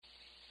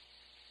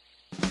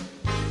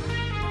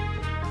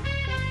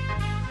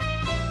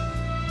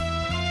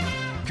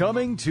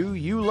Coming to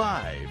you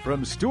live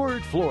from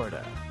Stuart,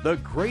 Florida, the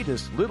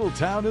greatest little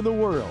town in the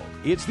world.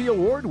 It's the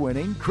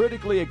award-winning,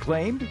 critically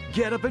acclaimed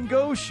Get Up and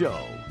Go show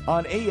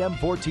on AM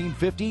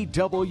 1450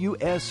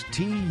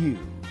 WSTU.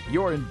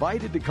 You're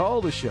invited to call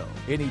the show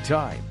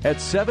anytime at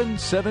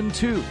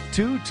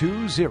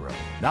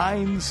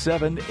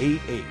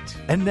 772-220-9788.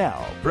 And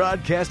now,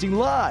 broadcasting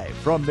live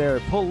from their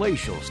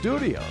palatial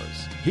studios,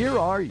 here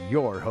are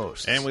your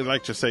hosts. And we'd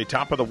like to say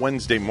top of the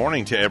Wednesday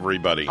morning to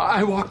everybody.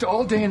 I walked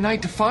all day and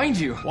night to find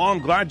you. Well, I'm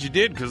glad you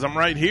did, because I'm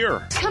right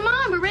here. Come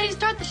on, we're ready to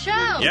start the show.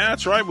 Yeah,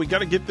 that's right. We got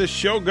to get this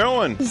show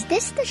going. Is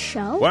this the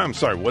show? Well, I'm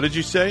sorry. What did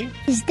you say?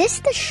 Is this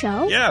the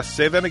show? Yeah,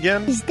 say that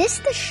again. Is this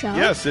the show?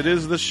 Yes, it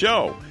is the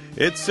show.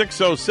 It's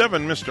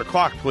 6:07, Mr.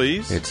 Clock,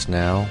 please. It's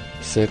now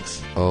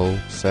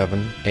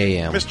 6:07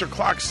 a.m. Mr.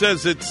 Clock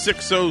says it's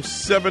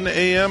 6:07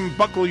 a.m.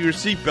 Buckle your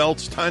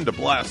seatbelts. Time to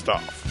blast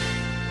off.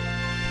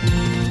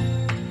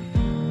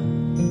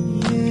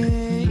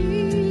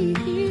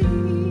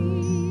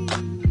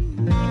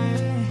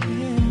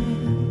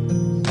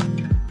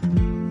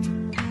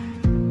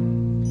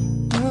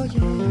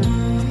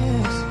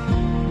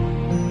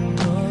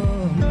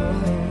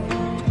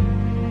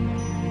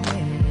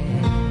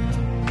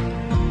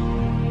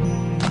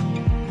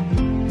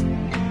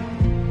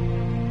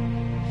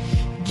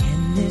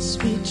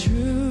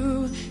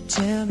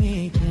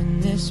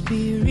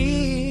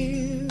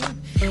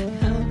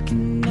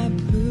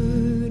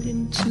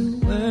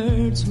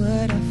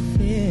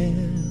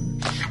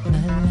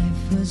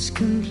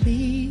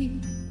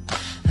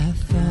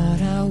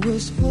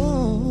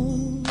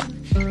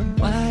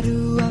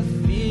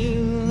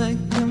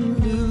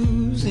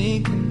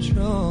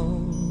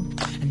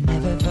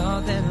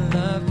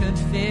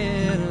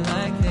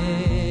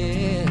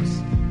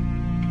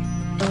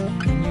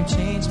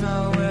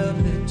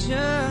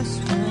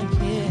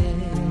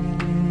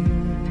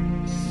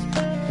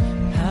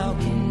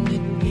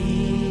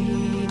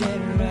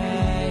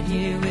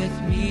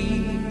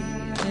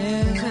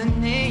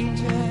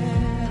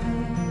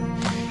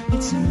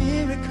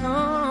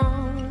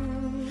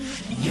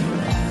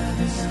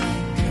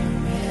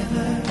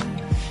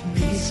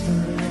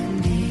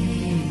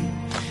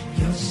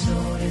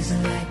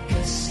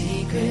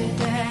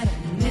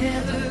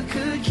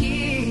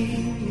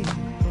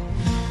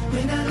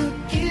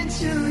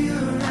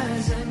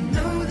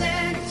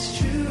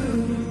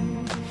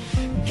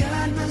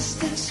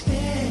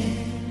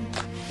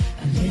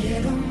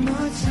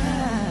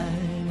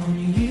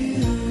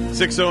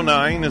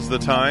 .09 is the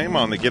time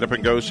on the Get Up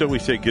and Go show. We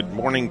say good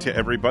morning to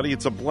everybody.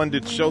 It's a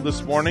blended show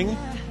this morning.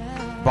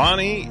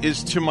 Bonnie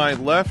is to my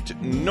left,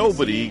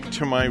 nobody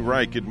to my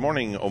right. Good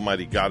morning,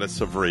 almighty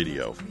goddess of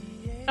radio.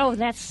 Oh,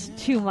 that's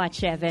too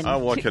much, Evan.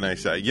 What can I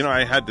say? You know,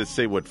 I had to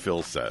say what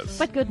Phil says.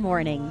 But good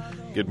morning.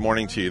 Good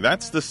morning to you.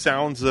 That's the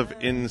sounds of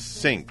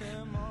NSYNC,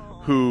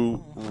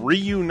 who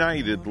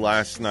reunited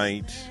last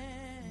night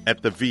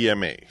at the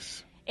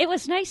VMAs. It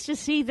was nice to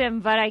see them,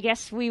 but I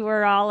guess we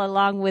were all,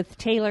 along with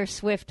Taylor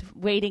Swift,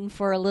 waiting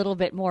for a little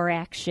bit more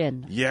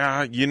action.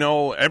 Yeah, you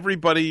know,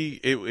 everybody,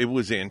 it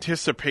was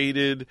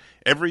anticipated.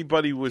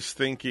 Everybody was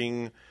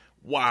thinking,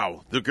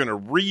 wow, they're going to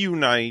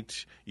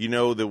reunite. You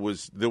know, there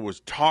was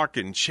talk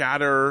and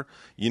chatter.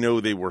 You know,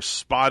 they were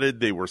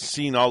spotted. They were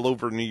seen all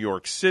over New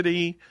York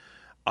City.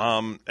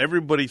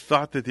 Everybody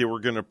thought that they were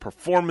going to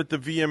perform at the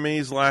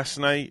VMAs last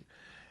night.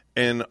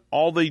 And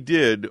all they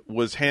did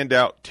was hand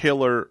out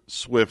Taylor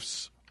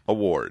Swift's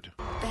award.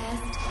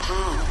 Best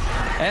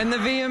Pop. And the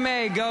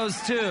VMA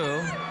goes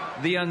to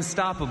the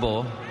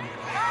unstoppable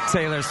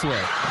Taylor Swift.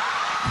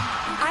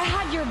 I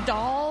had your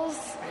dolls.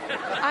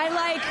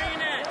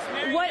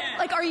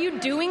 Are you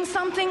doing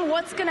something?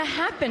 What's gonna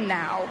happen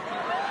now?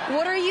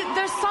 What are you?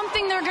 There's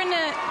something they're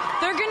gonna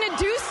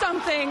do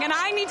something, and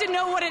I need to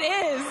know what it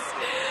is.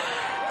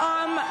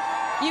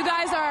 You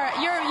guys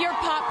you're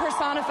pop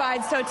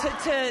personified, so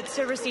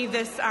to receive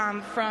this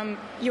from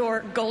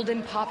your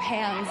golden pop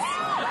hands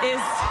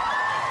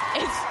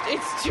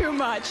it's too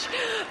much.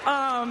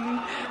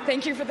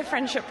 Thank you for the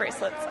friendship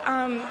bracelets.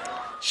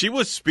 She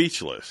was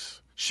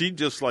speechless. She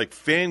just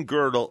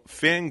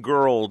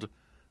fangirled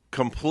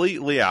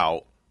completely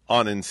out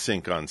on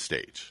NSYNC on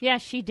stage. Yeah,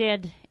 she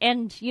did.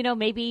 And, you know,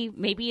 maybe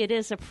it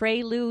is a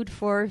prelude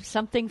for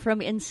something from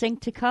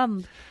NSYNC to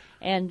come.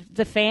 And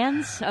the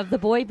fans of the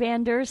boy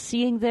banders,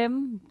 seeing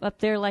them up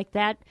there like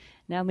that,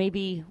 now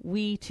maybe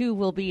we, too,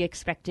 will be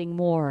expecting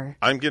more.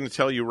 I'm going to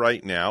tell you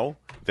right now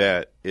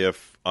that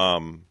if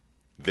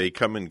they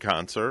come in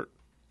concert,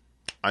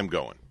 I'm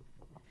going.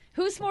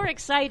 Who's more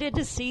excited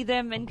to see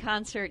them in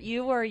concert,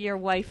 you or your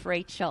wife,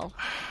 Rachel?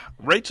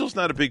 Rachel's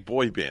not a big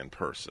boy band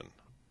person.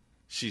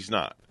 She's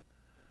not.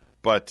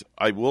 But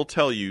I will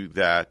tell you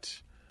that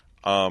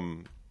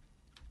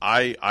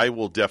I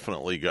will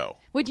definitely go.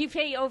 Would you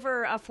pay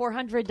over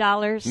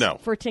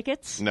 $400 for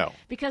tickets? No.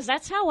 Because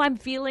that's how I'm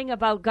feeling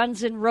about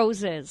Guns N'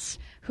 Roses,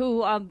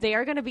 who they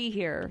are going to be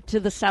here to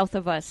the south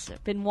of us.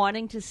 I've been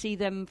wanting to see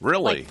them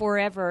like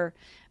forever.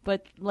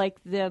 but like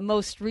the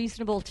most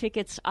reasonable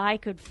tickets I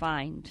could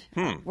find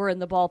were in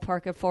the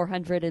ballpark of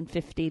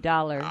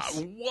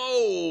 $450.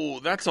 Whoa,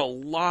 that's a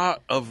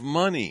lot of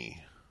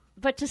money.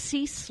 But to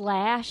see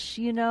Slash,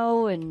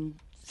 and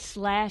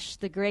Slash,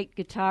 the great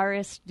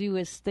guitarist, do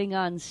his thing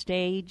on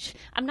stage,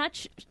 I'm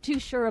not too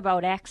sure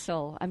about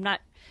Axl. I'm not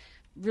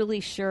really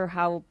sure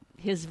how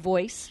his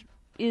voice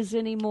is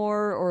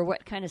anymore or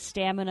what kind of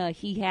stamina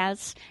he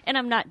has. And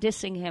I'm not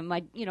dissing him.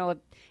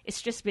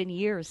 It's just been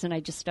years and I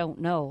just don't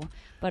know.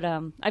 But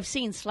I've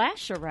seen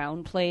Slash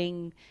around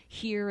playing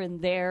here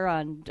and there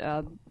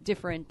on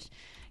different,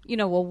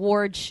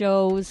 award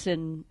shows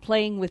and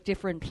playing with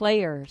different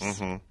players.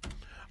 Mm-hmm.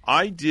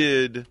 I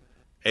did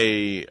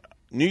a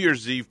New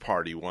Year's Eve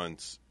party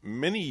once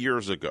many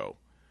years ago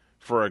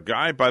for a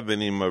guy by the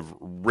name of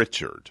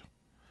Richard.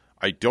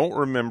 I don't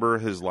remember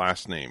his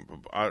last name,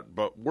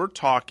 but we're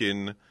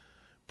talking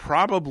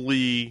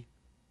probably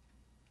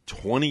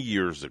 20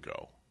 years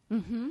ago.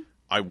 Mm-hmm.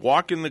 I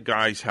walk in the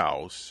guy's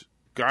house.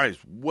 Guy's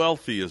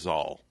wealthy as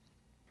all.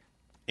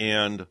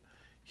 And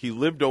he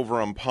lived over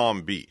on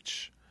Palm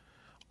Beach.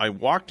 I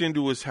walked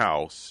into his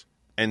house,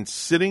 and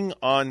sitting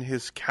on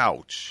his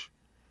couch,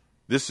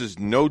 this is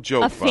no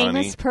joke, A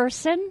famous Bonnie,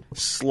 person?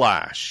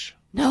 Slash.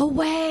 No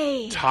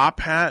way. Top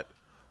hat,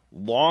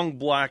 long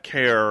black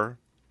hair,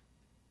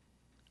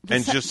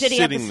 and just did he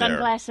sitting have the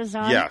sunglasses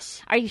there. on?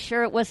 Yes. Are you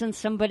sure it wasn't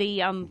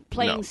somebody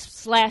playing No.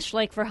 Slash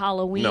like for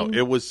Halloween? No,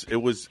 it was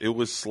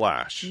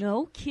Slash.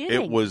 No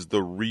kidding. It was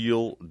the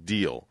real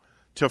deal.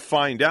 To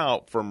find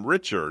out from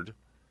Richard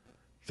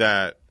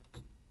that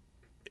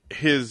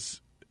he's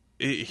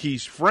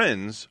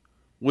friends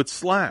with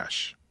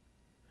Slash.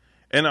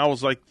 And I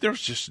was like,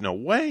 there's just no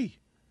way.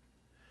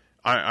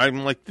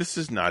 I'm like, this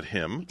is not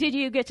him. Did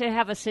you get to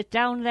have a sit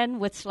down then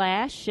with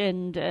Slash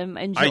and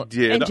I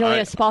did. enjoy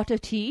a spot of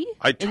tea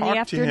I in the talked to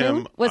afternoon?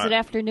 him. Was it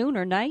afternoon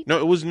or night? No,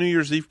 it was a New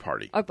Year's Eve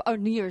party. Or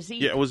New Year's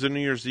Eve? Yeah, it was a New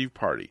Year's Eve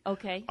party.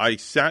 Okay. I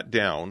sat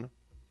down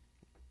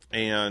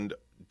and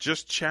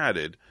just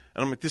chatted,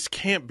 and I'm like, this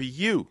can't be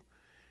you.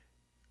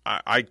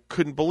 I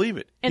couldn't believe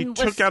it. And he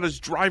took out his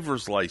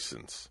driver's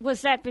license.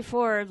 Was that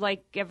before,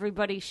 like,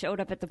 everybody showed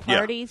up at the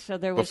party? Yeah. So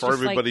there was before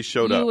just, everybody like,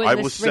 showed you up. and I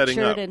this was setting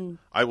Richard up. And...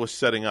 I was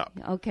setting up.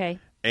 Okay.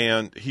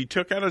 And he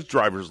took out his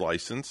driver's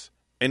license,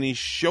 and he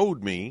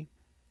showed me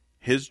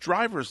his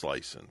driver's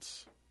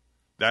license.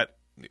 That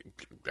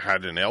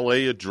had an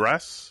L.A.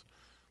 address,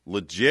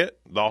 legit,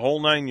 the whole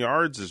 9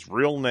 yards, his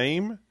real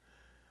name.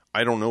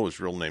 I don't know his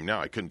real name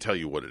now. I couldn't tell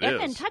you what it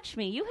is. And touch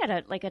me. You had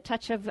a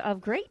touch of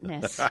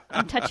greatness.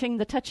 I'm touching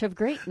the touch of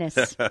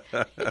greatness.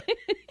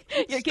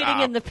 You're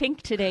getting in the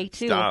pink today,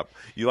 too. Stop.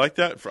 You like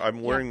that?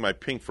 I'm wearing my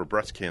pink for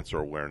breast cancer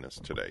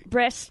awareness today.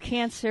 Breast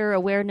Cancer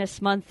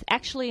Awareness Month,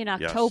 actually in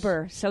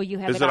October. So you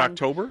have Is it on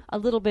October? A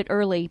little bit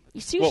early.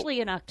 It's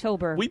usually in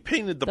October. We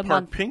painted the park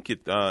month. pink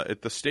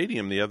at the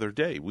stadium the other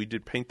day. We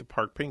did paint the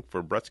park pink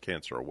for breast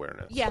cancer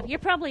awareness. Yeah, you're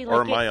probably like...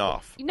 Or am I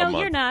off? No, a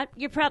month?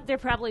 you're not. They're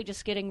probably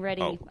just getting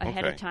ready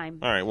ahead of time.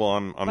 All right, well,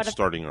 I'm But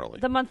starting early.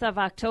 The month of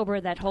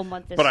October, that whole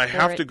month is But I for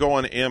have it. to go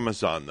on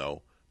Amazon,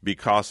 though,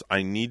 because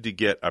I need to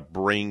get a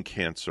brain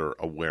cancer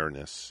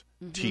awareness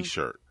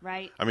T-shirt.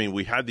 Right. I mean,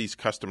 we had these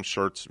custom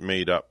shirts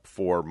made up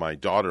for my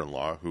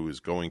daughter-in-law who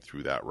is going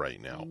through that right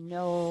now.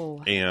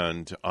 No.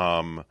 And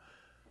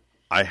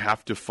I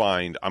have to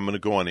find – I'm going to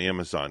go on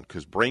Amazon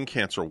because brain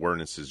cancer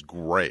awareness is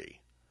gray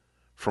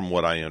from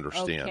what I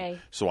understand. Okay.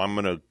 So I'm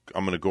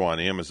gonna go on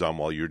Amazon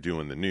while you're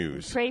doing the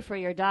news. Pray for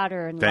your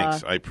daughter-in-law.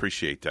 Thanks, I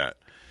appreciate that.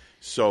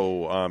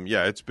 So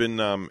it's been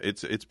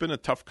a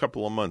tough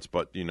couple of months,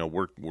 but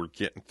we're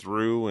getting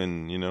through,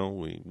 and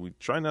we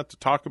try not to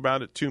talk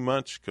about it too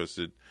much because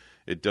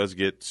it does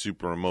get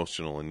super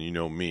emotional, and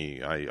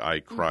me, I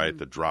cry at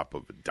the drop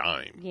of a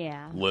dime.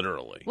 Yeah,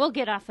 literally. We'll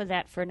get off of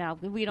that for now.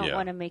 We don't Yeah.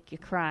 want to make you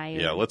cry.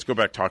 Yeah, let's go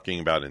back talking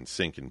about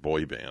NSYNC and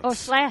boy bands. Oh,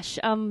 Slash.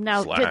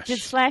 Now, Slash. Did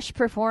Slash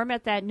perform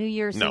at that New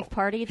Year's No, Eve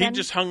party? Then he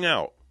just hung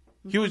out.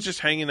 He was just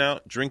hanging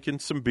out, drinking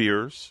some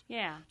beers.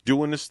 Yeah.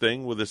 Doing his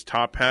thing with his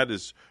top hat,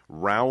 his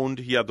round.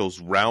 He had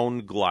those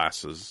round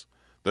glasses,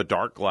 the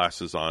dark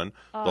glasses on,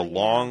 the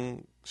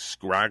long,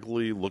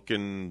 scraggly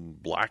looking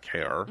black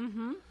hair.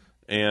 Mm-hmm.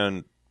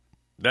 And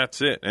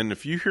that's it. And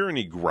if you hear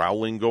any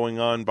growling going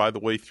on, by the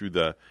way, through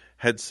the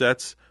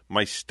headsets,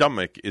 my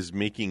stomach is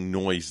making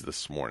noise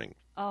this morning.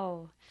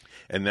 Oh.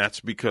 And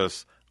that's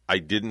because I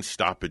didn't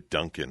stop at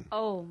Dunkin'.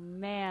 Oh,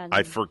 man.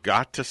 I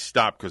forgot to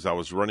stop because I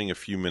was running a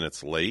few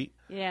minutes late.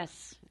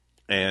 Yes.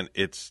 And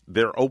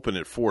they're open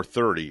at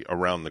 4:30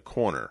 around the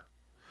corner.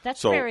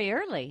 That's very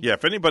early. Yeah,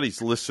 if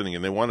anybody's listening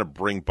and they want to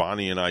bring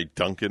Bonnie and I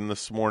Dunkin'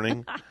 this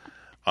morning,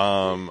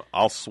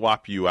 I'll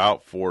swap you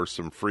out for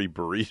some free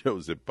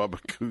burritos at Bubba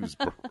Coo's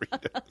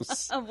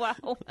Burritos. Oh,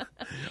 wow.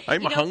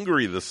 I'm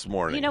hungry this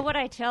morning. You know what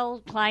I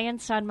tell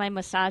clients on my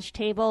massage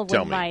table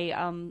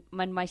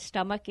when my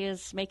stomach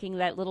is making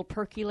that little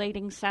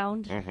percolating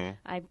sound? Mm-hmm.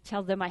 I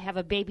tell them I have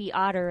a baby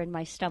otter in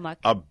my stomach.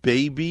 A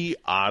baby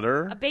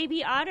otter? A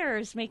baby otter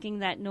is making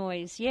that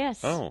noise,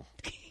 yes. Oh.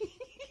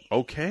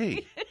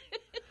 Okay.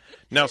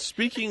 Now,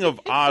 speaking of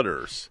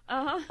otters,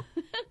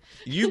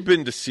 you've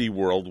been to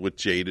SeaWorld with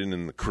Jaden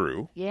and the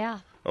crew. Yeah.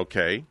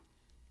 Okay.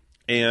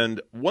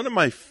 And one of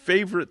my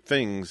favorite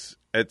things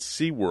at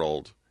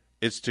SeaWorld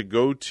is to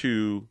go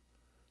to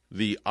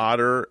the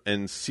otter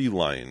and sea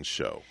lion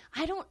show.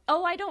 I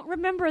don't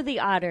remember the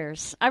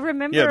otters. I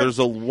remember. Yeah, there's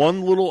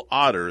one little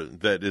otter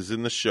that is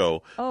in the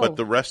show, but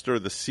the rest are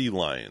the sea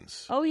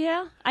lions. Oh,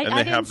 yeah? And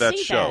they have that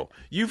show.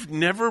 You've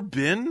never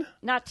been?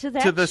 Not to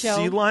that to the show.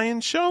 sea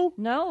lion show?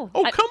 No.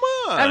 Oh, come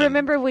on. I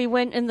remember we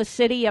went in the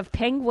city of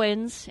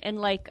penguins, and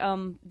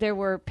there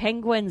were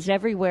penguins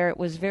everywhere. It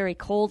was very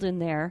cold in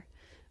there.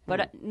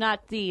 But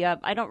not the,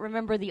 I don't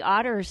remember the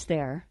otters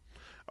there.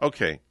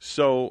 Okay,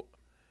 so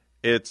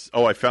it's,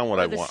 I found what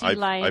I want.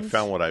 I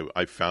found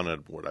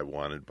what I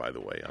wanted, by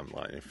the way,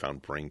 online. I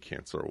found brain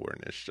cancer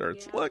awareness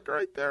shirts. Yeah. Look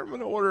right there. I'm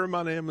going to order them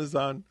on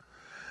Amazon.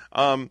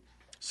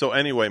 So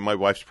anyway, my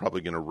wife's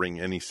probably going to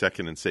ring any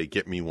second and say,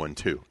 get me one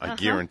too. I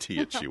guarantee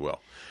it she will.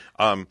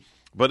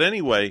 But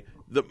anyway,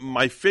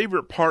 my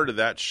favorite part of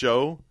that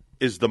show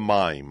is the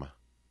mime.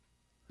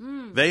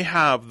 They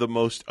have the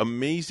most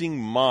amazing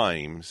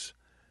mimes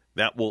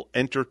that will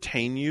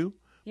entertain you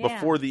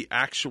before the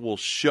actual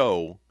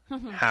show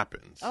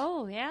happens.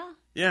 Oh, yeah?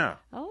 Yeah.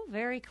 Oh,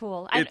 very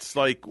cool. It's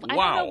wow. I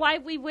don't know why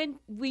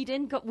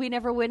we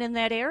never went in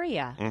that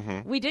area.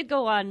 Mm-hmm. We did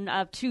go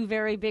on 2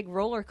 very big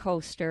roller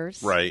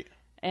coasters. Right.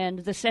 And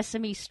the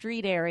Sesame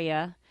Street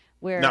area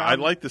where Now, I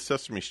like the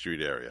Sesame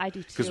Street area. I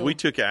do too. Because we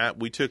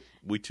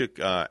took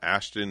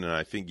Ashton, and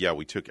I think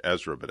we took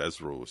Ezra, but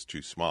Ezra was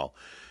too small.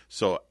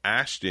 So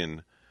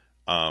Ashton,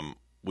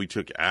 we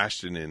took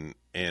Ashton in,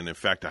 and in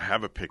fact, I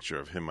have a picture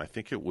of him. I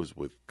think it was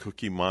with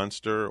Cookie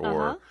Monster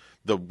or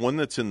the one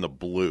that's in the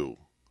blue.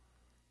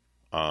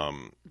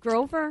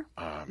 Grover?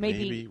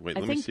 Maybe. Wait,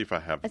 let me see if I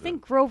have. I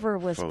think Grover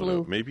was photo.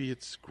 blue. Maybe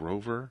it's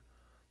Grover.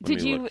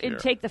 Did you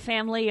take the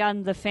family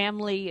on the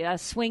family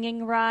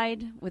swinging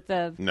ride with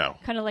the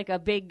kind of like a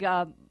big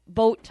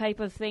boat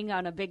type of thing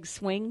on a big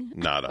swing?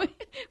 Nada.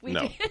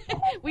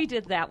 We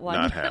did that one.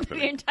 Not happening.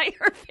 The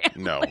entire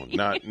family.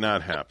 No,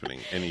 not happening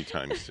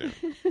anytime soon.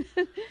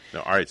 No.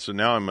 All right, so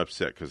now I'm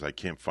upset because I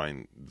can't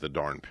find the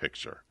darn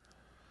picture.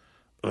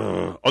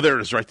 Oh, there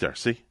it is, right there.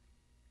 See?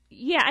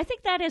 Yeah, I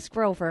think that is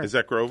Grover. Is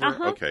that Grover?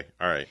 Uh-huh. Okay,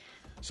 all right.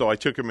 So I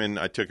took him in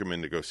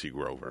to go see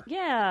Grover.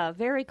 Yeah,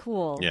 very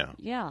cool.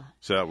 Yeah.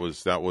 So that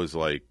was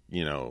like,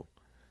 the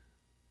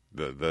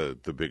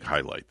big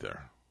highlight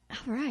there.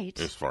 All right.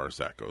 As far as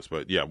that goes.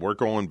 But yeah, we're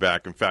going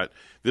back. In fact,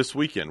 this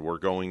weekend we're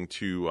going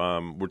to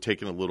we're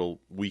taking a little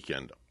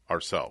weekend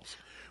ourselves.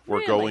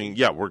 We're going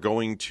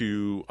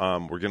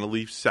to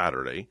leave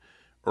Saturday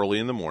early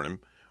in the morning.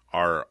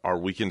 Our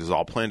weekend is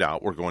all planned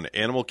out. We're going to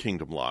Animal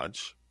Kingdom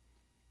Lodge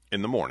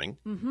in the morning.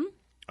 Mm-hmm.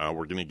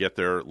 We're going to get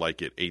there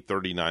like at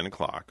 8:30, 9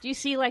 o'clock. Do you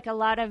see like a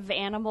lot of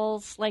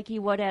animals like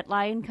you would at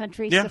Lion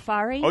Country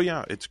Safari? Oh,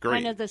 yeah. It's great.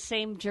 Kind of the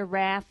same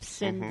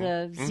giraffes and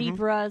the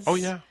zebras. Oh,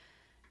 yeah.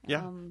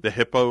 Yeah. The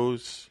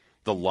hippos,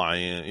 the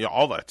lion,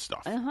 all that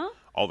stuff.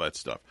 All that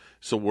stuff.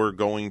 So we're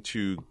going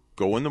to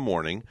go in the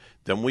morning.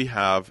 Then we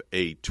have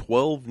a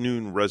 12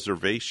 noon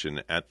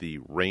reservation at the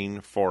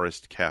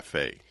Rainforest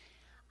Cafe.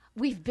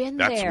 We've been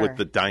there. That's with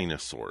the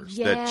dinosaurs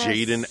that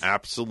Jaden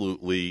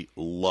absolutely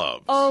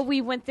loves. Oh,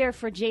 we went there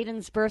for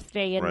Jaden's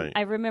birthday, and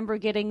I remember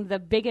getting the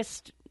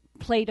biggest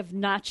plate of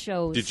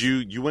nachos. Did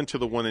you went to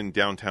the one in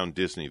downtown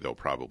Disney, though,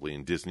 probably,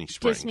 in Disney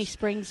Springs? Disney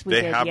Springs,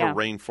 They have a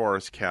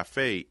Rainforest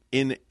Cafe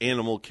in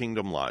Animal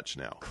Kingdom Lodge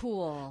now.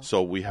 Cool.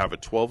 So we have a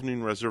 12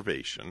 noon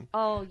reservation.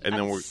 Oh, and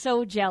I'm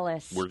so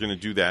jealous. We're going to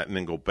do that and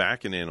then go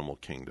back in Animal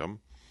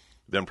Kingdom.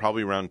 Then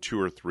probably around 2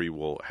 or 3,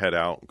 we'll head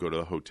out, go to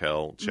the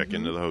hotel, check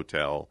into the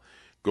hotel,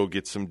 go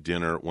get some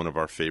dinner at one of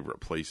our favorite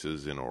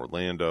places in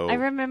Orlando. I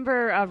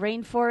remember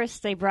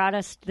Rainforest, they brought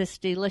us this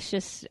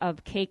delicious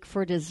cake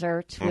for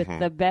dessert with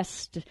the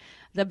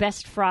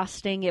best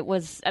frosting. It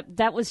was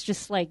that was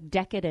just like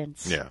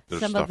decadence. Yeah,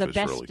 some of the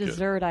best really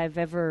dessert I've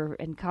ever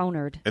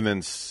encountered. And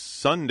then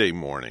Sunday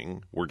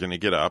morning, we're going to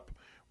get up.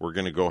 We're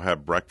going to go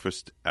have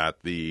breakfast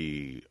at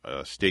the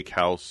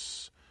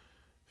Steakhouse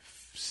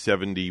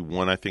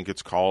 71, I think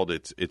it's called.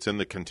 It's in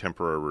the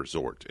Contemporary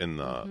Resort in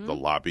the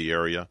lobby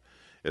area.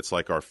 It's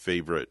like our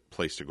favorite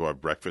place to go have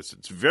breakfast.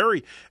 It's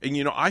very,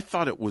 and I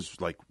thought it was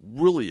like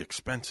really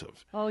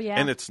expensive. Oh, yeah.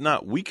 And it's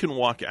not. We can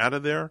walk out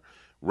of there,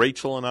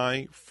 Rachel and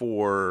I,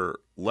 for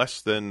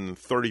less than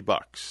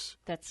 $30.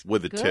 That's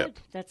with a tip.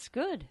 That's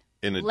good.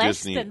 In a less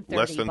Disney, than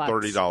less than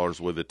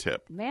 $30 with a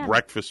tip. Man,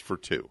 breakfast for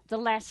 2. The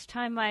last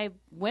time I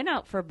went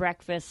out for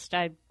breakfast,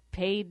 I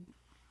paid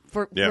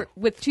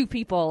with 2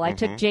 people. I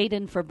took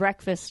Jaden for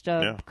breakfast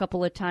a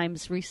couple of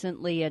times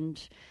recently, and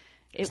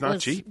it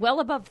was cheap. Well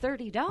above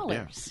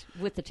 $30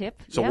 with the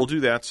tip. So we'll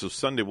do that. So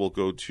Sunday we'll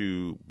go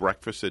to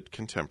breakfast at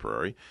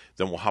Contemporary.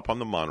 Then we'll hop on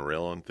the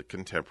monorail on the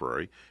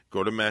Contemporary,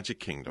 go to Magic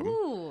Kingdom,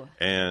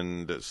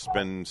 and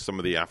spend some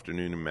of the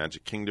afternoon in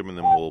Magic Kingdom. And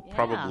then we'll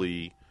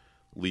probably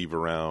leave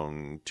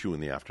around 2 in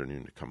the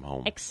afternoon to come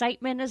home.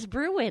 Excitement is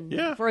brewing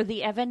for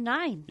the Evan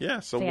 9. Yeah,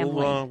 so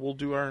family. we'll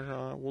do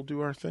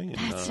our thing.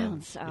 That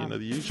sounds the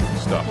usual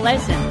stuff.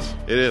 pleasant.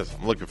 It is.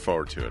 I'm looking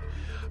forward to it.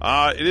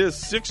 It is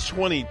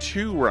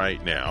 6:22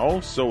 right now.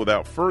 So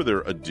without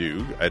further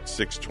ado, at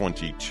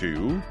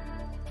 6:22,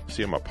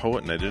 see, I'm a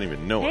poet and I didn't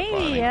even know it,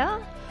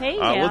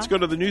 Bonnie. Let's go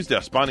to the news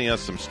desk. Bonnie has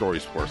some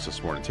stories for us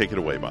this morning. Take it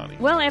away, Bonnie.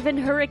 Well, Evan,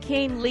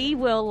 Hurricane Lee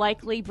will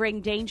likely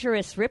bring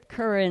dangerous rip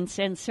currents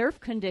and surf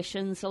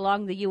conditions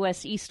along the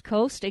U.S. East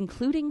Coast,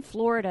 including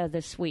Florida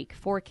this week.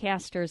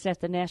 Forecasters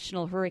at the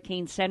National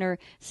Hurricane Center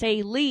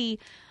say Lee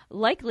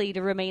likely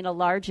to remain a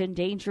large and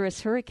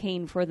dangerous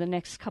hurricane for the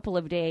next couple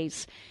of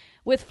days.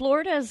 With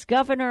Florida's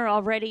governor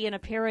already an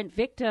apparent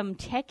victim,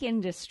 tech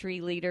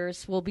industry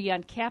leaders will be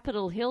on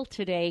Capitol Hill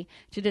today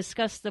to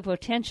discuss the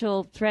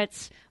potential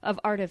threats of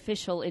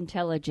artificial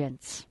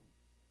intelligence.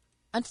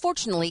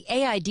 Unfortunately,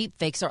 AI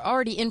deepfakes are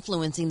already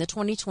influencing the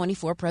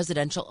 2024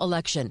 presidential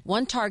election.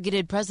 One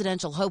targeted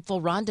presidential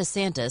hopeful Ron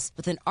DeSantis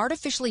with an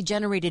artificially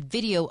generated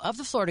video of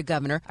the Florida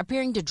governor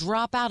appearing to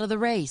drop out of the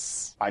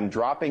race. I'm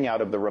dropping out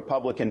of the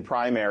Republican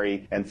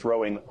primary and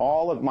throwing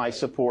all of my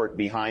support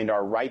behind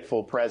our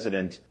rightful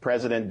president,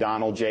 President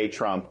Donald J.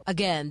 Trump.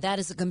 Again, that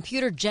is a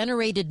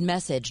computer-generated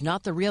message,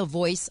 not the real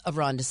voice of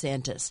Ron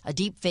DeSantis. A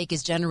deepfake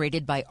is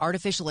generated by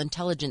artificial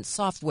intelligence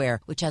software,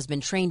 which has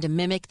been trained to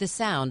mimic the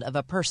sound of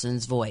a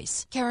person's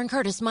voice. Karen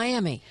Curtis,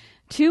 Miami.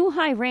 2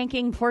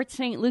 high-ranking Port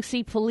St.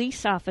 Lucie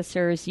police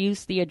officers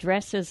used the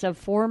addresses of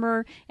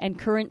former and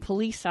current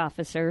police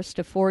officers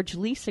to forge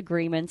lease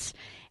agreements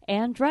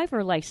and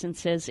driver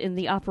licenses in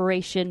the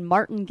Operation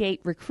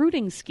Martingate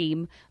recruiting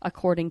scheme,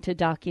 according to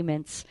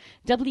documents.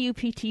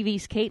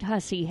 WPTV's Kate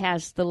Hussey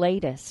has the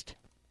latest.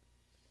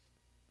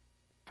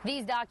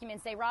 These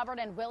documents say Robert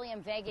and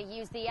William Vega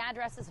used the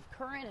addresses of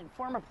current and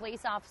former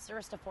police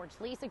officers to forge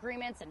lease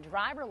agreements and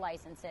driver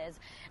licenses.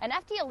 And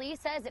FDLE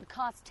says it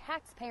cost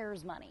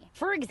taxpayers money.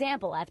 For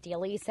example,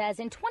 FDLE says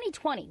in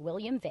 2020,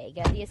 William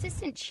Vega, the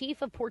assistant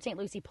chief of Port St.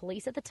 Lucie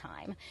Police at the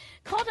time,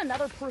 called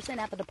another person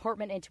at the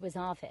department into his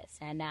office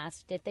and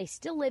asked if they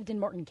still lived in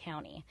Martin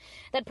County.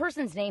 That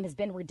person's name has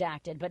been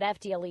redacted, but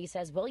FDLE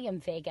says William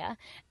Vega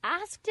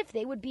asked if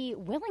they would be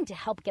willing to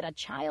help get a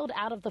child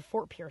out of the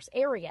Fort Pierce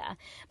area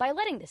by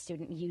letting the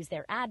student use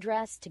their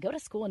address to go to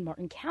school in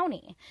Martin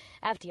County.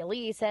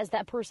 FDLE says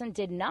that person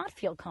did not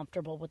feel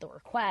comfortable with the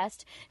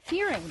request,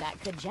 fearing that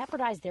could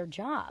jeopardize their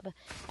job.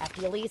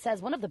 FDLE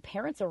says one of the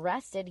parents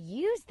arrested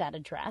used that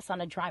address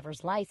on a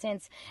driver's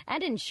license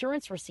and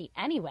insurance receipt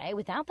anyway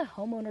without the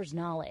homeowner's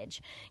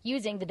knowledge,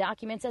 using the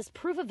documents as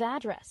proof of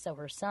address so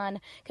her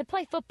son could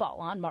play football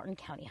on Martin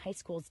County High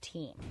School's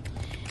team.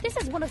 This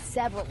is one of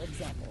several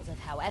examples of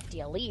how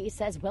FDLE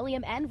says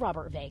William and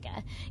Robert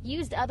Vega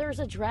used others'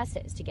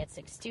 addresses to get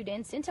 6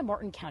 students into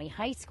Martin County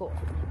High School.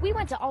 We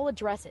went to all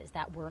addresses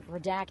that weren't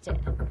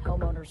redacted.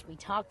 Homeowners we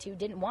talked to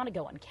didn't want to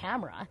go on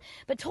camera,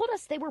 but told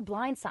us they were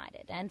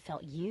blindsided and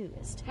felt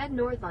used. Head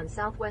north on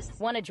Southwest.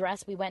 One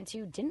address we went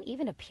to didn't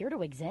even appear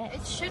to exist.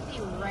 It should be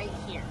right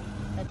here,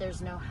 but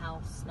there's no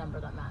house number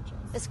that matches.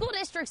 The school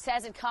district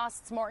says it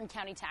costs Martin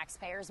County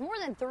taxpayers more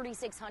than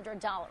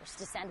 $3,600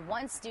 to send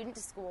one student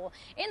to school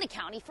in the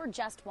county for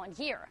just 1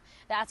 year.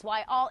 That's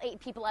why all 8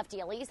 people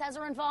FDLE says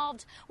are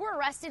involved were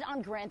arrested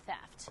on grand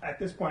theft. At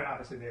this point,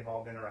 obviously, they've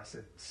all been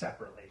arrested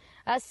separately.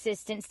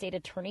 Assistant State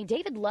Attorney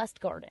David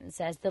Lustgarten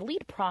says the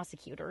lead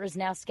prosecutor is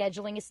now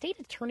scheduling a state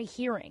attorney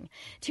hearing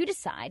to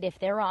decide if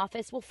their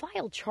office will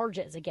file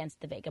charges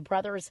against the Vega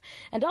brothers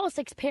and all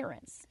 6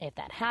 parents. If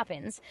that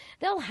happens,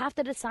 they'll have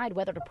to decide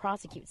whether to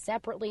prosecute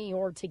separately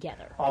or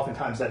together.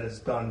 Oftentimes that is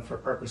done for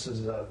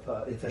purposes of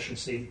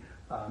efficiency,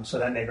 so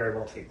that may very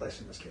well take place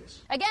in this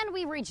case. Again,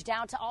 we reached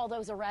out to all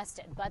those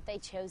arrested, but they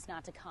chose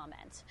not to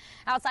comment.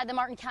 Outside the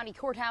Martin County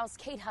Courthouse,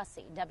 Kate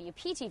Hussey,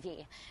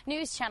 WPTV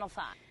News Channel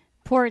 5.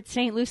 Port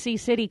St. Lucie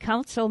City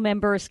Council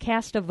members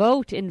cast a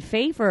vote in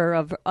favor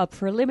of a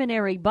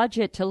preliminary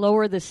budget to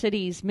lower the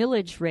city's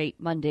millage rate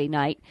Monday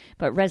night,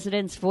 but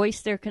residents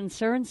voiced their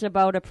concerns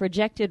about a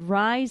projected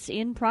rise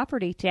in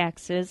property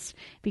taxes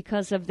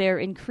because of their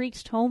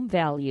increased home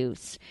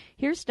values.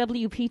 Here's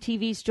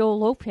WPTV's Joel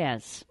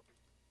Lopez.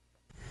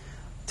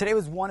 Today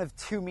was one of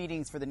 2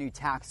 meetings for the new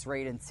tax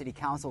rate, and City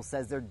Council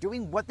says they're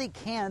doing what they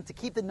can to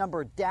keep the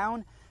number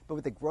down, but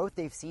with the growth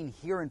they've seen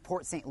here in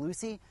Port St.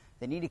 Lucie,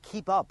 they need to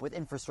keep up with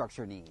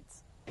infrastructure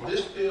needs.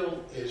 This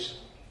bill is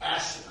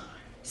asinine.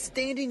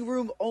 Standing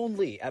room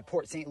only at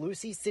Port St.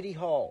 Lucie City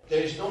Hall.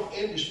 There's no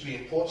industry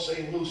in Port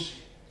St. Lucie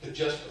to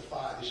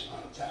justify this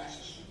amount of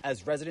taxes.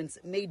 As residents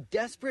made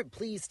desperate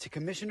pleas to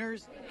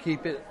commissioners.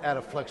 Keep it at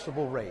a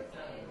flexible rate.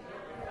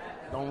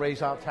 Don't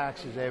raise our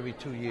taxes every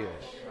 2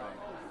 years.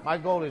 My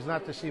goal is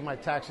not to see my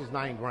taxes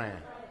 $9,000.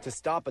 To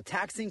stop a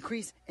tax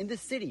increase in the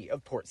city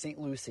of Port St.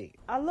 Lucie.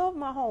 I love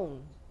my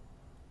home,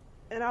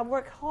 and I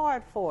work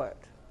hard for it.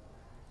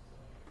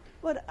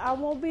 But I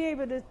won't be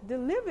able to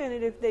live in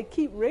it if they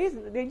keep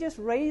raising it. They just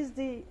raised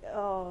the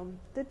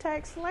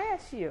tax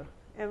last year.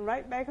 and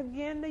right back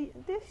again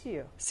this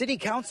year. City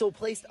Council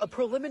placed a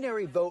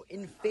preliminary vote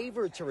in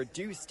favor to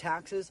reduce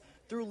taxes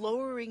through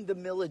lowering the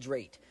millage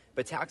rate.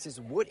 But taxes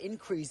would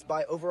increase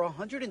by over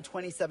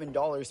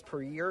 $127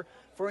 per year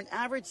for an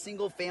average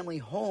single-family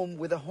home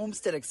with a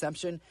homestead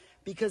exemption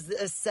because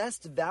the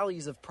assessed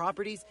values of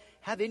properties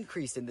have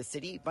increased in the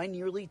city by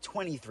nearly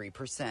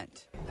 23%.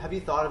 Have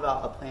you thought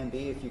about a plan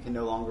B if you can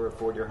no longer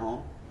afford your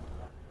home?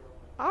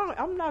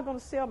 I'm not going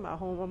to sell my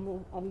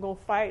home. I'm going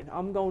to fight.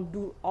 I'm going to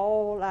do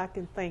all I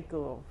can think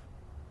of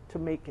to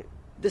make it.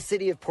 The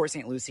city of Port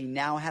St. Lucie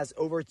now has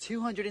over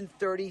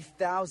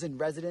 230,000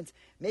 residents,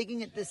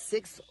 making it the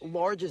 6th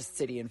largest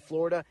city in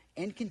Florida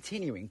and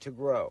continuing to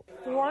grow.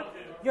 For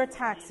your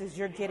taxes,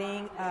 you're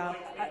getting a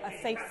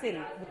safe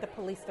city with the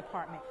police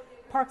department,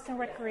 parks and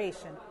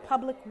recreation,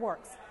 public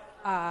works.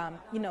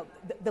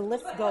 The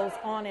list goes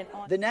on and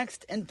on. The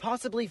next and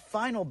possibly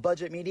final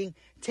budget meeting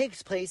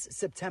takes place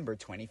September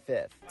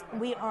 25th.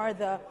 We are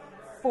the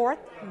 4th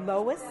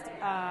lowest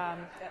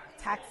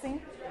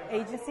taxing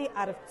agency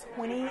out of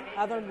 20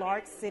 other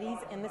large cities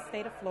in the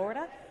state of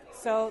Florida.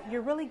 So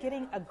you're really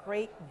getting a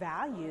great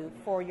value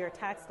for your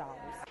tax dollars.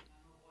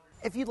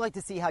 If you'd like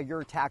to see how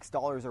your tax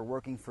dollars are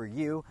working for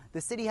you,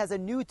 the city has a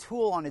new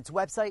tool on its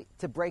website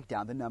to break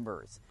down the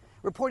numbers.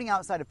 Reporting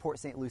outside of Port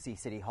St. Lucie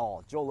City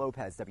Hall, Joel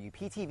Lopez,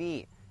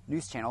 WPTV,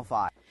 News Channel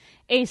 5.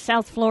 A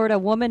South Florida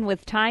woman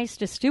with ties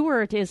to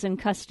Stewart is in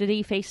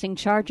custody facing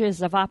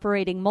charges of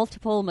operating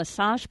multiple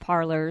massage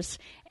parlors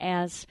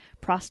as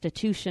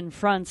prostitution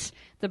fronts.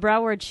 The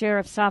Broward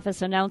Sheriff's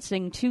Office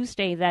announcing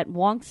Tuesday that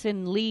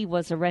Wongson Lee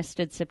was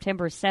arrested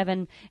September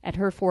 7 at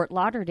her Fort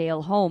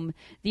Lauderdale home.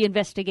 The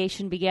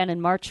investigation began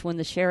in March when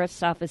the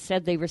Sheriff's Office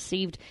said they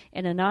received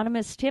an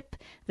anonymous tip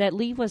that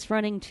Lee was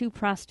running 2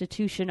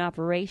 prostitution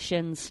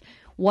operations,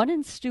 one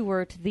in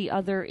Stewart, the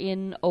other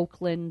in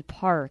Oakland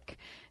Park.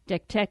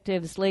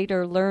 Detectives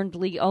later learned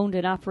Lee owned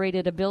and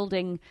operated a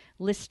building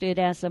listed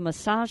as a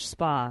massage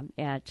spa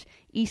at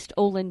East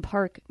Olin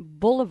Park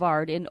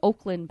Boulevard in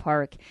Oakland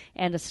Park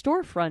and a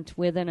storefront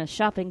within a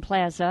shopping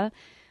plaza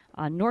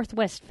on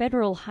Northwest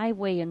Federal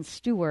Highway in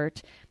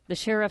Stewart. The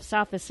Sheriff's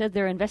Office said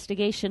their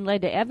investigation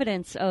led to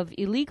evidence of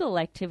illegal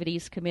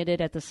activities committed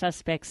at the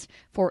suspect's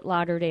Fort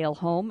Lauderdale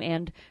home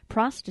and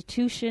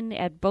prostitution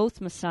at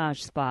both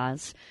massage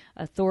spas.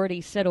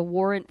 Authorities said a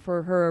warrant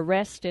for her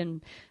arrest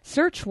and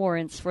search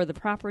warrants for the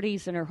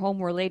properties in her home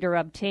were later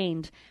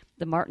obtained.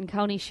 The Martin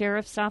County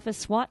Sheriff's Office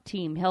SWAT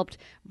team helped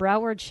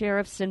Broward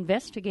Sheriff's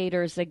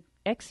investigators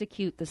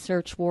execute the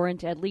search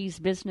warrant at Lee's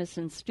business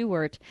in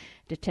Stewart.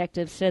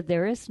 Detectives said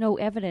there is no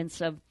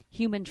evidence of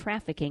human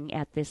trafficking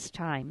at this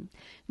time.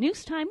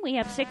 News time, we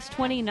have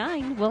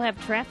 6:29. We'll have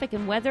traffic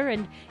and weather,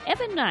 and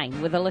Evan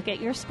 9 with a look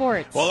at your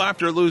sports. Well,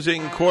 after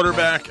losing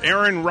quarterback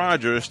Aaron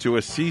Rodgers to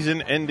a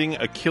season-ending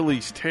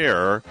Achilles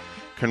tear,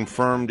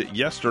 confirmed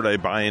yesterday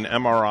by an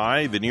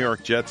MRI, the New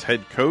York Jets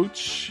head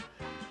coach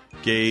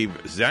gave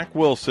Zach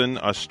Wilson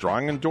a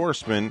strong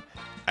endorsement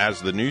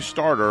as the new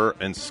starter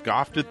and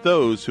scoffed at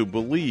those who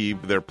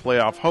believe their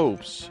playoff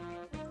hopes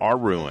are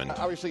ruined.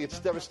 Obviously, it's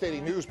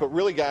devastating news, but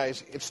really,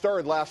 guys, it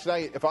started last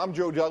night. If I'm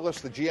Joe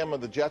Douglas, the GM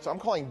of the Jets, I'm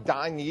calling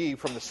Don Yee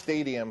from the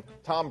stadium,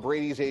 Tom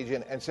Brady's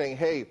agent, and saying,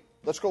 hey,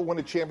 let's go win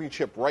a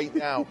championship right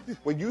now.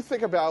 When you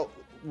think about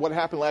what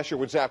happened last year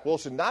with Zach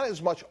Wilson, not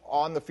as much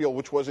on the field,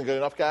 which wasn't good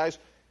enough, guys.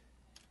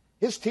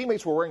 His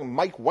teammates were wearing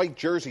Mike White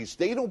jerseys.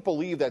 They don't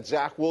believe that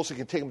Zach Wilson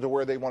can take them to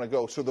where they want to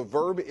go. So the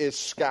verb is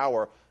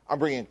scour. I'm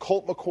bringing in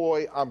Colt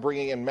McCoy. I'm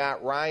bringing in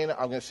Matt Ryan.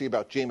 I'm going to see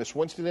about Jameis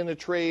Winston in a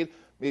trade.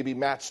 Maybe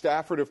Matt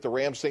Stafford if the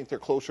Rams think they're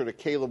closer to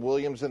Caleb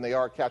Williams than they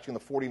are catching the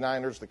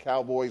 49ers, the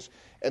Cowboys,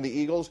 and the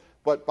Eagles.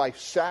 But by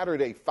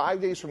Saturday,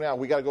 5 days from now,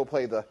 we got to go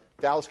play the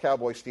Dallas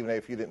Cowboys, Stephen A.,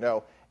 if you didn't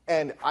know.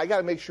 And I got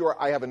to make sure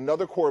I have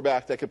another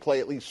quarterback that could play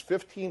at least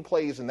 15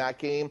 plays in that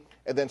game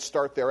and then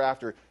start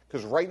thereafter.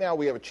 Because right now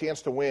we have a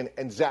chance to win,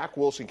 and Zach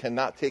Wilson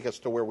cannot take us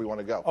to where we want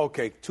to go.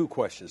 Okay, 2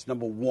 questions.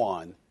 Number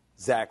one,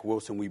 Zach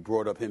Wilson, we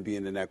brought up him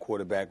being in that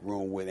quarterback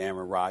room with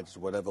Aaron Rodgers.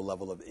 Whatever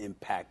level of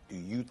impact do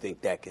you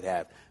think that could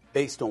have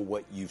based on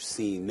what you've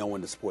seen,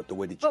 knowing the sport the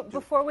way that you do?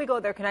 Before we go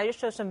there, can I just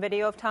show some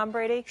video of Tom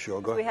Brady?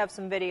 Sure, go ahead. We have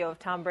some video of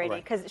Tom Brady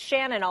because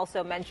Shannon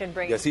also mentioned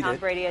bringing Tom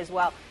Brady as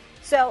well.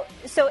 So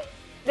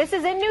this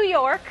is in New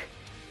York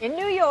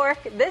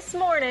this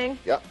morning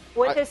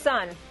with his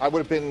son. I would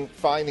have been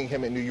finding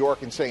him in New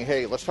York and saying,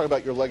 hey, let's talk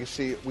about your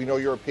legacy. We know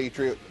you're a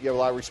Patriot. You have a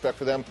lot of respect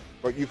for them,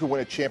 but you can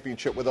win a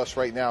championship with us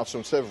right now. So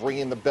instead of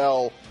ringing the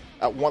bell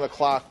at 1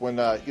 o'clock when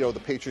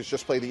the Patriots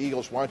just play the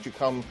Eagles, why don't you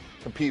come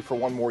compete for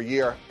one more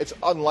year? It's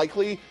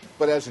unlikely,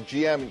 but as a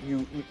GM,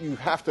 you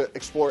have to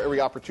explore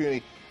every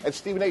opportunity. And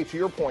Stephen A., to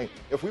your point,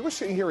 if we were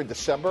sitting here in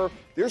December,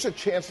 there's a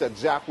chance that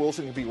Zach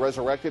Wilson can be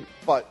resurrected.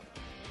 But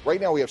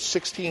right now we have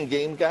 16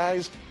 game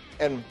guys,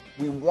 and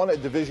we won a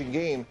division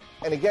game.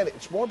 And again,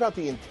 it's more about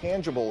the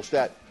intangibles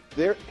that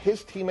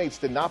his teammates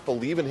did not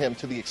believe in him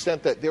to the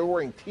extent that they were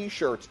wearing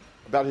T-shirts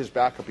about his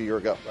backup a year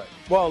ago. Right.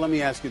 Well, let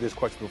me ask you this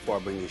question before I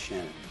bring in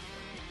Shannon.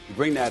 You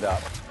bring that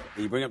up,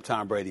 and you bring up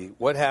Tom Brady.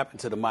 What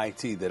happened to the Mike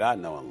T that I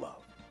know and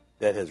love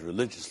that has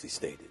religiously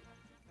stated,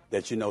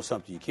 that you know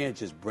something. You can't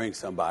just bring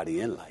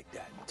somebody in like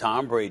that.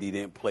 Tom Brady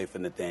didn't play for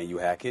Nathaniel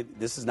Hackett.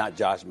 This is not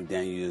Josh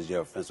McDaniels as your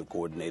offensive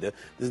coordinator.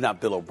 This is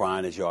not Bill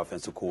O'Brien as your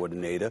offensive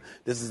coordinator.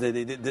 This is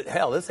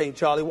hell. This ain't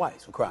Charlie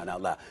Weiss, for crying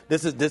out loud.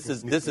 This is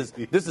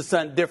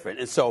something different.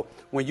 And so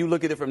when you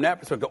look at it from that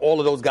perspective, all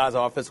of those guys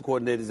are offensive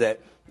coordinators that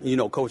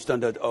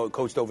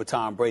coached over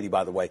Tom Brady,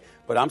 by the way.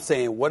 But I'm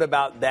saying, what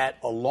about that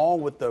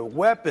along with the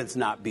weapons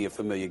not being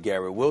familiar?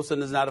 Garrett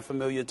Wilson is not a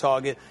familiar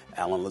target.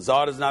 Alan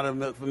Lazard is not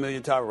a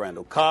familiar target.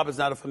 Randall Cobb is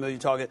not a familiar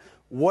target.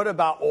 What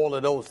about all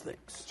of those things?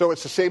 So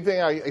it's the same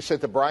thing I said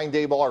to Brian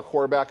Daboll, our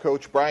quarterback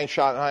coach, Brian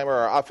Schottenheimer,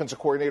 our offensive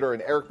coordinator,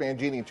 and Eric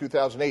Mangini in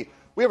 2008.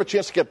 We have a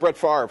chance to get Brett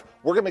Favre.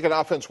 We're going to make an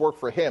offense work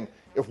for him.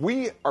 If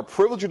we are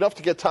privileged enough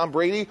to get Tom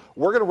Brady,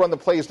 we're going to run the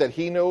plays that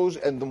he knows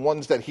and the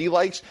ones that he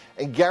likes.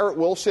 And Garrett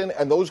Wilson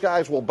and those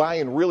guys will buy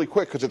in really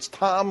quick because it's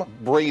Tom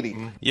Brady.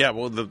 Yeah,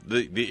 well,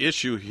 the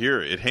issue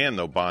here at hand,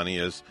 though, Bonnie,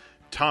 is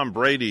Tom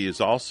Brady is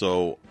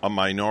also a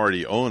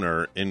minority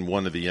owner in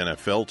one of the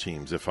NFL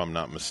teams, if I'm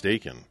not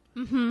mistaken.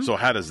 Mm-hmm. So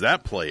how does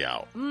that play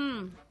out?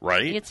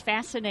 Right? It's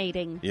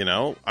fascinating. You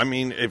know, I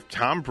mean, if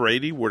Tom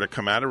Brady were to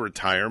come out of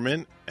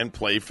retirement and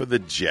play for the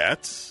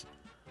Jets,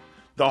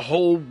 the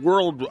whole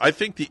world, I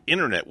think the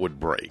internet would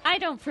break. I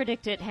don't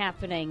predict it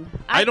happening.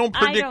 I don't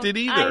predict it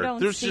either. I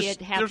don't see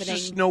it happening.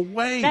 There's just no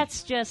way.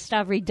 That's just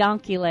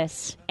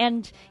redonkulous.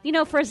 And,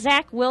 for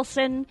Zach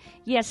Wilson,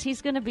 yes,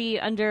 he's going to be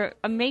under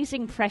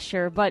amazing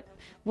pressure, but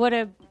what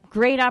a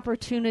great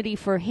opportunity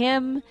for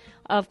him.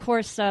 Of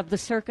course, the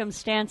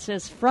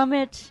circumstances from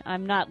it,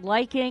 I'm not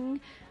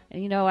liking.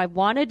 I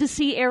wanted to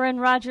see Aaron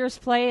Rodgers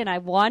play, and I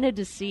wanted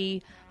to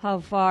see how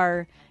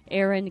far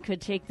Aaron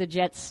could take the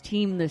Jets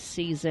team this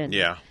season.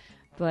 Yeah.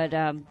 But,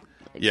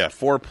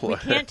 4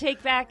 plays. We can't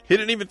take back. He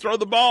didn't even throw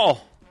the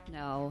ball.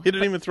 No. He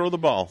didn't even throw the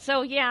ball.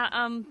 So,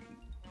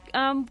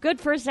 good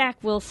for Zach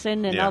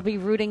Wilson, and I'll be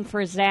rooting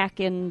for Zach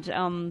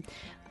and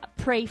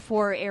pray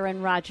for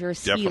Aaron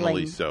Rodgers' Definitely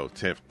healing. So.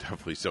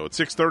 Definitely so. At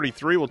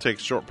 6:33, we'll take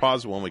a short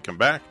pause. When we come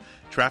back,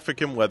 traffic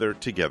and weather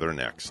together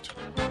next.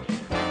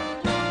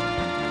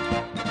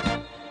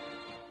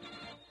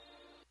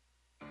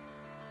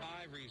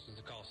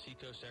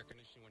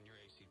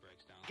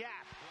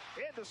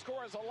 To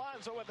score as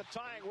Alonso with the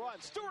tying run.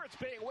 Stewart's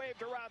being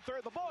waved around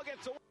third. The ball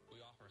gets away.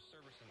 We offer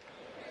service in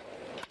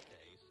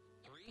days.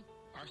 3,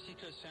 our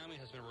Seacoast family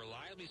has been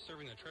reliably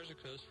serving the Treasure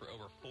Coast for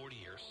over 40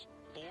 years.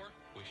 4,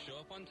 we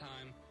show up on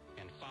time.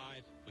 And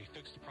 5, we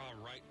fix the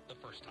problem right the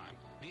first time.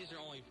 These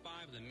are only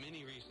 5 of the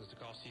many reasons to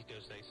call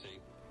Seacoast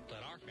AC.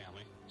 Let our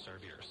family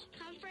serve yours.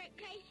 Comfort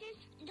crisis,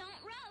 don't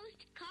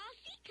roast. Call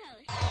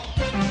Seacoast.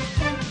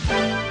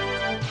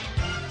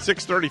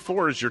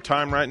 6:34 is your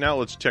time right now.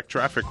 Let's check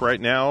traffic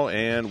right now,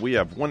 and we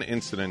have one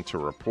incident to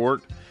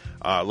report.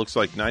 Looks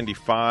like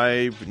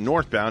 95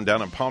 northbound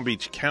down in Palm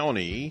Beach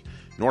County,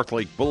 North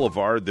Lake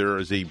Boulevard. There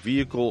is a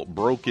vehicle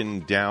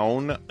broken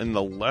down in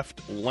the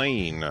left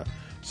lane.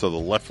 So the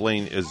left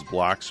lane is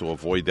blocked, so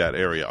avoid that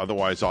area.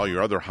 Otherwise, all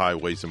your other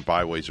highways and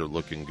byways are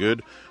looking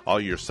good. All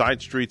your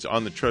side streets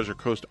on the Treasure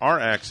Coast are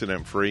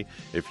accident-free.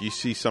 If you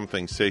see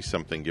something, say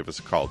something. Give us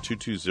a call,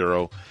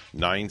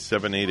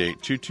 220-9788,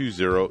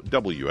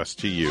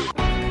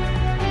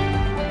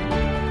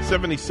 220-WSTU.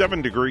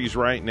 77 degrees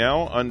right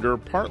now under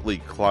partly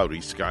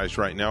cloudy skies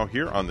right now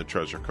here on the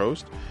Treasure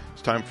Coast.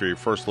 It's time for your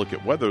first look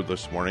at weather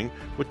this morning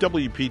with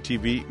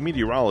WPTV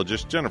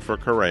meteorologist Jennifer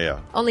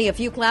Correa. Only a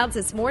few clouds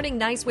this morning.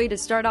 Nice way to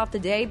start off the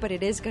day, but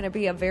it is going to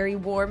be a very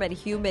warm and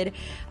humid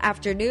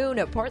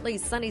afternoon. Partly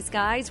sunny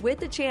skies with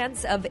the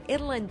chance of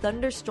inland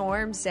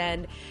thunderstorms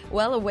and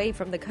well away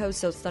from the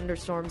coast, those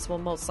thunderstorms will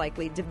most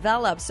likely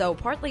develop. So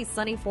partly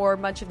sunny for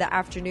much of the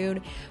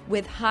afternoon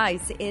with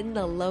highs in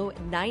the low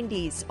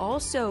 90s.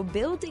 Also,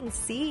 building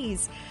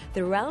seas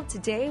throughout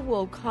today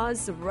will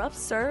cause rough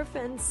surf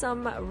and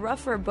some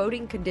rougher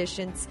boating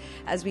conditions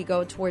as we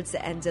go towards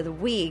the end of the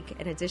week.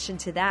 In addition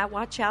to that,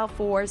 watch out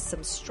for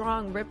some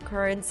strong rip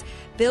currents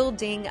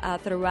building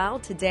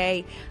throughout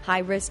today. High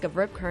risk of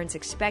rip currents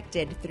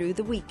expected through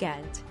the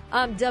weekend.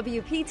 I'm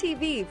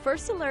WPTV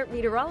First Alert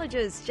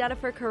meteorologist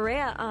Jennifer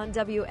Correa on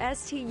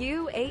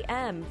WSTU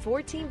AM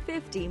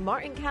 1450,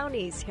 Martin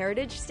County's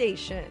Heritage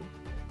Station.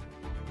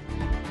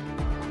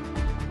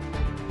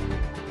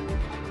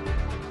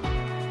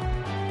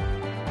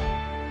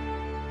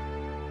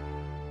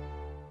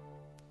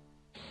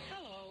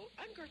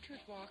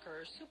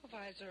 Walker,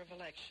 Supervisor of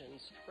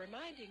Elections,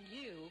 reminding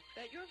you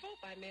that your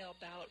vote-by-mail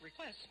ballot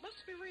request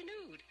must be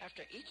renewed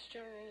after each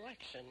general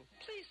election.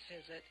 Please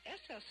visit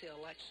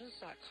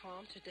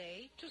slcelections.com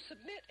today to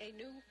submit a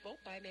new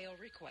vote-by-mail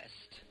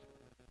request.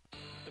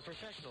 The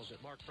professionals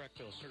at Mark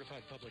Breckville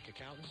Certified Public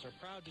Accountants are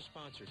proud to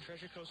sponsor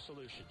Treasure Coast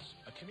Solutions,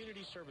 a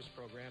community service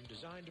program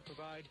designed to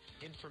provide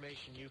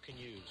information you can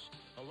use,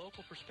 a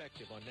local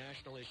perspective on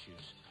national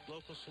issues,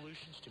 local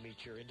solutions to meet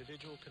your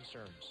individual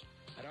concerns.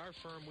 At our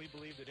firm, we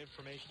believe that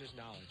information is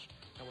knowledge,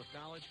 and with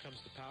knowledge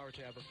comes the power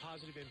to have a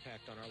positive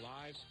impact on our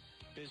lives,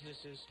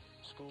 businesses,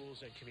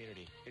 schools, and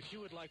community. If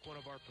you would like one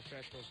of our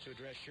professionals to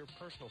address your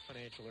personal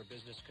financial or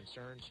business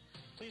concerns,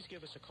 please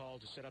give us a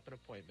call to set up an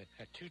appointment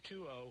at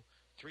 220-3380.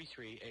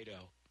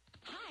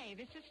 Hi,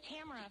 this is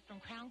Tamara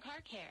from Crown Car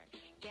Care.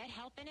 Get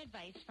help and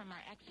advice from our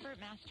expert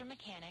master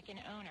mechanic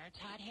and owner,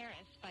 Todd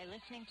Harris, by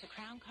listening to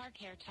Crown Car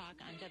Care Talk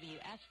on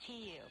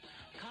WSTU.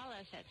 Call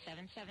us at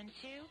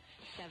 772-781-8000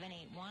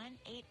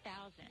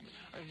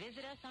 or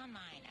visit us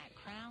online at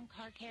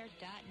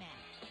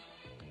crowncarcare.net.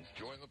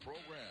 Join the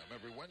program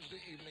every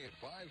Wednesday evening at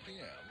 5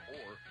 p.m.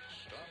 or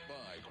stop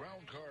by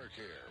Crown Car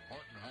Care,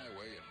 Martin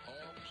Highway in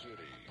Palm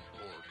City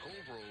or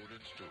Cove Road in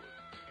Stewart.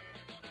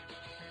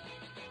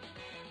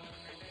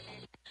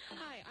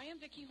 Hi, I am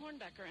Vicki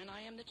Hornbecker, and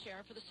I am the chair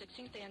for the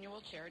 16th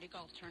Annual Charity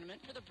Golf Tournament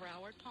for the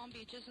Broward, Palm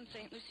Beaches, and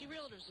St. Lucie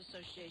Realtors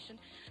Association,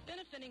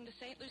 benefiting the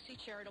St. Lucie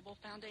Charitable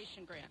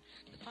Foundation Grant.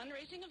 The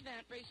fundraising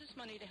event raises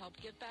money to help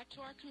give back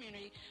to our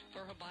community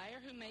for a buyer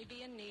who may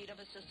be in need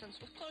of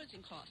assistance with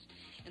closing costs.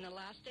 In the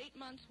last 8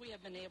 months, we have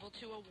been able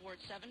to award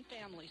 7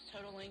 families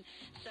totaling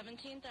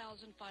 $17,500.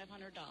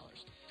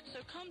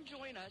 So come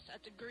join us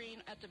at the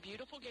green at the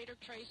beautiful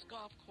Gator Trace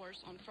Golf Course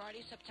on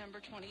Friday,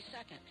 September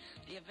 22nd.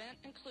 The event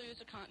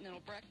includes a continental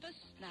breakfast,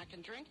 snack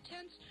and drink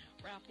tents,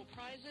 raffle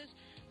prizes,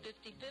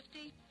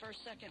 50-50,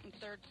 first, second, and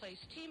third place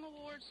team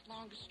awards,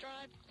 longest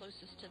drive,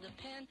 closest to the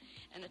pin,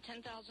 and a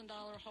 $10,000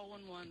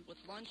 hole-in-one with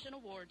lunch and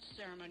awards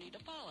ceremony to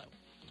follow.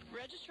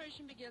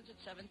 Registration begins at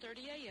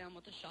 7:30 a.m.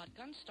 with a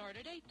shotgun start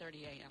at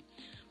 8:30 a.m.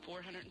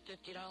 $450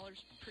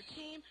 per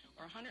team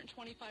or $125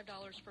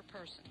 per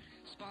person.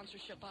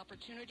 Sponsorship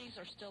opportunities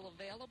are still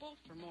available.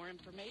 For more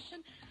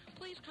information,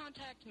 please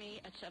contact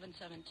me at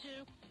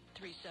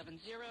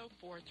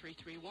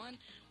 772-370-4331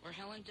 or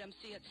Helen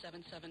Dempsey at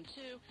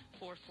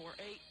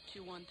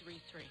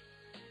 772-448-2133.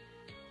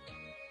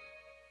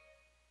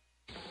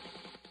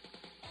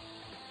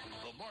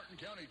 Martin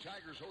County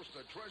Tigers host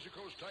the Treasure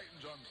Coast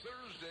Titans on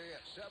Thursday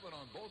at 7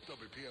 on both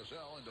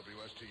WPSL and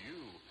WSTU.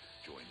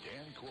 Join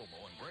Dan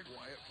Cuomo and Brent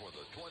Wyatt for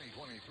the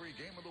 2023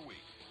 Game of the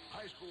Week.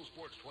 High School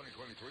Sports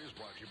 2023 is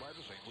brought to you by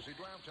the St. Lucie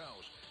Draft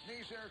House,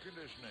 Nice Air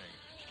Conditioning,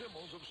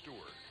 Stimmels of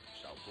Stewart,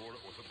 South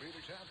Florida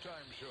Orthopedics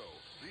Halftime Show,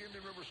 the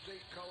Indian River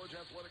State College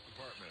Athletic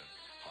Department,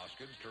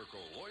 Hoskins, Turco,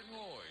 Lloyd &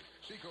 Lloyd,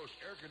 Seacoast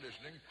Air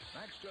Conditioning,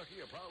 Max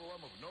Tucky, a proud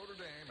alum of Notre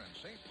Dame, and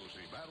St.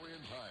 Lucie Battery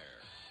and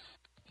Tire.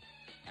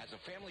 As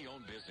a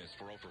family-owned business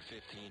for over 15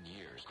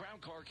 years,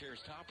 Crown Car Care's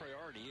top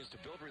priority is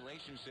to build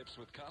relationships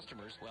with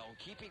customers while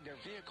keeping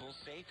their vehicles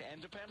safe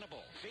and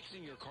dependable.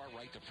 Fixing your car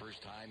right the first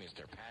time is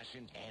their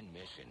passion and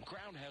mission.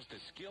 Crown has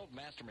the skilled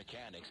master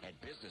mechanics and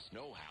business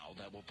know-how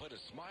that will put a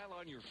smile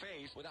on your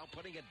face without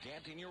putting a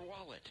dent in your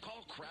wallet.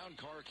 Call Crown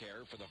Car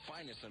Care for the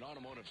finest in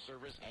automotive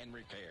service and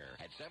repair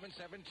at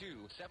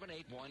 772-781-8000.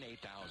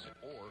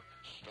 Or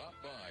stop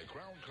by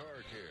Crown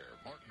Car Care,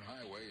 Martin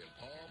Highway in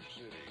Palm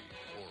City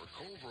or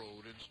Cove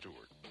Road in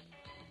Stewart.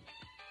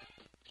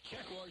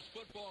 Jaguars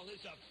football is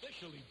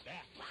officially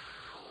back.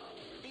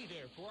 Be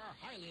there for our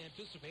highly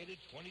anticipated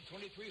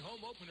 2023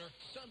 home opener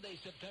Sunday,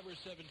 September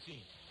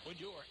 17th, when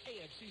your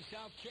AFC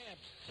South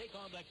champs take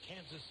on the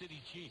Kansas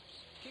City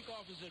Chiefs.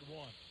 Kickoff is at 1,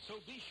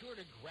 so be sure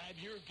to grab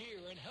your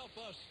gear and help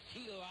us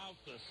heel out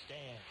the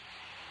stand.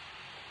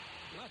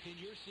 Lock in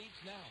your seats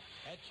now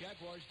at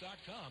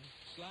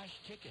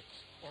jaguars.com/tickets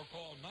or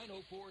call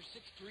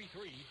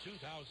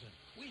 904-633-2000.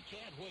 We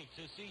can't wait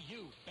to see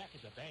you back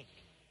at the bank.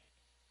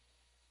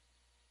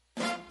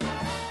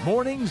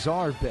 Mornings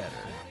are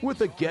better with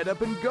the Get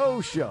Up and Go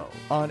show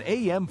on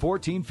AM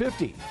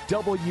 1450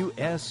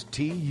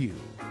 WSTU.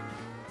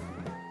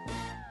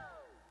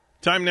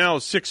 Time now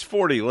is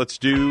 6:40. Let's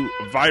do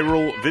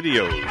viral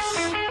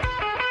videos.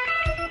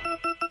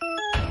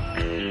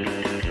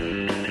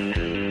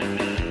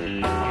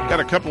 Got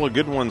a couple of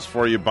good ones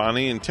for you,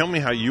 Bonnie, and tell me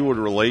how you would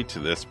relate to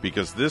this,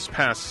 because this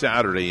past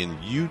Saturday in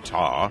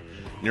Utah,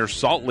 near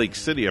Salt Lake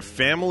City, a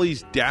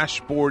family's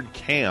dashboard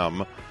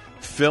cam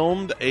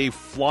filmed a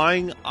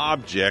flying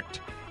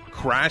object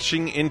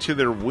crashing into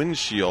their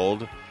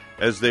windshield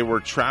as they were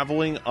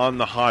traveling on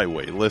the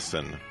highway.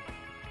 Listen.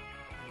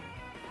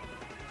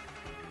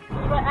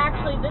 But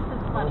actually, this is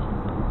funny.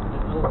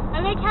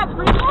 And they kept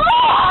breathing.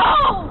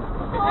 Oh!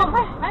 I'm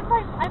fine.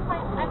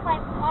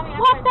 Mommy,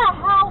 what the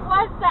hell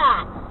was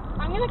that?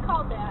 I'm going to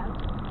call Dad.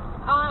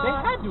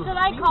 Should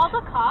I call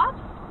the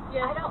cops?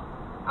 Yeah.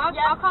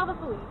 I'll call the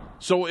police.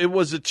 So it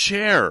was a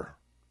chair.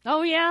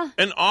 Oh, yeah.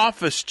 An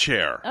office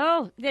chair.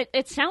 Oh,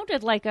 it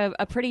sounded like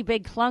a pretty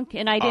big clunk,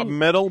 and I didn't... A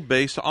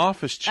metal-based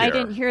office chair. I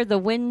didn't hear the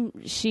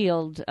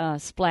windshield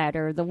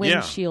splatter, the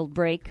windshield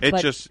break.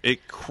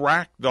 It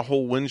cracked the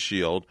whole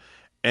windshield,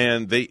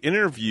 and they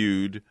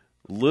interviewed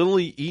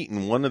Lily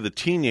Eaton, one of the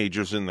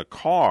teenagers in the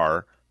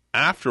car,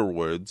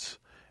 afterwards,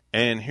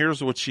 And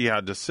here's what she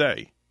had to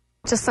say.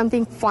 Just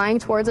something flying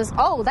towards us.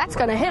 Oh, that's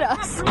going to hit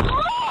us.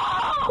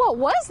 What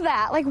was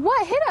that? Like,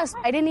 what hit us?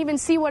 I didn't even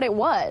see what it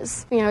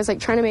was. I was like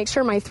trying to make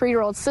sure my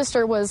 3-year-old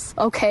sister was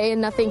okay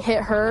and nothing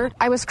hit her.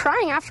 I was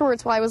crying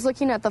afterwards while I was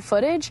looking at the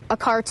footage. A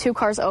car 2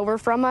 cars over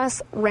from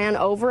us ran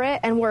over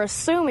it, and we're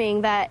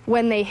assuming that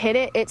when they hit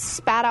it, it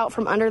spat out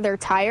from under their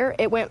tire.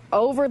 It went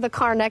over the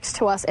car next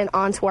to us and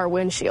onto our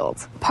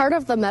windshield. Part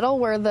of the metal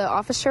where the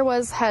office chair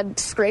was had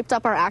scraped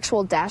up our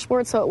actual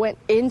dashboard, so it went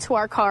into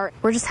our car.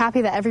 We're just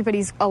happy that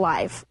everybody's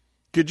alive.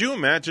 Could you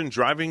imagine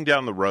driving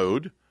down the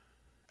road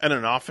and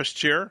an office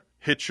chair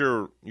hit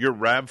your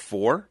RAV4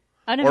 or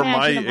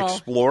my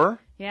Explorer?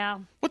 Yeah.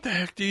 What the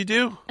heck do you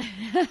do?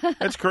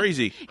 That's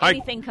crazy.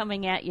 Anything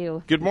coming at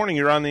you. Good morning.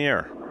 You're on the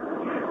air.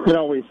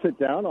 We sit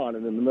down on it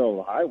in the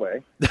middle of the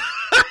highway.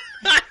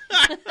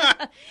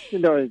 You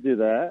don't always do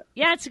that.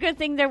 Yeah, it's a good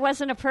thing there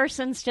wasn't a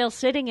person still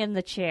sitting in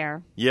the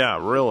chair. Yeah,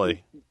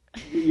 really.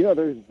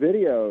 There's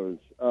videos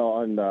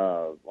on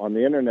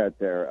the internet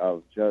there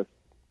of just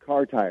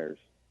car tires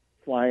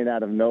flying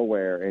out of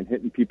nowhere and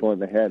hitting people in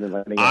the head and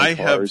landing on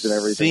cars and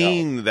everything else. I have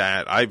seen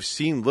that. I've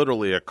seen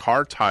literally a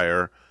car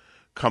tire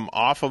come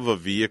off of a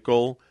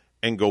vehicle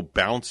and go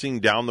bouncing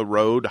down the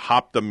road,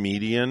 hop the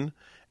median,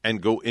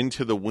 and go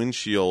into the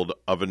windshield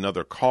of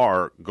another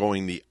car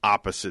going the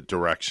opposite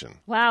direction.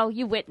 Wow,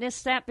 you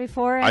witnessed that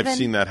before, Evan? I've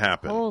seen that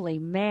happen. Holy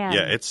man.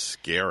 Yeah, it's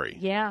scary.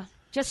 Yeah,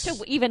 just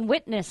to even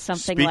witness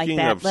something like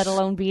that, let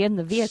alone be in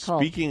the vehicle.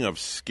 Speaking of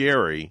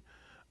scary,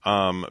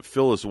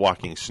 Phil is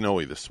walking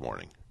Snowy this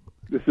morning.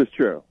 This is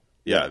true.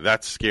 Yeah,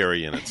 that's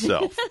scary in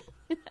itself.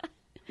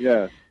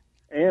 Yeah,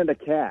 and a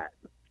cat.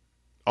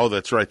 Oh,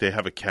 that's right. They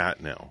have a cat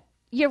now.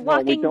 You're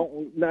walking... Well,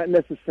 we don't not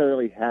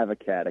necessarily have a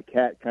cat. A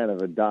cat kind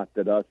of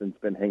adopted us and's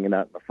been hanging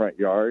out in the front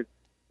yard,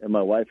 and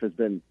my wife has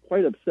been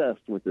quite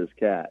obsessed with this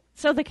cat.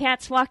 So the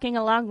cat's walking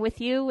along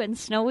with you and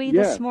Snowy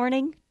this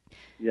morning?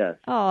 Yes.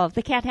 Oh,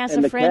 the cat has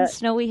a friend,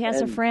 Snowy has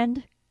a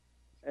friend?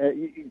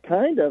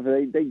 Kind of.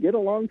 They get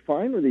along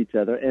fine with each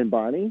other. And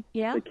Bonnie,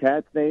 yeah? The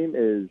cat's name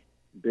is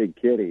Big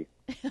Kitty.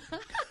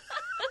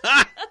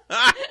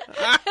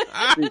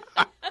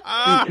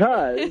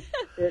 Because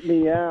it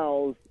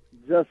meows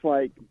just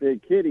like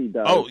Big Kitty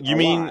does. Oh, you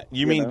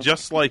mean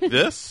just like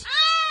this?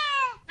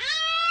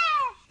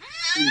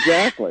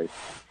 Exactly.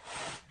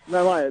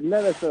 Not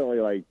necessarily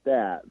like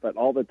that, but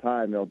all the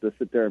time they'll just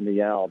sit there and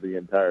meow the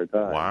entire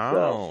time.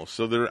 Wow.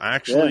 So there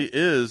actually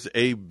is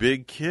a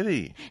Big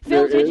Kitty.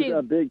 Phil, there is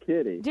a Big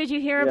Kitty. Did you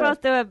hear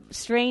about the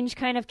strange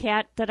kind of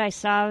cat that I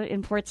saw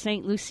in Port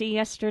St. Lucie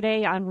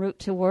yesterday en route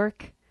to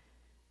work?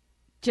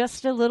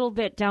 Just a little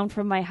bit down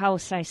from my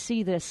house, I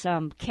see this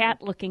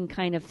cat-looking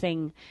kind of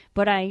thing,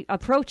 but I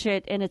approach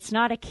it, and it's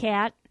not a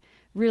cat,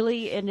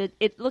 really, and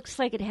it looks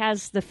like it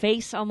has the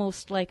face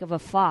almost like of a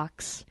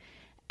fox.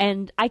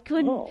 And I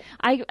couldn't.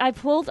 I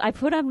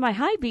put on my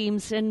high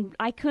beams, and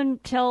I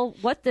couldn't tell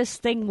what this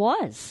thing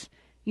was.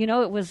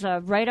 It was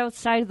right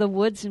outside of the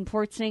woods in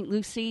Port St.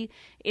 Lucie.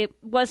 It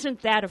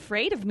wasn't that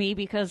afraid of me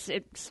because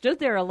it stood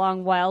there a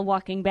long while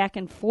walking back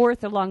and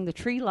forth along the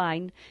tree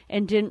line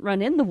and didn't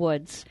run in the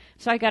woods.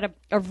 So I got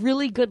a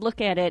really good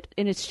look at it,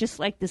 and it's just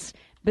like this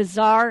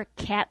bizarre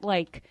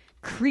cat-like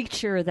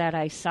creature that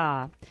I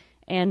saw.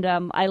 And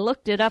I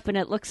looked it up, and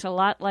it looks a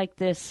lot like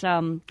this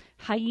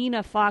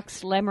hyena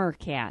fox lemur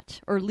cat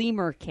or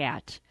lemur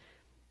cat.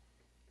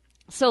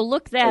 So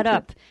look that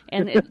up,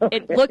 and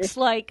it looks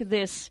like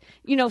this,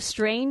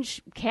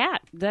 strange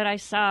cat that I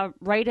saw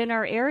right in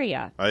our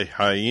area. A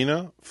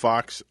hyena,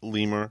 fox,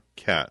 lemur,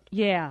 cat.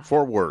 Yeah.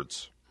 4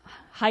 words.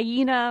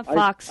 Hyena,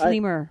 fox,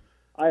 lemur.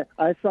 I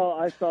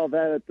saw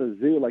that at the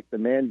zoo, like the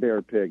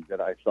man-bear pig that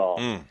I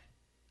saw.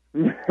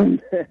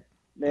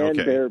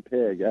 Man-bear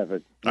pig,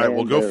 Evan. All right,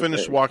 well, go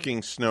finish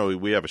walking Snowy.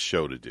 We have a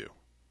show to do.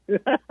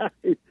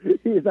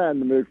 He's not in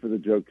the mood for the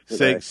jokes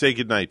today. Say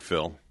goodnight,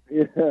 Phil.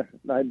 Yeah,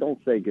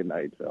 don't say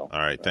goodnight, Phil. All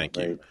right, thank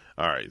you.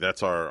 All right,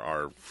 that's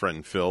our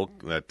friend Phil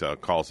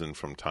that calls in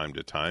from time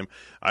to time.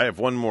 I have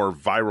one more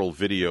viral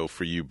video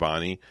for you,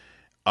 Bonnie.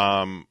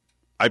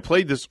 I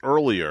played this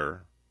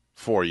earlier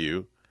for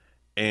you,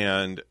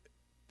 and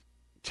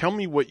tell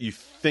me what you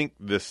think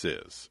this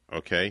is,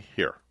 okay?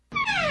 Here.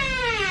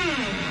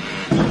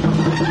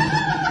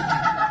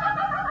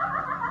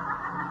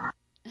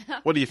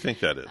 What do you think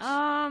that is?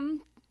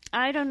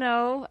 I don't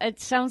know.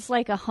 It sounds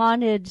like a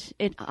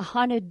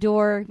haunted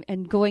door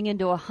and going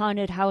into a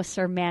haunted house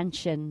or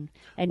mansion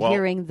and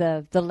hearing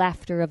the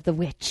laughter of the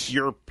witch.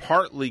 You're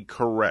partly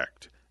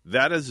correct.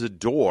 That is a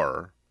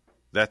door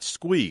that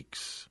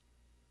squeaks,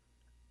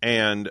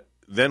 and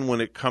then when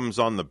it comes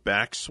on the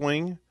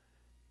backswing,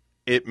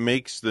 it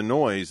makes the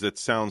noise that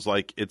sounds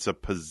like it's a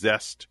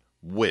possessed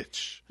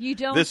witch. You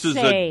don't This is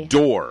say. a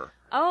door.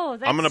 Oh,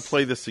 I'm going to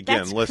play this again.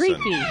 That's Listen.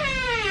 creepy.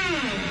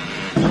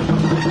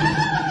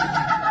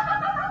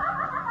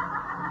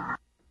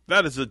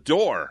 That is a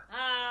door.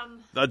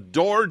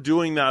 adore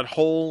doing that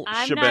whole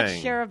shebang. I'm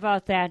not sure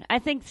about that. I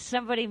think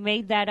somebody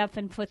made that up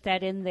and put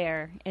that in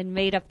there and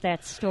made up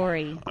that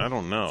story. I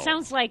don't know.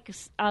 Sounds like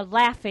a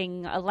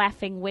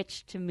laughing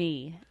witch to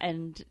me,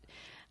 and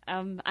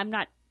I'm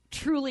not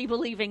truly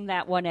believing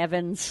that one,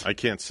 Evans. I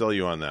can't sell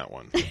you on that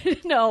one.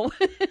 No.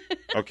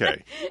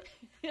 Okay.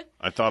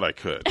 I thought I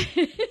could.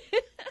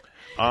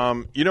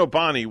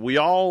 Bonnie, we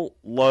all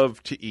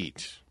love to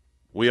eat.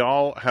 We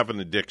all have an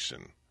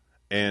addiction,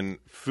 and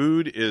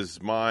food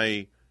is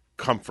my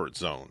comfort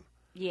zone.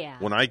 Yeah.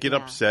 When I get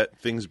upset,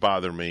 things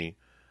bother me.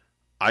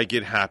 I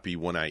get happy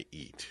when I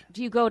eat.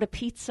 Do you go to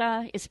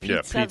pizza? Is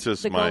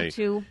pizza's the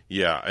go-to?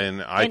 Yeah,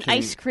 and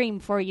ice cream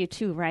for you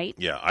too, right?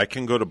 Yeah, I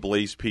can go to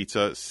Blaze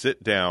Pizza,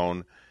 sit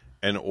down,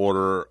 and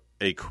order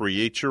a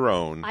create your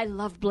own. I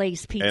love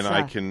Blaze Pizza. And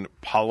I can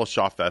polish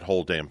off that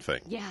whole damn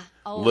thing. Yeah.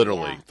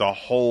 Literally, the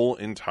whole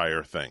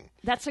entire thing.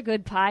 That's a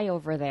good pie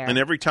over there. And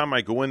every time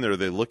I go in there,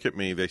 they look at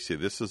me, they say,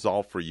 "This is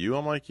all for you?"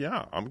 I'm like,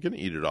 "Yeah, I'm going to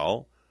eat it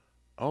all."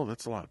 "Oh,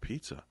 that's a lot of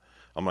pizza."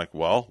 I'm like,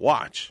 "Well,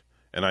 watch."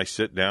 And I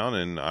sit down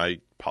and I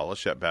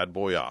polish that bad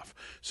boy off.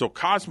 So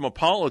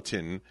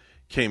Cosmopolitan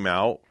came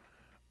out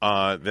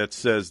that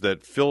says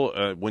that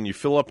when you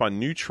fill up on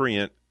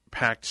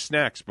nutrient-packed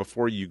snacks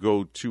before you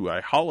go to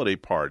a holiday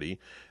party,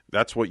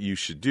 that's what you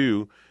should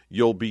do.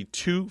 You'll be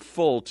too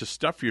full to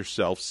stuff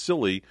yourself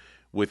silly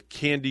with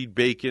candied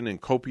bacon and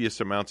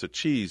copious amounts of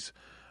cheese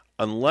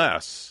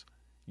unless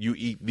you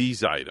eat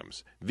these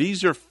items.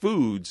 These are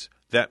foods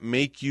that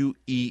make you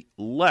eat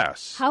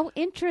less. How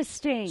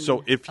interesting.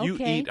 So if you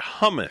eat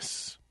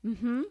hummus,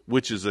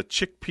 which is a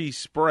chickpea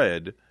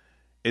spread,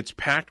 it's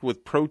packed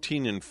with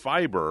protein and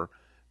fiber,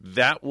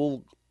 that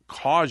will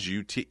cause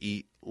you to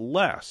eat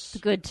less.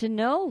 Good to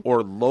know.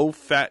 Or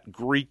low-fat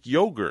Greek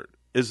yogurt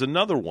is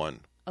another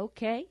one.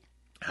 Okay.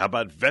 How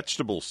about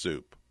vegetable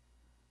soup?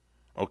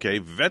 Okay,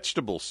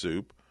 vegetable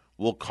soup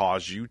will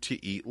cause you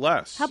to eat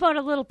less. How about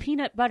a little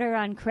peanut butter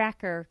on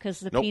cracker, because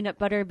the peanut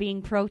butter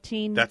being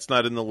protein? That's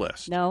not in the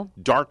list. No?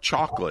 Dark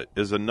chocolate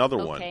is another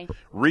one.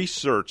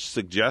 Research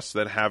suggests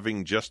that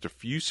having just a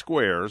few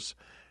squares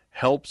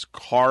helps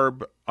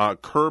curb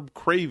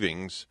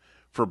cravings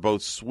for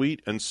both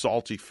sweet and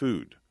salty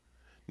food.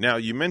 Now,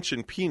 you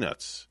mentioned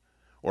peanuts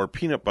or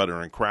peanut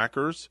butter and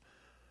crackers.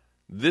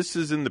 This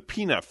is in the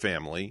peanut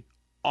family.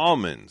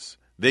 Almonds.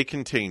 They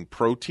contain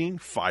protein,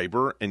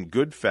 fiber, and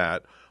good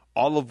fat,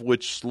 all of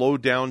which slow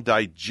down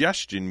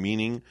digestion,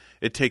 meaning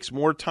it takes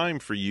more time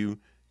for you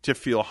to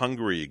feel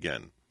hungry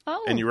again.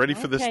 Oh, and you ready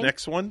for this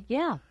next one?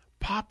 Yeah.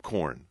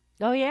 Popcorn.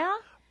 Oh, yeah?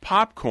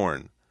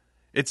 Popcorn.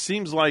 It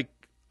seems like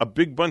a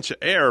big bunch of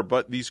air,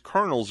 but these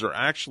kernels are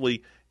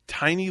actually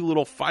tiny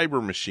little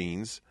fiber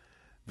machines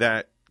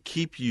that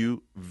keep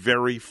you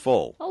very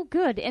full. Oh,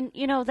 good. And,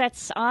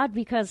 that's odd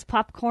because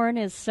popcorn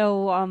is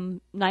so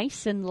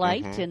nice and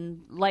light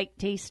and light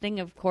tasting,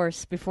 of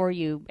course, before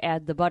you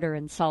add the butter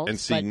and salt. And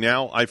see,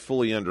 now I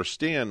fully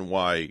understand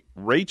why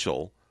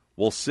Rachel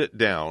will sit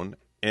down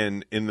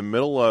and in the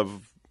middle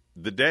of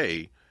the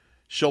day,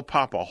 she'll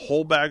pop a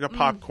whole bag of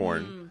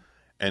popcorn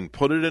and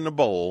put it in a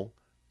bowl,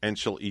 and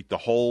she'll eat the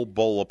whole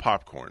bowl of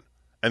popcorn.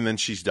 And then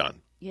she's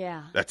done.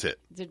 Yeah. That's it.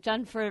 They're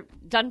done for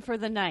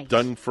the night.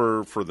 Done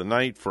for the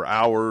night, for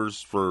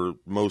hours, for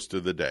most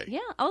of the day. Yeah.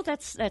 Oh,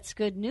 that's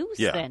good news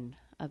then.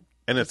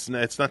 And it's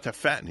not that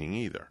fattening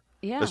either.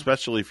 Yeah.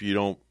 Especially if you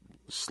don't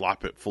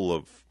slop it full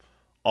of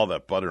all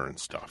that butter and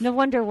stuff. No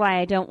wonder why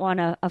I don't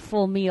want a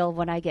full meal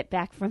when I get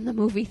back from the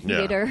movie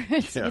theater.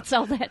 Yeah. It's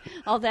all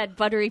that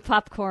buttery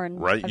popcorn.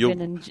 Right. You'll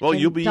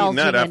be eating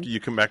that after you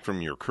come back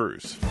from your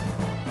cruise.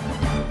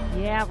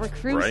 Yeah, we're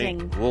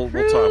cruising. Right?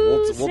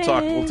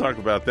 We'll talk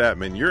about that,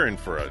 man. You're in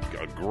for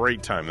a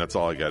great time. That's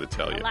all I got to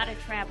tell you. A lot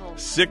of travel.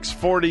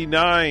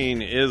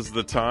 6:49 is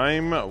the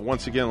time.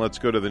 Once again, let's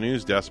go to the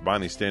news desk.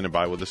 Bonnie's standing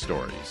by with the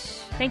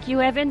stories. Thank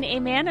you, Evan. A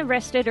man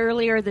arrested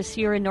earlier this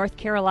year in North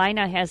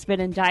Carolina has been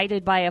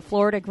indicted by a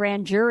Florida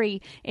grand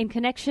jury in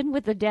connection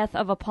with the death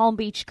of a Palm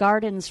Beach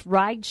Gardens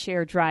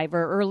rideshare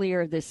driver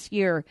earlier this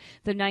year.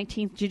 The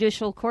 19th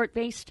Judicial Court,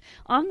 based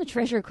on the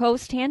Treasure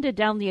Coast, handed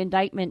down the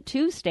indictment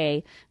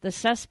Tuesday. The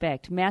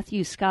suspect,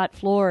 Matthew Scott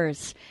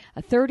Flores,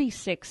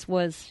 36,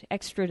 was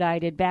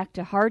extradited back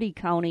to Hardee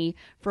County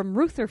from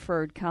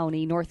Rutherford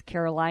County, North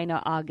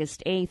Carolina,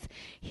 August 8th.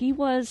 He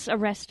was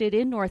arrested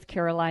in North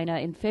Carolina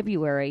in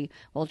February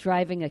while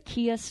driving a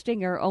Kia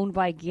Stinger owned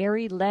by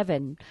Gary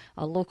Levin,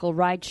 a local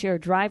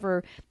rideshare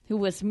driver who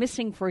was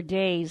missing for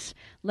days.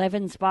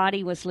 Levin's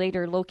body was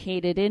later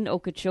located in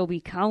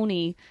Okeechobee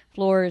County.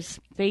 Flores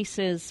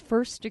faces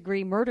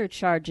first-degree murder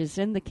charges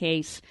in the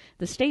case.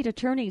 The state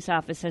attorney's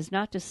office has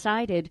not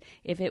decided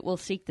if it will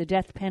seek the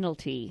death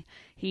penalty.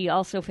 He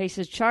also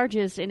faces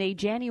charges in a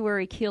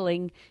January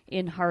killing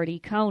in Hardee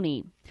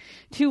County.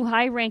 Two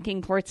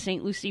high-ranking Port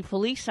St. Lucie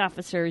police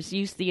officers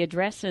used the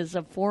addresses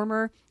of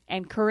former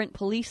and current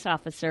police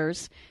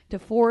officers to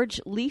forge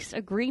lease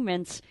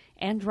agreements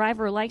and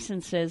driver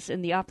licenses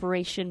in the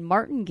Operation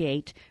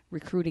Martingate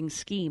recruiting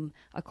scheme,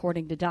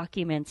 according to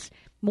documents.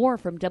 More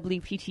from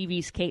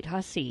WPTV's Kate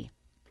Hussey.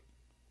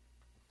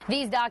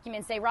 These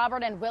documents say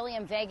Robert and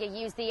William Vega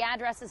used the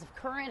addresses of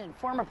current and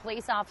former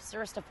police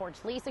officers to forge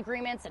lease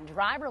agreements and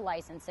driver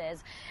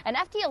licenses, and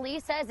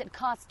FDLE says it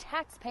cost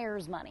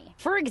taxpayers money.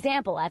 For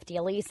example,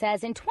 FDLE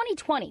says in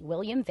 2020,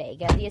 William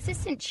Vega, the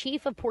assistant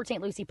chief of Port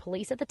St. Lucie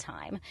police at the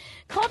time,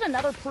 called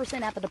another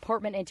person at the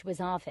department into his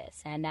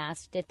office and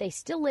asked if they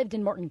still lived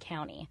in Martin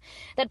County.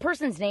 That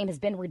person's name has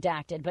been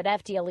redacted, but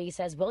FDLE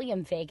says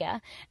William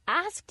Vega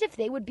asked if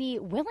they would be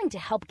willing to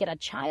help get a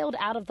child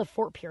out of the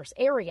Fort Pierce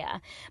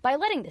area by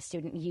letting the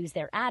student use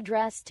their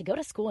address to go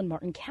to school in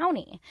Martin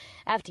County.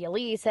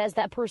 FDLE says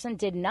that person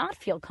did not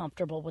feel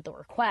comfortable with the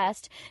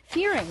request,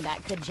 fearing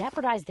that could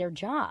jeopardize their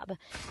job.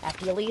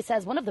 FDLE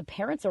says one of the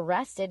parents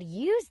arrested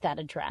used that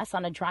address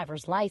on a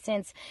driver's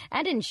license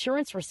and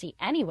insurance receipt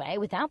anyway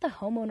without the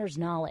homeowner's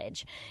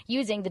knowledge,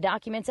 using the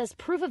documents as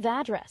proof of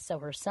address so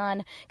her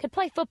son could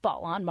play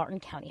football on Martin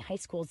County High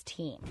School's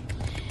team.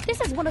 This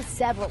is one of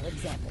several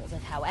examples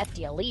of how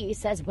FDLE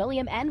says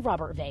William and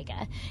Robert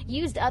Vega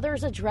used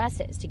others'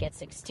 addresses to get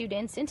 6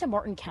 students into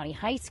Martin County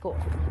High School.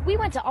 We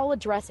went to all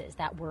addresses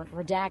that weren't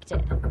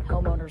redacted.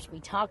 Homeowners we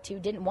talked to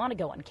didn't want to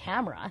go on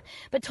camera,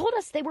 but told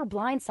us they were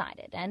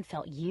blindsided and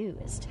felt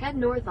used. Head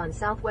north on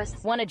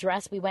Southwest. One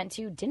address we went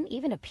to didn't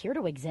even appear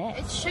to exist.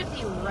 It should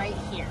be right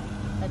here,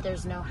 but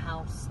there's no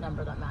house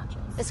number that matches.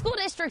 The school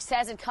district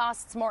says it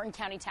costs Martin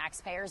County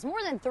taxpayers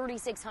more than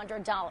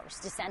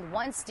 $3,600 to send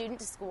one student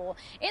to school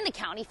in the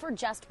county for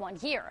just 1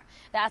 year.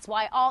 That's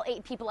why all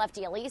 8 people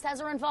FDLE says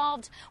are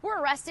involved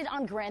were arrested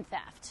on grand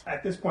theft.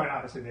 At this point,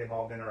 obviously, they've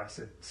all been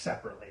arrested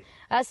separately.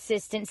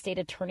 Assistant State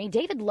Attorney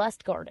David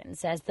Lustgarten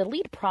says the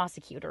lead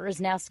prosecutor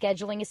is now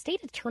scheduling a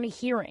state attorney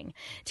hearing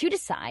to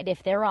decide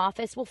if their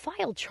office will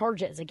file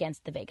charges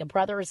against the Vega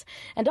brothers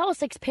and all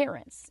 6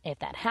 parents. If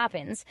that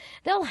happens,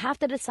 they'll have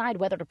to decide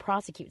whether to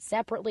prosecute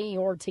separately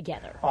or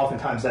together.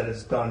 Oftentimes that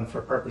is done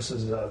for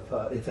purposes of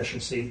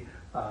efficiency,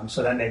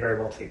 so that may very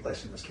well take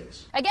place in this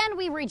case. Again,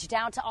 we reached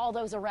out to all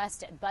those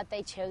arrested, but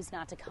they chose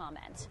not to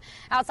comment.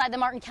 Outside the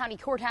Martin County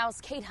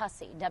Courthouse, Kate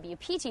Hussey,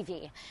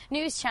 WPTV,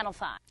 News Channel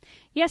 5.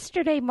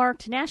 Yesterday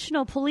marked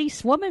National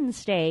Police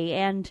Women's Day,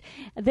 and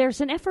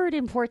there's an effort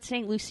in Port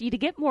St. Lucie to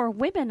get more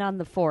women on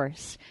the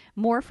force.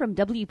 More from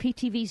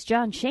WPTV's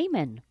John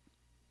Shaman.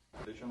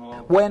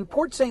 When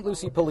Port St.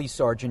 Lucie Police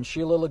Sergeant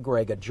Sheila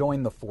LaGrega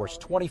joined the force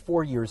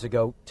 24 years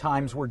ago,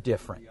 times were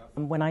different.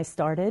 When I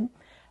started,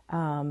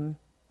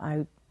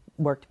 I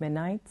worked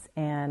midnights,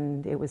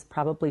 and it was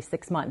probably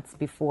 6 months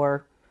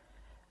before,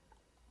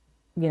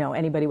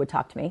 anybody would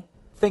talk to me.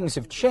 Things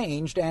have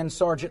changed, and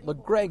Sergeant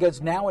LaGrega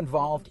is now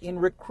involved in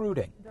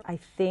recruiting. I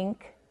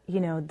think,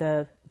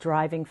 the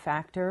driving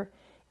factor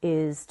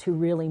is to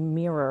really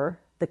mirror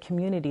the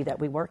community that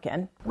we work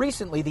in.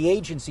 Recently, the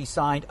agency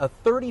signed a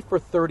 30 for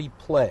 30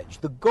 pledge,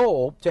 the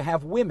goal to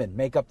have women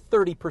make up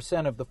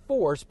 30% of the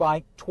force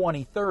by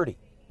 2030.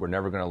 We're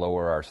never going to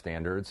lower our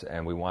standards,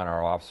 and we want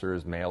our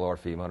officers, male or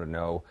female, to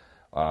know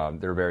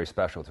they're very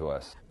special to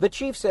us. The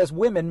chief says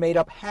women made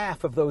up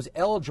half of those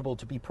eligible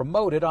to be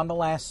promoted on the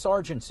last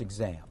sergeant's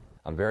exam.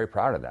 I'm very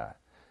proud of that.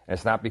 And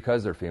it's not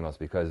because they're females,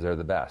 because they're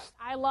the best.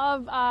 I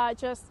love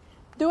just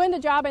doing the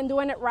job and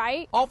doing it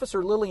right.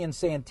 Officer Lillian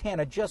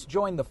Santana just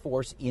joined the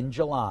force in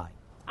July.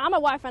 I'm a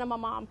wife and I'm a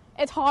mom.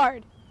 It's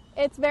hard.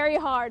 It's very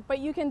hard, but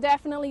you can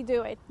definitely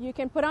do it. You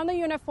can put on the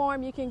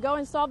uniform, you can go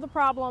and solve the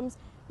problems.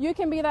 You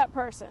can be that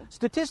person.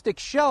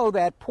 Statistics show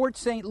that Port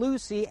St.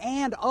 Lucie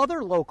and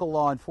other local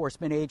law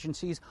enforcement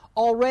agencies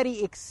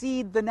already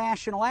exceed the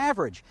national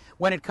average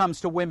when it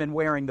comes to women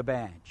wearing the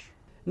badge.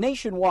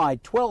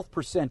 Nationwide,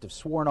 12% of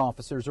sworn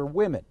officers are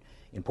women.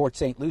 In Port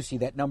St. Lucie,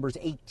 that number's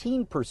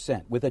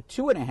 18%, with a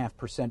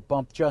 2.5%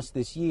 bump just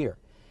this year.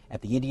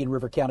 At the Indian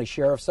River County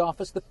Sheriff's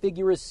Office, the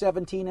figure is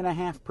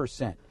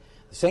 17.5%.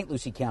 The St.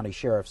 Lucie County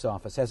Sheriff's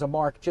Office has a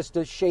mark just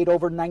a shade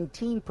over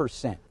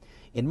 19%.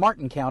 In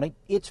Martin County,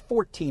 it's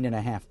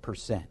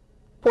 14.5%.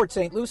 Port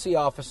St. Lucie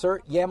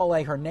officer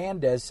Yamile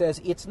Hernandez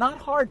says it's not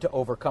hard to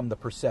overcome the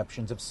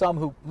perceptions of some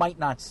who might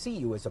not see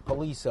you as a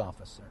police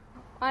officer.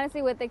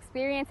 Honestly, with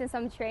experience and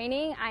some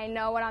training, I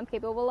know what I'm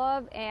capable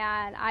of,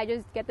 and I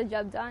just get the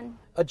job done.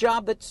 A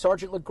job that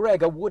Sergeant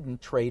LaGrega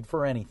wouldn't trade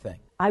for anything.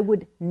 I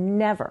would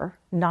never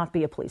not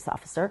be a police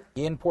officer.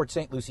 In Port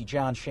St. Lucie,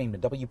 John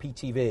Shaman,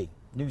 WPTV.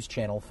 News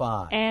Channel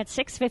 5. At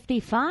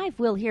 6:55,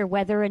 we'll hear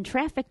weather and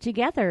traffic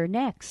together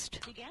next.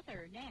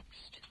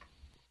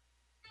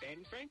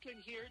 Ben Franklin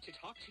here to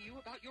talk to you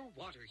about your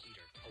water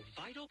heater, a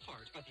vital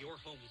part of your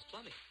home's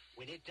plumbing.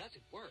 When it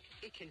doesn't work,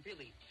 it can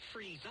really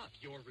freeze up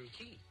your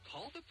routine.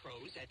 Call the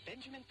pros at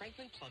Benjamin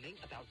Franklin Plumbing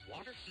about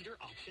water heater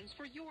options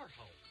for your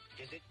home.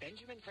 Visit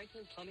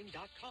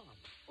BenjaminFranklinPlumbing.com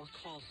or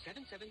call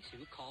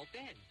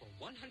 772-CALL-BEN for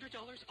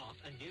 $100 off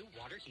a new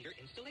water heater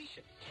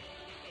installation.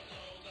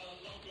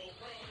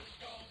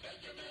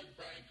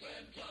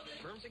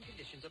 Terms and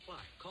conditions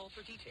apply. Call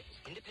for details.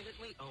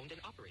 Independently owned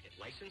and operated.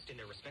 Licensed in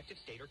their respective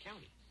state or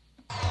county.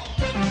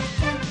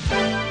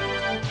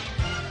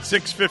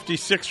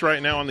 6:56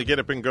 right now on the Get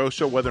Up and Go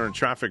Show. Weather and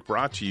traffic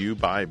brought to you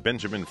by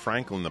Benjamin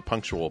Franklin, the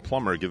punctual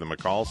plumber. Give them a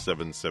call,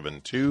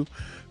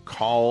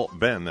 Call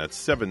Ben. That's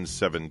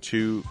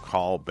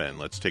 772-CALL-BEN.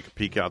 Let's take a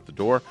peek out the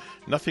door.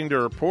 Nothing to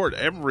report.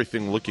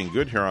 Everything looking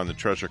good here on the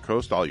Treasure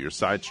Coast. All your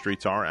side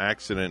streets are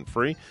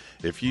accident-free.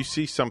 If you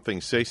see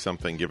something, say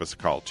something. Give us a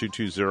call,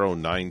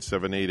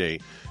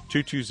 220-9788,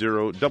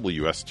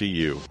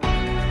 220-WSTU.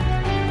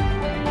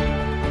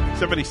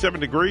 77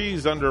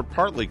 degrees under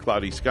partly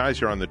cloudy skies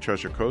here on the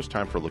Treasure Coast.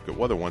 Time for a look at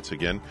weather once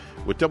again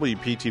with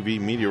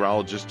WPTV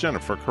meteorologist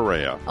Jennifer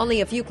Correa.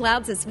 Only a few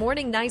clouds this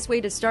morning. Nice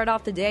way to start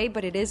off the day,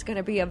 but it is going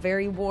to be a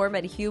very warm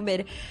and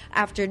humid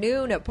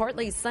afternoon.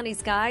 Partly sunny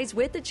skies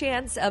with the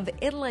chance of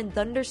inland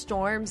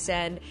thunderstorms,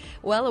 and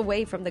well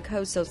away from the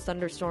coast, those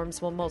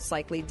thunderstorms will most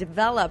likely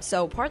develop.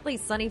 So partly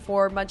sunny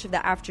for much of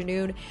the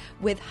afternoon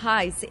with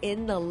highs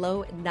in the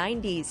low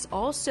 90s.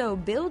 Also,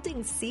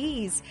 building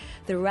seas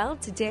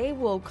throughout today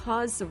will cause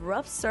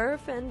rough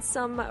surf and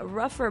some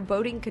rougher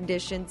boating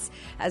conditions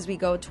as we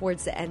go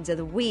towards the end of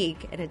the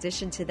week. In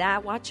addition to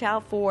that, watch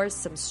out for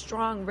some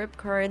strong rip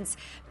currents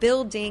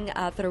building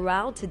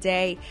throughout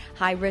today.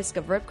 High risk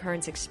of rip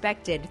currents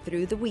expected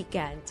through the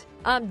weekend.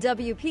 I'm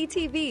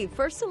WPTV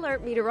First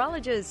Alert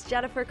meteorologist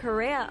Jennifer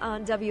Correa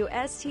on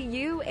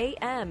WSTU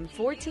AM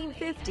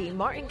 1450,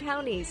 Martin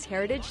County's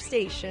Heritage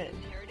Station.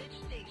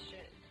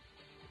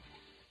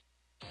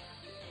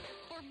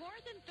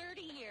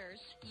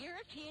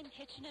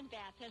 Kitchen and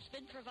Bath has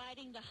been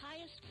providing the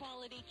highest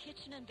quality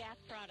kitchen and bath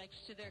products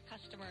to their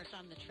customers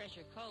on the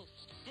Treasure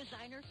Coast.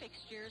 Designer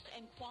fixtures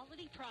and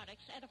quality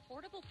products at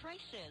affordable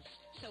prices.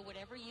 So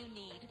whatever you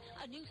need,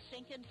 a new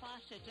sink and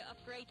faucet to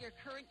upgrade your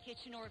current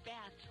kitchen or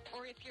bath,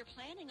 or if you're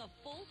planning a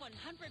full 100%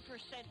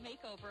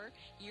 makeover,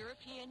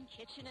 European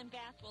Kitchen and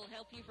Bath will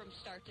help you from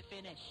start to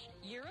finish.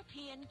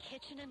 European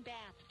Kitchen and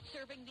Bath,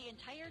 serving the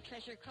entire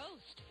Treasure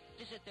Coast.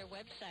 Visit their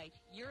website,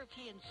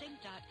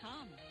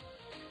 EuropeanSink.com.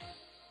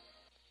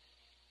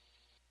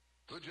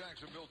 The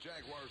Jacksonville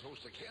Jaguars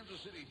host the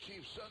Kansas City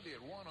Chiefs Sunday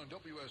at 1 on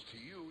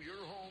WSTU,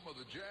 your home of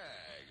the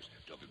Jags.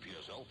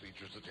 WPSL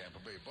features the Tampa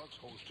Bay Bucks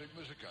hosting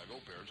the Chicago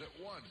Bears at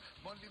 1.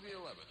 Monday the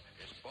 11th,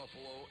 it's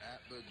Buffalo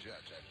at the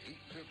Jets at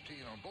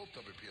 8:15 on both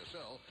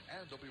WPSL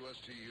and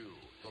WSTU.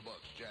 The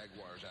Bucks,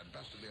 Jaguars, and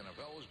Best of the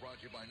NFL is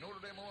brought to you by Notre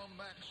Dame alum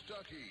Max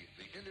Stuckey,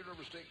 the Indian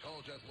River State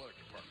College Athletic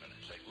Department,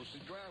 St. Lucie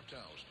Draft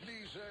House,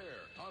 Nice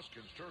Air,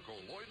 Hoskins Turco,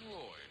 Lloyd &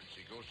 Lloyd,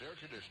 Seacoast Air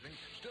Conditioning,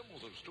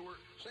 Stimmels of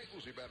Stewart, St.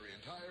 Lucie Battery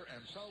and Tire,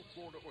 and South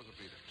Florida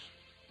Orthopedics.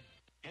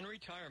 In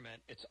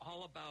retirement, it's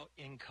all about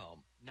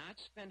income, not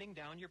spending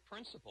down your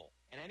principal.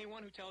 And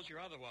anyone who tells you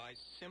otherwise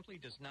simply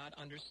does not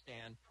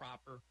understand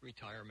proper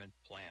retirement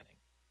planning.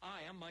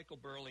 Hi, I'm Michael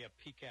Burley of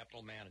P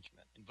Capital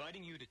Management,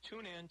 inviting you to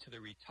tune in to the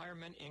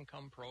Retirement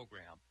Income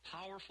Program.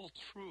 Powerful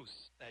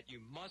truths that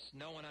you must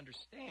know and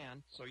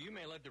understand so you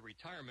may live the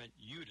retirement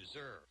you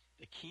deserve.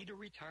 The key to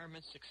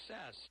retirement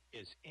success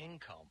is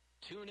income.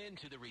 Tune in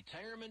to the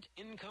Retirement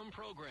Income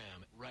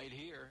Program right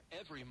here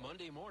every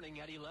Monday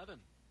morning at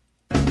 11.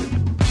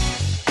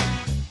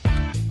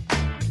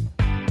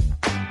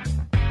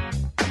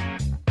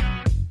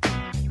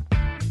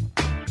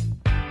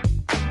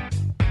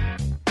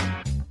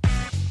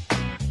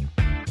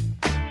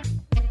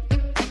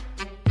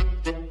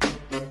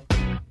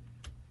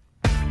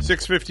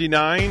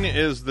 .59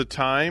 is the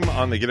time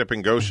on the Get Up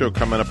and Go show.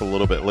 Coming up a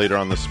little bit later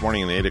on this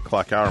morning in the 8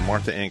 o'clock hour,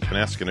 Martha Ann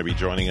Kness going to be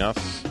joining us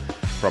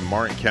from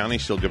Martin County.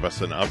 She'll give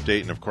us an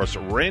update. And, of course,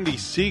 Randy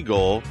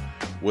Segal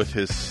with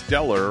his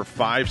stellar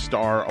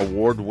 5-star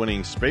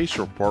award-winning space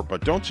report.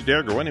 But don't you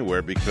dare go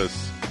anywhere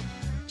because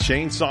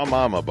Chainsaw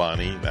Mama,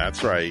 Bonnie,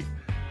 that's right,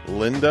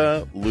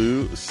 Lynda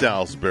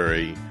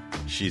Salisbury,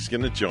 she's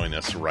going to join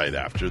us right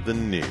after the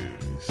news.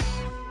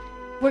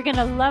 We're going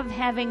to love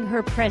having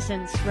her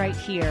presence right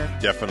here.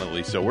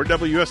 Definitely so. We're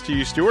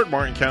WSTU Stewart,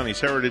 Martin County's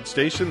Heritage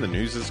Station. The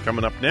news is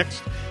coming up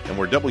next. And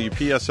we're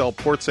WPSL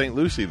Port St.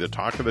 Lucie, the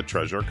talk of the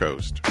Treasure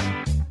Coast.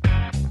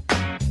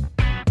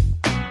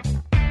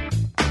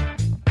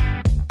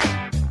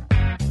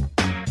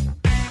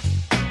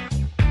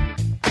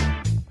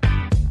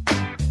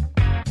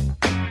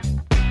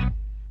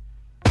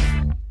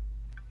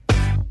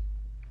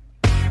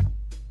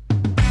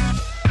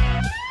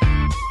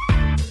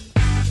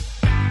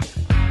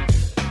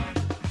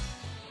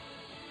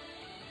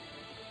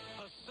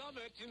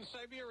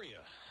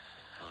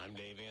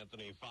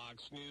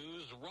 Fox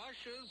News,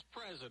 Russia's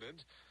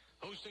president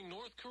hosting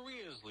North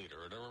Korea's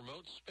leader at a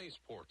remote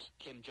spaceport.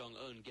 Kim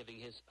Jong-un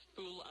giving his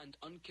full and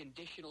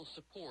unconditional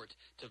support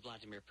to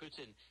Vladimir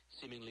Putin,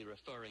 seemingly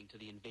referring to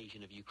the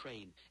invasion of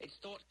Ukraine. It's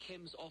thought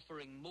Kim's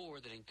offering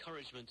more than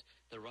encouragement.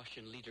 The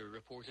Russian leader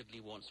reportedly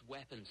wants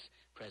weapons.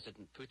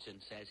 President Putin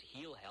says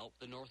he'll help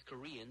the North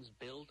Koreans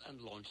build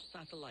and launch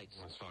satellites.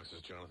 That's Fox's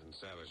Jonathan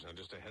Savage. Now,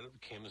 just ahead of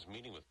Kim's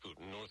meeting with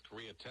Putin, North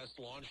Korea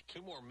test-launched 2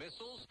 more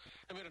missiles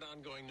amid an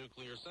ongoing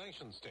nuclear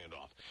sanctions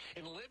standoff.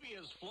 In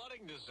Libya's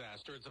flooding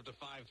disaster, it's up to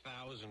 5,000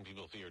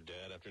 people feared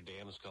dead after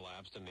dams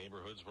collapsed and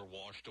neighborhoods were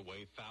washed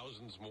away.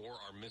 Thousands more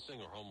are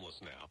missing or homeless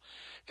now.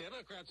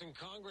 Democrats in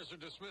Congress are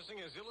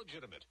dismissing as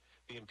illegitimate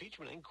the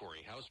impeachment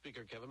inquiry House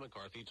Speaker Kevin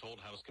McCarthy told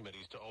House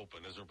committees to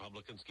open as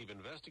Republicans keep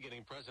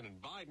investigating President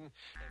Biden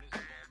and his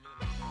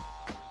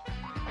involvement in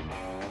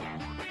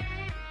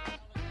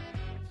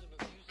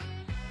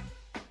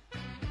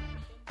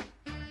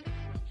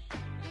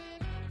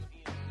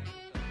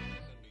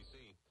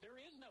There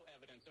is no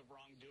evidence of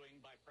wrongdoing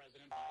by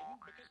President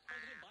Biden because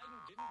President Biden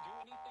didn't do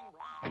anything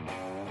wrong.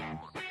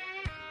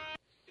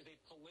 Is a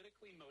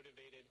politically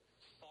motivated,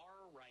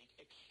 far-right,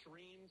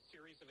 extreme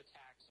series of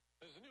attacks.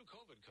 There's a new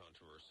COVID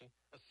controversy.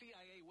 A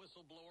CIA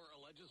whistleblower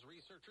alleges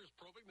researchers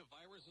probing the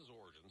virus's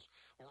origins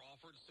were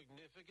offered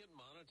significant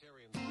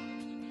monetary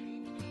incentives to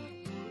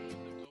change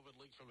the COVID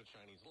leaked from a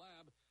Chinese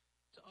lab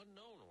to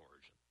unknown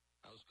origin.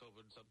 House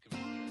COVID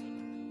subcommittee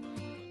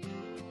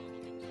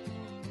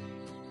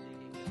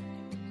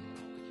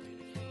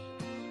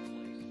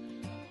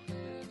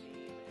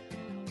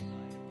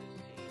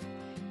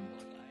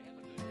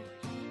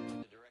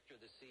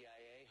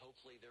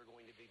Hopefully they're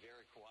going to be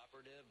very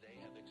cooperative. They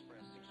have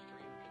expressed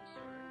extreme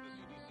concern. The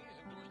CDC has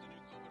endorsed the new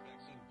COVID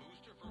vaccine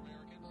booster for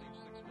Americans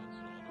aged 6 months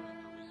and older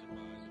after a recent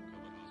rise in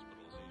COVID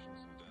hospitalizations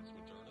and deaths.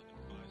 Moderna and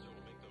Pfizer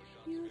will make those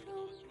shots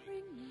available this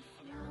week.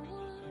 America's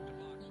listening to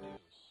Fox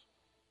News.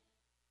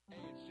 Hey,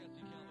 it's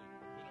Jesse Kelly.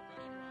 When a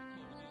restaurant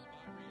closes,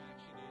 my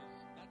reaction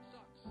is, that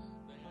sucks.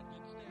 They had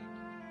good steak.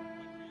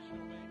 When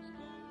regional banks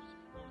close,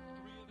 or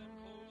 3 of them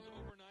close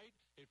overnight,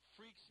 it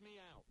freaks me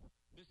out.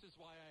 This is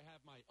why I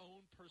have my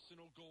own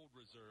personal gold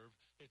reserve.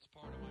 It's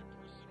part of my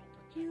personal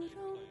protection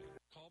plan.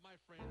 Call my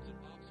friends at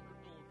Oxford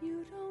Gold.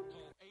 Call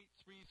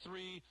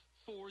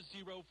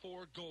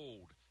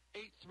 833-404-GOLD.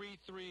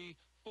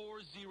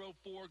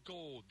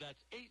 833-404-GOLD.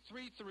 That's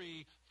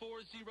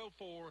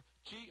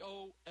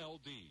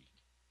 833-404-GOLD.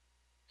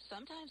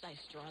 Sometimes I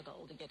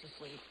struggle to get to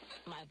sleep.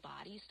 My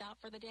body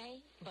stopped for the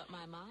day, but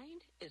my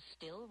mind is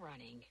still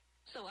running.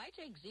 So I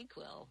take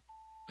ZQuil.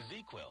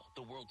 ZQuil,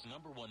 the world's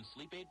 #1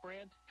 sleep aid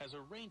brand, has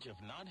a range of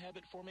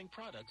non-habit-forming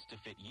products to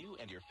fit you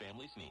and your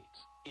family's needs.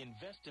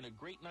 Invest in a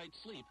great night's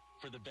sleep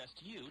for the best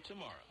you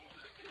tomorrow.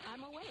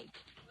 I'm awake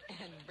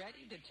and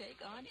ready to take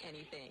on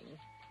anything.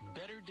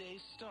 Better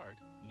days start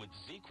with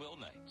ZQuil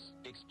nights.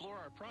 Explore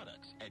our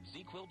products at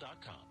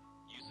ZQuil.com.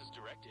 Use as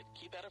directed.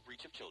 Keep out of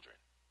reach of children.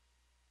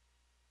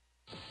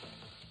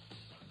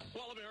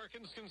 While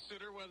Americans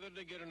consider whether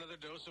to get another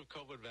dose of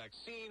COVID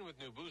vaccine with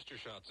new booster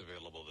shots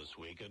available this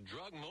week, a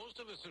drug most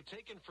of us have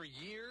taken for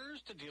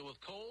years to deal with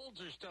colds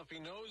or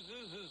stuffy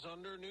noses is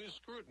under new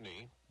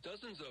scrutiny.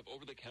 Dozens of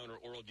over-the-counter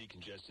oral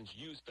decongestants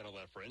use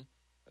phenylephrine.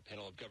 A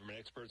panel of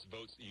government experts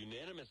votes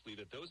unanimously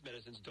that those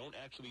medicines don't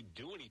actually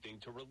do anything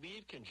to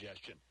relieve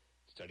congestion.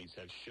 Studies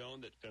have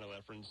shown that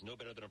phenylephrine is no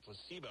better than a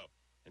placebo.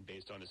 And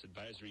based on this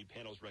advisory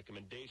panel's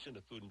recommendation,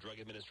 the Food and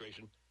Drug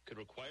Administration could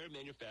require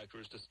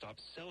manufacturers to stop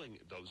selling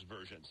those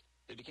versions.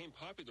 They became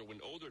popular when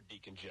older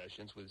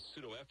decongestants with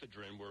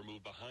pseudoephedrine were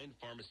moved behind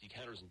pharmacy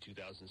counters in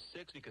 2006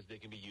 because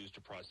they can be used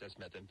to process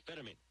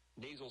methamphetamine.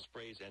 Nasal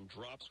sprays and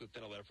drops with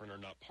phenylephrine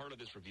are not part of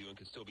this review and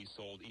can still be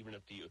sold even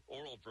if the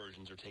oral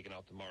versions are taken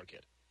off the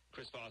market.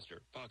 Chris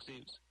Foster, Fox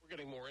News. We're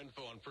getting more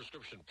info on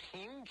prescription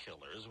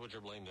painkillers, which are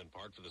blamed in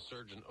part for the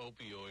surge in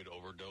opioid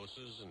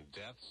overdoses and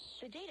deaths.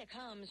 The data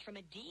comes from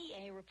a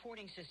DEA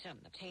reporting system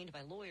obtained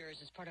by lawyers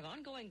as part of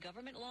ongoing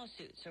government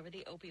lawsuits over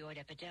the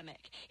opioid epidemic.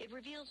 It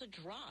reveals a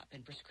drop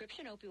in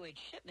prescription opioid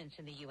shipments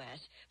in the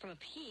U.S. from a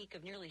peak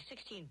of nearly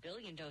 16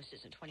 billion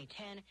doses in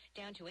 2010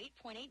 down to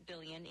 8.8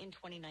 billion in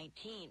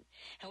 2019.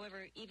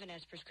 However, even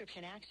as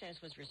prescription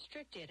access was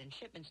restricted and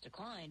shipments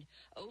declined,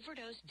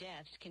 overdose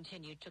deaths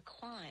continued to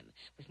climb,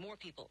 with more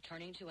people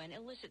turning to an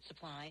illicit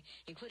supply,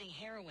 including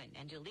heroin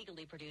and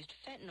illegally produced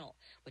fentanyl,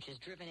 which has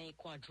driven a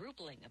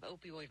quadrupling of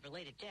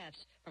opioid-related deaths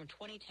from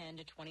 2010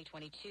 to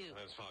 2022.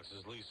 That's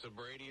Fox's Lisa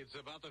Brady. It's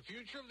about the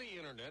future of the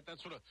Internet. That's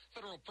what a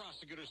federal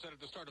prosecutor said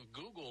at the start of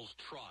Google's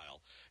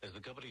trial, as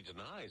the company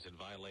denies it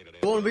violated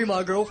You want to be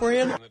my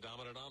girlfriend? The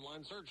dominant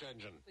online search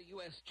engine. The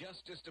U.S.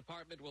 Justice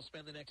Department will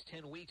spend the next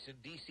 10 weeks in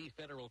D.C.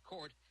 federal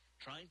court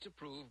trying to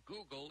prove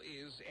Google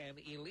is an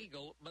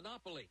illegal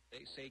monopoly.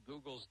 They say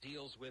Google's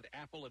deals with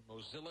Apple and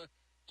Mozilla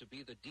to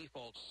be the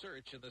default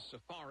search in the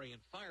Safari and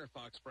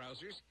Firefox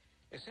browsers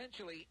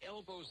essentially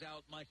elbows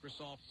out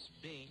Microsoft's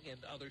Bing and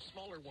other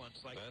smaller ones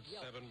like That's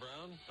Yelp. Evan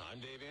Brown.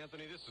 I'm Dave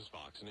Anthony. This is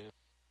Fox News.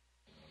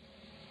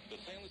 The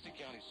San Lucie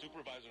County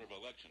Supervisor of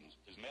Elections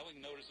is mailing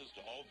notices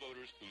to all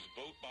voters whose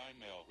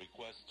vote-by-mail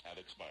requests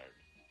have expired.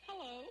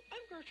 Hello,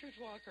 I'm Gertrude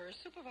Walker,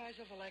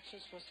 Supervisor of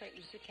Elections for St.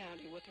 Lucie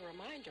County, with a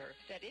reminder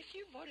that if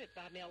you voted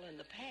by mail in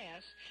the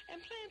past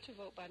and plan to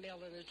vote by mail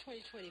in the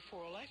 2024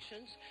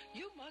 elections,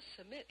 you must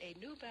submit a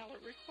new ballot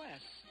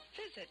request.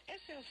 Visit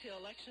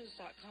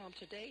slcelections.com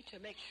today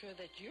to make sure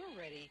that you're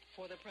ready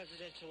for the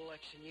presidential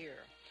election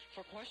year.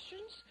 For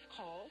questions,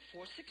 call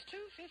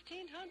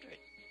 462-1500.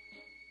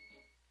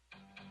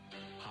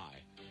 Hi,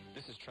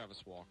 this is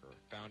Travis Walker,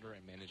 founder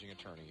and managing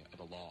attorney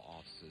of the law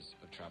offices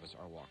of Travis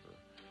R. Walker.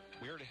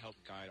 We are to help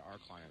guide our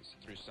clients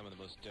through some of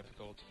the most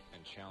difficult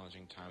and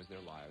challenging times of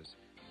their lives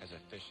as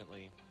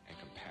efficiently and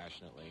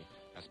compassionately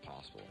as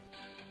possible.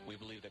 We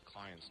believe that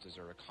clients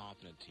deserve a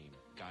confident team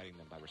guiding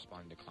them by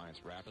responding to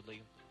clients rapidly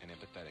and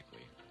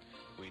empathetically.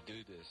 We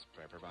do this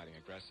by providing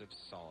aggressive,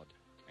 solid,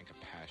 and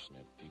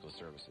compassionate legal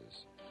services.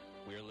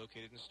 We are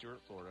located in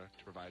Stuart, Florida,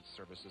 to provide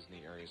services in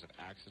the areas of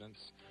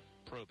accidents,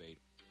 probate,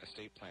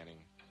 estate planning,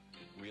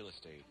 real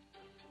estate,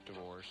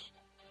 divorce,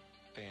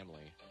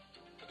 family,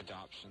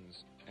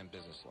 adoptions, and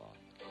business law.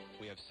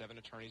 We have 7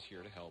 attorneys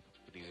here to help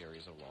with these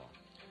areas of law.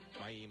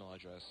 My email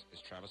address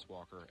is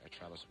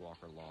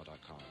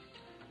traviswalker@traviswalkerlaw.com,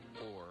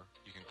 or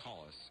you can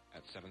call us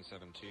at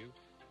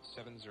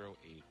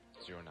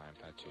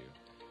 772-708-0952.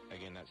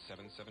 Again, that's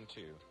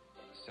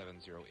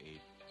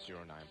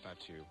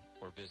 772-708-0952,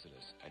 or visit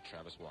us at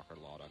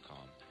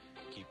traviswalkerlaw.com.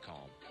 Keep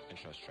calm and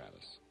trust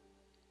Travis.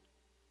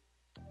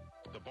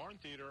 The Barn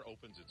Theater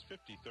opens its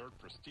 53rd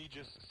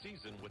prestigious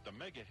season with the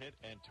mega hit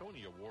and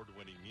Tony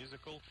Award-winning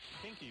musical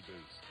Kinky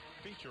Boots,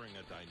 featuring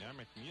a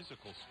dynamic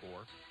musical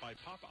score by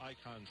pop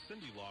icon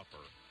Cyndi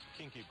Lauper.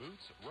 Kinky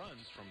Boots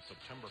runs from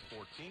September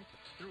 14th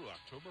through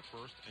October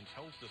 1st and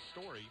tells the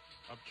story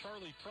of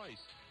Charlie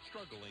Price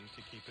struggling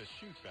to keep his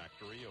shoe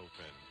factory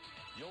open.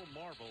 You'll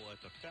marvel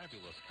at the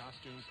fabulous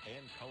costumes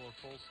and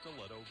colorful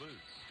stiletto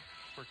boots.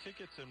 For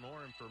tickets and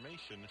more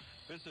information,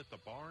 visit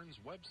the Barn's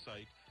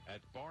website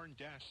at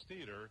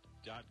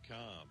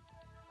barn-theater.com.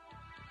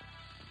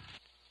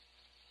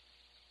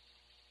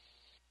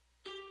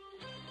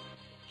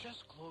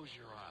 Just close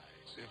your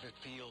eyes. If it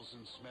feels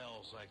and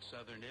smells like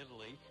Southern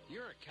Italy,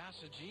 you're at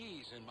Casa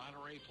G's in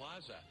Monterey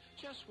Plaza,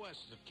 just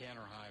west of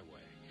Canner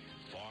Highway.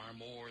 Far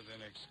more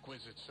than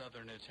exquisite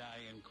Southern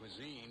Italian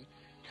cuisine,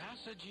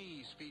 Casa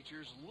G's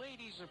features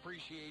Ladies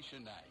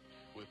Appreciation Night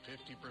with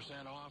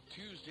 50% off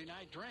Tuesday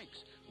night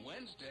drinks.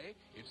 Wednesday,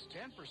 it's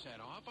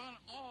 10% off on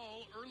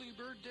all early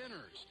bird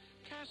dinners.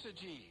 Casa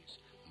G's,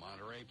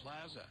 Monterey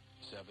Plaza,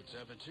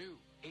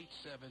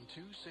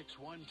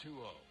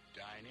 772-872-6120.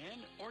 Dine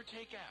in or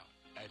take out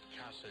at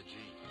Casa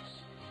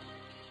G's.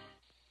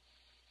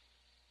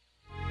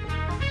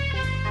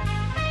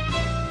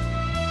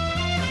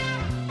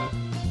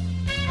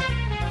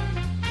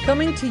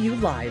 Coming to you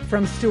live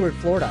from Stuart,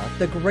 Florida,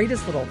 the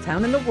greatest little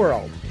town in the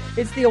world.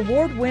 It's the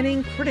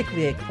award-winning,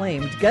 critically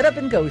acclaimed Get Up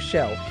and Go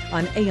show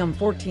on AM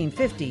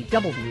 1450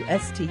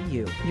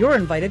 WSTU. You're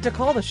invited to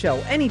call the show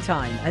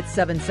anytime at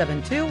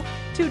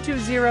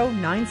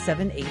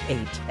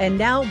 772-220-9788. And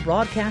now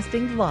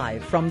broadcasting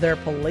live from their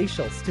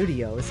palatial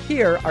studios,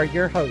 here are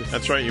your hosts.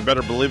 That's right. You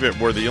better believe it.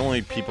 We're the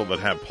only people that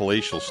have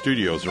palatial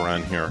studios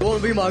around here. You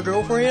want to be my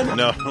girlfriend?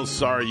 No,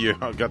 sorry. You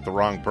got the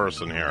wrong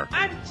person here.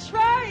 I'm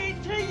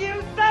trying to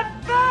use the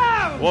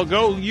phone! Well,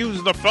 go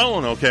use the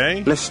phone,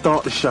 okay? Let's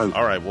start the show.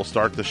 All right, we'll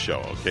start the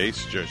show, okay?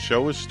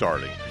 Show is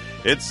starting.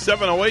 It's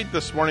 7:08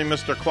 this morning,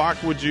 Mr.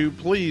 Clock. Would you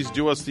please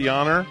do us the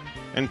honor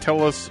and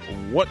tell us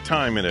what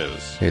time it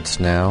is? It's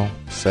now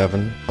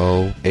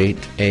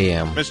 7:08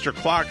 a.m. Mr.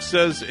 Clock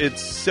says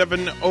it's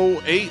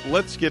 7:08.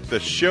 Let's get the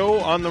show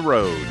on the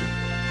road.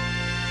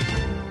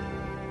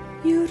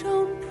 You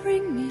don't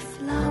bring me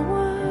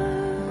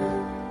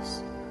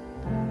flowers.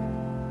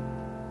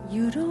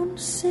 You don't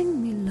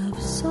sing me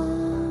love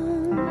songs.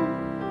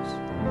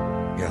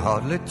 You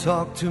hardly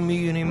talk to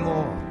me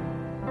anymore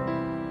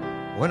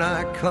when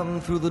I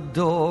come through the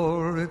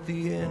door at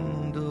the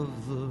end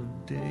of the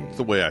day. It's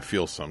the way I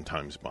feel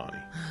sometimes,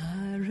 Bonnie.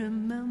 I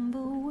remember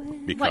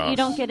when. Because What, you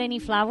don't get any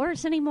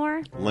flowers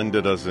anymore?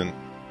 Lynda doesn't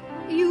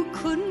You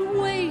couldn't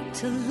wait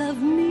to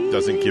love me.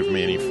 give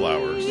me any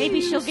flowers.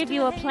 Maybe she'll give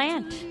you a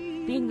plant,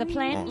 being the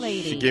plant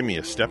lady. She gave me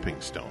a stepping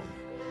stone.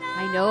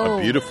 I know.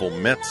 A beautiful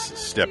Mets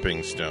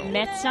stepping stone.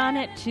 Mets on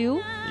it,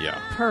 too?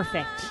 Yeah.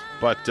 Perfect.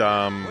 But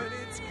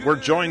we're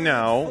joined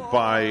now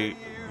by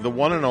the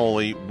one and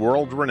only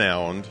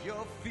world-renowned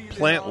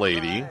plant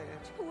lady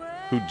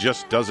who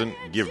just doesn't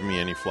give me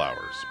any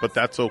flowers. But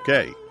that's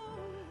okay,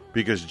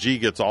 because G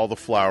gets all the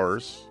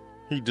flowers.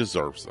 He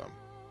deserves them.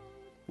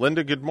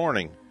 Lynda, good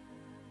morning.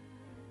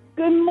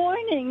 Good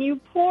morning,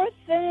 you poor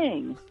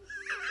thing.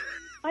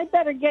 I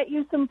better get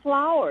you some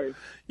flowers.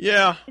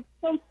 Yeah. It's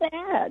so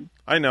sad.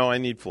 I know, I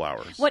need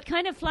flowers. What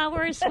kind of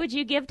flowers would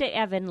you give to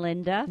Evan,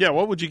 Lynda? Yeah,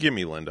 what would you give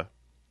me, Lynda?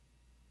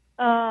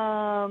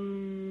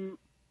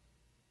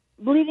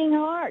 Bleeding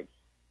hearts.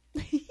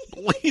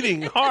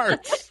 Bleeding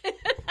hearts.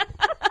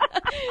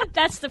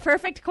 That's the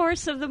perfect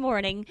course of the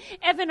morning.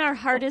 Evan, our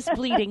heart is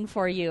bleeding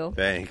for you.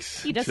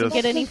 Thanks. He doesn't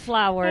get any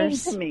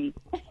flowers. To me.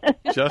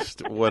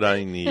 Just what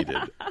I needed.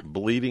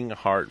 Bleeding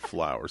heart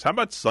flowers. How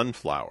about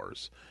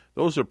sunflowers?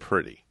 Those are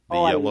pretty. The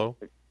yellow.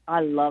 I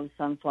love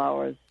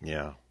sunflowers.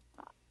 Yeah.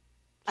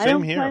 I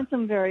don't plant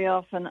them very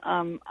often,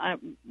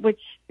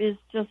 which is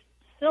just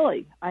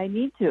silly. I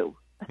need to.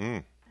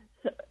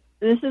 So,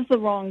 this is the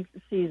wrong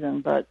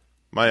season, but...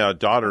 My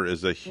daughter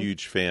is a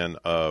huge fan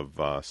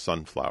of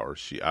sunflowers.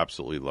 She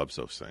absolutely loves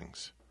those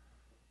things.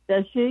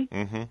 Does she?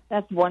 Mm-hmm.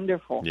 That's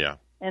wonderful. Yeah.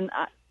 And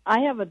I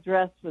have a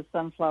dress with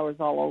sunflowers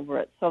all over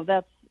it, so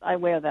I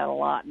wear that a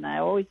lot, and I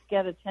always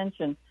get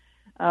attention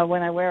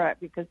when I wear it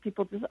because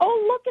people just,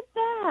 oh, look at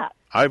that.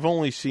 I've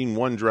only seen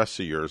one dress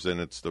of yours, and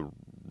it's the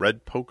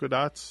red polka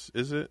dots,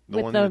 is it?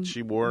 The one that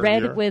she wore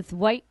red here? with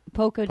white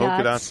polka dots.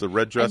 Polka dots, the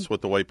red dress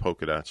with the white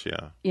polka dots,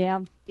 yeah. Yeah.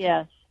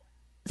 Yes.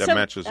 That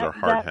matches our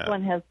hard hat. That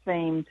one has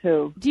fame,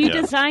 too. Do you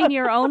design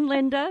your own,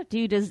 Lynda? Do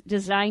you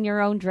design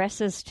your own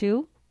dresses,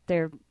 too?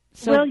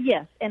 Well,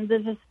 yes, and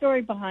there's a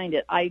story behind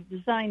it. I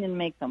design and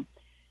make them.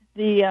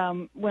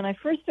 When I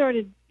first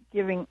started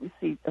giving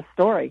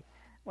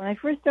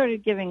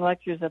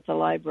lectures at the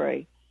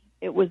library,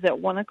 it was at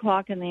 1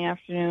 o'clock in the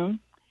afternoon,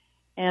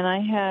 and I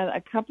had a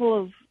couple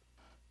of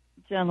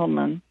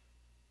gentlemen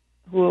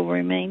who will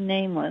remain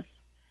nameless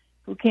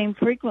who came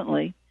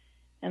frequently,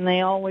 and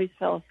they always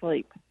fell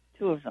asleep,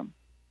 2 of them.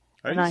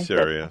 Are you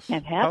serious? I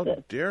can't have this.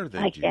 How dare they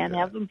I do can't that?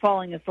 have them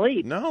falling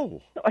asleep.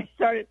 No. So I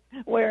started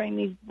wearing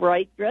these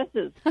bright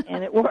dresses,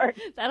 and it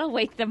worked. That'll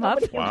wake them up.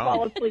 Nobody can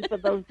fall asleep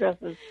with those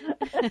dresses.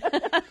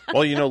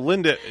 Well,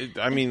 Lynda,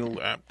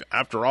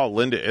 after all,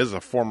 Lynda is a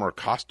former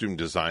costume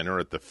designer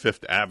at the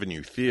Fifth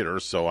Avenue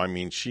Theater, so,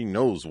 she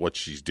knows what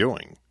she's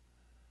doing.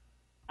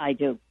 I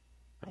do.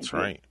 That's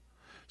right.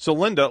 So,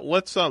 Lynda,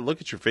 let's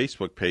look at your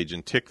Facebook page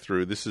and tick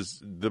through. This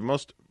is the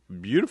most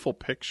beautiful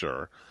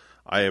picture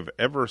I have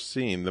ever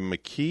seen. The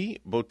McKee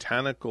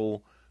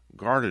Botanical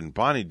Garden.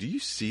 Bonnie, do you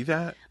see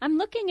that? I'm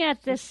looking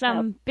at this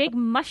big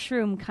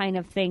mushroom kind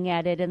of thing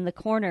at it in the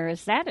corner.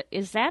 Is that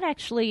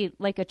actually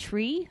like a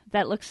tree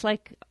that looks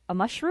like a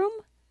mushroom?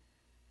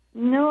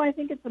 No, I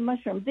think it's a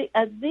mushroom.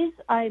 These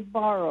I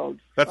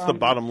borrowed. That's the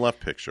bottom left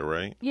picture,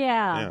 right?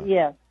 Yeah.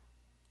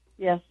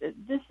 Yes.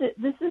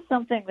 This is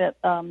something that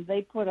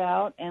they put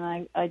out,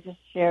 and I just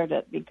shared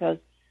it because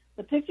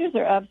the pictures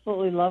are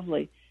absolutely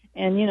lovely.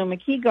 And,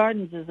 McKee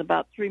Gardens is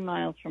about 3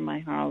 miles from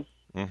my house.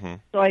 Mm-hmm.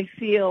 So I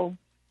feel,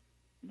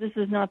 this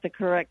is not the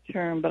correct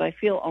term, but I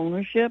feel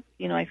ownership.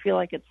 I feel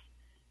like it's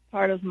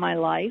part of my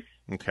life,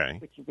 okay,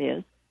 which it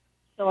is.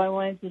 So I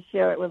wanted to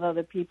share it with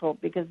other people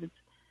because it's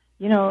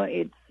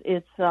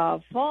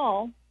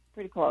fall,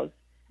 pretty close,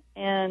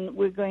 and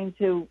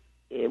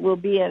it will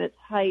be at its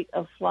height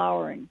of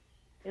flowering.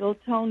 It'll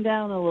tone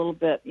down a little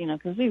bit,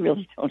 because we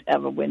really don't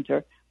have a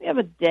winter. We have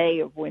a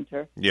day of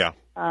winter. Yeah.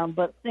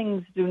 But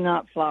things do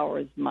not flower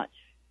as much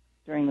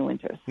during the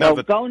winter. So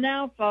now go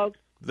now, folks.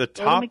 The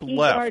top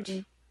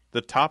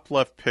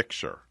left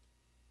picture.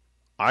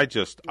 I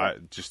just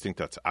think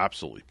that's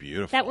absolutely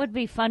beautiful. That would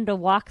be fun to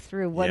walk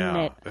through, wouldn't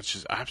it? That's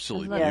just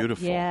absolutely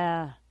beautiful.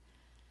 Yeah.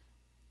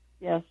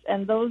 Yes,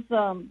 and those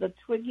the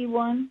twiggy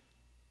one,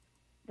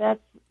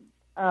 that's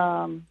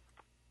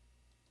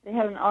they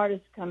had an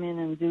artist come in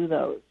and do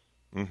those.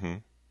 Mm-hmm.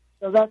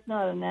 So that's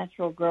not a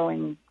natural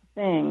growing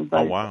thing,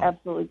 but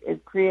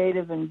it's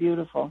creative and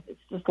beautiful. It's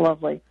just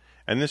lovely.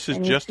 And this is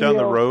just down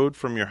the road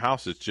from your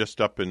house. It's just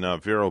up in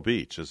Vero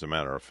Beach, as a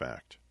matter of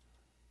fact.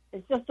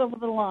 It's just over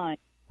the line.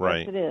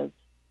 Right. Yes, it is.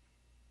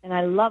 And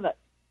I love it.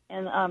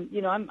 And I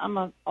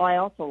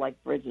also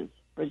like bridges.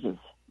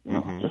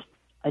 Mm-hmm.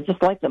 I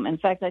just like them. In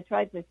fact, I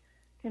tried to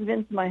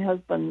convince my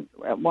husband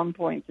at one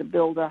point to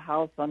build a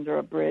house under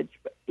a bridge,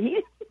 but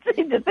he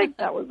seemed to think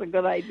that was a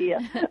good idea.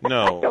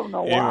 No, I don't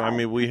know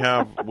why. we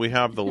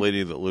have the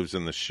lady that lives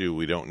in the shoe.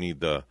 We don't need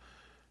the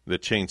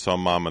chainsaw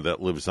mama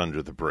that lives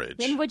under the bridge.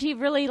 Then would you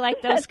really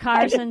like those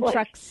cars and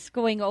trucks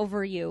going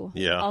over you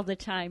all the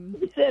time?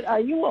 He said, "Are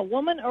you a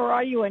woman or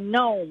are you a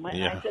gnome?"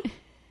 And I said,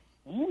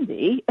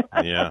 "Andy."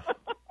 Yeah.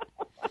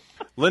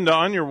 Lynda,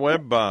 on your I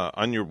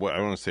don't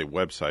want to say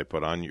website,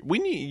 but you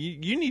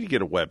need to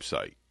get a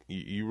website.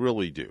 You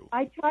really do.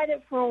 I tried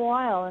it for a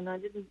while, and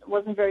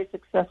wasn't very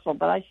successful,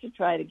 but I should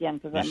try it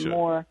again because I'm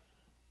more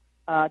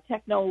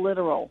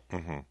techno-literal,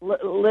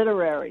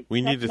 literary.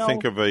 We need to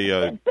think of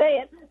a... say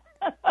it.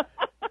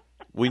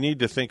 We need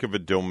to think of a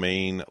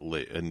domain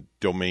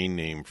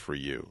name for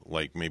you,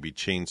 like maybe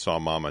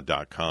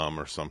chainsawmama.com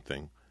or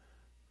something.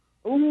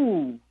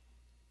 Ooh.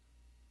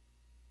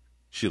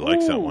 She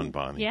likes that one,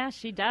 Bonnie. Yeah,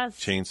 she does.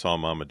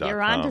 Chainsawmama.com.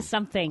 You're onto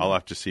something. I'll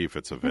have to see if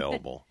it's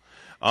available.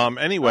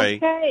 Anyway,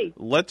 okay.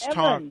 Let's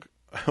talk.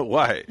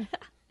 What?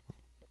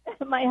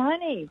 My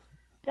honey.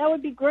 That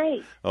would be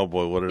great. Oh,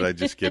 boy, what did I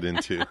just get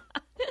into?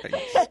 I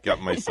just got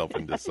myself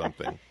into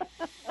something.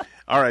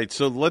 All right,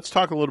 so let's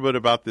talk a little bit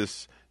about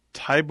this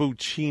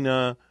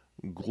Tibucina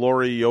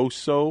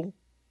Glorioso.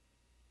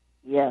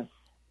 Yes.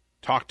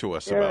 Talk to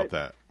us about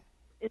that.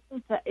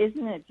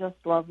 Isn't it just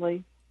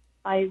lovely?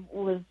 I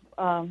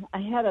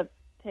had to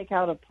take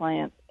out a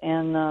plant,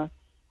 and I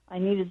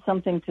needed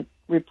something to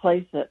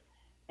replace it.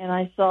 And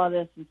I saw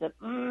this and said,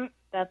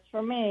 that's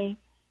for me.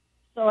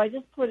 So I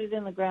just put it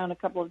in the ground a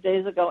couple of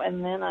days ago,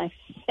 and then I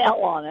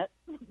fell on it.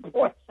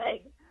 Poor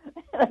thing.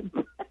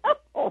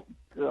 Oh,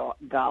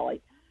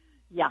 golly.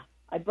 Yeah,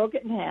 I broke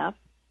it in half.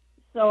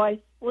 So I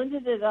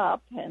splinted it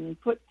up and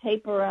put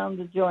tape around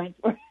the joints.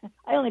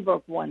 I only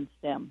broke one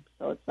stem,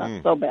 so it's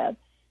not so bad.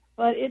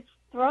 But it's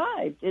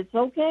thrived. It's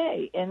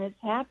okay, and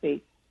it's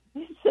happy.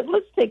 He said,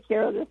 let's take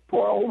care of this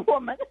poor old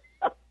woman.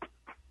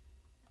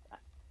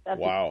 That's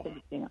wow.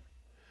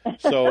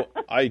 So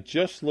I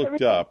just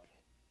looked up,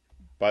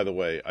 by the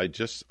way, I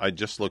just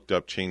looked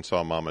up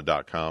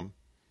chainsawmama.com,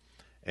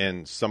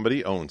 and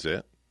somebody owns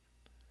it.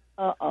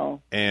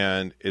 Uh-oh.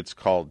 And it's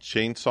called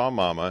Chainsaw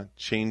Mama,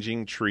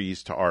 Changing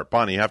Trees to Art.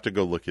 Bonnie, you have to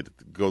go look at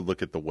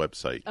the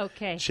website.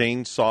 Okay.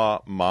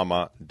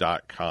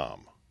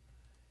 Chainsawmama.com.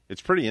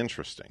 It's pretty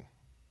interesting.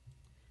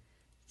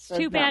 It's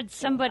too bad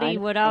somebody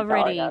would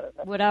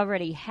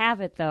already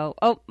have it, though.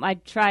 Oh, I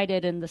tried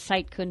it, and the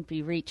site couldn't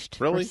be reached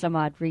for some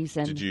odd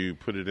reason. Did you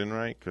put it in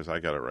right? Because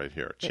I got it right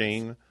here.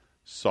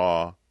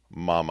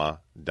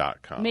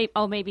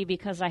 ChainsawMama.com. Maybe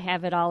because I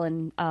have it all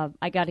in,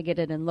 I got to get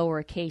it in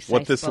lowercase,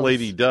 What this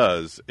lady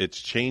does, it's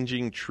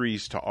changing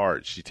trees to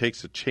art. She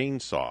takes a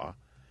chainsaw,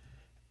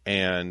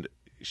 and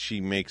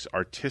she makes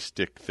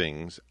artistic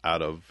things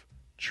out of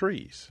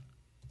trees.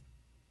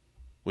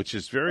 Which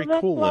is very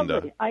cool,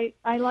 lovely. Linda.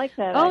 I like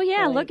that. Oh actually.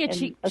 yeah, look at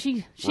she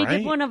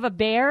did one of a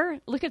bear.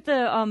 Look at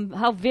the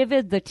how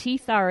vivid the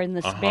teeth are in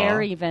this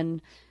bear.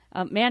 Even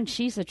man,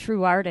 she's a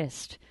true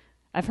artist.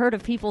 I've heard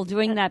of people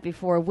doing that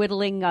before,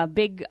 whittling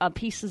big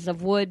pieces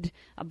of wood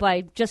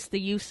by just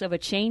the use of a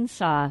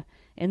chainsaw.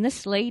 And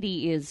this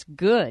lady is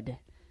good.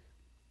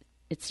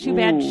 It's too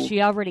bad she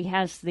already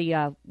has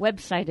the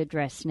website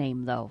address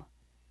name though.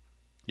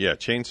 Yeah,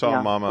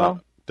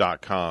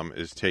 chainsawmama.com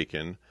is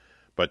taken.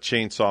 But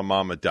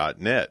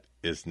chainsawmama.net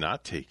is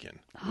not taken.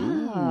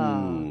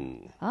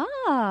 Ooh.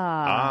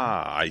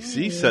 I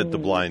see, said the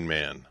blind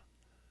man.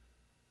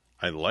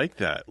 I like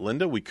that.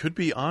 Linda, we could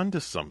be on to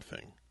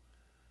something.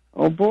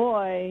 Oh,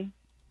 boy.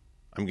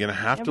 I'm going to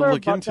have to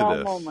look into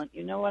this. Moment.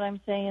 You know what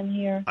I'm saying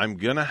here? I'm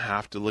going to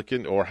have to look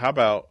in. Or how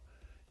about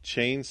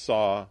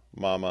Chainsaw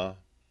Mama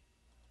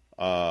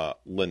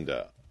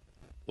Linda?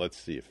 Let's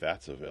see if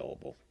that's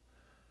available.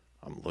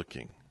 I'm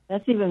looking.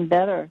 That's even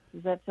better.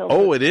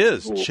 It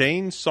is. Cool.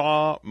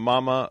 Chainsaw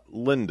Mama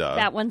Linda.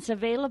 That one's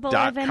available.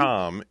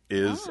 .com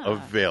is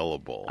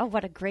available. Oh,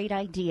 what a great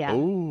idea.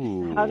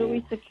 Ooh. How do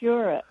we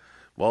secure it?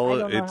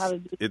 Well,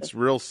 it's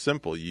real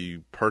simple.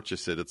 You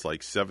purchase it. It's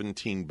like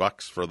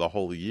 $17 for the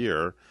whole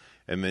year,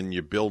 and then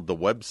you build the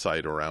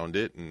website around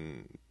it,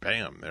 and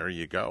bam, there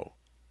you go.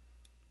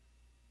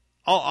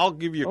 I'll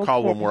give you a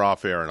call when we're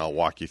off air, and I'll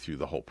walk you through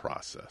the whole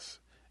process.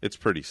 It's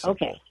pretty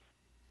simple. Okay.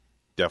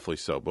 Definitely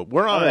so. But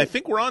we're on. I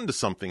think we're on to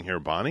something here,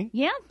 Bonnie.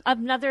 Yeah,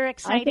 another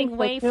exciting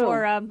way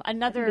for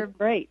another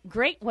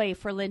great way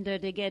for Linda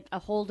to get a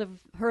hold of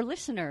her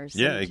listeners.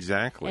 Yeah,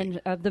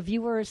 exactly. And the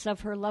viewers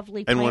of her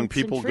lovely and plants when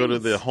people and go to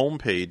trees. the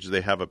homepage,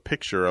 they have a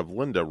picture of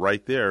Linda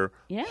right there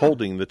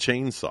holding the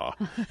chainsaw.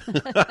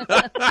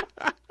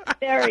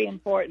 Very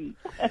important.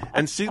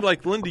 And see,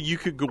 like Linda, you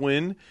could go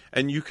in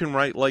and you can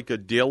write like a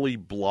daily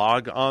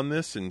blog on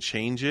this and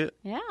change it.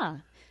 Yeah.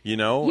 You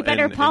know, you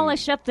better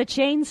polish up the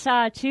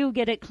chainsaw, too.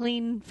 Get it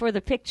clean for the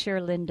picture,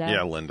 Linda.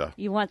 Yeah, Linda.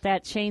 You want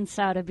that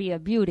chainsaw to be a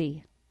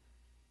beauty.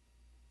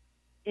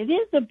 It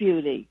is a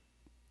beauty.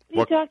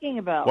 What are you talking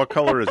about? What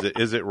color is it?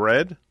 Is it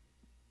red?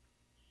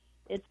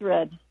 It's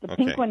red. The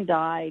pink one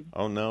died.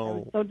 Oh, no. I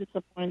was so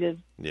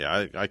disappointed.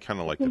 Yeah, I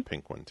kind of like the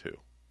pink one, too.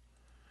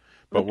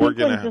 But we're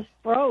going to just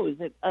froze.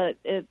 It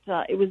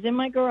was in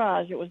my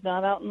garage. It was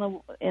not out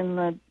in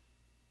the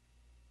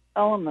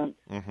elements.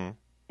 Mm-hmm.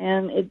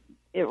 And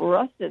it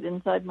rusted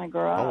inside my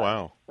garage. Oh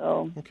wow!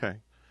 So okay,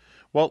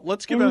 well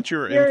let's give out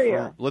your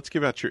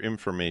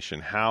information.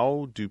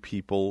 How do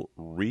people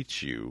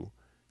reach you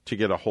to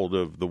get a hold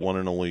of the one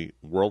and only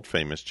world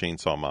famous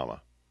Chainsaw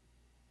Mama?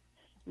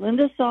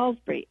 Lynda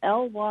Salisbury,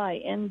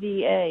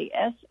 LYNDA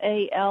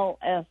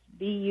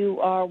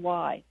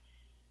SALSBURY,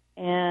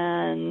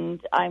 and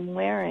I'm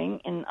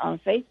wearing on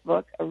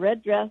Facebook a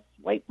red dress,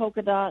 white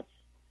polka dots,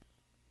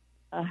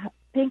 a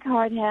pink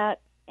hard hat,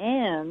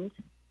 and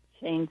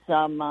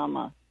Chainsaw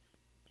Mama.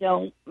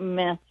 Don't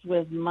mess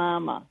with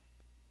Mama.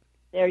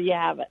 There you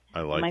have it.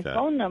 I like my that. My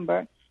phone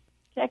number,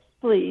 text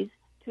please,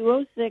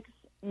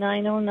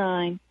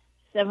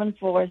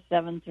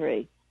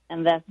 206-909-7473.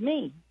 And that's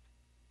me.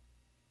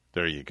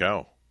 There you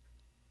go.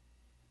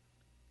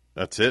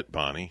 That's it,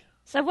 Bonnie.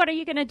 So what are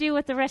you going to do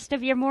with the rest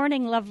of your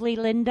morning, lovely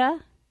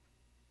Linda?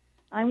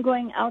 I'm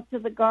going out to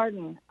the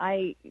garden.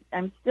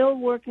 I'm still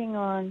working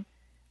on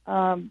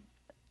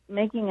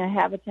making a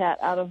habitat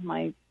out of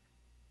my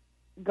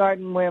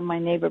garden where my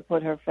neighbor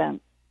put her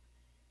fence.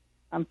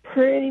 I'm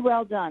pretty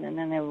well done, and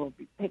then there will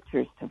be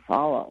pictures to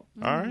follow.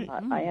 All right.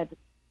 I had to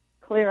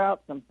clear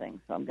out some things,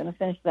 so I'm going to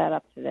finish that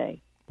up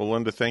today. Well,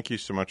 Linda, thank you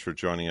so much for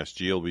joining us.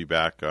 G will be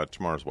back.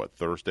 Tomorrow's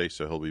Thursday,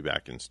 so he'll be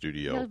back in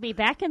studio. He'll be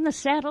back in the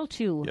saddle,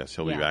 too. Yes,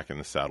 he'll be back in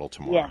the saddle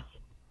tomorrow. Yes.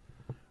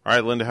 All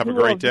right, Linda, have a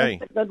great day.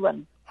 That's a good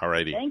one. All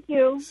righty. Thank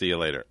you. See you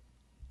later.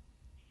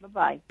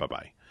 Bye-bye.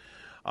 Bye-bye.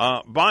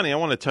 Bonnie, I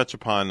want to touch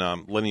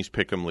upon Lenny's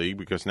Pick'em League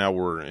because now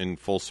we're in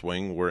full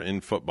swing. We're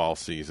in football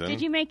season.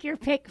 Did you make your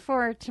pick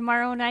for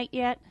tomorrow night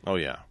yet? Oh,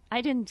 yeah.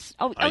 I didn't.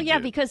 I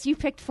did. Because you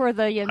picked for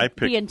the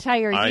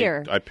entire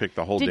year. I picked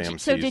the whole damn season.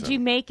 So did you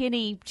make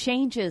any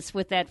changes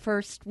with that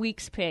first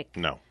week's pick?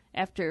 No.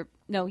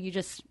 You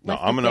just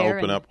left I'm going to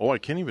open up. Oh, I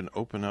can't even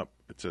open up.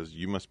 It says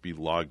you must be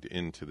logged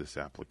into this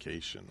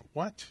application.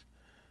 What?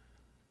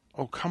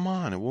 Oh, come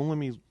on. It won't let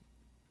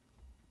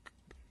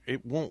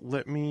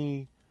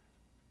me.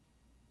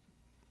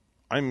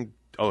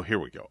 Here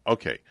we go.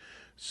 Okay.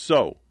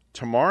 So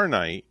tomorrow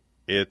night,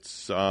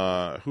 it's,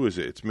 who is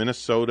it? It's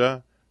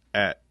Minnesota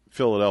at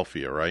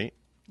Philadelphia, right?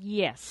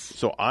 Yes.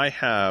 So I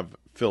have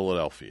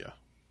Philadelphia.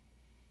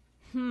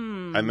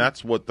 And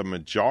that's what the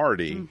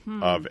majority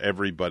of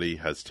everybody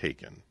has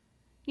taken.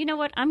 You know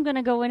what? I'm going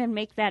to go in and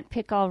make that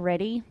pick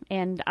already,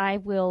 and I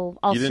will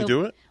also... You didn't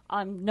do it?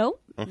 No.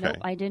 Okay. No,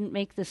 I didn't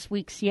make this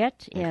week's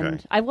yet, and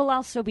Okay. I will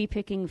also be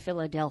picking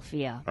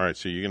Philadelphia. All right,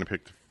 so you're going to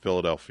pick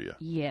Philadelphia.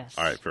 Yes.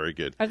 All right, very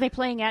good. Are they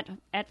playing at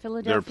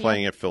Philadelphia? They're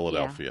playing at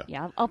Philadelphia.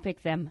 Yeah, I'll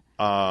pick them.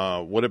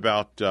 What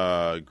about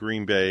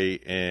Green Bay?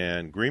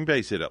 And Green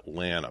Bay's at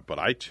Atlanta, but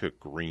I took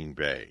Green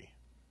Bay.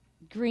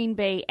 Green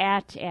Bay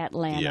at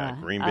Atlanta. Yeah,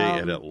 Green Bay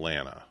at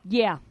Atlanta.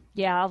 Yeah,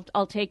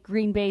 I'll take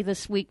Green Bay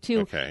this week,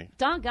 too. Okay.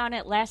 Doggone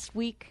it, last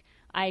week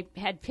I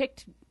had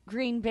picked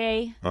Green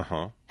Bay.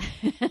 Uh-huh.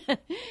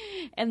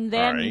 And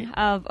then,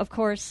 All right. of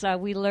course,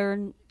 we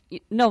learned...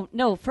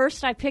 No,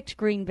 first I picked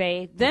Green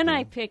Bay. Then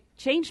I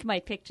changed my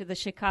pick to the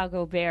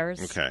Chicago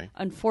Bears,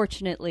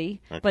 unfortunately.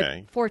 Okay.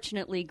 But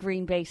fortunately,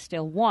 Green Bay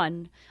still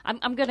won.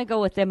 I'm going to go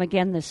with them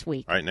again this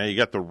week. All right, now you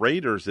got the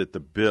Raiders at the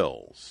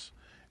Bills,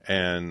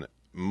 and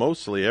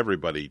mostly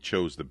everybody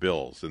chose the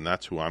Bills, and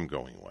that's who I'm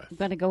going with. I'm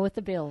going to go with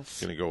the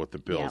Bills. Going to go with the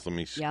Bills. Yep. Let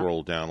me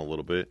scroll down a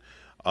little bit.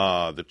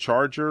 The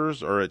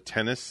Chargers are at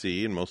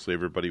Tennessee, and mostly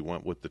everybody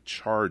went with the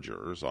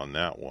Chargers on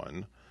that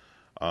one.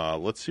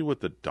 Let's see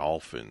what the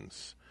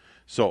Dolphins...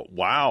 So,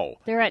 wow.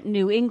 They're at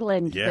New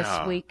England this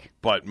week.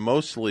 But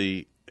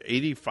mostly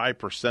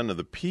 85% of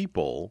the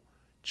people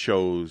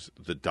chose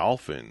the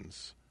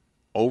Dolphins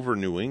over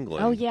New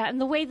England. Oh, yeah.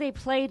 And the way they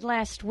played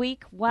last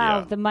week,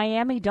 wow, the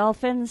Miami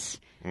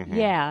Dolphins. Mm-hmm.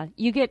 Yeah.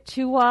 You get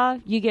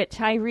Tua, you get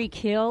Tyreek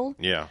Hill.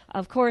 Yeah.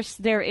 Of course,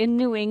 they're in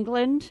New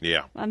England.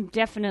 Yeah. I'm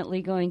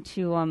definitely going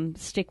to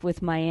stick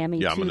with Miami,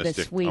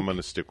 this week. I'm going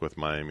to stick with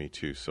Miami,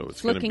 too. So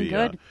it's going to looking be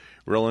good.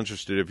 Real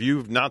interested. If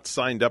you've not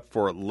signed up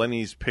for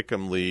Lenny's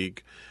Pick'em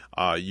League,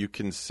 you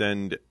can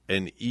send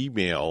an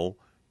email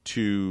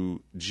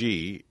to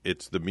G.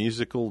 It's the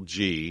musical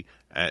G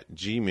at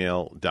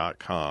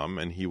gmail.com,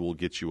 and he will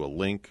get you a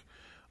link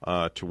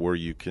to where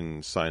you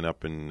can sign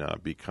up and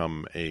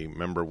become a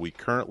member. We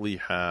currently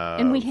have...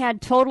 And we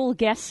had Total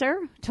Guesser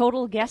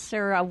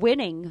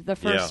winning the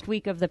first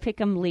week of the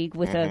Pick'em League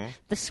with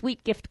the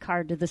sweet gift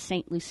card to the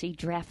St. Lucie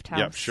Draft House.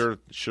 Yeah,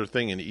 sure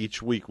thing. And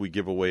each week we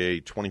give away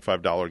a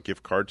 $25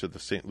 gift card to the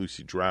St.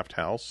 Lucie Draft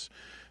House.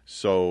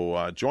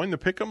 So join the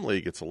Pick'em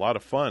League. It's a lot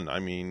of fun. I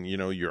mean,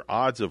 your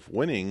odds of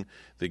winning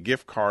the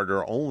gift card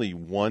are only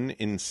 1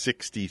 in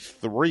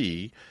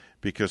 63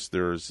 because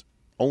there's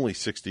only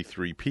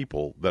 63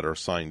 people that are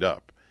signed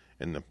up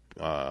in the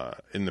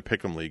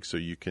Pick'em League. So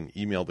you can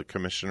email the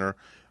commissioner,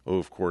 who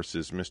of course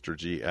is Mr.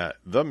 G at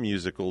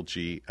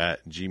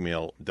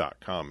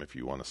themusicalg@gmail.com if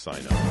you want to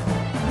sign up.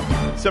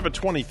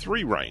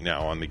 7:23 right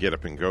now on the Get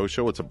Up and Go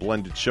show. It's a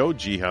blended show.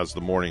 G has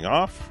the morning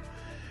off.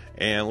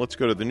 And let's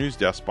go to the news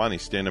desk.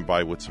 Bonnie's standing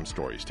by with some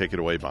stories. Take it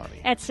away,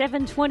 Bonnie. At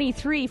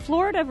 7:23,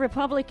 Florida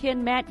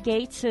Republican Matt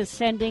Gaetz is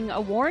sending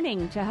a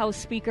warning to House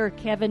Speaker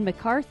Kevin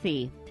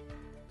McCarthy.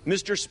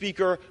 Mr.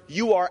 Speaker,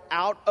 you are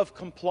out of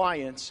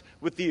compliance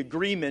with the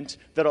agreement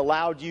that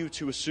allowed you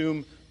to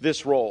assume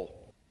this role.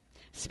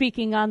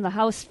 Speaking on the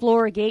House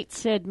floor, Gaetz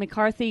said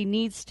McCarthy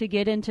needs to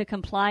get into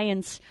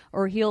compliance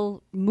or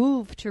he'll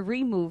move to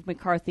remove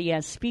McCarthy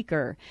as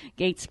Speaker.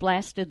 Gaetz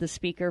blasted the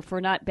Speaker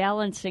for not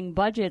balancing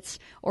budgets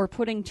or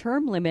putting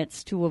term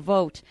limits to a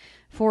vote.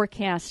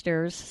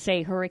 Forecasters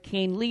say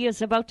Hurricane Lee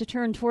is about to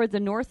turn toward the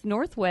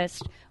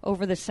north-northwest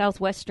over the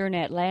southwestern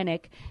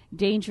Atlantic.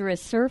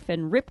 Dangerous surf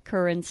and rip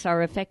currents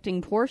are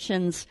affecting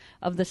portions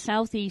of the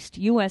southeast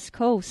U.S.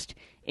 coast,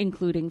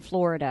 including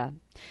Florida.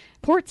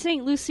 Port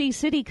St. Lucie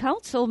City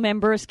Council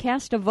members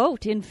cast a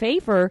vote in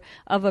favor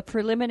of a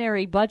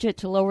preliminary budget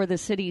to lower the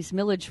city's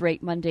millage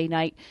rate Monday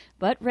night,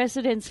 but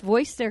residents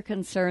voiced their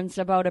concerns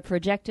about a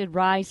projected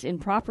rise in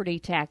property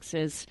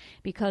taxes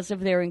because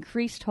of their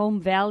increased home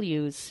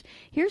values.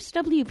 Here's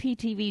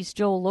WPTV's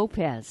Joel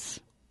Lopez.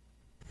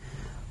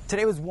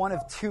 Today was one of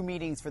 2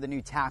 meetings for the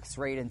new tax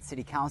rate, and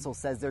City Council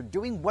says they're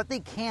doing what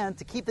they can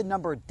to keep the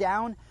number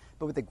down,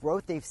 but with the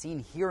growth they've seen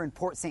here in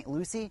Port St.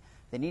 Lucie,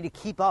 they need to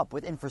keep up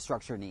with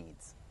infrastructure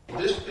needs.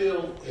 This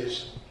bill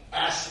is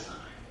asinine.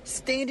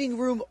 Standing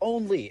room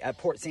only at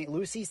Port St.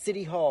 Lucie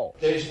City Hall.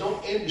 There is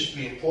no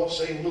industry in Port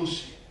St.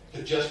 Lucie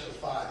to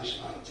justify this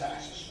amount of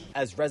taxes.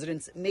 As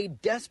residents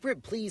made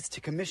desperate pleas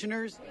to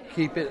commissioners.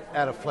 Keep it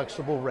at a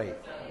flexible rate.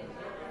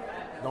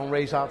 Don't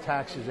raise our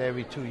taxes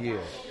every 2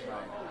 years.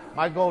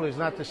 My goal is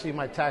not to see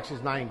my taxes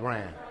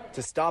 $9,000.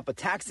 To stop a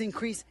tax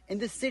increase in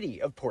the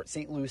city of Port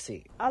St.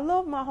 Lucie. I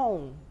love my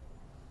home,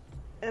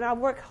 and I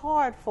work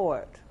hard for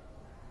it.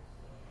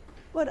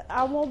 But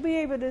I won't be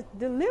able to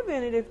live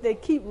in it if they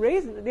keep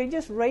raising it. They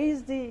just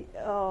raised the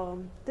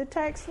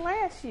tax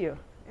last year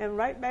and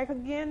right back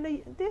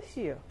again this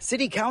year.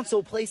 City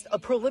Council placed a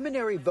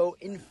preliminary vote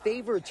in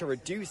favor to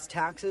reduce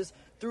taxes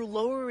through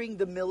lowering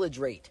the millage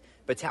rate.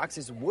 But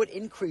taxes would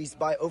increase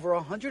by over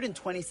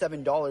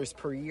 $127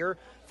 per year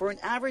for an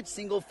average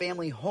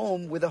single-family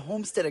home with a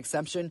homestead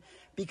exemption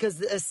because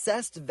the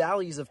assessed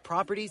values of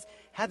properties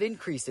have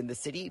increased in the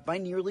city by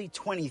nearly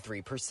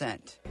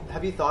 23%.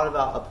 Have you thought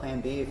about a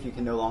plan B if you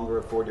can no longer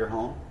afford your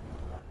home?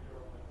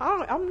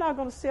 I'm not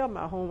going to sell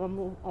my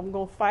home. I'm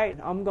going to fight.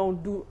 I'm going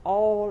to do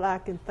all I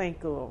can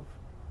think of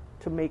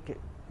to make it.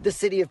 The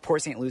city of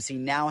Port St. Lucie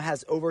now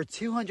has over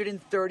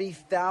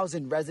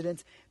 230,000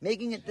 residents,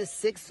 making it the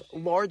 6th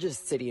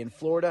largest city in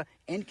Florida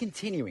and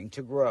continuing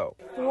to grow.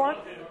 For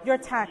your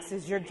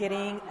taxes, you're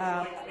getting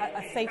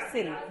a safe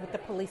city with the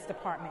police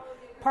department,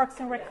 parks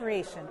and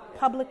recreation,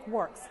 public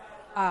works.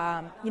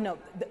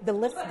 The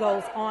list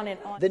goes on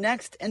and on. The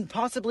next and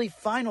possibly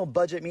final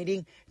budget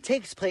meeting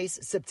takes place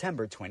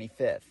September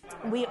 25th.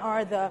 We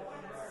are the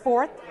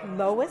 4th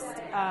lowest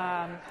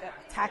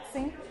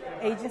taxing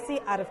agency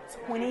out of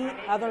 20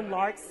 other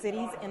large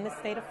cities in the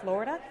state of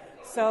Florida.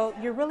 So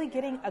you're really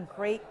getting a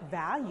great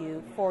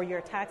value for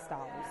your tax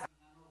dollars.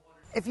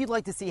 If you'd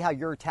like to see how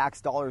your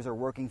tax dollars are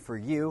working for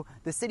you,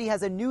 the city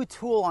has a new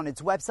tool on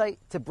its website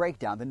to break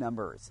down the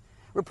numbers.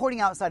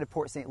 Reporting outside of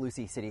Port St.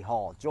 Lucie City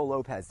Hall, Joel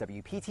Lopez,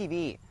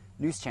 WPTV,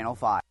 News Channel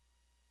 5.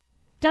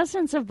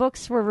 Dozens of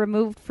books were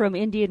removed from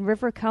Indian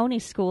River County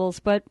schools,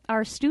 but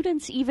are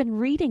students even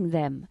reading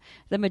them?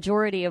 The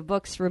majority of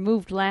books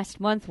removed last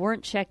month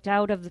weren't checked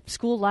out of the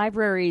school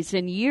libraries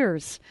in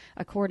years,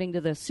 according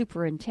to the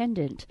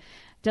superintendent.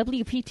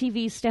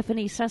 WPTV's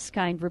Stephanie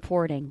Susskind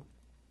reporting.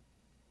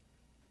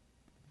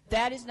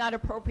 That is not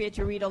appropriate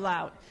to read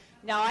aloud.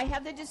 Now, I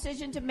have the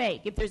decision to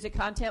make if there's a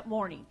content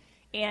warning.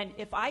 And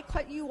if I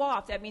cut you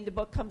off, that means the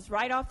book comes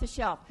right off the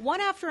shelf. One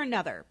after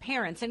another,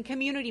 parents and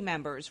community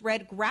members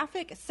read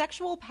graphic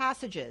sexual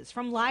passages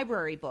from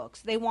library books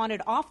they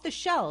wanted off the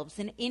shelves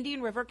in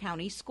Indian River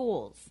County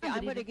schools.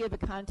 I'm going to give a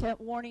content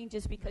warning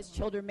just because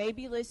children may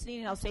be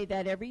listening, and I'll say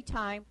that every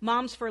time.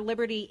 Moms for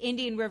Liberty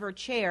Indian River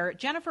Chair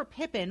Jennifer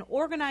Pippin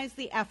organized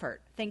the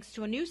effort thanks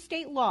to a new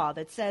state law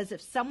that says if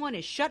someone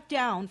is shut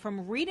down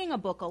from reading a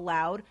book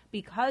aloud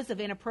because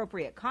of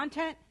inappropriate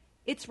content,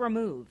 it's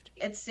removed.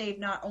 It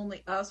saved not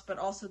only us, but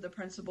also the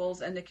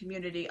principals and the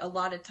community a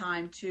lot of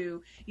time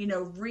to,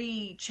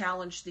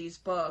 re-challenge these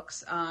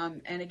books.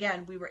 And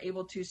again, we were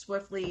able to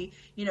swiftly,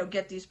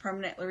 get these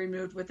permanently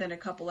removed within a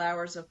couple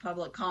hours of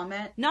public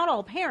comment. Not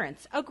all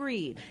parents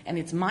agreed. And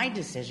it's my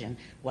decision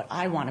what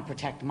I want to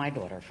protect my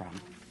daughter from.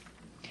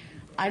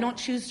 I don't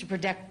choose to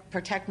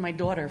protect my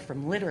daughter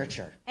from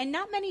literature. And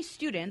not many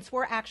students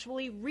were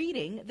actually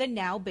reading the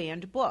now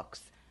banned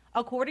books.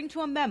 According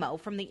to a memo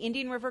from the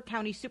Indian River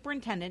County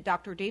Superintendent,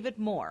 Dr. David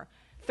Moore,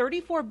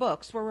 34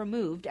 books were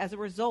removed as a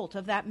result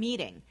of that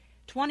meeting.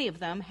 20 of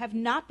them have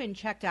not been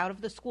checked out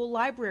of the school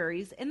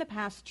libraries in the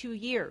past 2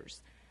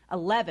 years.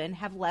 11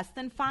 have less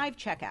than 5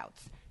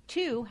 checkouts.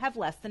 2 have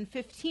less than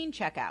 15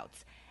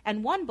 checkouts.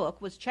 And 1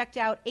 book was checked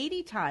out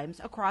 80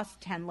 times across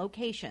 10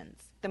 locations.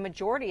 The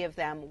majority of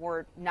them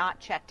were not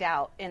checked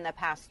out in the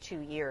past 2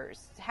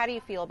 years. How do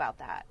you feel about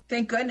that?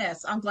 Thank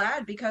goodness. I'm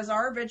glad, because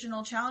our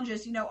original challenge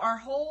is, our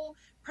whole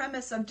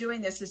premise of doing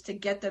this is to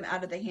get them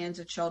out of the hands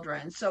of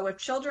children. So if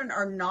children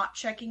are not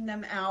checking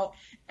them out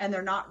and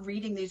they're not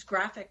reading these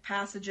graphic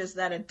passages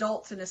that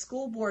adults in a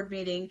school board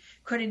meeting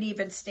couldn't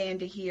even stand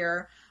to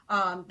hear,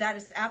 that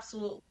is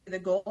absolutely the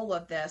goal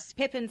of this.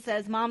 Pippin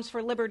says Moms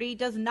for Liberty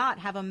does not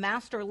have a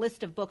master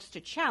list of books to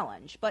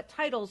challenge, but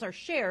titles are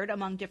shared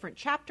among different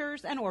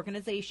chapters and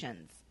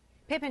organizations.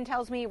 Pippin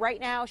tells me right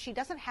now she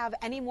doesn't have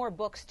any more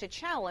books to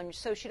challenge,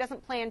 so she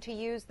doesn't plan to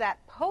use that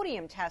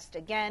podium test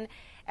again,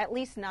 at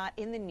least not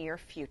in the near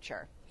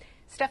future.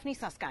 Stephanie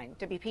Susskind,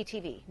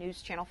 WPTV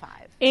News Channel 5.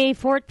 A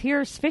Fort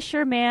Pierce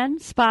fisherman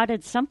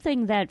spotted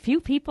something that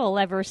few people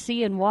ever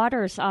see in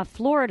waters off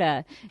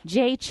Florida.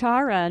 Jay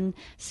Charan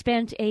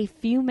spent a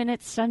few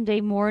minutes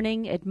Sunday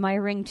morning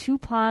admiring 2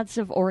 pods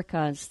of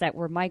orcas that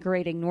were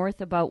migrating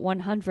north about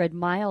 100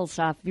 miles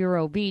off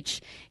Vero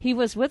Beach. He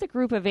was with a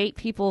group of 8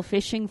 people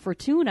fishing for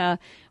tuna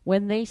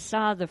when they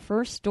saw the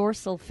first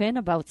dorsal fin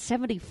about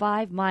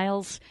 75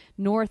 miles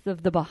north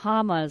of the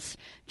Bahamas.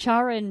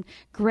 Charan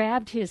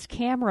grabbed his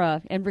camera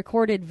and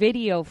recorded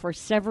video for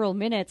several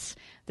minutes.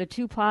 The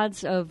 2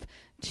 pods of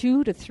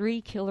 2 to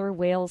 3 killer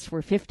whales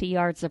were 50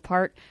 yards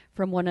apart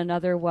from one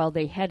another while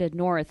they headed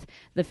north.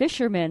 The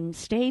fishermen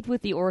stayed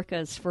with the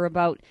orcas for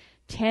about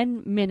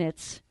 10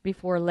 minutes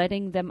before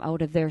letting them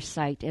out of their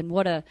sight. And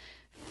what a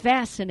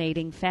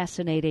fascinating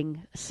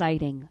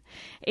sighting.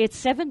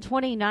 It's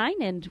 7:29,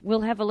 and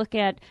we'll have a look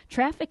at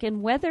traffic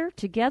and weather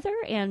together,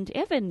 and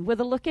Evan with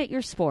a look at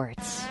your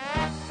sports.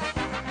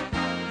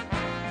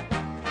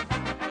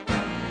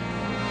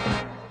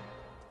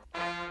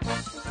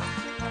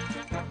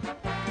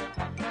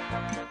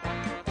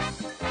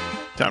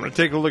 Time to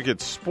take a look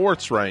at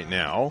sports right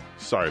now.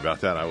 Sorry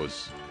about that. I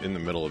was in the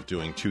middle of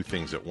doing 2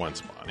 things at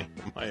once, Bonnie.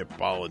 My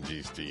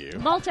apologies to you.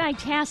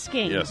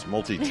 Multitasking. Yes,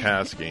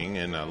 multitasking.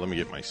 And let me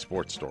get my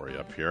sports story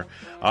up here.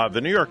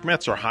 The New York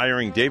Mets are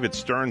hiring David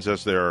Stearns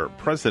as their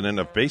president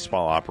of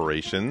baseball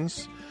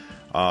operations.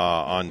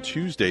 On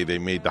Tuesday, they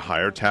made the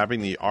hire,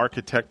 tapping the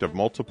architect of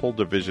multiple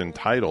division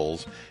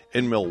titles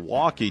in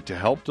Milwaukee to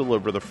help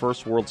deliver the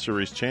first World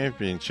Series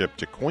championship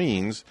to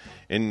Queens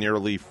in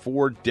nearly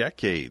 4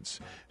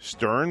 decades.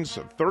 Stearns,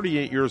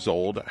 38 years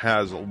old,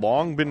 has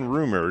long been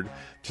rumored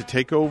to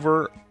take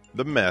over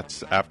the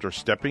Mets after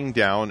stepping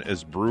down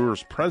as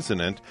Brewers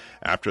president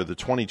after the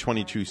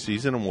 2022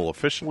 season and will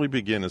officially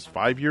begin his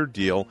 5-year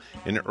deal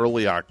in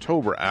early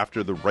October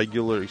after the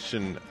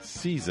regulation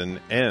season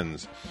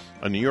ends.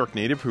 A New York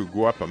native who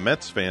grew up a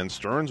Mets fan,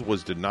 Stearns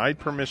was denied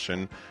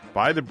permission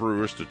by the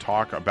Brewers to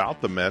talk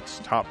about the Mets'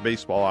 top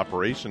baseball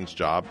operations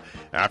job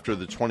after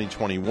the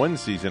 2021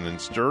 season,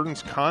 and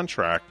Stearns'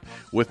 contract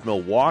with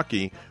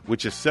Milwaukee,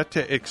 which is set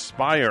to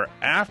expire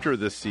after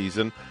the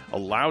season,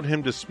 allowed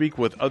him to speak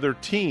with other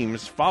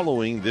teams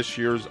following this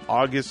year's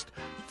August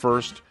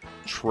 1st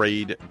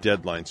trade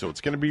deadline. So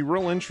it's going to be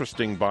real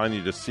interesting,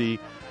 Bonnie, to see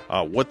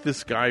what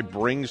this guy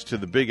brings to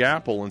the Big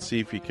Apple and see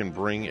if he can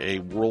bring a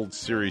World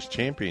Series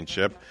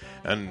championship.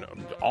 And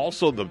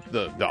also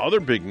the other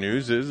big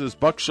news is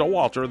Buck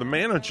Showalter, the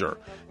manager,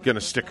 going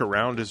to stick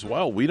around as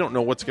well. We don't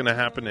know what's going to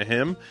happen to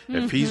him,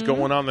 if he's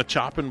going on the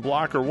chopping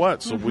block or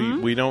what. So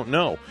we don't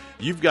know.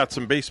 You've got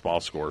some baseball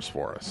scores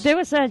for us. There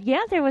was a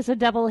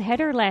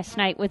doubleheader last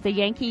night with the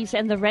Yankees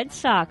and the Red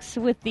Sox,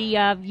 with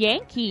the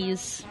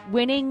Yankees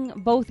winning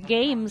both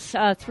games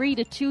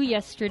 3-2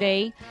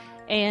 yesterday.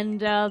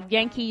 And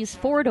Yankees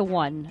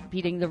 4-1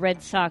 beating the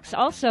Red Sox.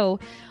 Also,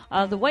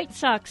 the White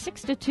Sox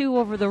 6-2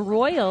 over the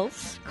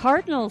Royals.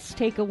 Cardinals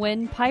take a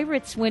win.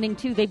 Pirates winning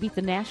too. They beat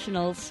the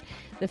Nationals.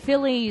 The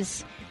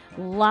Phillies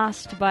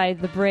lost by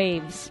the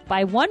Braves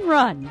by 1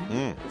 run,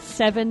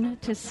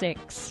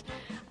 7-6.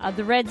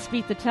 The Reds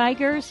beat the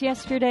Tigers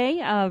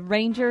yesterday.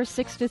 Rangers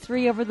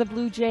 6-3 over the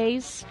Blue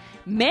Jays.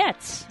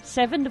 Mets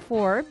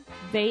 7-4.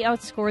 They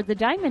outscored the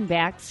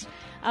Diamondbacks.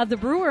 The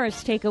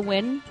Brewers take a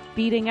win,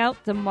 beating out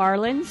the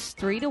Marlins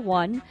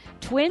 3-1.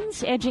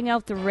 Twins edging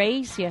out the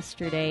Rays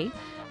yesterday.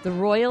 The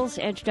Royals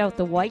edged out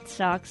the White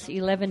Sox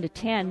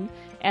 11-10.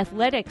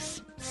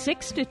 Athletics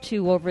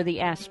 6-2 over the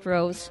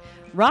Astros.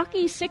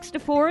 Rockies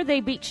 6-4. They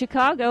beat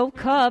Chicago.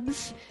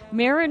 Cubs,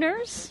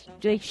 Mariners,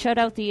 they shut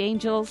out the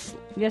Angels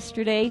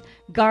yesterday.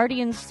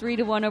 Guardians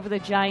 3-1 over the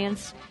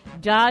Giants.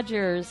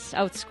 Dodgers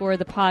outscore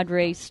the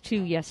Padres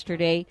 2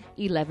 yesterday,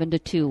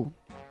 11-2.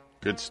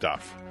 Good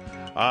stuff.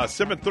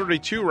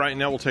 7:32 right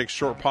now. We'll take a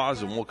short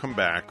pause and we'll come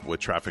back with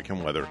traffic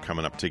and weather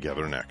coming up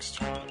together next.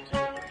 Living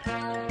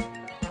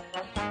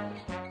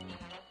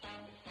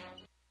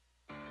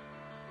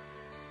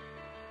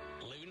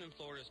in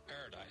Florida is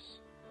paradise,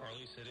 or at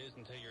least it is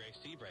until your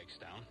AC breaks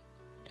down.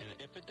 And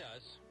if it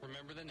does,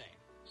 remember the name,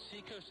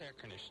 Seacoast Air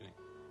Conditioning.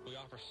 We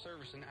offer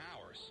service in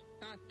hours,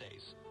 not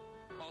days.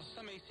 While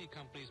some AC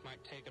companies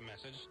might take a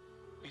message,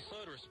 be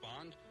slow to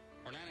respond,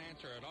 or not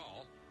answer at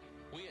all,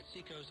 we at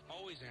Seacoast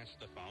always answer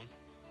the phone,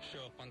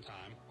 show up on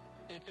time,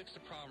 and fix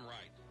the problem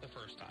right the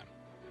first time.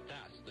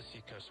 That's the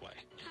Seacoast way.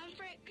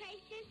 Comfort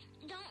crisis,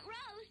 don't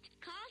roast.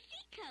 Call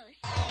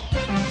Seacoast.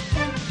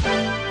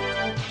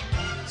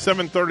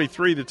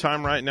 7:33 the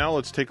time right now.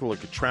 Let's take a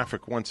look at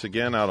traffic once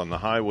again out on the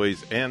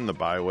highways and the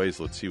byways.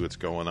 Let's see what's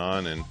going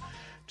on. And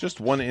just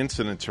one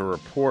incident to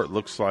report.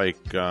 Looks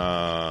like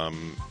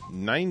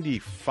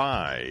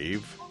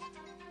 95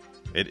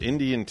 at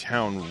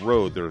Indiantown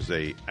Road, there's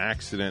a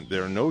accident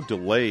there. No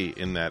delay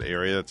in that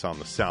area. That's on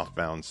the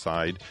southbound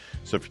side.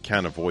 So if you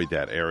can avoid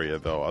that area,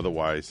 though.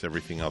 Otherwise,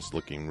 everything else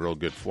looking real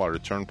good. Florida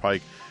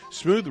Turnpike.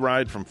 Smooth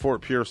ride from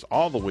Fort Pierce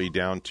all the way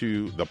down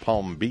to the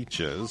Palm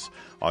Beaches.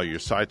 All your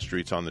side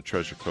streets on the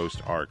Treasure Coast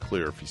are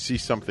clear. If you see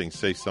something,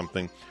 say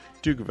something.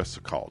 Do give us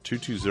a call.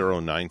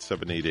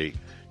 220-9788.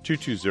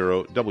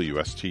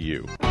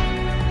 220-WSTU.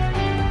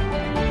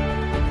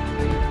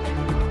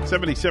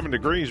 77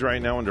 degrees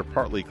right now under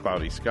partly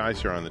cloudy skies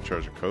here on the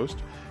Treasure Coast.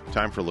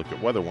 Time for a look at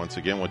weather once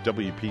again with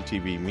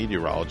WPTV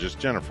meteorologist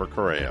Jennifer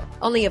Correa.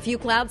 Only a few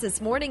clouds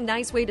this morning.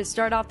 Nice way to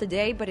start off the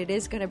day, but it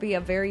is going to be a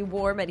very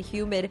warm and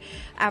humid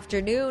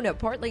afternoon.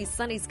 Partly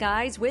sunny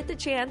skies with the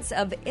chance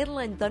of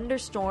inland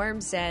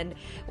thunderstorms, and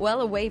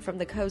well away from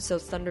the coast,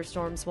 those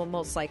thunderstorms will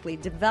most likely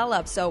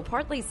develop. So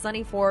partly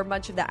sunny for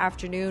much of the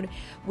afternoon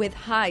with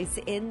highs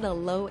in the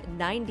low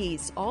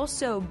 90s.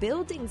 Also,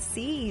 building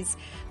seas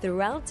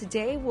throughout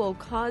today will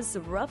cause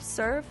rough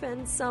surf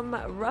and some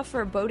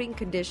rougher boating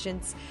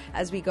conditions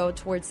as we go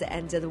towards the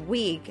end of the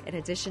week. In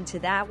addition to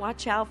that,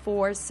 watch out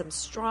for some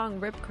strong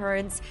rip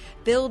currents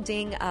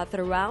building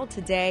throughout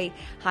today.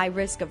 High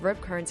risk of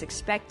rip currents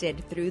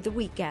expected through the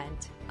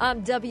weekend.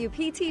 I'm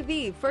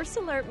WPTV First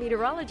Alert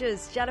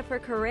meteorologist Jennifer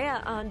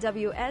Correa on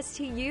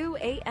WSTU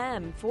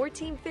AM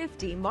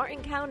 1450,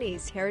 Martin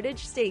County's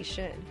Heritage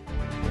Station.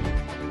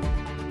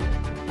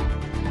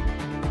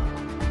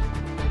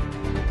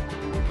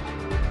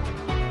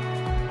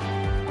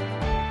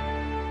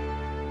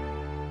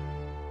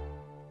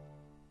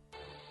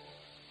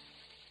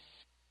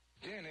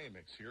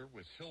 Here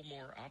with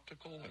Hillmore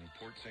Optical in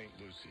Port St.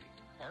 Lucie.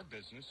 Our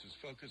business is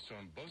focused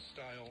on both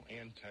style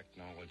and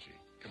technology,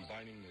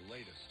 combining the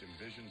latest in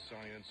vision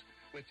science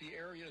with the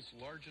area's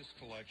largest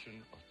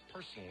collection of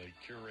personally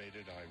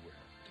curated eyewear.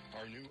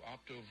 Our new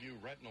OptoView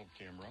retinal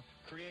camera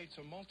creates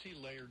a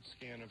multi-layered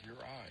scan of your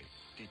eye,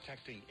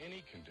 detecting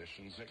any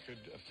conditions that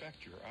could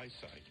affect your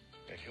eyesight.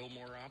 At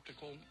Hillmore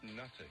Optical,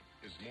 nothing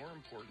is more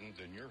important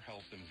than your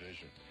health and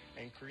vision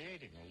and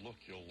creating a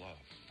look you'll love.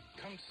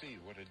 Come see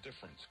what a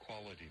difference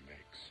quality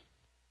makes.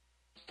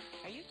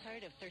 Are you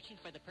tired of searching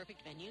for the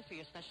perfect venue for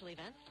your special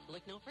events?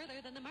 Look no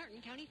further than the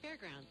Martin County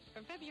Fairgrounds.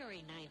 From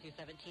February 9 through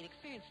 17,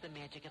 experience the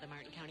magic of the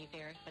Martin County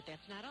Fair. But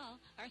that's not all.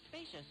 Our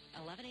spacious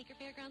 11-acre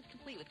fairgrounds,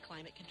 complete with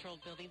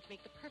climate-controlled buildings,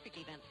 make the perfect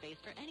event space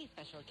for any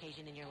special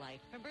occasion in your life.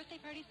 From birthday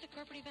parties to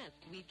corporate events,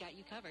 we've got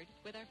you covered.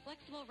 With our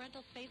flexible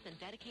rental space and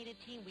dedicated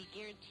team, we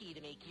guarantee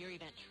to make your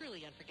event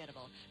truly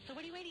unforgettable. So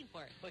what are you waiting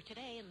for? Book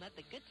today and let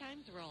the good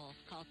times roll.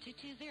 Call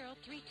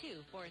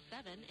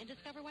 220-3247 and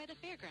discover why the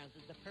fairgrounds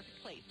is the perfect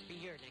place for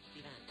your next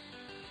event.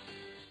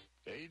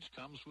 Age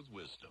comes with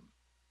wisdom,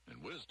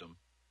 and wisdom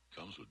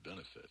comes with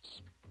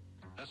benefits.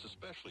 That's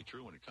especially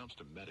true when it comes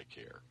to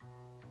Medicare.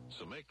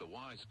 So make the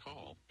wise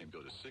call and go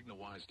to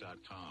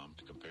CignaWise.com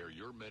to compare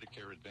your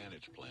Medicare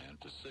Advantage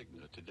plan to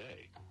Cigna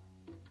today.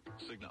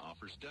 Cigna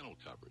offers dental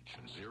coverage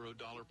and $0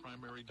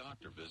 primary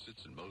doctor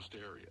visits in most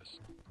areas.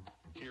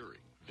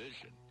 Hearing,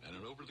 vision, and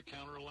an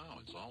over-the-counter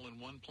allowance all in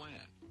one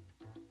plan.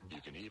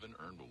 You can even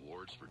earn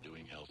rewards for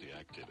doing healthy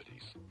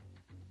activities.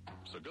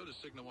 So go to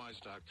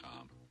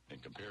CignaWise.com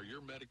and compare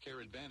your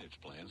Medicare Advantage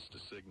plans to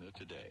Cigna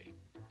today.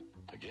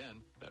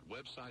 Again, that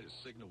website is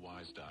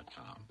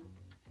CignaWise.com.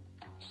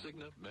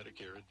 Cigna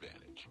Medicare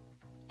Advantage.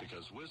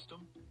 Because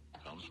wisdom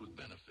comes with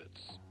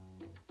benefits.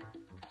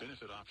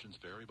 Benefit options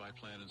vary by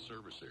plan and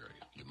service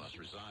area. You must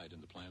reside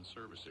in the plan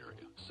service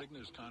area.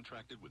 Cigna is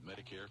contracted with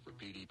Medicare for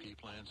PDP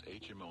plans,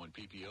 HMO, and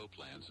PPO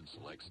plans in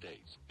select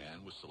states,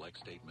 and with select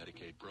state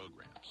Medicaid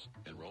programs.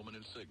 Enrollment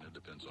in Cigna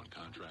depends on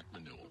contract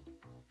renewal.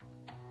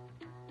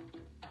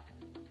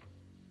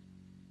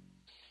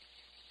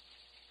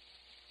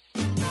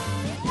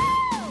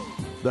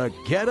 The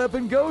Get Up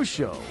and Go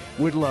Show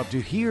would love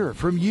to hear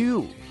from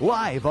you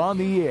live on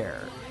the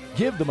air.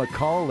 Give them a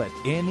call at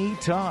any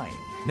time.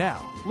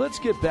 Now, let's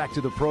get back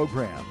to the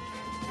program.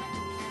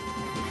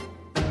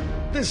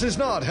 This is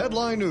not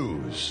headline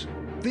news.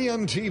 The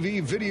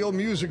MTV Video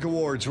Music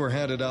Awards were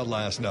handed out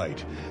last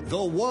night.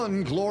 The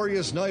one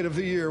glorious night of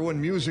the year when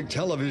music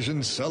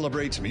television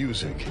celebrates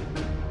music.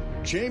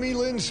 Jamie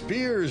Lynn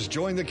Spears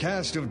joined the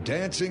cast of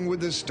Dancing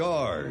with the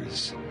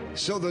Stars.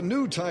 So the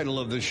new title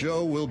of the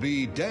show will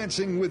be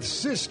Dancing with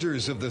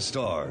Sisters of the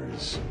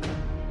Stars.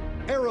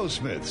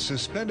 Aerosmith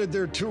suspended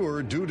their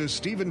tour due to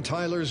Steven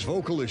Tyler's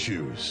vocal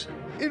issues.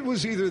 It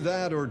was either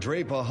that or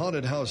drape a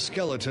haunted house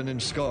skeleton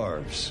in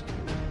scarves.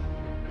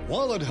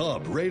 Wallet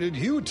Hub rated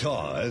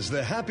Utah as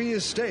the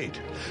happiest state,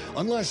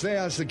 unless they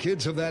asked the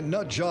kids of that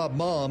nut job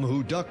mom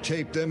who duct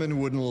taped them and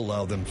wouldn't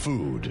allow them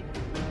food.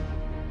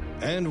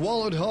 And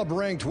Wallet Hub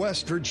ranked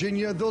West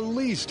Virginia the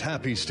least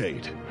happy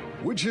state,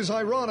 which is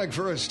ironic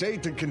for a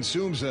state that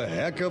consumes a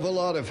heck of a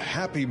lot of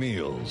Happy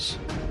Meals.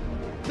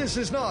 This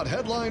is not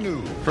headline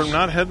news. From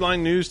not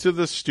headline news to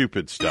the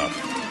stupid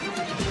stuff.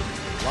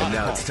 And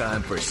now it's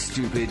time for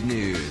Stupid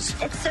News.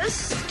 It's so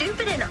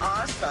stupid and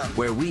awesome.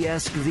 Where we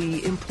ask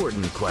the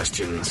important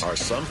questions. Are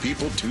some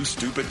people too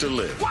stupid to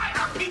live? Why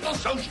are people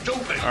so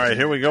stupid? All right,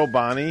 here we go,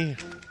 Bonnie.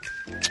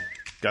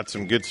 Got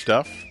some good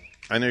stuff.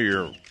 I know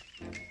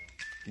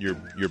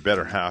your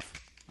better half,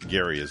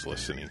 Gary, is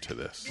listening to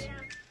this.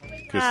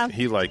 Because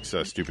he likes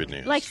stupid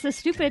news. Likes the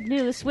stupid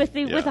news with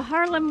the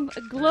Harlem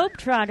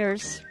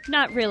Globetrotters.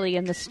 Not really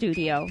in the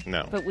studio.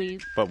 No. But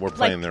we're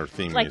playing their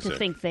theme like music. to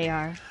think they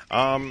are.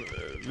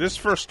 This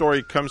first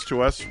story comes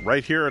to us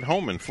right here at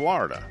home in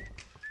Florida,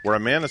 where a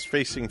man is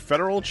facing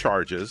federal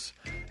charges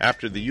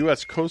after the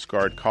U.S. Coast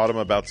Guard caught him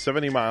about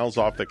 70 miles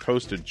off the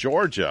coast of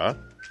Georgia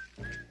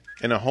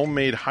in a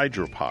homemade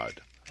hydropod,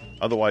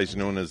 otherwise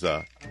known as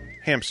a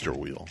hamster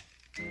wheel.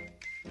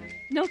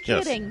 No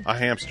kidding. Yes, a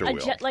hamster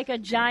wheel. Like a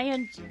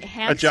giant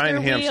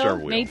hamster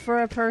wheel made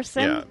for a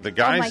person? Yeah, the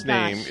guy's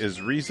name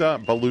is Reza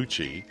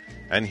Baluchi,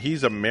 and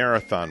he's a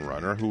marathon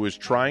runner who is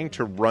trying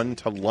to run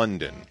to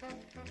London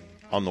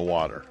on the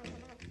water.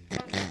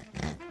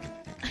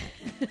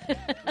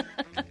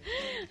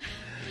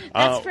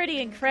 That's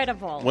pretty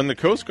incredible. When the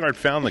Coast Guard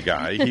found the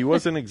guy, he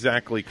wasn't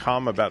exactly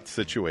calm about the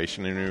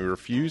situation, and he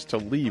refused to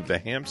leave the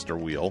hamster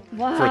wheel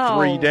for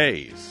 3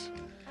 days.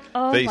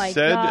 Oh, they my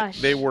said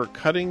gosh. they were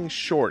cutting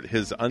short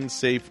his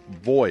unsafe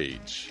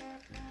voyage,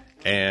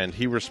 and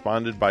he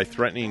responded by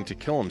threatening to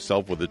kill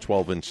himself with a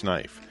 12-inch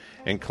knife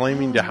and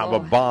claiming to have a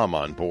bomb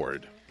on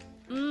board,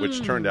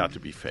 which turned out to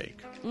be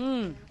fake.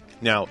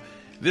 Now,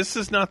 this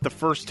is not the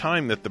first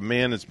time that the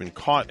man has been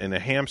caught in a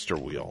hamster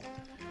wheel.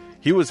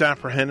 He was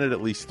apprehended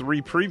at least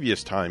 3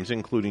 previous times,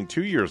 including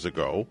 2 years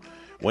ago,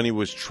 when he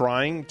was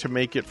trying to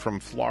make it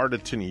from Florida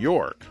to New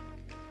York.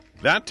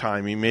 That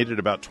time, he made it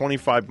about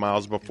 25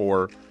 miles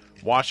before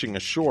washing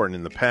ashore, and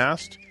in the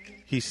past,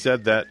 he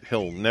said that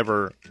he'll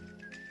never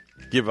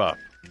give up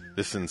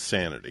this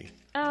insanity.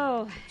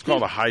 Oh. It's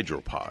called a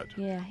hydropod.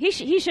 Yeah,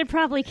 he should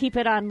probably keep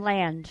it on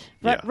land.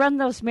 Run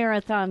those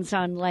marathons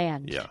on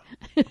land. Yeah.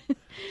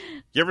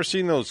 You ever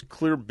seen those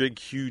clear, big,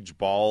 huge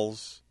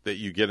balls that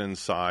you get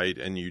inside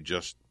and you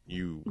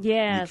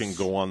can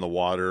go on the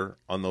water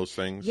on those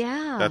things?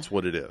 Yeah. That's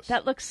what it is.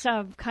 That looks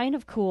kind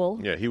of cool.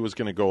 Yeah, he was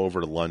going to go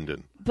over to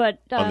London but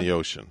on the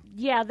ocean.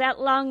 Yeah, that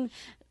long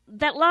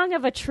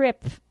of a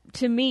trip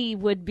to me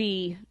would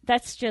be,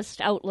 that's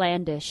just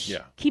outlandish.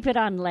 Yeah. Keep it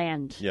on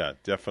land. Yeah,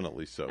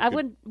 definitely so. I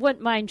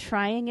wouldn't mind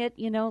trying it,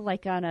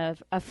 like on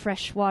a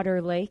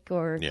freshwater lake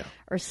or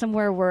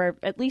somewhere where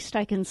at least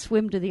I can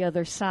swim to the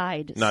other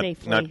side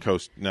safely.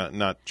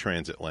 Not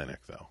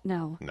transatlantic, though.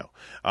 No.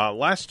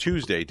 Last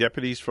Tuesday,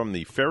 deputies from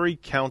the Ferry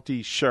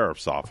County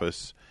Sheriff's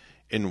Office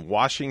in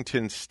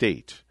Washington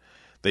State,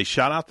 they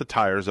shot out the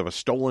tires of a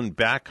stolen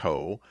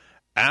backhoe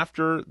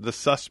after the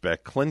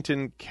suspect,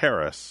 Clinton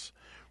Karras,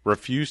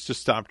 refused to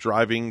stop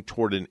driving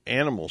toward an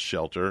animal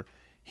shelter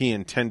he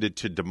intended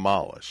to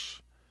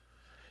demolish.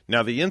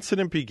 Now, the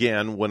incident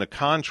began when a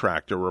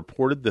contractor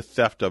reported the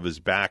theft of his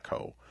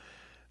backhoe.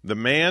 The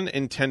man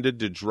intended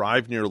to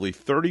drive nearly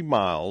 30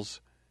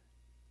 miles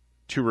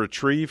to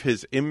retrieve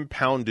his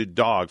impounded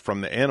dog from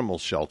the animal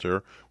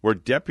shelter where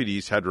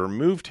deputies had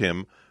removed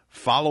him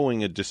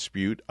following a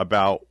dispute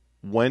about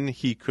when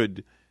he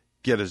could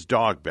get his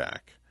dog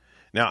back.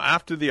 Now,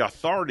 after the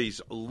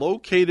authorities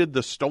located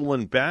the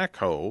stolen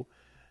backhoe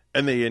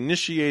and they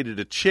initiated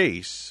a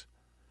chase,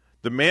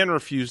 the man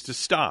refused to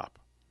stop.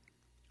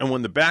 And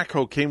when the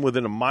backhoe came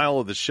within a mile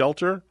of the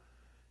shelter,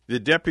 the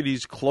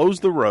deputies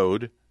closed the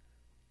road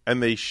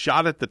and they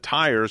shot at the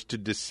tires to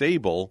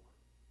disable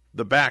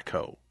the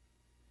backhoe.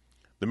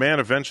 The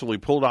man eventually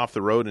pulled off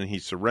the road and he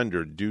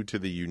surrendered due to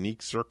the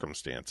unique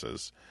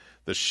circumstances.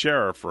 The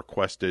sheriff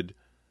requested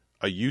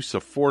a use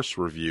of force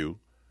review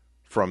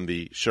from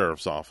the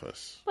sheriff's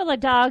office. Well, a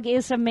dog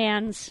is a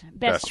man's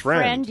best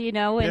friend,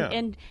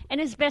 and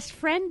his best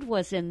friend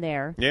was in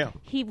there. Yeah.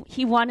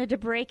 He wanted to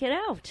break it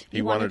out.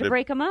 He wanted to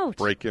break him out.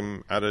 Break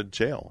him out of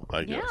jail,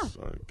 I guess.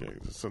 Okay,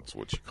 that's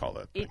what you call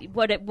that thing.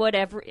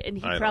 Whatever, and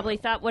he probably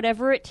thought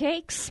whatever it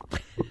takes.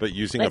 But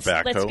using a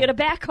backhoe. Let's get a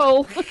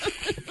backhoe.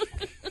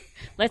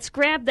 Let's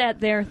grab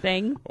that there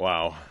thing.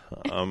 Wow.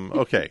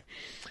 Okay.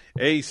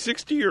 A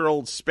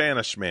 60-year-old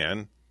Spanish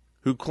man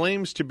who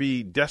claims to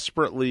be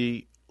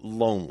desperately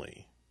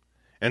lonely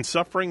and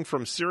suffering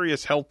from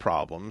serious health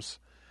problems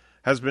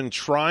has been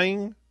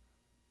trying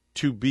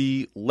to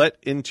be let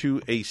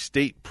into a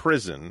state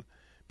prison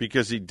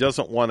because he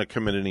doesn't want to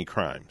commit any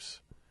crimes.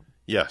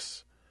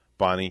 Yes,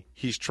 Bonnie,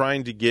 he's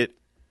trying to get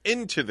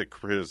into the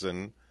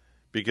prison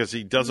because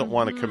he doesn't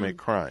want to commit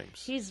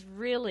crimes. He's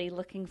really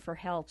looking for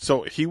help.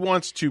 So he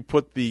wants to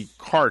put the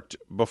cart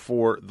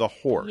before the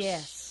horse.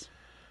 Yes.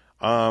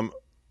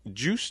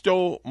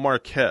 Justo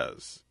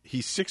Marquez,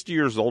 he's 60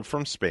 years old,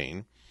 from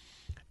Spain,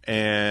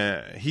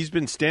 and he's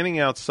been standing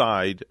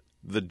outside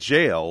the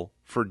jail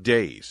for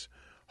days,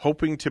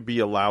 hoping to be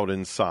allowed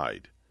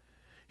inside.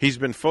 He's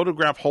been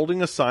photographed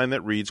holding a sign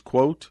that reads,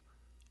 quote,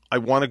 "I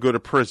want to go to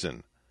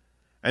prison."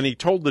 And he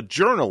told the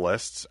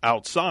journalists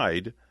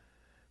outside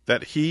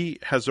that he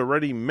has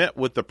already met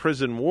with the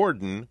prison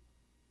warden,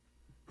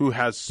 who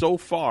has so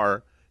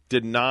far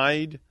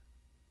denied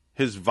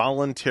his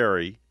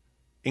voluntary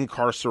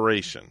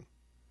incarceration.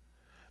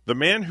 The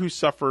man, who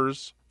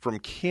suffers from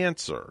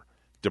cancer,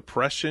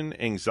 depression,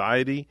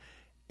 anxiety,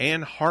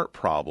 and heart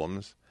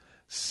problems,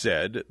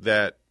 said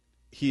that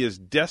he is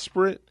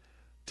desperate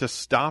to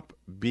stop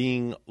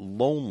being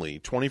lonely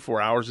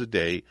 24 hours a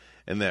day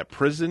and that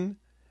prison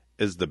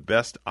is the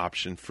best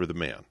option for the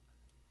man.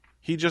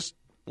 He just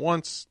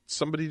wants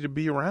somebody to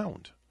be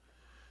around.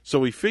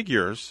 So he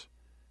figures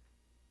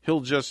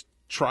he'll just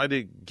try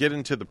to get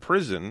into the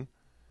prison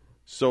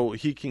so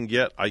he can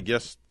get, I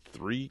guess,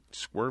 3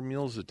 square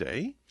meals a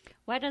day.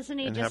 Why doesn't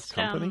he have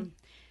company?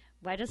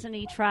 Why doesn't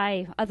he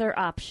try other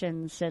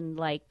options and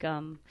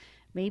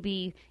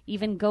maybe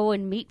even go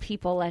and meet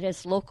people at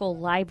his local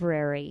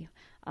library?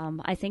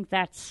 I think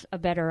that's a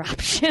better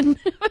option.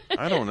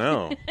 I don't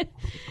know.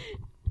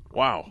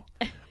 Wow.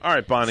 All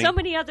right, Bonnie. So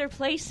many other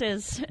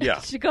places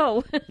to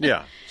go.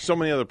 Yeah, so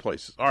many other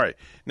places. All right.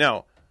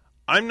 Now,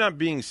 I'm not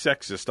being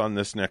sexist on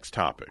this next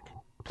topic.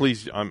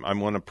 Please, I'm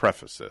going to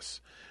preface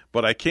this.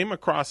 But I came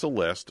across a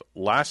list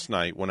last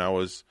night when I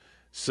was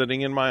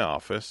sitting in my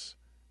office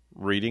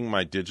reading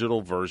my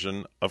digital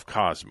version of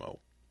Cosmo.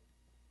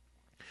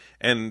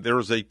 And there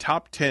was a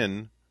top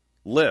 10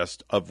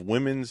 list of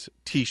women's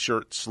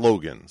T-shirt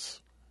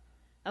slogans.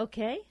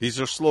 Okay. These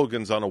are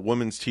slogans on a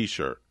women's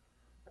T-shirt.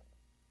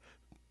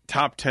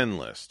 Top 10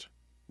 list.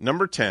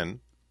 Number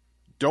 10,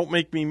 "Don't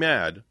make me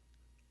mad.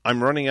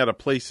 I'm running out of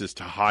places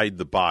to hide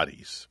the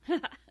bodies."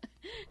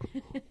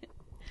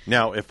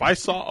 Now, if I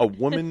saw a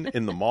woman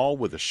in the mall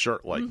with a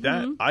shirt like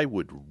that, I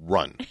would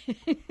run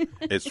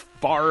as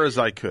far as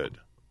I could.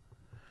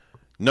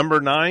 Number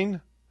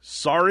 9,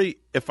 "Sorry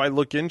if I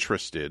look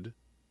interested,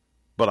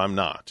 but I'm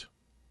not."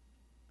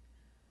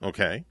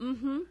 Okay.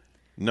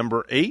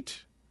 Number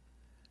 8,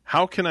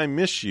 "How can I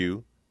miss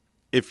you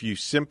if you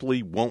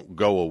simply won't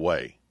go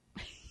away?"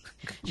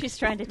 She's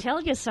trying to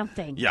tell you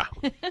something. Yeah.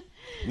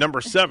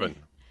 Number 7,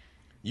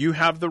 "You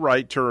have the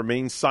right to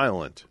remain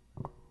silent.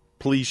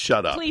 Please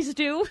shut up." Please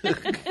do.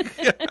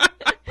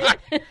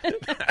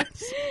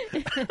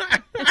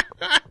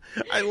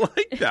 I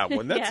like that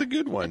one. That's a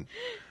good one.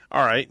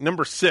 All right.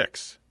 Number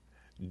 6,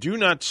 "Do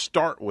not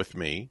start with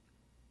me.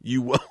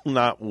 You will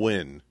not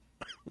win."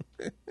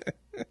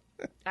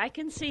 I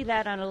can see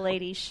that on a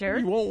lady's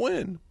shirt. You won't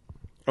win.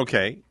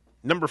 Okay,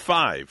 number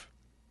 5.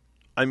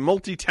 I'm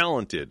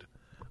multi-talented.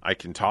 I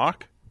can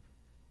talk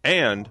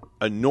and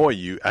annoy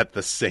you at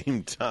the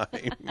same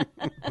time.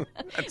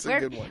 That's a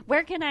good one.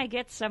 Where can I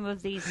get some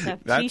of these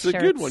That's T-shirts? a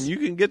good one. You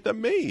can get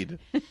them made.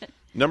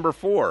 Number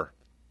 4.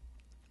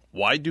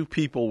 Why do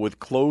people with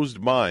closed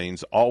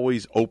minds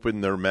always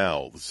open their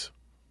mouths?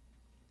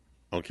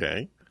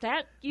 Okay.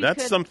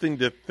 That's something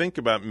to think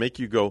about, make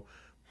you go,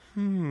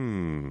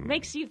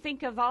 Makes you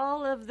think of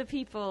all of the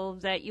people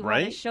that you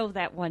want to show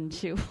that one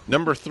to.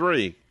 Number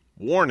 3,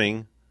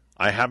 warning,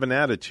 I have an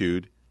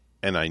attitude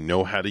and I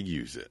know how to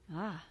use it.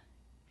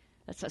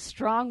 That's a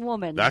strong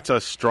woman. That's a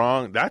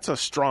strong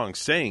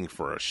saying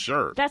for a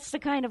shirt. That's the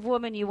kind of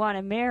woman you want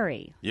to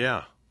marry.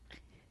 Yeah,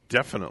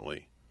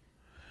 definitely.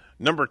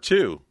 Number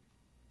 2,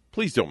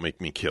 please don't make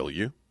me kill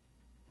you.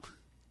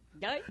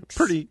 Yikes.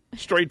 Pretty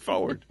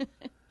straightforward.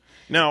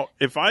 Now,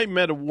 if I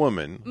met a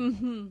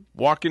woman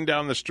walking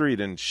down the street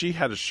and she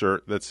had a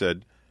shirt that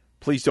said,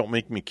 please don't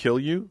make me kill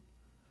you,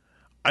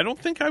 I don't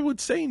think I would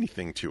say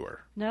anything to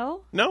her.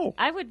 No? No.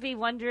 I would be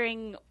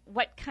wondering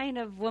what kind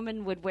of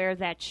woman would wear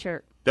that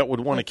shirt. That would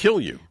want to kill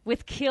you.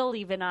 With kill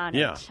even on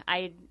Yeah.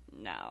 it.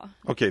 No.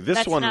 Okay,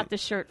 That's not the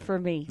shirt for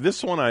me.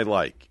 This one I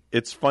like.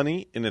 It's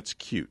funny and it's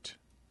cute.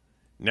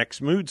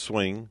 Next mood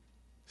swing,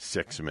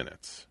 6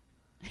 minutes.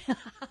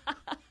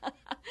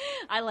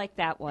 I like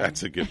that one.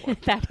 That's a good one.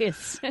 That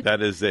is.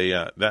 That is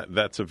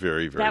that's a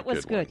very, very that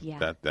was good good, one.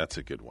 yeah. That's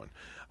a good one.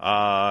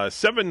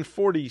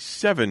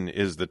 7:47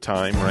 is the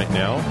time right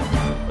now.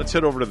 Let's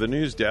head over to the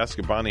news desk.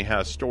 Bonnie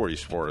has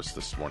stories for us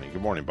this morning.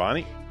 Good morning,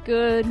 Bonnie.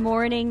 Good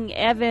morning,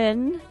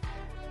 Evan.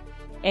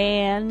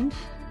 And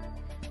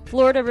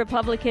Florida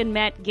Republican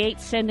Matt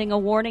Gaetz sending a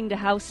warning to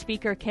House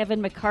Speaker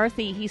Kevin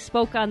McCarthy. He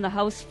spoke on the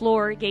House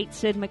floor. Gaetz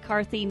said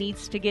McCarthy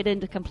needs to get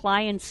into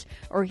compliance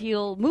or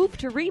he'll move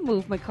to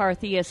remove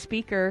McCarthy as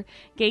Speaker.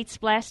 Gaetz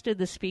blasted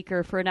the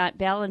Speaker for not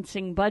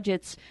balancing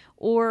budgets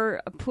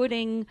or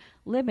putting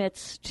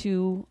limits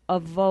to a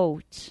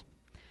vote.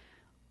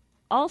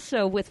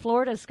 Also, with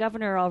Florida's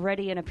governor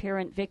already an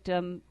apparent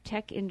victim,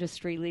 tech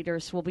industry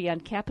leaders will be on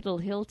Capitol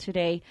Hill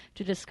today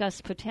to discuss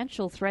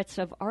potential threats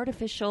of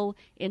artificial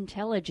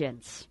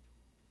intelligence.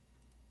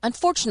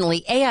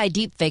 Unfortunately, AI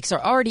deepfakes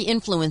are already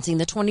influencing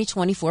the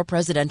 2024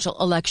 presidential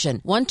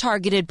election. One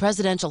targeted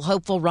presidential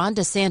hopeful Ron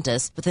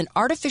DeSantis with an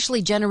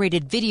artificially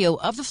generated video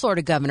of the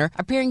Florida governor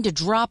appearing to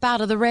drop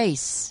out of the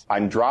race.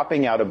 I'm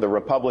dropping out of the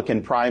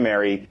Republican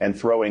primary and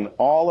throwing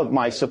all of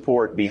my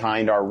support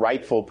behind our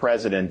rightful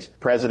president,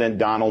 President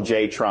Donald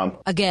J.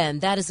 Trump. Again,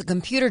 that is a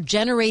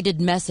computer-generated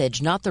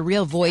message, not the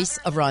real voice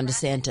of Ron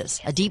DeSantis.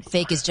 A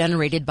deepfake is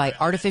generated by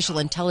artificial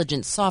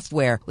intelligence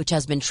software, which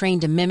has been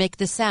trained to mimic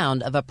the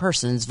sound of a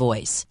person's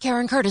voice.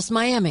 Karen Curtis,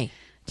 Miami.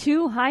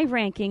 2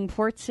 high-ranking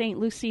Port St.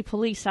 Lucie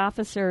police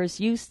officers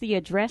used the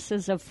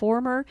addresses of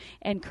former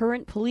and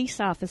current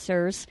police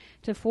officers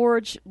to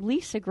forge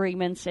lease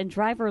agreements and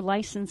driver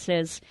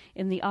licenses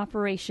in the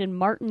Operation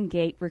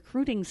Martingate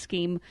recruiting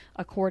scheme,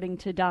 according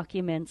to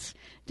documents.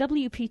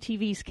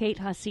 WPTV's Kate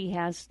Hussey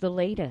has the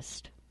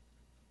latest.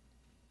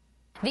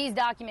 These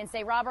documents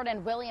say Robert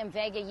and William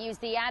Vega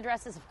used the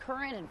addresses of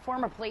current and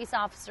former police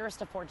officers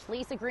to forge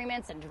lease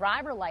agreements and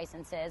driver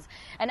licenses,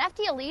 and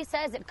FDLE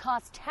says it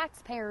cost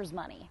taxpayers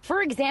money.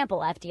 For example,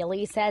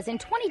 FDLE says in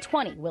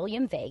 2020,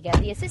 William Vega,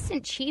 the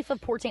assistant chief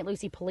of Port St.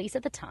 Lucie Police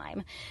at the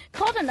time,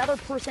 called another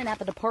person at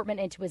the department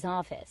into his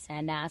office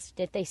and asked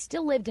if they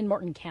still lived in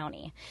Martin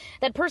County.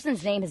 That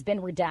person's name has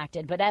been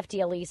redacted, but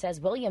FDLE says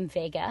William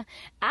Vega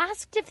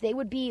asked if they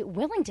would be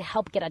willing to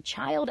help get a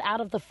child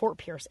out of the Fort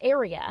Pierce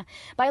area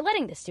by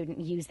letting the student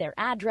use their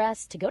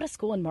address to go to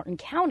school in Martin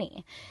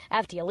County.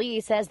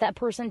 FDLE says that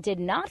person did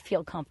not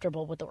feel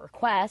comfortable with the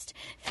request,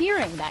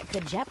 fearing that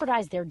could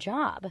jeopardize their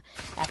job.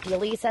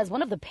 FDLE says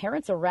one of the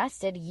parents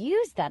arrested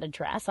used that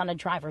address on a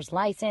driver's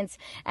license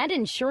and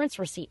insurance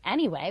receipt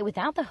anyway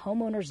without the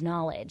homeowner's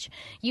knowledge,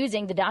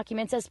 using the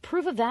documents as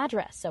proof of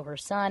address so her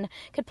son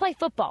could play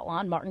football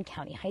on Martin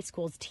County High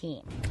School's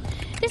team.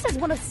 This is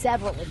one of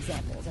several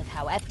examples of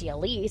how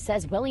FDLE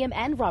says William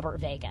and Robert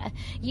Vega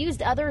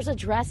used others'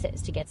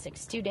 addresses to get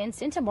 6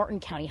 students into Martin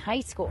County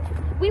High School.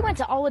 We went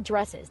to all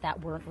addresses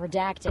that weren't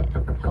redacted.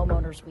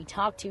 Homeowners we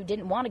talked to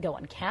didn't want to go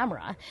on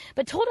camera,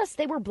 but told us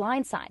they were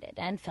blindsided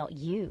and felt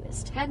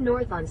used. Head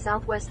north on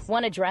Southwest.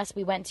 One address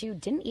we went to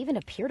didn't even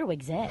appear to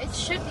exist. It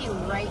should be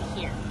right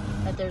here,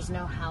 but there's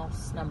no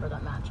house number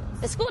that matches.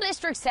 The school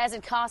district says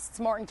it costs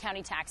Martin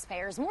County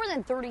taxpayers more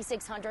than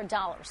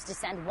 $3,600 to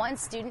send one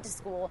student to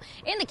school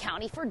in the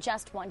county for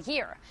just 1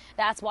 year.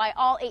 That's why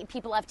all 8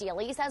 people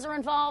FDLE says are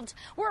involved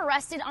were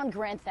arrested on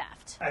grand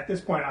theft. At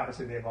this point,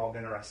 obviously, they've all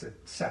been arrested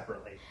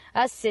separately.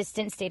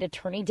 Assistant State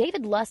Attorney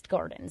David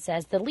Lustgarten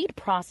says the lead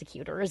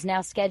prosecutor is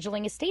now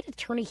scheduling a state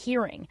attorney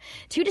hearing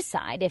to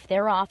decide if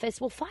their office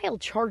will file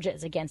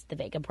charges against the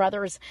Vega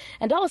brothers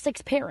and all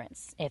 6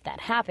 parents. If that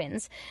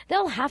happens,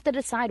 they'll have to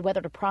decide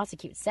whether to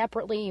prosecute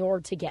separately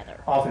or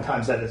together.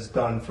 Oftentimes that is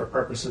done for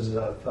purposes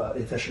of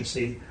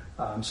efficiency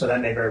So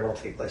that may very well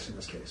take place in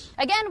this case.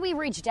 Again, we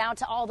reached out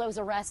to all those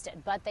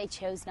arrested, but they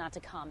chose not to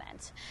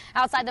comment.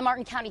 Outside the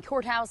Martin County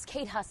Courthouse,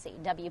 Kate Hussey,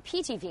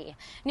 WPTV,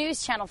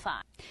 News Channel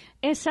 5.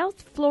 A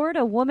South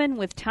Florida woman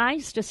with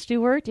ties to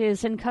Stewart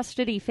is in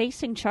custody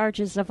facing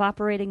charges of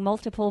operating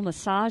multiple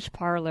massage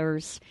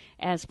parlors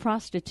as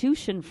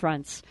prostitution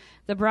fronts.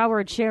 The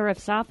Broward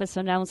Sheriff's Office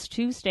announced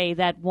Tuesday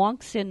that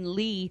Wong-Sin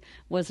Lee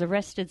was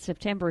arrested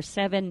September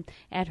 7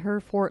 at her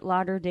Fort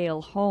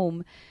Lauderdale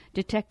home.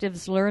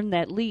 Detectives learned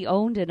that Lee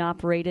owned and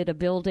operated a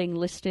building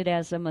listed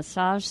as a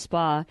massage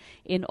spa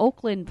in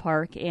Oakland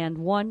Park and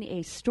won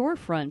a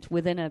storefront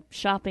within a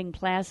shopping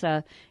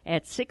plaza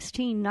at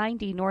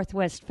 1690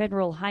 Northwest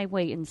Federal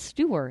Highway in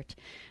Stewart.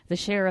 The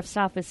Sheriff's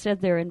Office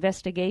said their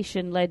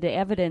investigation led to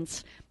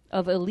evidence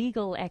of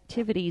illegal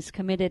activities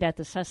committed at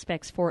the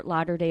suspect's Fort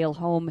Lauderdale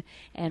home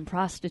and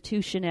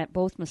prostitution at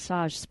both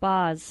massage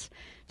spas.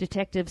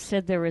 Detectives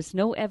said there is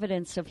no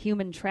evidence of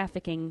human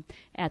trafficking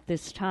at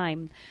this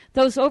time.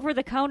 Those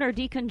over-the-counter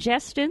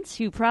decongestants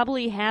you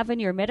probably have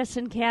in your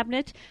medicine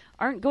cabinet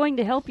aren't going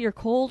to help your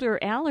cold or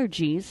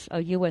allergies,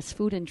 a U.S.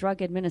 Food and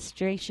Drug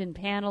Administration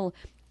panel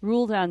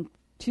ruled on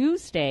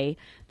Tuesday.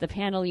 The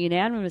panel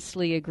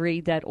unanimously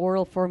agreed that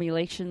oral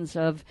formulations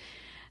of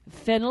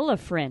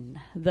phenylephrine,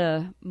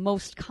 the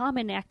most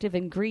common active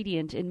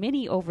ingredient in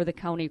many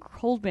over-the-counter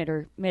cold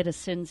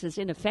medicines, is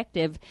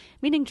ineffective,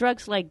 meaning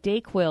drugs like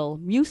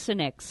Dayquil,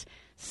 Mucinex,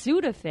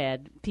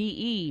 Sudafed,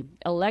 PE,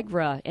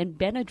 Allegra, and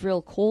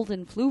Benadryl cold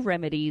and flu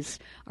remedies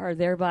are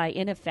thereby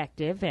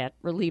ineffective at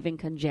relieving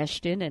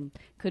congestion and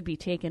could be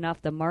taken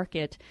off the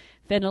market.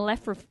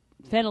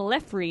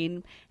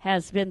 Phenylephrine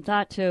has been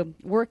thought to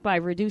work by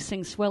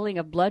reducing swelling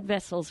of blood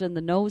vessels in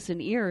the nose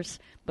and ears,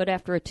 but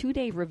after a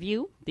 2-day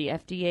review, the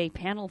FDA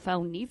panel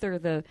found neither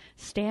the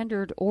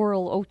standard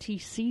oral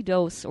OTC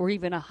dose or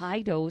even a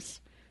high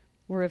dose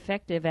were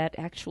effective at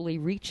actually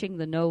reaching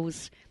the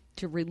nose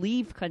to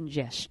relieve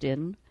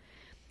congestion.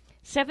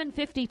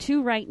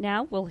 7:52 right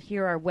now. We'll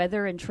hear our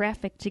weather and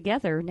traffic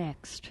together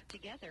next.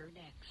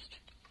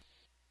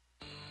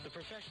 The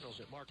professionals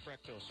at Mark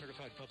Breckville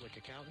Certified Public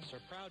Accountants are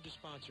proud to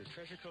sponsor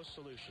Treasure Coast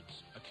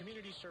Solutions, a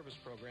community service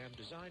program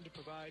designed to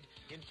provide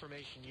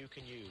information you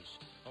can use,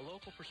 a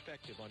local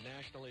perspective on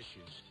national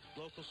issues,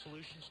 local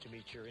solutions to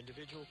meet your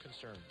individual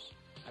concerns.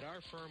 At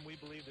our firm, we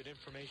believe that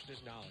information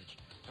is knowledge,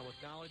 and with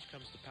knowledge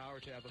comes the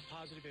power to have a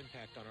positive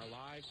impact on our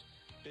lives,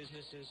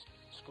 businesses,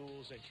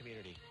 schools, and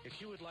community. If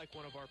you would like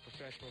one of our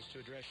professionals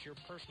to address your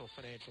personal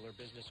financial or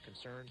business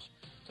concerns,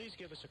 please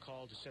give us a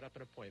call to set up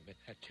an appointment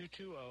at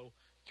 220-3380.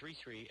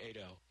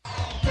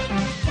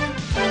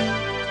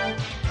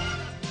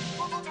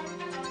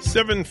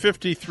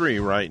 7:53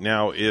 right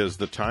now is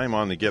the time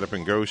on the Get Up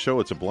and Go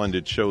show. It's a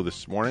blended show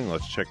this morning.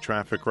 Let's check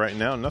traffic right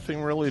now.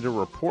 Nothing really to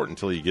report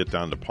until you get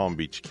down to Palm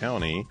Beach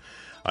County.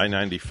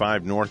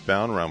 I-95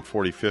 northbound around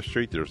 45th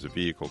Street. There's a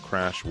vehicle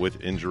crash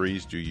with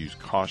injuries. Do use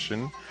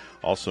caution.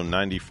 Also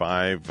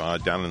 95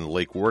 down in the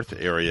Lake Worth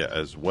area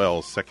as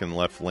well. Second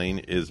left lane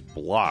is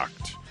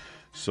blocked.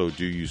 So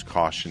do use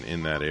caution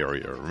in that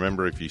area.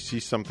 Remember, if you see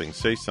something,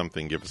 say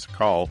something, give us a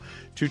call,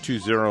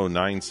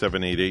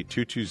 220-9788,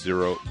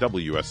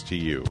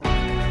 220-WSTU.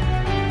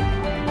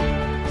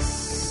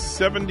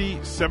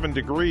 77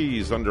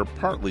 degrees under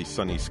partly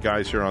sunny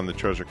skies here on the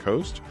Treasure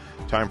Coast.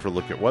 Time for a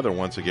look at weather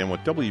once again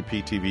with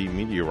WPTV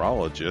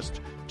meteorologist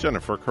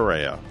Jennifer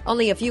Correa.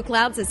 Only a few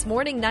clouds this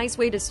morning. Nice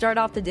way to start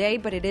off the day,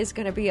 but it is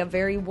going to be a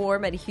very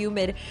warm and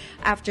humid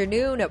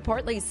afternoon.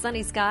 Partly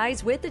sunny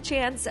skies with the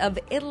chance of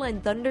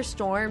inland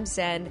thunderstorms,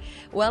 and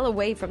well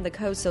away from the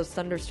coast, those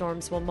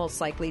thunderstorms will most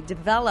likely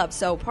develop.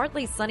 So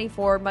partly sunny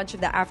for much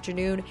of the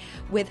afternoon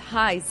with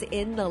highs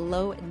in the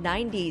low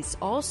 90s.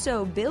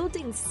 Also,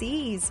 building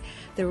seas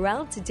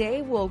throughout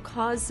today will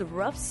cause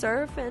rough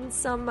surf and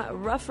some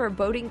rougher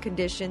boating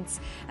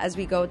conditions as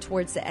we go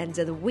towards the end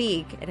of the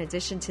week. In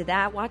addition to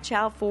that, watch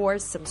out for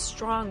some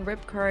strong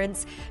rip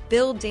currents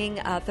building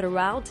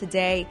throughout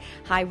today.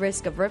 High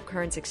risk of rip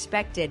currents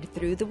expected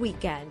through the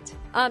weekend.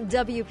 I'm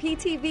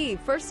WPTV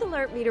First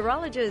Alert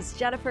meteorologist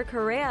Jennifer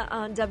Correa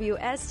on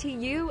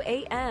WSTU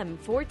AM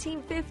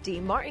 1450,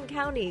 Martin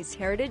County's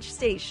Heritage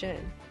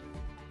Station.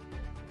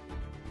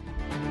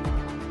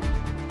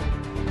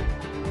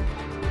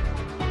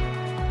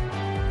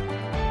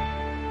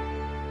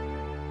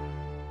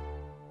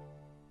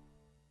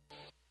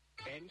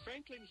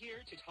 Franklin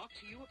here to talk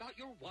to you about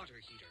your water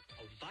heater,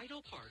 a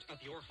vital part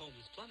of your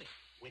home's plumbing.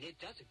 When it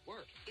doesn't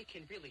work, it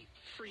can really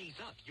freeze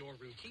up your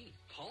routine.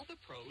 Call the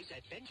pros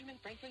at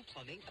Benjamin Franklin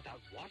Plumbing about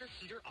water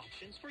heater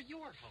options for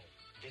your home.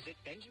 Visit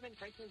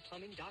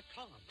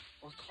BenjaminFranklinPlumbing.com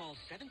or call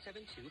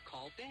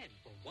 772-CALL-BEN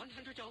for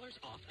 $100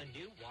 off a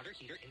new water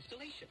heater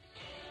installation.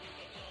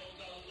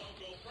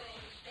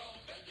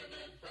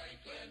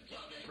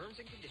 Terms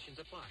and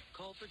conditions apply.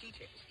 Call for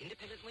details.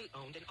 Independently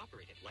owned and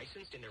operated.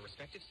 Licensed in their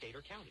respective state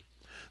or county.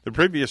 The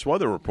previous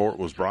weather report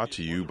was brought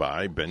to you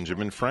by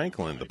Benjamin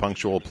Franklin, the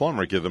punctual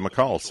plumber. Give them a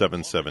call,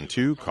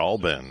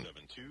 772-CALL-BEN.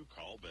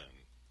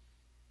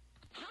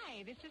 Hi,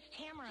 Hi, this is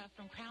Tamara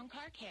from Crown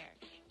Car Care.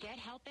 Get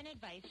help and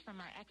advice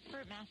from our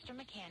expert master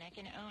mechanic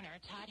and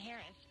owner, Todd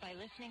Harris, by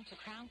listening to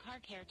Crown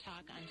Car Care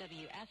Talk on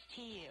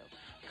WSTU.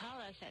 Call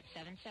us at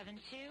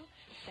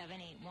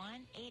 772-781-8000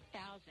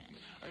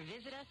 or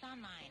visit us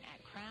online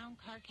at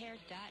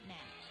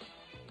crowncarcare.net.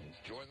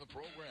 Join the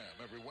program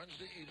every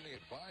Wednesday evening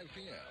at 5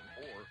 p.m.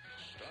 or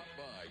stop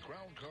by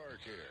Crown Car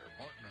Care,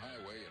 Martin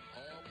Highway in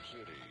Palm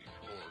City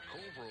or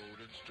Cove Road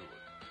in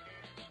Stewart.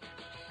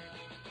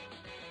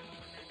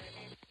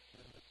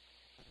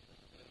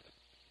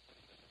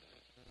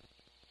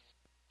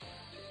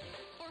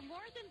 For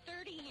more than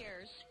 30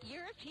 years,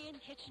 European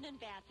Kitchen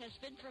 & Bath has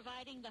been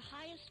providing the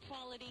highest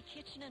quality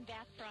kitchen and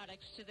bath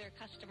products to their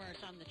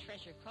customers on the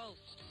Treasure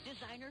Coast.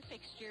 Designer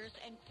fixtures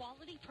and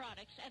quality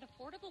products at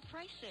affordable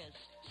prices.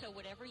 So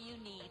whatever you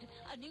need,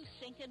 a new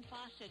sink and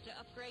faucet to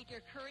upgrade your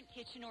current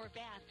kitchen or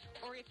bath,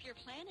 or if you're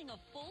planning a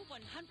full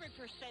 100%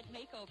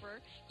 makeover,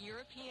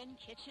 European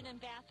Kitchen &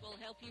 Bath will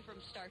help you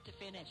from start to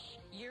finish.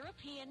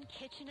 European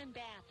Kitchen &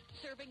 Bath,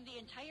 serving the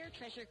entire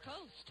Treasure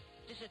Coast.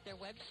 Visit their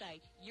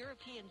website,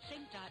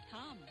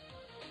 EuropeanSink.com.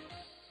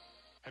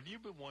 Have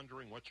you been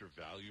wondering what your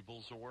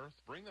valuables are worth?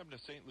 Bring them to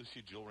St.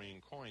 Lucie Jewelry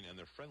and Coin, and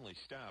their friendly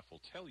staff will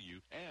tell you,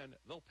 and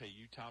they'll pay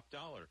you top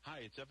dollar.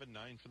 Hi, it's Evan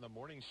 9 from the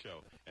Morning Show,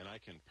 and I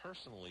can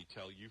personally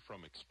tell you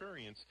from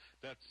experience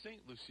that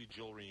St. Lucie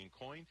Jewelry and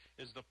Coin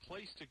is the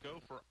place to go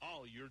for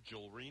all your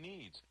jewelry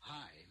needs.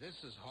 Hi, this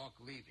is Hawk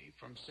Levy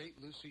from St.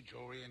 Lucie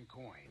Jewelry and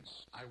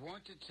Coins. I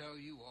want to tell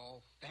you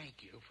all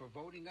thank you for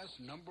voting us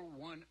number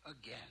one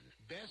again.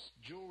 Best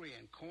jewelry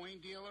and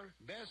coin dealer,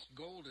 best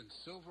gold and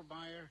silver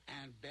buyer,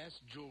 and best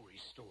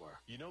jewelry store.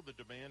 You know the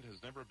demand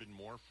has never been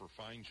more for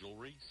fine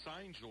jewelry,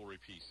 signed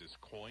jewelry pieces,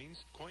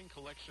 coins, coin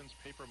collections,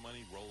 paper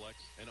money, Rolex,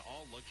 and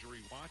all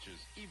luxury watches,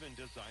 even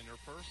designer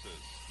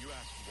purses. You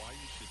ask why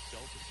you should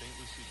sell to St.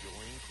 Lucie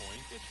Jewelry and Coin?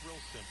 It's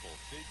real simple.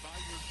 They buy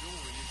your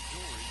jewelry as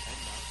jewelry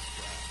and not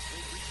scrap.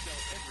 They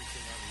resell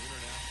everything on the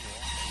international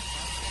auction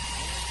platform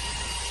and in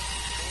their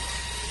store.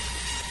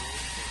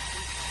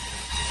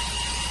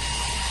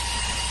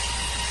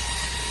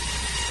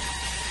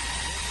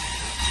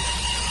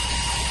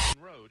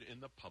 Road in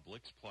the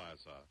Publix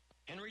Plaza.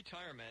 In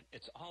retirement,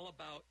 it's all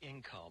about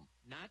income,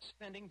 not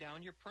spending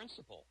down your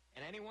principal.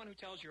 And anyone who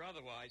tells you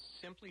otherwise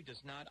simply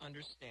does not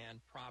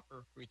understand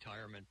proper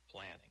retirement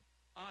planning.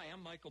 Hi,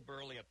 I'm Michael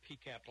Burley of P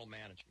Capital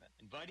Management,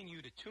 inviting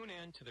you to tune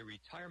in to the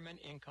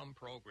Retirement Income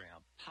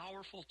Program.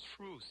 Powerful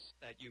truths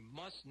that you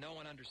must know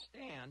and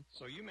understand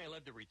so you may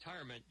live the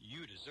retirement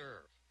you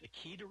deserve. The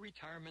key to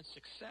retirement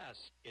success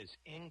is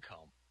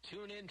income.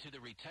 Tune in to the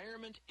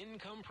Retirement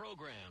Income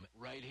Program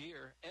right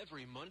here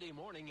every Monday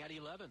morning at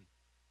 11.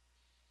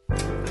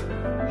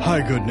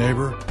 Hi, good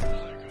neighbor.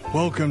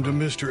 Welcome to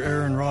Mr.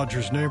 Aaron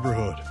Rodgers'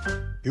 neighborhood.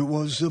 It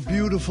was a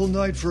beautiful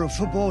night for a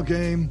football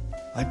game.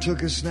 I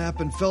took a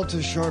snap and felt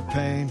a sharp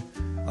pain.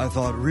 I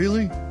thought,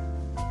 really?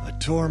 I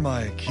tore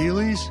my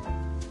Achilles?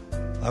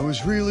 I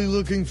was really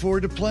looking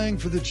forward to playing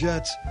for the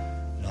Jets,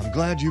 and I'm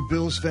glad you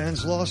Bills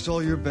fans lost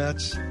all your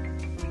bets.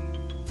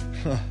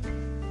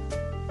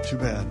 Too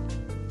bad.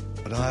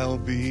 But I'll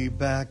be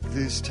back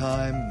this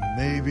time,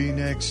 maybe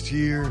next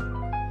year.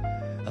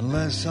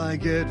 Unless I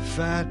get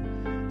fat,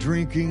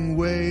 drinking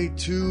way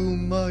too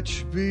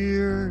much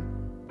beer.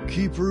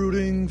 Keep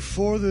rooting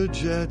for the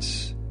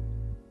Jets.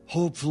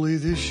 Hopefully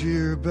this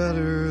year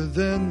better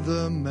than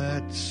the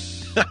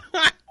Mets.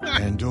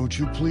 And don't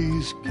you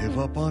please give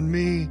up on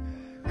me,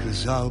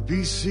 'cause I'll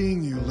be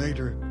seeing you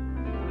later.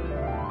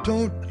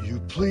 Don't you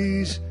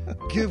please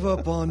give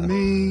up on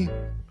me,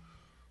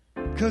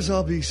 'cause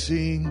I'll be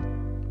seeing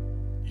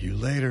you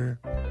later.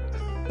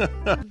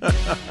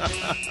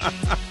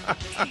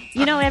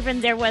 You know,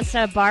 Evan, there was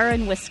a bar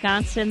in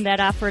Wisconsin that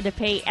offered to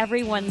pay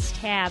everyone's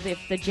tab if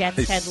the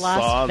Jets had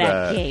lost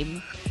that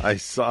game. I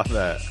saw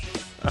that.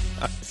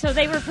 So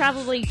they were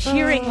probably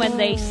cheering when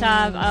they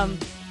saw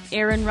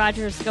Aaron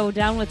Rodgers go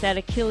down with that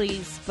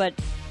Achilles, but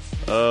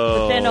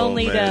then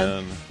only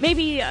to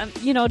maybe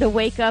to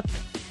wake up.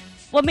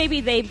 Well,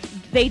 maybe they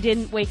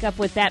didn't wake up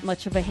with that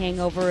much of a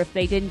hangover if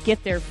they didn't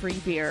get their free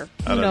beer.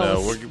 I don't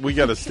know. We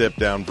got to step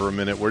down for a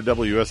minute. We're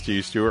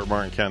WSTU Stewart,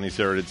 Martin County's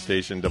Heritage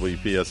Station,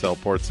 WPSL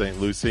Port St.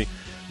 Lucie.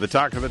 The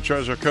talk of the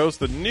Treasure Coast.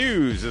 The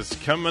news is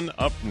coming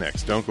up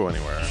next. Don't go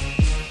anywhere.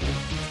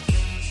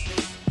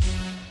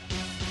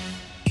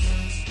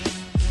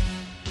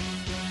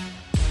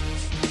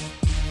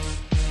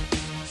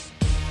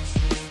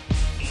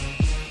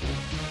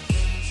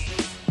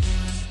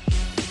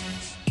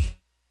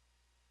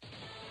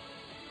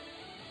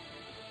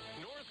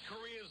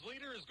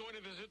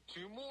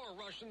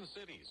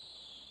 Cities.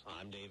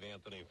 I'm Dave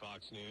Anthony,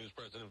 Fox News.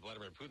 President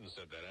Vladimir Putin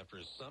said that after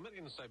his summit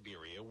in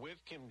Siberia with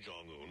Kim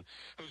Jong-un,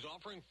 who's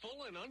offering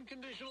full and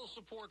unconditional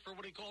support for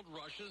what he called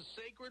Russia's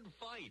sacred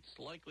fight,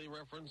 likely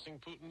referencing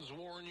Putin's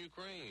war in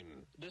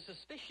Ukraine. The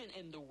suspicion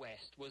in the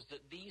West was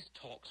that these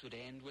talks would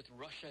end with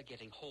Russia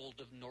getting hold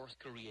of North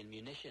Korean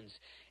munitions.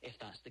 If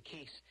that's the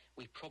case,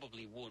 we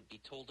probably won't be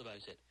told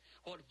about it.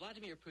 What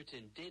Vladimir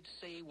Putin did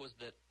say was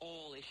that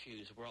all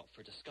issues were up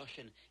for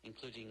discussion,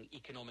 including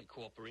economic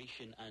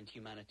cooperation and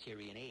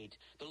humanitarian aid.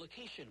 The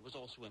location was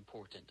also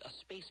important, a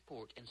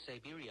spaceport in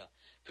Siberia.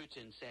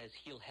 Putin says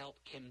he'll help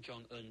Kim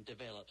Jong-un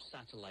develop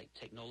satellite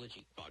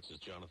technology.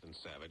 Fox's Jonathan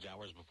Savage.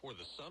 Hours before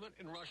the summit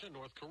in Russia,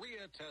 North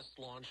Korea tests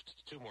launched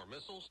 2 more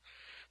missiles.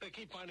 They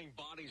keep finding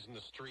bodies in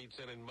the streets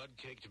and in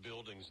mud-caked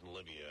buildings in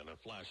Libya. In a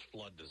flash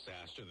flood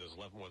disaster that has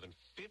left more than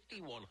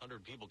 5,100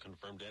 people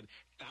confirmed dead.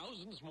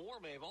 Thousands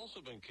more may have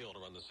also been killed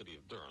around the city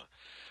of Derna.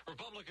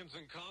 Republicans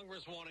in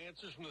Congress want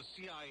answers from the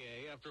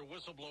CIA after a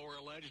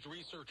whistleblower alleged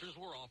researchers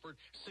were offered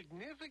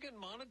significant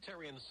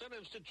monetary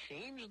incentives to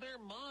change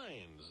their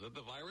minds that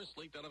the virus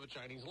leaked out of a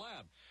Chinese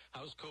lab.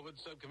 House COVID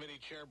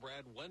Subcommittee Chair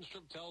Brad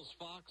Wenstrup tells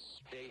Fox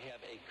they have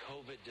a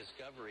COVID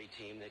discovery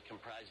team that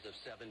comprised of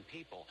 7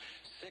 people.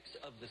 6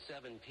 of the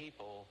 7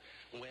 people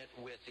went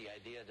with the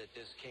idea that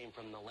this came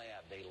from the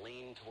lab. They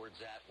leaned towards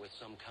that with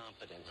some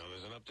confidence. Now,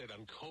 there's an update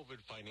on COVID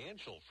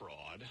financial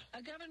fraud.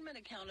 A Government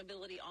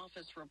Accountability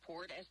Office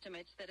report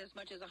estimates that as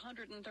much as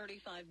 $135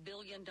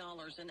 billion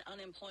in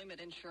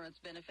unemployment insurance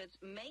benefits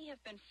may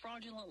have been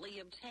fraudulently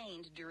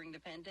obtained during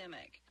the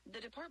pandemic. The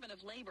Department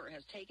of Labor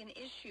has taken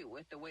issue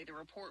with the way the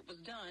report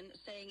was done,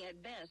 saying at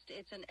best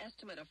it's an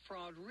estimate of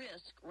fraud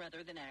risk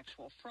rather than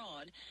actual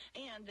fraud,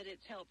 and that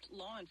it's helped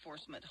law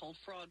enforcement hold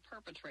fraud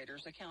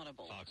perpetrators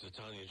accountable. Fox's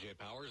Tanya J.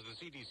 Powers. The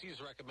CDC is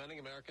recommending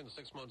Americans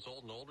 6 months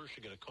old and older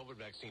should get a COVID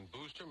vaccine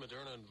booster.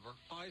 Moderna and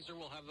Pfizer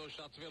will have those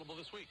shots available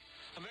this week.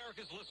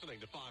 America's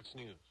listening to Fox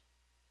News.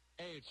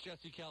 Hey, it's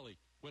Jesse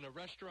Kelly. When a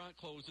restaurant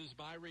closes,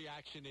 my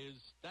reaction is,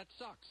 that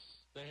sucks.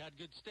 They had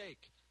good steak.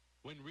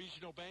 When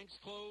regional banks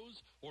close,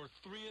 or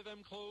 3 of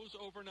them close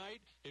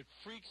overnight, it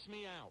freaks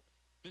me out.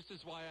 This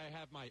is why I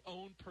have my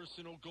own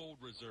personal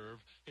gold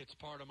reserve. It's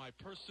part of my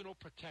personal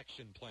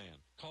protection plan.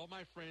 Call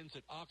my friends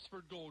at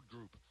Oxford Gold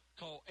Group.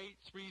 Call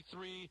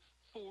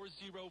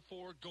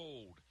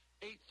 833-404-GOLD.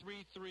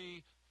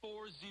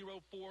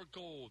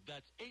 833-404-GOLD.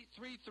 That's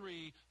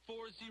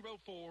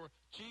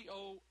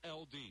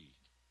 833-404-GOLD.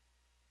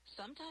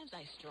 Sometimes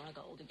I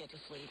struggle to get to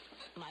sleep.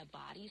 My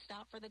body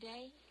stopped for the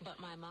day, but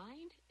my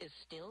mind is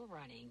still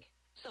running.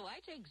 So I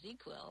take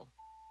ZQuil.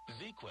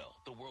 ZQuil,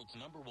 the world's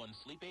 #1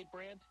 sleep aid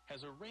brand,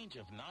 has a range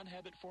of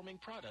non-habit-forming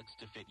products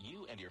to fit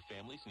you and your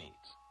family's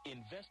needs.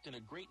 Invest in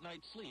a great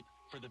night's sleep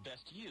for the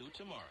best you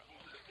tomorrow.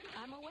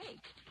 I'm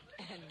awake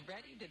and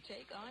ready to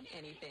take on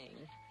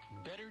anything.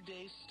 Better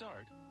days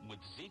start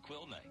with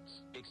ZQuil nights.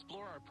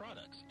 Explore our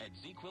products at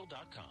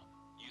ZQuil.com.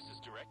 Use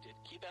as directed.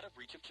 Keep out of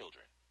reach of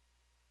children.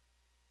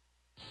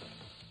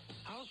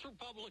 House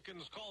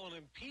Republicans call an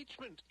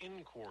impeachment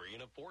inquiry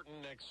an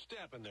important next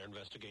step in their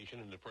investigation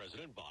into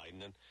President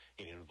Biden and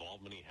any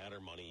involvement he had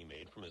or money he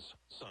made from his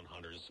son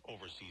Hunter's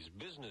overseas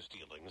business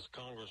dealings.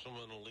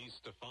 Congresswoman Elise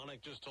Stefanik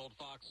just told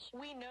Fox,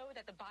 we know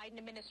that the Biden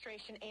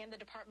administration and the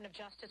Department of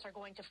Justice are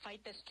going to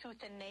fight this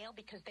tooth and nail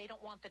because they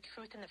don't want the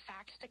truth and the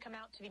facts to come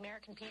out to the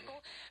American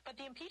people. But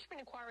the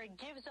impeachment inquiry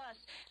gives us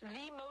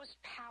the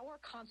most power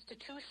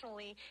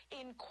constitutionally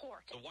in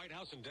court. The White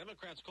House and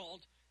Democrats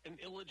called an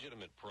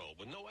illegitimate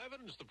probe. With no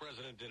evidence the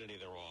president did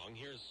anything wrong,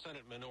 here's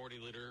Senate Majority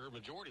Leader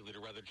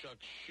Chuck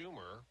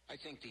Schumer. I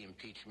think the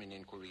impeachment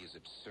inquiry is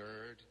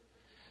absurd.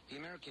 The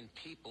American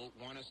people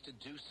want us to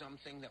do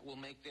something that will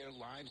make their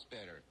lives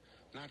better,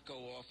 not go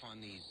off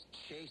on these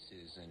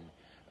chases and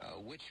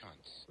witch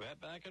hunts. That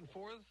back and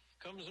forth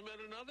comes amid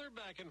another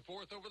back and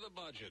forth over the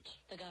budget.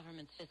 The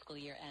government's fiscal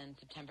year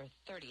ends September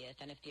 30th,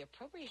 and if the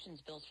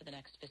appropriations bills for the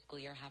next fiscal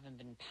year haven't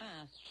been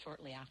passed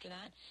shortly after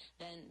that,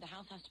 then the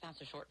House has to pass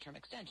a short-term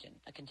extension,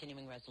 a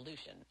continuing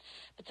resolution.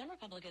 But some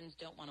Republicans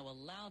don't want to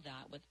allow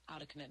that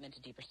without a commitment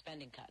to deeper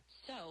spending cuts.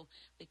 So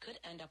we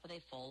could end up with a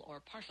full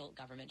or partial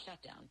government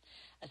shutdown.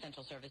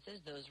 Essential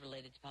services, those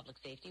related to public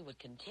safety, would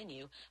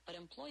continue, but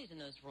employees in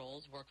those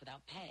roles work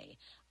without pay.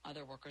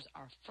 Other workers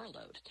are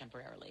furloughed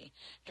temporarily.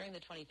 During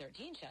the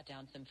 2013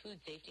 shutdown, some food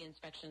safety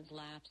inspections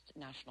lapsed.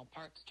 National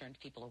parks turned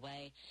people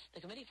away. The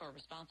Committee for a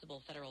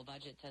Responsible Federal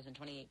Budget says in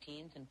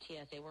 2018, some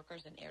TSA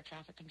workers and air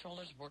traffic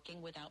controllers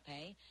working without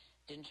pay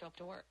didn't show up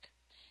to work.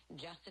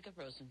 Jessica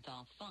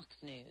Rosenthal, Fox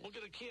News. We'll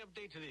get a key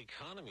update to the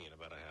economy in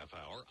about a half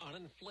hour. On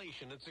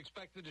inflation, it's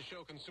expected to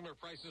show consumer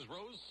prices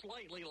rose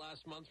slightly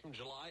last month from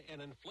July,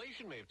 and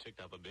inflation may have ticked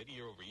up a bit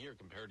year over year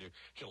compared to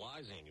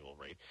July's annual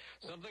rate.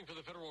 Something for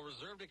the Federal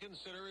Reserve to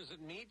consider as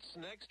it meets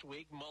next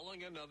week,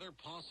 mulling another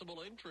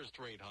possible interest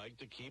rate hike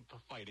to keep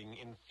fighting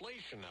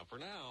inflation. Now, for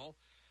now,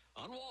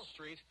 on Wall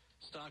Street,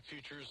 stock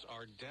futures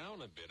are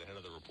down a bit ahead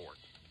of the report.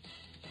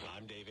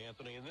 I'm Dave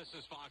Anthony, and this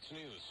is Fox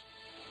News.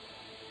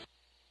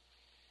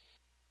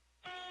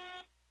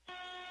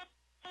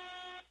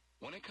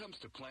 When it it comes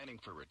to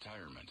planning for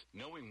retirement,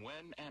 knowing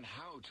when and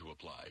how to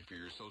apply for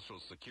your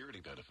Social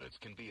Security benefits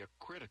can be a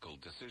critical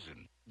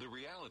decision. The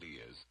reality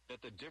is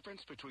that the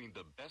difference between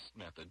the best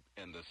method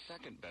and the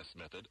second best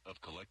method of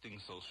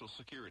collecting Social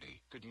Security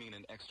could mean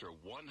an extra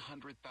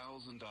 $100,000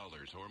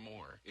 or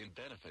more in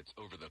benefits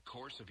over the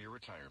course of your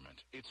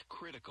retirement. It's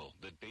critical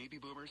that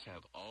baby boomers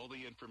have all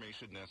the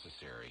information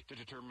necessary to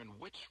determine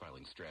which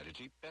filing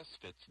strategy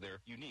best fits their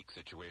unique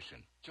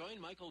situation.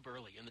 Join Michael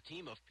Burley and the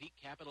team of Peak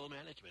Capital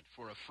Management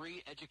for a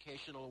free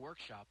educational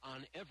workshop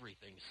on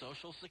everything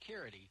Social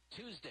Security,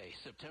 Tuesday,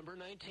 September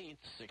 19th,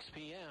 6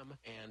 p.m.,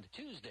 and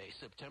Tuesday,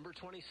 September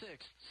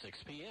 26th,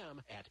 6 p.m.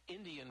 at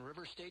Indian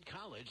River State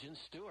College in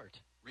Stuart.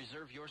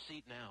 Reserve your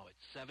seat now at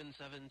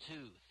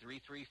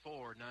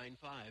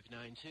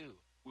 772-334-9592.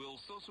 Will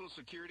Social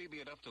Security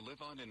be enough to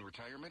live on in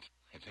retirement?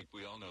 I think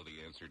we all know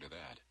the answer to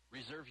that.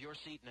 Reserve your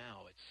seat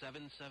now at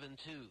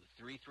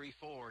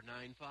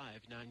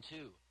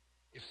 772-334-9592.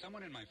 If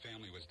someone in my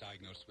family was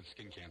diagnosed with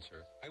skin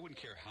cancer, I wouldn't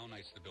care how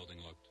nice the building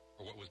looked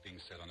or what was being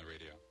said on the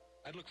radio.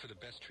 I'd look for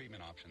the best treatment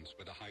options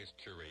with the highest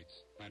cure rates,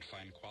 and I'd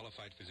find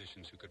qualified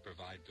physicians who could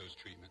provide those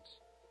treatments.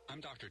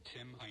 I'm Dr.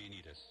 Tim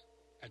Ioannidis.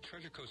 At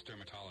Treasure Coast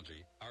Dermatology,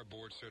 our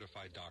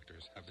board-certified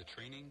doctors have the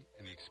training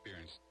and the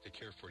experience to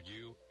care for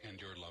you and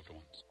your loved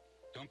ones.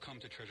 Don't come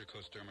to Treasure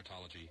Coast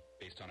Dermatology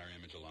based on our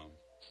image alone.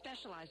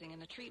 Specializing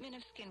in the treatment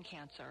of skin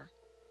cancer,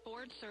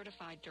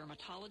 board-certified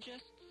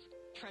dermatologists,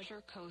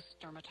 Treasure Coast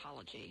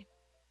Dermatology.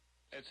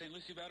 At St.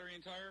 Lucie Battery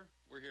and Tire,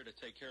 we're here to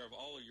take care of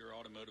all of your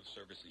automotive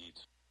service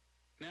needs.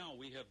 Now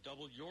we have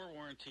doubled your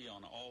warranty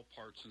on all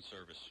parts and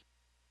service.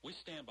 We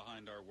stand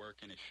behind our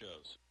work and it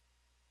shows.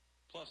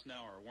 Plus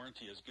now our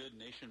warranty is good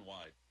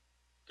nationwide.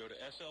 Go to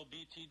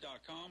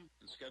slbt.com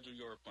and schedule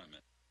your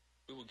appointment.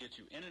 We will get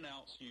you in and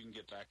out so you can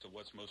get back to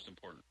what's most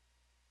important.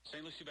 St.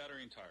 Lucie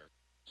Battery and Tire,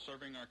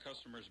 serving our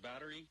customers'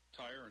 battery,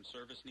 tire, and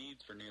service needs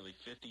for nearly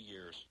 50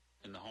 years.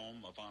 In the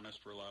home of honest,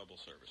 reliable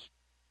service.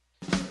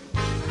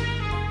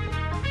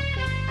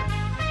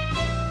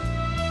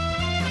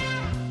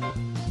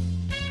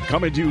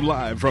 Coming to you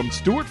live from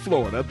Stuart,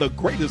 Florida, the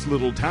greatest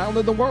little town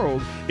in the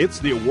world, it's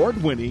the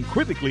award-winning,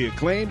 critically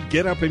acclaimed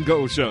Get Up and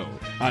Go show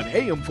on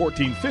AM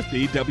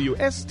 1450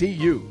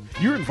 WSTU.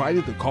 You're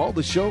invited to call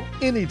the show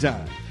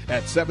anytime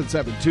at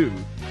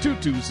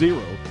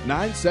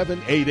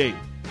 772-220-9788.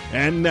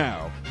 And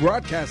now,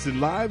 broadcasting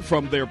live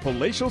from their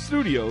palatial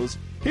studios,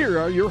 here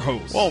are your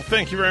hosts. Well,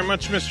 thank you very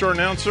much, Mr.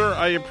 Announcer.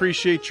 I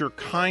appreciate your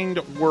kind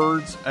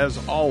words as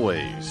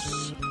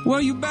always.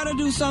 Well, you better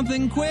do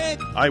something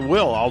quick. I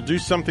will. I'll do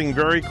something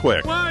very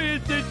quick. Why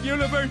is this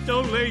universe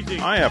so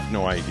lazy? I have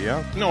no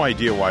idea. No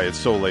idea why it's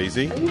so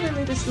lazy. Are you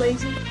really this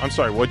lazy? I'm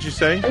sorry, what'd you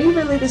say? Are you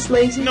really this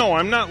lazy? No,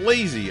 I'm not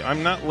lazy.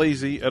 I'm not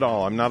lazy at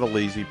all. I'm not a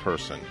lazy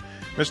person.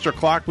 Mr.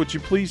 Clock, would you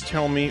please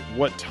tell me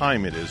what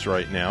time it is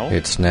right now?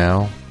 It's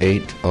now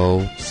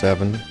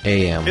 8:07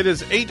 a.m. It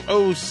is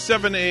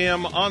 8:07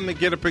 a.m. on the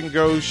Get Up and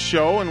Go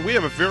show, and we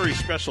have a very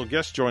special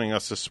guest joining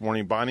us this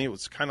morning, Bonnie. It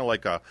was kind of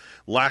like a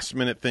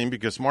last-minute thing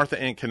because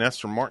Martha Ann Kness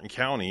from Martin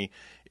County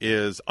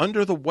is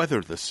under the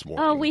weather this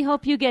morning. Oh, we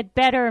hope you get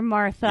better,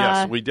 Martha.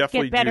 Yes, we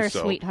definitely get better, do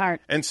so.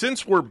 Sweetheart. And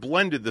since we're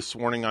blended this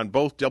morning on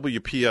both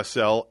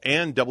WPSL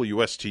and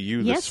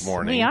WSTU this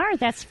morning. Yes, we are,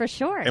 that's for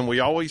sure. And we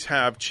always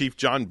have Chief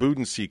John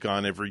Budenseek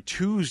on every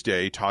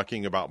Tuesday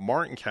talking about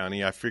Martin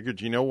County. I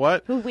figured, you know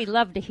what? Who we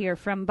love to hear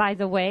from, by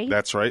the way.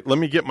 That's right. Let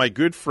me get my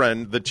good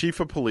friend, the Chief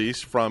of Police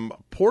from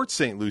Port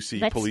St.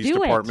 Lucie Police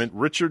Department,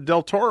 Richard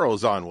Del Toro,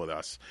 is on with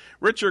us.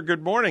 Richard,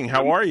 good morning.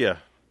 How are you?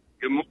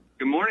 Good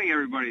morning,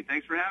 everybody.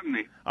 Thanks for having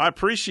me. I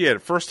appreciate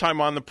it. First time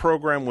on the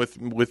program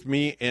with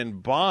me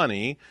and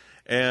Bonnie.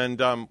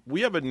 And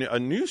we have a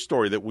news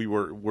story that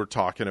we're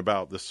talking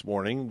about this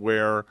morning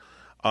where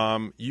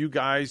you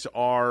guys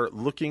are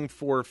looking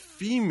for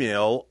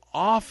female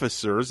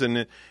officers,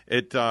 and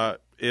it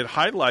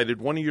highlighted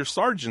one of your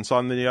sergeants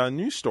on the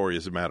news story,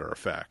 as a matter of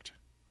fact.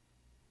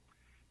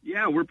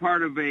 Yeah, we're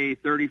part of a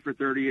 30 for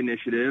 30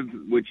 initiative,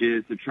 which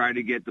is to try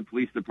to get the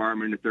police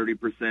department to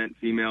 30%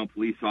 female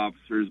police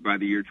officers by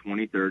the year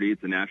 2030.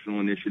 It's a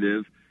national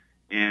initiative,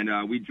 and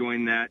we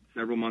joined that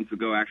several months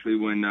ago, actually,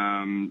 when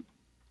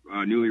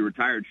newly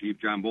retired Chief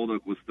John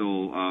Bolduc was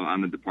still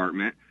on the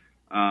department.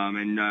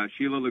 And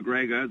Sheila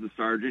LaGrega is a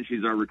sergeant.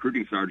 She's our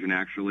recruiting sergeant,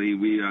 actually.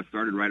 We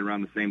started right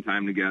around the same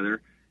time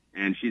together.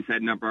 And she's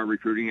heading up our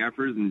recruiting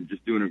efforts and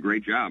just doing a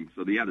great job.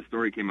 So, the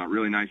story came out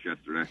really nice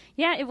yesterday.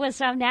 Yeah, it was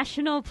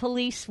National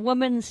Police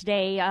Women's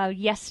Day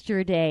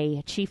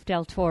yesterday, Chief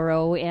Del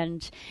Toro.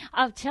 And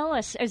tell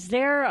us, is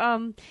there?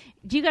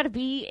 Do you got to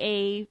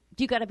be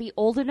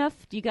old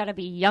enough? Do you got to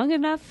be young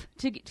enough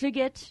to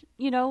get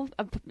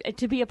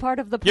to be a part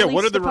of the police department? Yeah,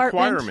 what are the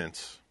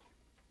requirements?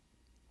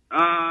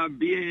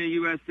 Being a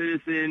U.S.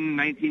 citizen,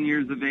 19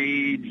 years of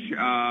age,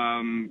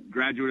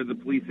 graduate of the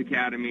police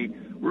academy.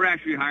 We're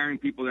actually hiring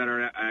people that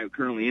are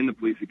currently in the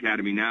police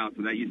academy now,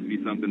 so that used to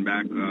be something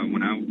back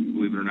when I,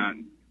 believe it or not,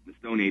 the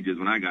Stone Ages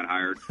when I got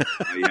hired.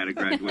 You had to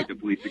graduate the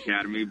police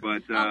academy,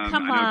 but I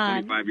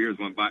know 25 years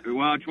went by.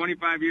 Well,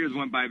 25 years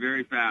went by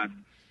very fast.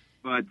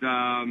 But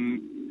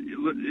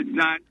it's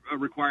not a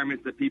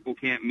requirement that people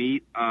can't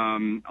meet.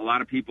 A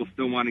lot of people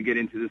still want to get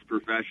into this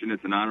profession.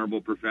 It's an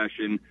honorable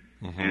profession,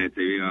 and it's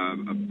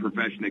a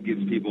profession that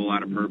gives people a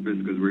lot of purpose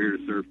because we're here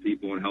to serve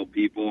people and help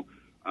people.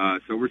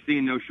 So we're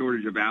seeing no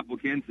shortage of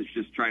applicants. It's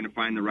just trying to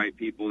find the right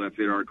people that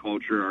fit our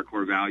culture, our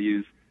core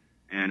values.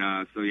 And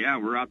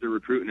we're out there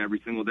recruiting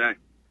every single day.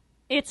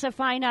 It's a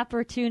fine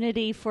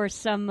opportunity for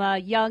some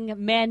young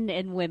men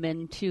and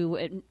women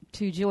to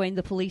join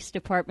the police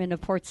department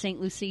of Port St.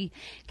 Lucie.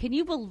 Can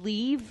you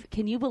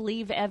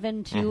believe,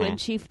 Evan, too, and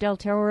Chief Del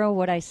Toro,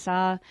 what I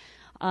saw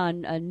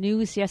on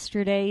news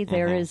yesterday?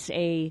 There is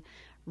a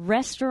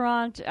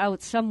restaurant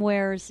out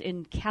somewheres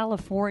in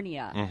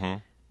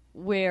California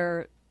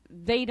where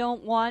they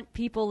don't want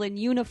people in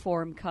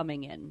uniform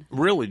coming in.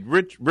 Really?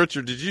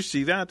 Richard, did you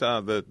see that?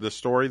 The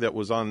story that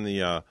was on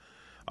the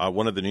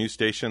one of the news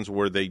stations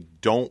where they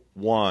don't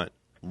want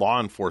law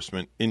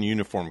enforcement in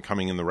uniform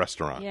coming in the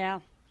restaurant. Yeah.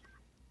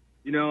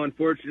 You know,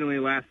 unfortunately,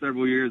 the last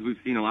several years, we've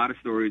seen a lot of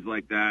stories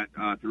like that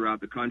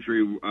throughout the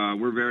country.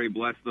 We're very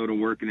blessed, though, to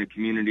work in a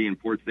community in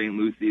Port St.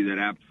 Lucie that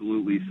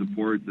absolutely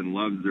supports and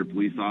loves their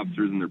police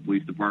officers and their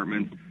police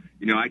departments.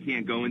 You know, I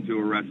can't go into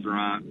a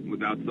restaurant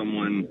without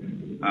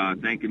someone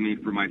thanking me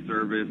for my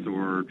service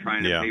or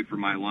trying to pay for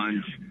my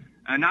lunch.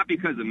 Not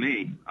because of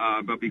me,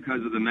 but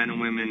because of the men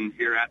and women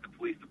here at the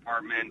police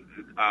department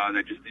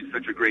that just do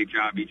such a great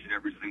job each and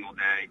every single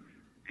day.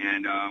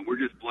 And we're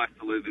just blessed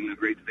to live in the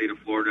great state of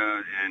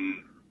Florida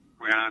and,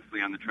 quite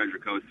honestly, on the Treasure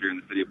Coast here in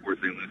the city of Port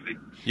St. Lucie.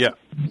 Yeah.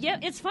 Yeah,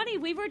 it's funny.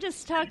 We were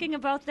just talking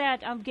about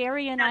that,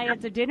 Gary and I,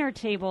 at the dinner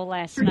table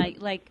last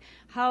night, like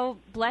how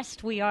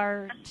blessed we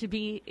are to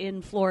be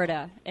in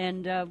Florida.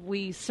 And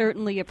we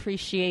certainly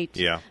appreciate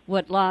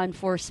what law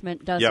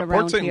enforcement does around here.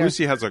 Port St.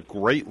 Lucie has a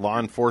great law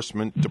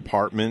enforcement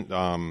department.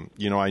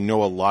 You know, I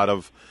know a lot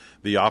of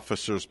the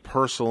officers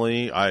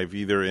personally. I've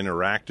either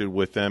interacted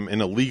with them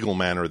in a legal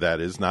manner, that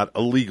is, not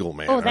a legal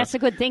manner. Oh, that's a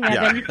good thing,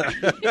 Evan.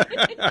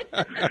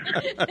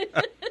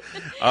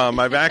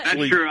 I've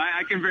actually... That's true.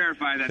 I can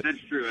verify that. That's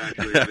true,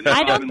 actually. But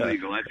not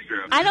illegal. That's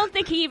true. I don't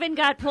think he even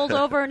got pulled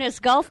over in his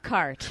golf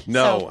cart.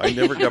 No, I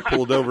never got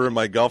pulled over in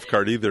my golf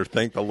cart either.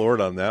 Thank the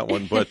Lord on that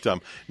one. But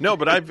no,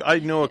 but I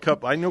know a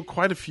couple. I know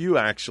quite a few,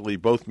 actually,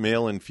 both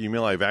male and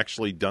female. I've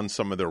actually done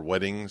some of their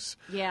weddings.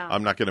 Yeah.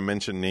 I'm not going to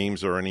mention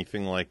names or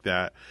anything like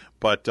that.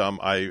 But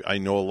I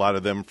know a lot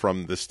of them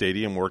from the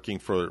stadium working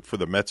for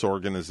the Mets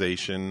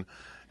organization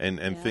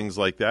and things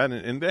like that.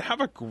 And they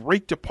have a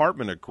great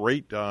department, a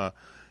great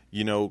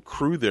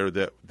crew there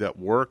that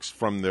works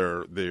from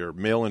their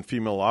male and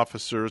female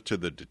officers to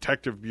the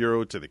detective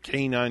bureau to the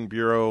canine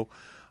bureau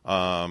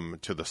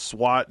to the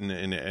SWAT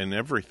and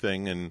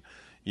everything. And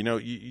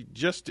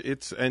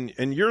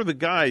and you're the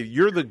guy,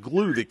 you're the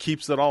glue that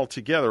keeps it all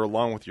together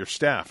along with your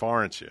staff,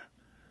 aren't you?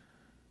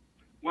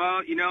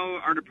 Well, you know,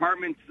 our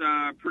department's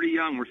pretty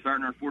young. We're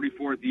starting our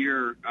 44th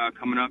year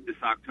coming up this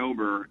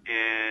October.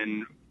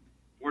 And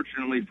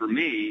fortunately for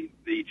me,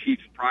 the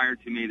chiefs prior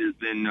to me, there's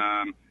been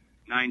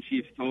 9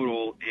 chiefs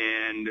total,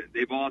 and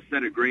they've all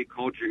set a great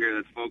culture here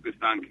that's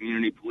focused on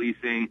community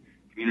policing,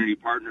 community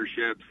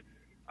partnerships,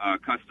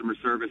 customer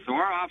service. So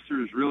our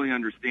officers really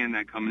understand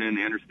that coming in.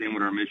 They understand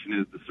what our mission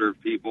is, to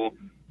serve people.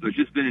 So it's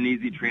just been an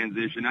easy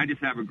transition. I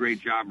just have a great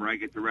job where I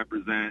get to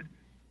represent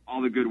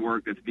all the good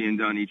work that's being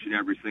done each and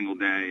every single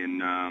day.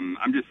 And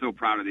I'm just so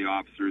proud of the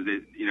officers,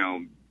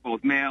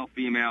 both male,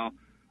 female.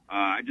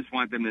 I just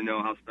want them to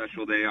know how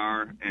special they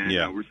are,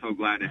 and we're so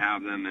glad to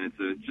have them, and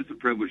it's just a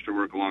privilege to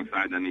work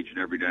alongside them each and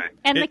every day.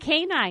 And the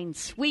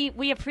canines.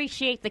 We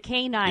appreciate the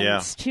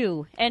canines,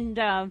 too. And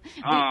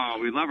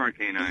we love our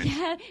canines.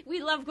 Yeah,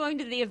 we love going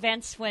to the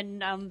events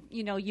when,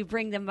 you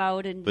bring them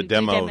out and the you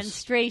demos. do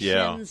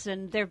demonstrations,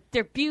 and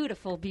they're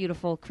beautiful,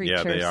 beautiful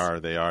creatures. Yeah,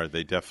 they are.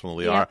 They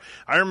definitely are.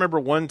 I remember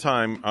one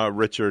time,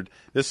 Richard,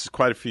 this is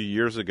quite a few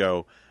years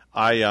ago,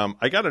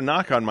 I got a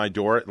knock on my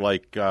door at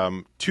like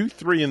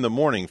 2-3 in the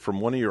morning from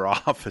one of your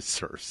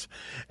officers.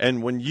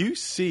 And when you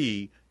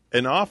see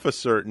an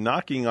officer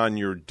knocking on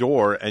your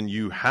door and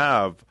you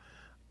have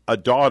a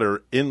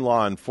daughter in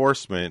law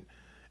enforcement,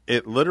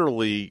 it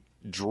literally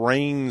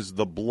drains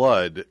the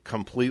blood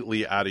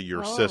completely out of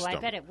your system. I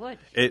bet it would.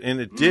 And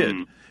it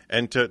did.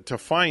 And to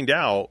find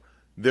out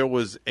there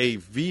was a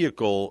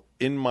vehicle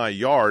in my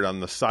yard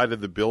on the side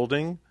of the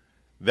building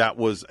that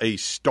was a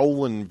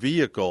stolen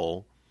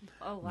vehicle.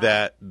 Oh, wow.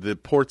 That the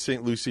Port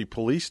St. Lucie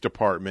Police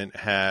Department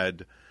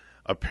had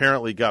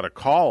apparently got a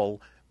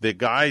call. The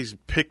guys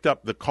picked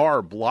up the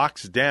car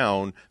blocks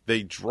down.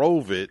 They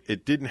drove it.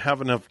 It didn't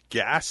have enough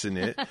gas in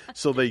it,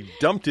 so they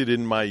dumped it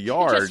in my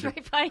yard. Just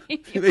right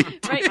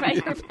by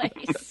your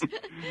place.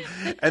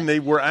 And they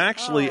were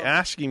actually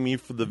asking me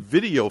for the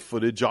video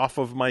footage off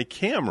of my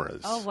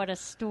cameras. Oh, what a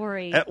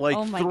story. At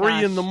like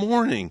 3 in the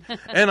morning.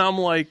 And I'm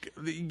like,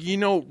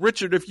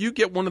 Richard, if you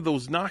get one of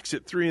those knocks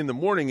at 3 in the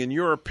morning and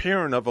you're a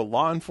parent of a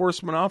law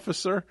enforcement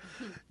officer,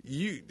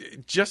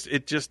 it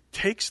just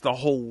takes the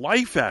whole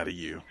life out of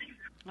you.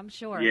 I'm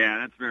sure. Yeah,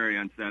 that's very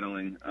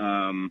unsettling.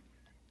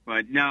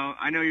 But no,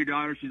 I know your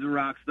daughter. She's a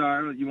rock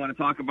star. You want to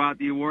talk about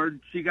the award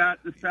she got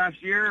this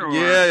past year? Or?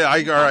 Yeah.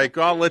 All right.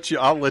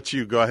 I'll let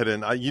you go ahead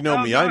and you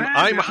know me.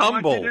 I'm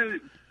humble.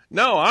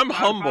 No, I'm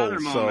humble.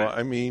 So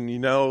I mean,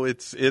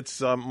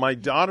 it's my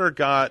daughter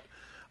got.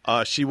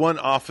 She won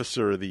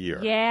Officer of the Year.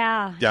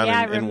 Yeah,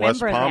 down in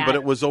West Palm, but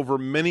it was over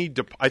many.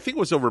 I think it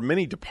was over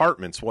many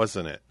departments,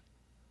 wasn't it?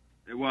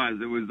 It was.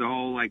 It was the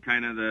whole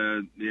kind of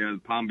the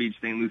Palm Beach,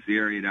 St. Lucie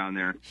area down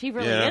there. She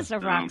really is a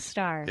rock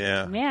star.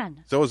 Yeah,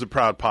 man. So it was a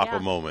proud papa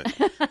moment.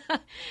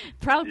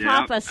 Proud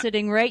papa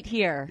sitting right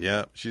here.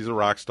 Yeah, she's a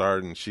rock star,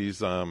 and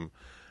she's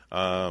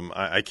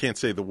I can't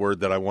say the word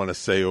that I want to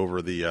say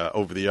over the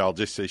I'll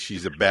just say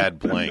she's a bad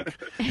blank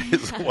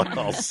is what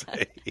I'll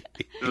say.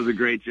 Does a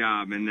great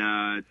job, and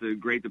it's a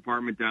great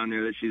department down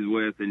there that she's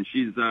with, and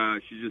she's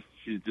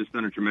just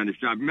done a tremendous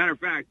job. Matter of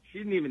fact, she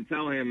didn't even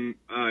tell him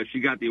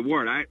she got the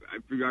award. I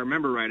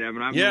remember right,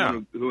 Evan. I'm the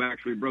one who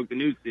actually broke the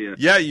news to you.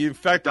 Yeah, in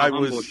fact, How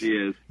humble she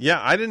is.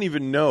 Yeah, I didn't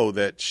even know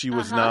that she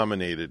was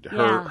nominated.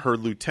 Her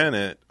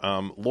lieutenant,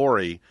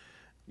 Lori.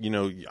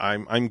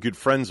 I'm good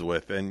friends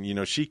with,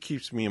 and she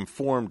keeps me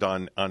informed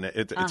on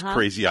it. It's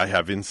crazy. I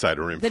have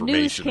insider information. The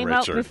news came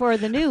out before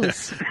the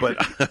news. But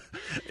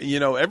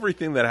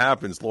everything that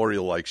happens, Lori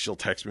she'll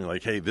text me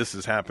hey, this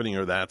is happening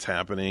or that's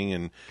happening,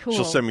 and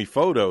she'll send me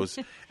photos,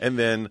 and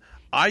then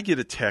I get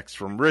a text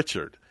from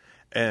Richard,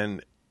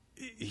 and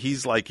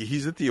he's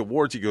at the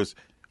awards. He goes,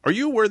 "Are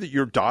you aware that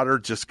your daughter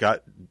just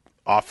got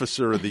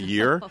Officer of the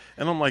Year?"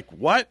 And I'm like,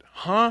 what?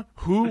 Huh?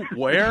 Who?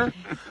 Where?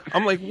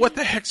 I'm like, what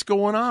the heck's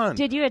going on?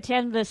 Did you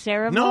attend the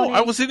ceremony? No,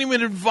 I wasn't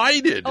even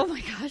invited. Oh, my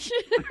gosh.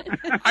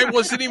 I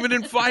wasn't even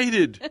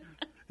invited.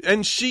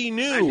 And she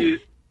knew.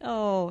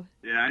 Yeah,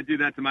 I do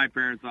that to my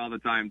parents all the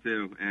time,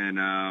 too.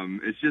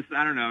 And it's just,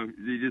 I don't know,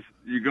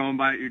 you're going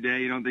by your day.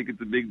 You don't think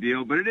it's a big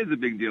deal. But it is a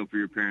big deal for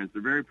your parents.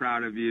 They're very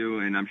proud of you.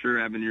 And I'm sure,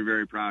 Evan, you're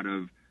very proud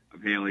of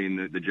Haley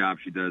and the job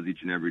she does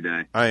each and every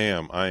day. I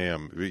am.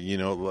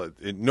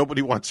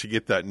 Nobody wants to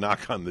get that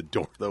knock on the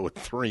door, though, at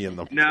 3 in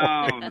the morning.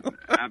 No,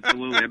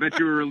 absolutely. I bet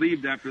you were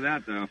relieved after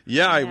that, though.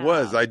 Yeah, I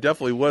was. I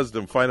definitely was.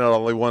 To find out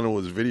all I wanted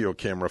was video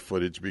camera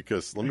footage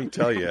because, let me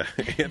tell you,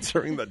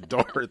 answering the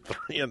door at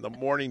 3 in the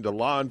morning to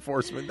law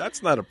enforcement,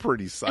 that's not a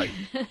pretty sight.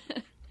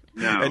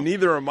 No. And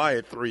neither am I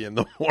at 3 in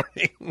the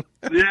morning.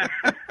 Yeah.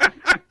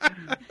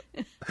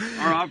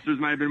 Our officers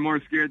might have been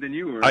more scared than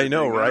you were. I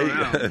know, right?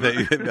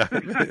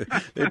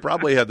 They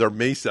probably had their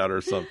mace out or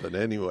something.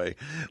 Anyway,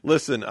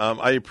 listen,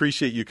 I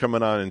appreciate you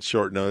coming on in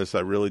short notice.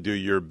 I really do.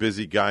 You're a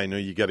busy guy. I know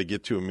you got to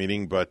get to a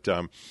meeting, but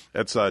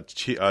that's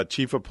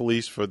Chief of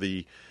Police for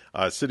the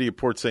City of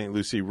Port St.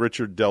 Lucie,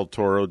 Richard Del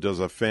Toro, does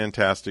a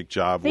fantastic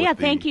job. Yeah,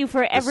 thank you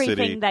for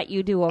everything that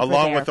you do over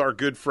along there. with our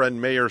good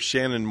friend Mayor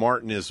Shannon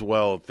Martin as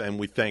well, and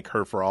we thank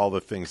her for all the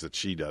things that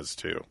she does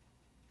too.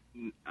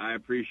 I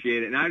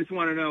appreciate it. And I just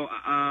want to know,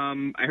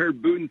 I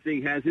heard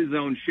Budensink has his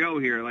own show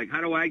here.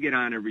 How do I get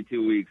on every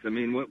 2 weeks? I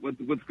mean,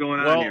 what's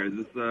going on here? Is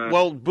this,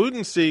 Well,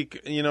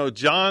 Budensink,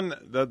 John,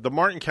 the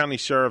Martin County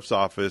Sheriff's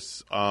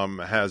Office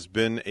has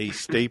been a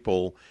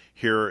staple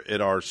here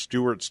at our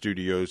Stewart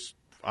Studios.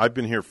 I've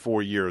been here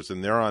 4 years,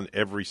 and they're on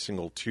every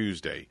single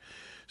Tuesday.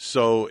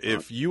 So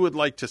if you would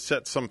like to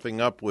set something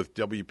up with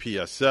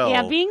WPSL,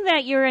 yeah, being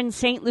that you're in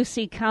St.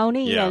 Lucie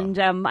County, and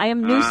I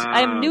am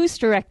news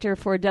director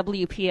for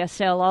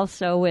WPSL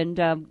also,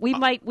 and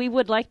we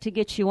would like to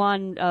get you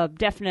on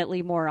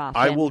definitely more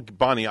often.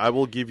 Bonnie, I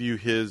will give you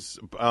his.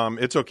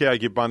 It's okay. I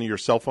give Bonnie your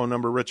cell phone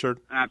number,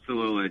 Richard.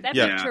 Absolutely.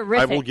 That'd be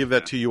terrific. I will give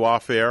that to you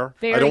off air.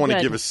 Very I don't want good.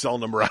 to give his cell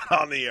number out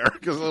on the air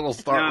because it'll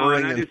start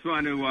ringing. And I just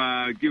want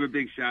to give a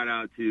big shout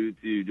out to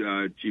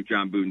Chief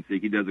John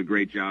Budensink. He does a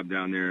great job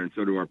down there, and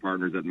so do our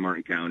partners at the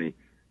Martin County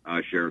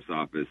Sheriff's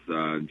Office.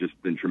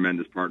 Just been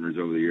tremendous partners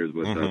over the years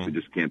with us. We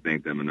just can't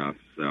thank them enough.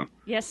 So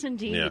yes,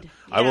 indeed. Yeah.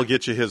 I will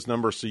get you his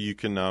number so you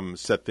can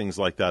set things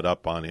like that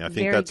up, Bonnie. I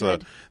think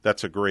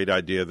that's a great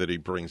idea that he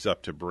brings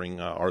up to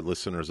bring our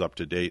listeners up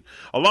to date,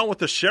 along with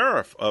the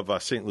sheriff of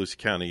St. Lucie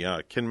County,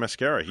 Ken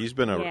Mascara. He's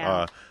been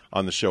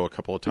on the show a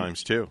couple of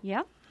times too.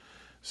 Yeah.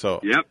 So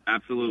yep,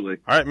 absolutely.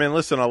 All right, man.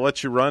 Listen, I'll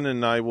let you run,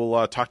 and I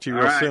will talk to you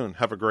real soon.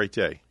 Have a great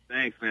day.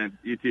 Thanks, man.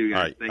 You too,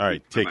 guys. All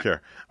right. Take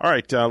care. All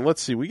right,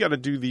 let's see. We got to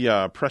do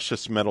the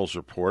Precious Metals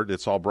Report.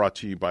 It's all brought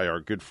to you by our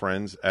good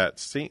friends at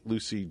St.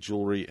 Lucie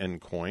Jewelry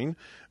and Coin.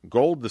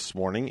 Gold this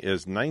morning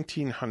is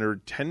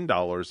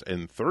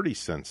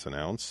 $1,910.30 an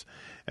ounce,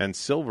 and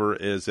silver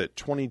is at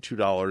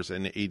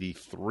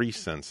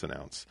 $22.83 an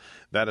ounce.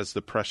 That is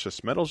the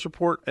Precious Metals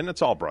Report, and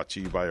it's all brought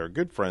to you by our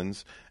good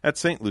friends at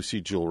St.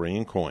 Lucie Jewelry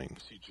and Coin.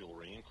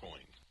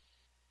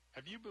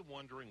 Have you been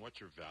wondering what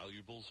your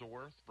valuables are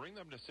worth? Bring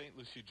them to St.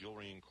 Lucie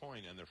Jewelry and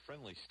Coin, and their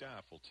friendly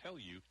staff will tell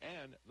you,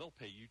 and they'll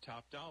pay you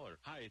top dollar.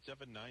 Hi, it's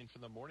Evan 9 from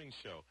the Morning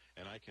Show,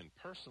 and I can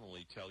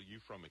personally tell you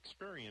from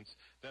experience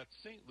that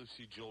St.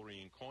 Lucie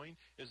Jewelry and Coin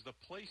is the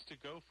place to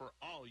go for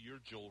all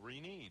your jewelry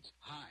needs.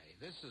 Hi,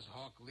 this is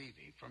Hawk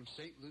Levy from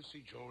St.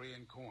 Lucie Jewelry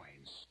and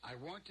Coins. I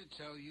want to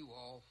tell you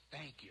all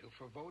thank you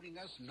for voting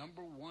us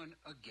number one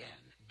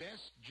again.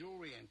 Best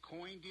jewelry and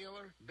coin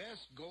dealer,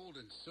 best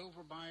gold and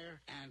silver buyer,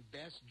 and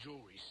best jewelry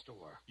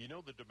store. You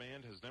know the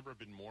demand has never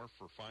been more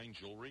for fine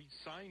jewelry,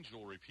 signed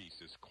jewelry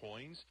pieces,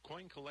 coins,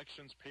 coin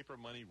collections, paper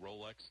money,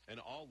 Rolex,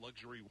 and all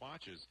luxury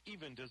watches,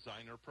 even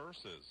designer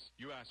purses.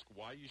 You ask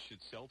why you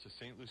should sell to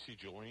St. Lucie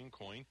Jewelry and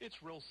Coin?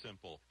 It's real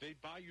simple. They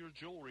buy your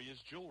jewelry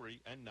as jewelry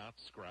and not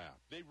scrap.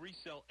 They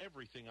resell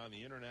everything on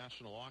the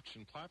international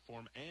auction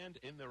platform and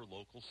in their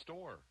local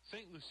store.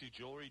 St. Lucie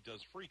Jewelry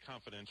does free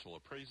confidential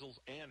appraisals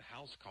and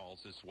house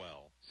calls as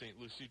well. St.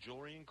 Lucie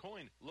Jewelry and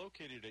Coin,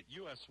 located at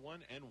US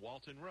 1 and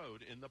Walton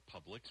Road in the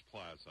Publix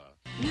Plaza.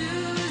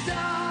 News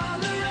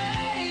on the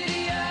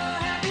radio.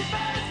 Happy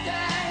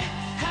birthday.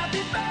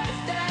 Happy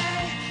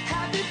birthday.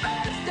 Happy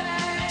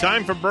birthday.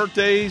 Time for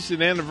birthdays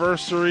and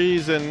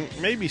anniversaries and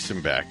maybe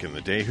some back in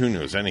the day. Who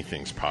knows?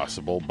 Anything's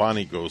possible.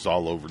 Bonnie goes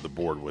all over the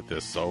board with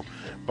this. So,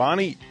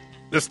 Bonnie,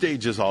 the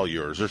stage is all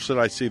yours. Or should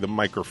I say the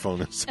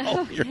microphone is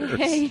all yours?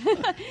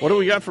 What do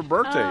we got for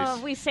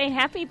birthdays? We say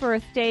happy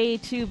birthday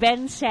to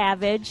Ben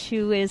Savage,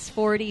 who is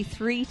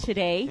 43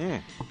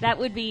 today. That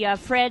would be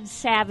Fred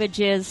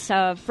Savage's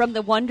from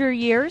the Wonder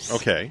Years.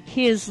 Okay.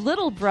 His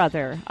little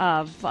brother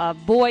of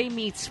Boy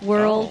Meets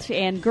World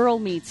and Girl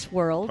Meets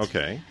World.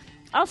 Okay.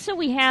 Also,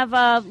 we have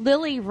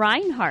Lily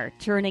Reinhart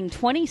turning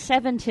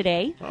 27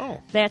 today. Oh.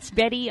 That's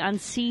Betty on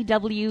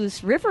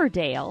CW's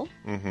Riverdale.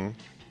 Mm-hmm.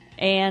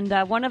 And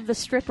one of the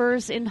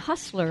strippers in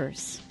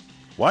Hustlers.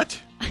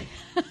 What?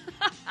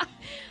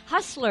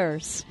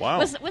 Hustlers. Wow.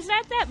 Was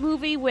that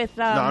movie with...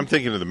 no, I'm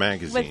thinking of the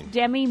magazine. With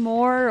Demi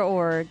Moore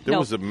or... There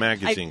was a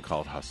magazine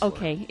called Hustler.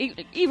 Okay.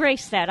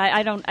 Erase that.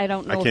 I don't know if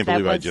that was... I can't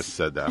believe I just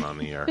said that on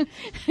the air.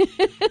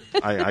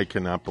 I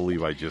cannot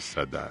believe I just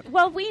said that.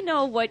 Well, we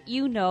know what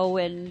you know,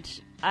 and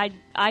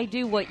I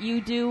do what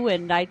you do,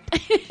 and I...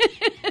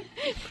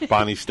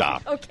 Bonnie,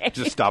 stop. Okay.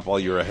 Just stop while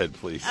you're ahead,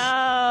 please.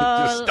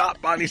 Just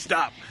stop, Bonnie,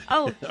 stop.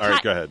 Oh, all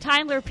right, go ahead.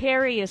 Tyler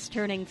Perry is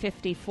turning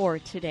 54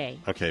 today.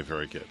 Okay,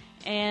 very good.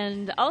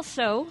 And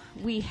also,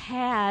 we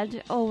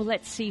had,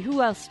 let's see,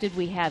 who else did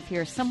we have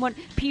here?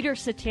 Peter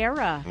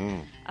Cetera,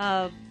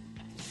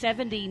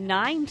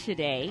 79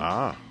 today.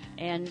 Ah.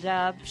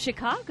 And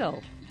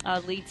Chicago,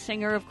 lead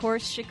singer, of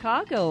course,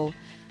 Chicago.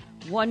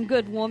 One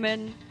Good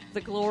Woman,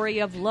 The Glory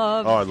of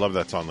Love. Oh, I love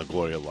that song, The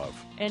Glory of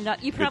Love. And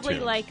you probably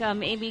like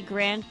Amy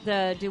Grant,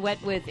 the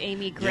duet with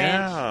Amy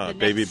Grant.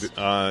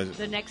 Yeah,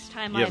 the next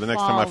time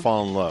I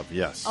fall in love.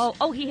 Yes.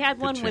 Oh, he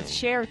had one with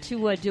Cher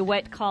too, a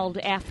duet called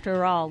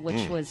After All,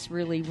 which was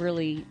really,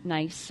 really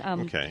nice.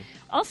 Okay.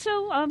 Also,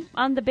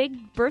 on the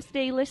big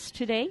birthday list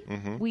today,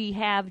 we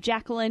have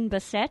Jacqueline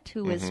Bisset,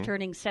 who is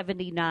turning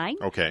 79.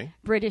 Okay.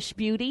 British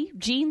beauty.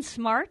 Jean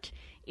Smart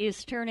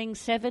is turning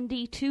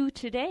 72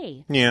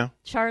 today. Yeah.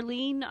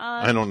 Charlene.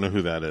 I don't know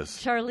who that is.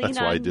 Charlene. That's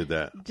why I did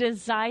that.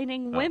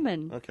 Designing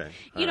Women. Okay.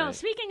 You know,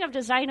 speaking of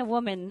Design a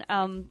Woman,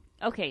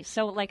 okay,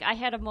 so like I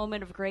had a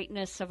moment of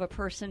greatness of a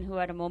person who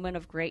had a moment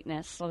of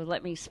greatness. So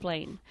let me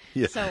explain.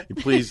 Yeah. So,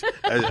 please,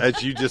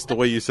 as you just the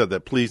way you said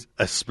that, please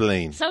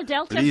explain. So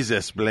Delta. Please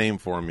explain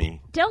for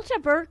me. Delta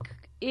Burke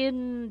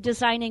in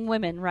Designing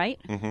Women, right?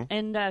 Mm-hmm.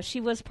 And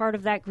she was part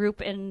of that group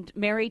and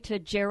married to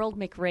Gerald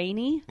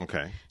McRaney.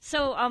 Okay.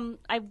 So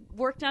I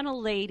worked on a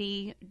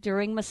lady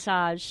during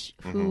massage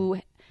who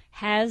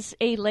has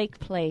a lake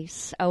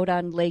place out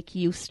on Lake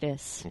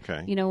Eustis.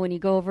 Okay. You know, when you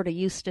go over to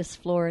Eustis,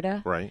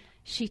 Florida. Right.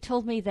 She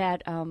told me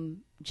that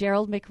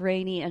Gerald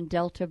McRaney and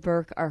Delta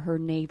Burke are her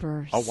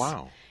neighbors. Oh,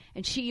 wow.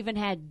 And she even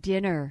had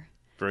dinner.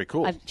 Very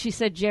cool. She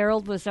said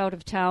Gerald was out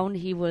of town.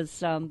 He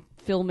was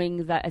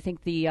filming,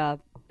 the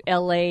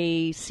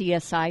L.A.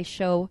 CSI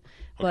show.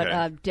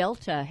 But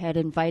Delta had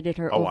invited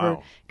her over.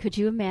 Wow. Could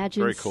you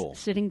imagine Very cool.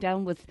 sitting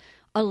down with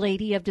a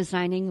lady of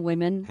Designing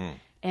Women?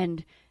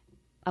 And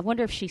I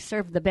wonder if she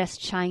served the best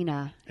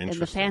china and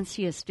the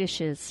fanciest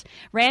dishes.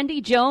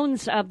 Randy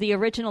Jones of the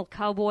original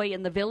Cowboy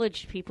and the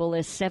Village People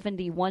is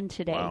 71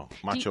 today. Wow.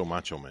 Macho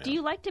man. Do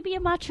you like to be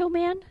a macho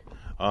man?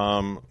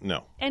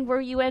 No. And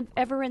were you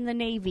ever in the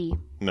Navy?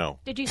 No.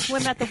 Did you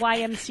swim at the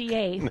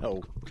YMCA?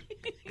 No.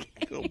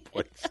 Oh,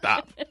 boy,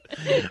 stop.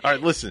 All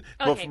right, listen.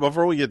 Okay.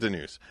 Before we get to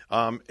news,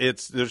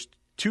 there's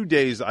 2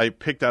 days I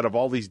picked out of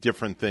all these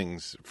different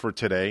things for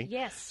today.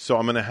 Yes. So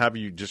I'm going to have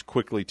you just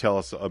quickly tell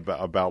us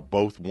about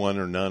both, one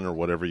or none or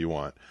whatever you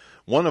want.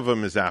 One of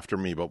them is after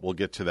me, but we'll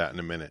get to that in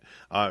a minute.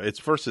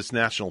 It's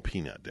National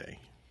Peanut Day.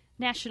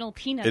 National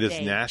Peanut It Day.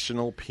 is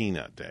National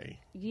Peanut Day.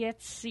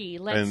 Let's see.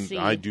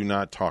 I do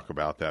not talk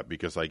about that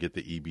because I get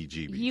the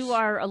EBGBs. You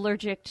are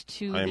allergic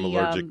to I am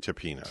allergic to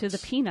peanuts. To the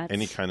peanuts.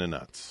 Any kind of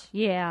nuts.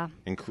 Yeah.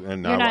 And You're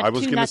not I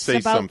was too going to nuts say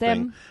about something.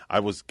 them? I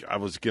was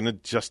going to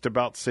just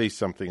about say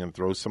something and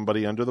throw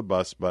somebody under the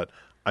bus, but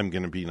I'm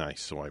going to be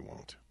nice, so I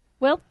won't.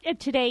 Well,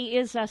 today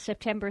is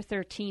September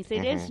 13th.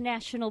 It is Mm-hmm.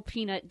 National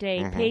Peanut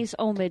Day. Pays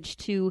homage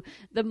to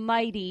the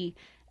mighty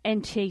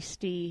and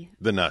tasty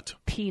The nut.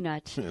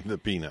 peanut. The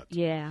peanut.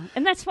 Yeah,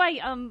 and that's why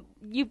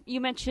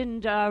you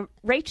mentioned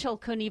Rachel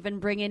couldn't even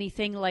bring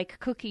anything like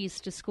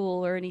cookies to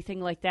school or anything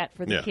like that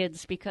for the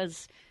kids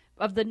because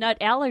of the nut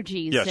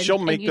allergies. Yeah, she'll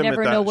make them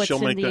never at know the, what's she'll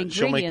in make the them,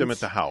 she'll make them at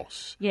ingredients. the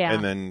house. Yeah.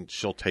 And then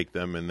she'll take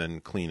them and then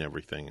clean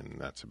everything, and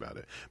that's about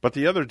it. But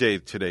the other day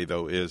today,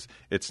 though,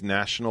 it's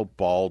National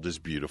Bald is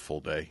Beautiful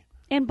Day.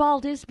 And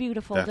bald is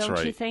beautiful, That's don't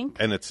right. you think?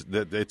 And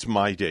it's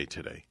my day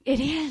today.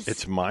 It is.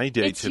 It's my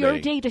day it's today.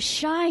 It's your day to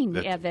shine,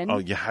 Evan. Oh,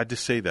 you had to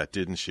say that,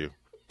 didn't you?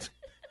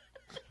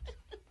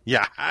 You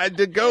had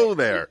to go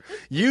there.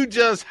 You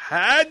just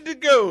had to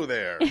go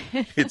there.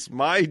 It's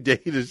my day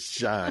to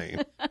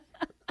shine.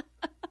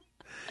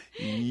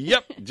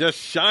 Yep, just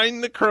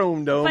shine the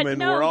chrome dome, But and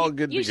no, we're all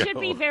good to go. You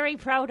should be very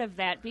proud of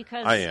that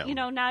because, I am.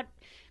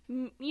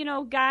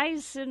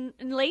 guys and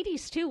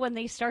ladies, too, when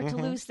they start to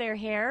lose their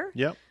hair,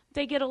 Yep.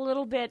 they get a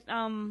little bit,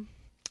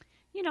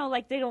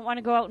 like they don't want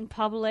to go out in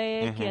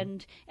public,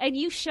 and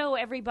you show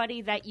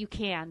everybody that you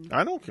can.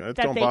 I don't care. It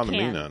that don't they bother me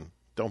can. none.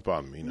 Don't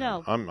bother me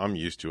none. No. I'm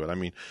used to it. I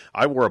mean,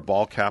 I wear a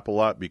ball cap a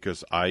lot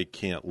because I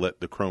can't let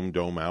the chrome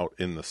dome out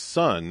in the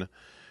sun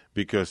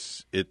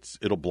because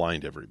it'll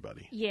blind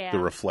everybody. Yeah. The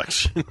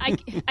reflection.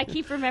 I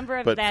keep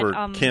remembering But that.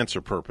 for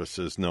cancer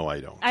purposes, no, I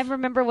don't. I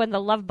remember when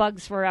the love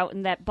bugs were out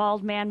and that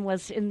bald man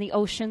was in the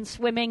ocean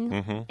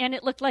swimming, and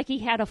it looked like he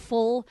had a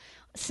full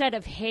set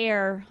of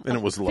hair. And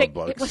it was love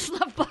bugs. It was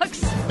love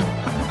bugs.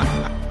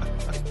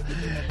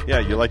 Yeah,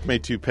 you like my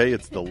toupee?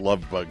 It's the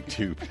love bug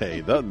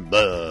toupee. The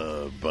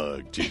love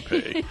bug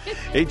toupee.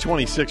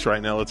 8:26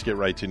 right now. Let's get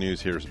right to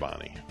news. Here's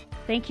Bonnie.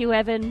 Thank you,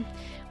 Evan.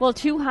 Well,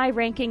 two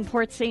high-ranking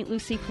Port St.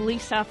 Lucie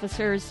police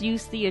officers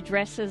used the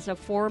addresses of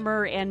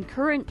former and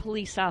current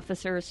police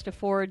officers to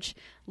forge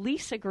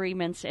lease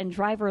agreements and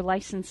driver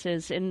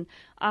licenses in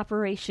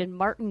Operation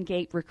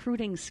Martingate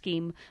recruiting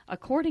scheme,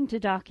 according to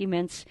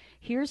documents.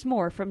 Here's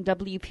more from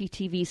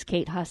WPTV's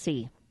Kate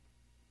Hussey.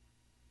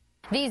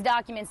 These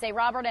documents say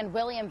Robert and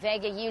William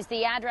Vega used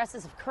the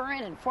addresses of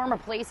current and former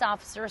police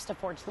officers to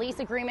forge lease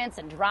agreements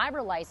and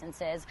driver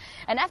licenses,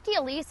 and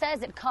FDLE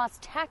says it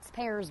cost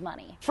taxpayers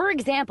money. For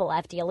example,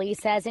 FDLE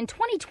says in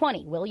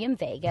 2020, William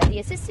Vega, the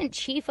assistant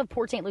chief of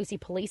Port St. Lucie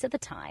Police at the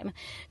time,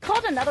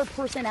 called another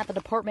person at the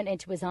department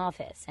into his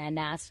office and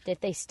asked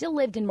if they still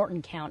lived in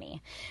Morton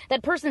County.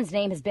 That person's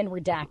name has been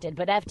redacted,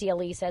 but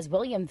FDLE says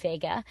William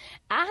Vega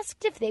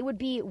asked if they would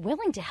be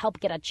willing to help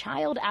get a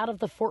child out of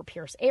the Fort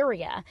Pierce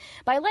area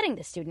by letting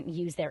the student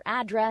use their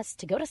address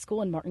to go to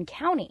school in Martin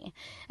County.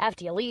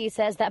 FDLE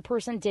says that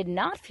person did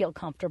not feel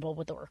comfortable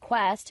with the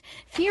request,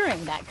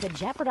 fearing that could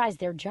jeopardize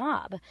their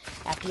job.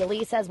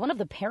 FDLE says one of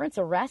the parents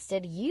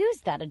arrested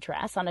used that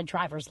address on a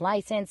driver's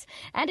license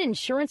and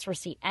insurance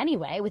receipt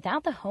anyway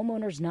without the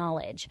homeowner's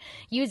knowledge,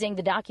 using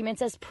the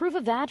documents as proof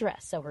of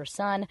address so her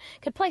son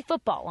could play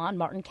football on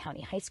Martin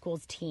County High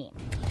School's team.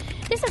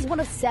 This is one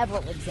of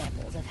several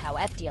examples of how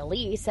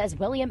FDLE says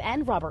William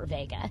and Robert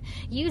Vega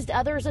used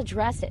others'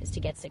 addresses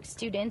to get 6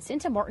 students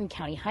into Martin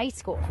County High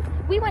School.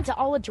 We went to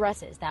all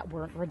addresses that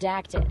weren't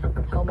redacted.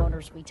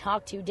 Homeowners we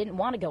talked to didn't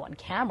want to go on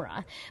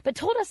camera, but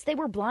told us they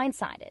were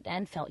blindsided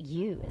and felt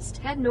used.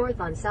 Head north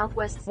on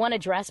Southwest. One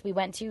address we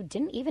went to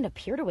didn't even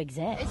appear to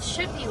exist. It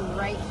should be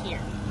right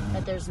here,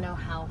 but there's no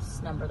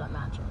house number that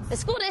matches. The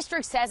school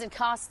district says it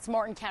costs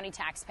Martin County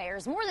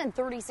taxpayers more than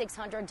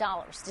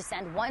 $3,600 to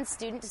send one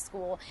student to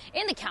school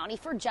in the county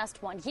for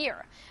just 1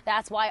 year.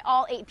 That's why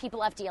all 8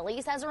 people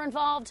FDLE says are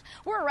involved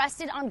were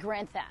arrested on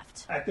grand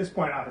theft. At this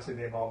point, obviously,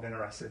 they've all been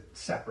arrested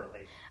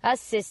separately.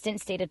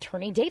 Assistant State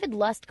Attorney David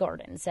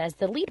Lustgarten says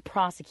the lead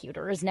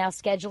prosecutor is now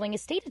scheduling a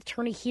state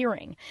attorney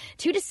hearing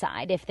to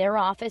decide if their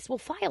office will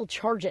file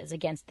charges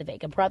against the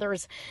Vega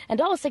brothers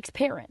and all 6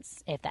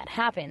 parents. If that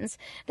happens,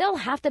 they'll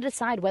have to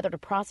decide whether to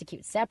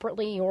prosecute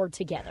separately or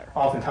together.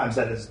 Oftentimes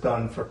that is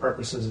done for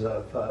purposes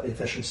of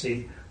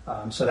efficiency,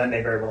 so that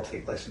may very well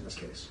take place in this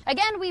case.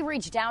 Again, we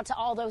reached out to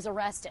all those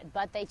arrested,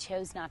 but they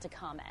chose not to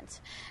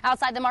comment.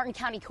 Outside the Martin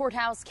County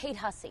Courthouse, Kate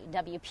Hussey,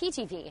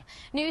 WPTV,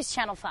 News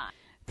Channel 5.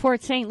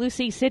 Port St.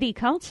 Lucie City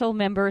Council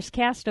members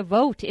cast a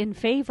vote in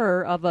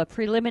favor of a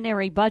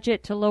preliminary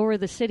budget to lower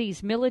the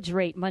city's millage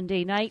rate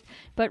Monday night,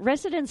 but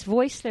residents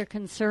voiced their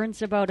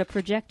concerns about a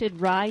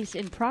projected rise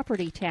in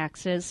property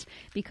taxes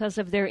because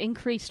of their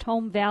increased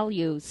home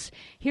values.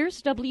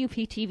 Here's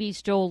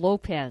WPTV's Joel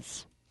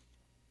Lopez.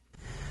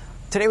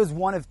 Today was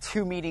one of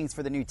 2 meetings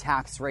for the new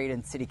tax rate,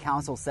 and City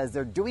Council says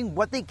they're doing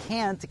what they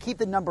can to keep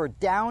the number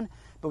down,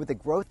 but with the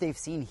growth they've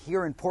seen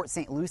here in Port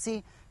St.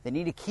 Lucie, they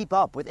need to keep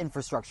up with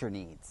infrastructure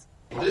needs.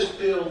 This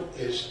bill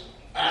is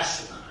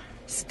asinine.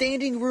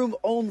 Standing room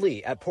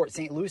only at Port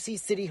St. Lucie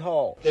City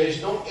Hall. There is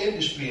no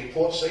industry in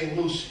Port St.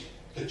 Lucie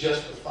to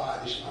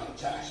justify this amount of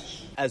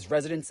taxes. As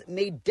residents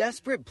made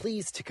desperate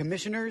pleas to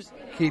commissioners,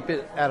 keep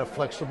it at a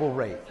flexible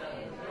rate.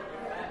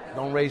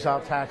 Don't raise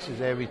our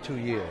taxes every 2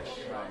 years.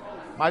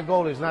 My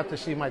goal is not to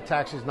see my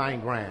taxes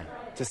 $9,000.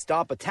 To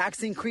stop a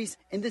tax increase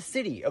in the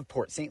city of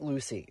Port St.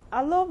 Lucie.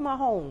 I love my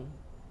home,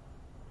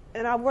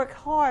 and I work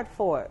hard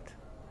for it.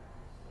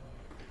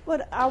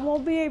 But I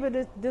won't be able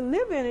to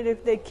live in it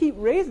if they keep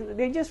raising it.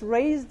 They just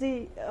raised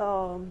the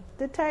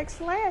tax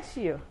last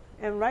year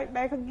and right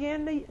back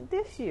again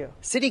this year.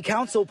 City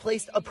Council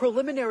placed a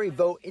preliminary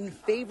vote in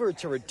favor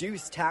to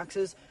reduce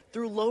taxes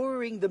through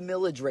lowering the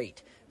millage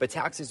rate. But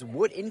taxes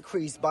would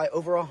increase by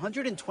over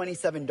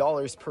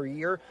 $127 per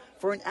year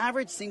for an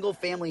average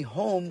single-family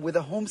home with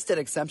a homestead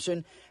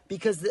exemption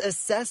because the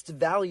assessed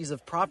values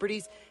of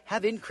properties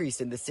have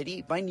increased in the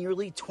city by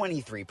nearly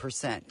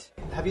 23%.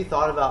 Have you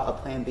thought about a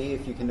plan B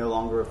if you can no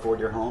longer afford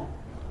your home?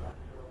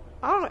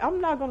 I'm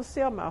not going to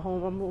sell my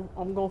home.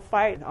 I'm going to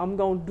fight. I'm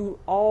going to do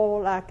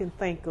all I can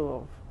think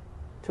of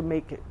to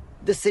make it.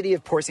 The city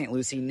of Port St.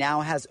 Lucie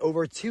now has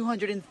over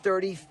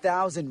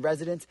 230,000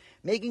 residents,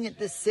 making it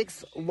the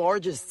 6th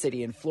largest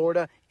city in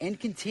Florida and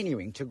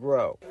continuing to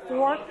grow.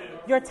 For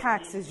your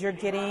taxes, you're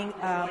getting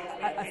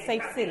a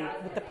safe city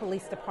with the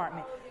police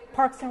department,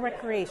 parks and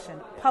recreation,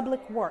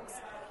 public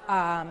works.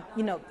 The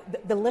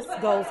list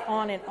goes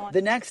on and on.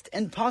 The next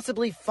and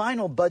possibly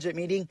final budget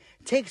meeting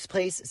takes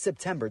place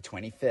September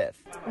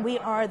 25th. We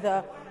are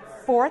the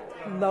 4th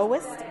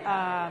lowest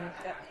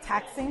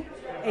taxing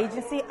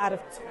agency out of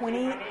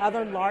 20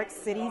 other large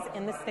cities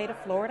in the state of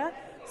Florida.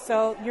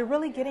 So you're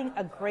really getting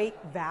a great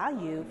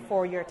value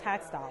for your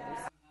tax dollars.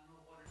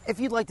 If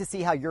you'd like to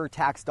see how your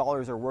tax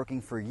dollars are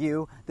working for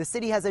you, the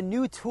city has a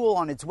new tool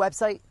on its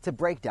website to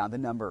break down the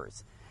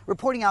numbers.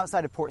 Reporting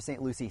outside of Port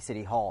St. Lucie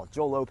City Hall,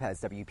 Joel Lopez,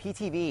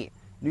 WPTV.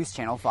 News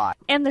Channel 5.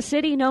 And the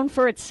city, known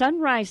for its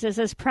sunrises,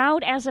 is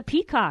proud as a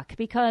peacock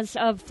because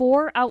of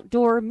 4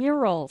 outdoor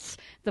murals.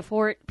 The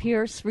Fort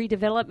Pierce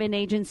Redevelopment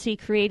Agency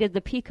created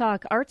the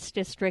Peacock Arts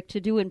District to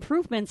do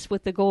improvements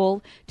with the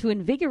goal to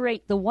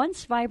invigorate the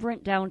once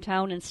vibrant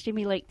downtown and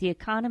stimulate the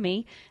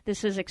economy.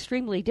 This is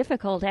extremely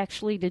difficult,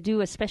 actually, to do,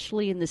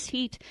 especially in this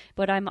heat,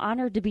 but I'm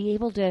honored to be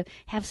able to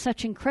have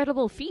such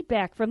incredible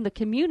feedback from the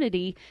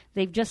community.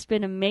 They've just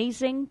been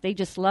amazing. They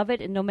just love it,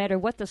 and no matter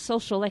what the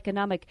social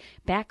economic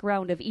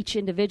background of each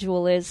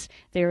individual is,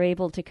 they're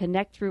able to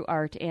connect through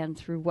art and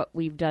through what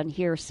we've done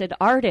here, said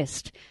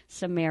artist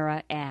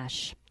Samara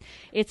Ash.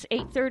 It's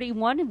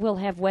 8:31, and we'll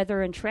have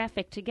weather and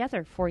traffic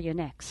together for you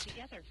next.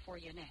 Jaguars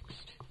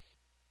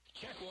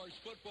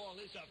football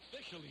is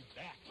officially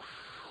back.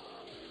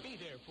 Be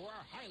there for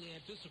our highly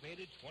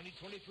anticipated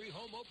 2023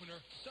 home opener,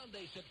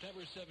 Sunday,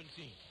 September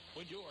 17th,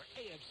 when your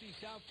AFC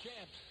South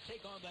champs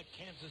take on the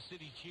Kansas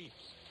City Chiefs.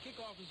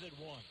 Kickoff is at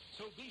 1,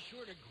 so be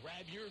sure to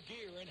grab your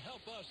gear and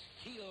help us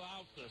heal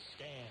out the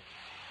stand.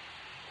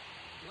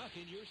 Lock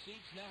in your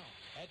seats now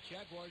at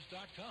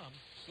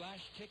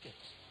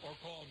Jaguars.com/tickets or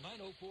call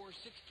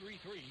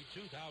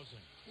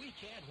 904-633-2000. We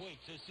can't wait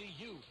to see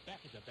you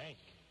back at the bank.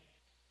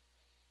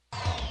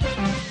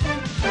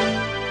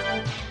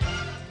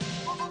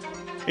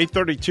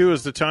 8:32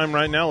 is the time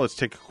right now. Let's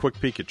take a quick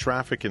peek at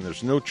traffic, and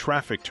there's no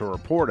traffic to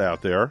report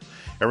out there.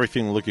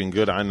 Everything looking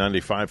good.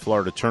 I-95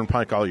 Florida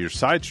Turnpike. All your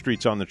side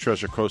streets on the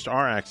Treasure Coast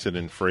are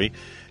accident-free.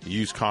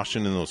 Use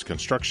caution in those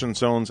construction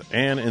zones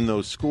and in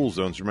those school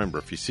zones. Remember,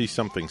 if you see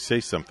something, say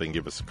something.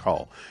 Give us a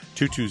call.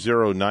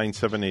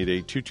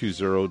 220-9788,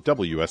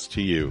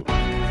 220-WSTU.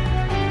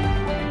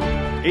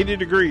 80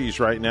 degrees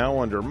right now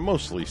under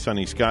mostly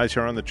sunny skies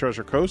here on the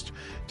Treasure Coast.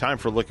 Time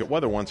for a look at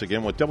weather once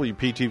again with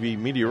WPTV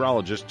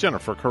meteorologist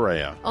Jennifer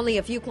Correa. Only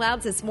a few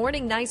clouds this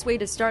morning. Nice way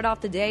to start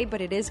off the day,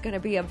 but it is going to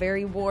be a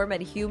very warm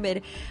and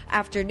humid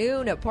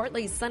afternoon.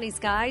 Partly sunny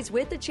skies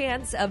with the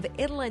chance of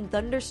inland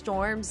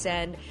thunderstorms,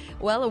 and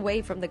well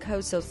away from the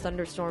coast, those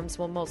thunderstorms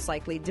will most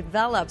likely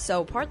develop.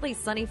 So partly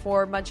sunny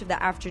for much of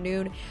the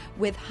afternoon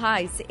with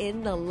highs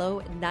in the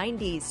low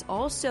 90s.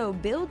 Also,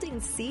 building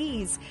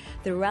seas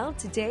throughout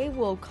today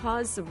will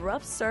cause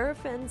rough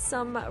surf and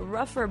some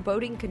rougher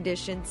boating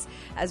conditions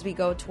as we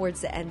go towards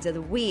the end of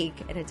the week.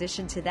 In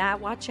addition to that,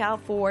 watch out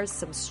for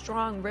some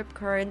strong rip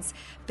currents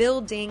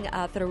building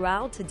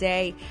throughout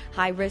today.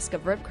 High risk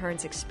of rip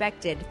currents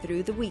expected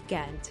through the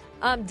weekend.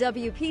 I'm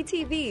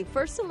WPTV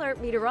First Alert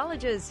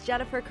meteorologist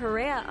Jennifer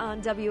Correa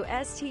on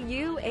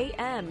WSTU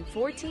AM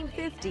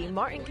 1450,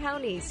 Martin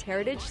County's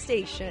Heritage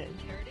Station.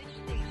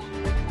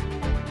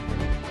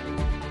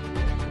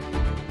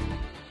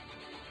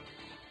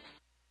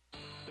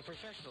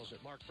 Professionals at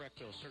Mark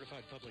Breckville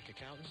Certified Public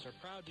Accountants are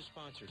proud to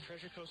sponsor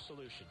Treasure Coast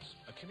Solutions,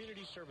 a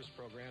community service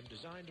program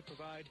designed to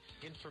provide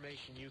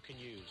information you can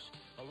use,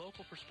 a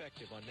local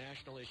perspective on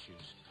national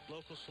issues,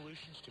 local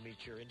solutions to meet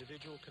your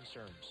individual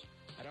concerns.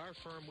 At our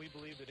firm, we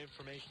believe that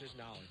information is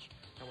knowledge,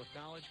 and with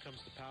knowledge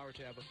comes the power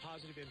to have a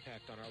positive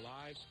impact on our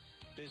lives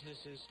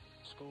businesses,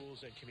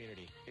 schools, and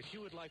community. If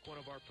you would like one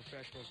of our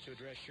professionals to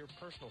address your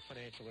personal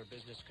financial or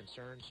business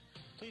concerns,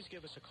 please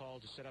give us a call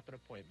to set up an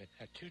appointment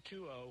at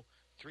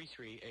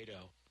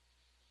 220-3380.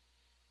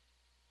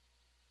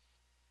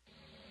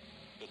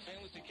 The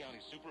St. Lucie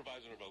County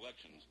Supervisor of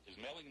Elections is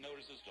mailing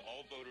notices to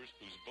all voters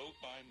whose vote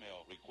by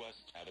mail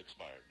requests have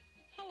expired.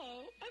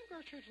 Hello, I'm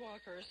Gertrude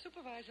Walker,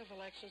 Supervisor of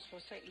Elections for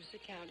St. Lucie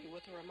County,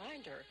 with a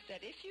reminder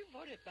that if you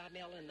voted by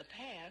mail in the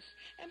past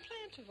and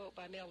plan to vote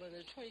by mail in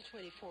the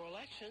 2024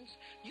 elections,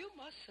 you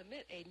must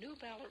submit a new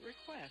ballot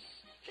request.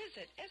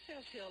 Visit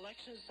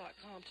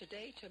slcelections.com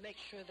today to make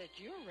sure that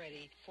you're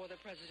ready for the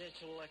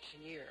presidential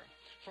election year.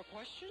 For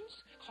questions,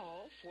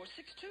 call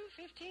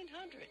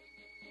 462-1500.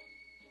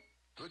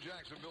 The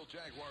Jacksonville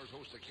Jaguars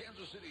host the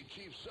Kansas City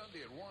Chiefs Sunday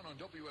at 1 on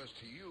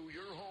WSTU,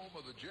 your home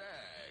of the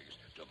Jags.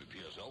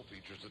 WPSL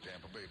features the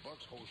Tampa Bay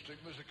Bucks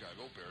hosting the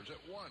Chicago Bears at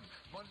 1.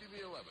 Monday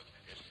the 11th,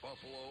 it's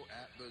Buffalo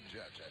at the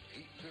Jets at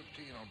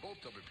 8:15 on both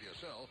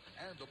WPSL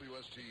and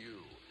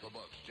WSTU. The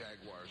Bucks,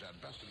 Jaguars, and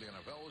Best of the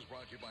NFL is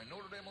brought to you by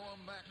Notre Dame alum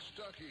Max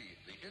Stuckey,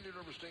 the Indian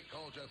River State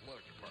College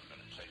Athletic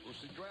Department, St.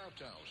 Lucie Draft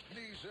House,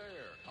 Nice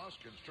Air,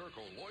 Hoskins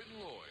Turco, Lloyd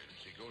 & Lloyd,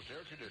 Seacoast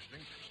Air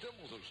Conditioning,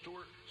 Stimels of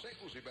Stewart, St.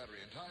 Lucie Battery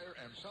and Tire,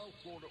 and South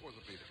Florida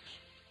Orthopedics.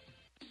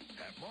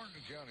 At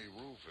Martin County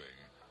Roofing,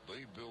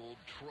 they build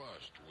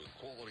trust with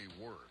quality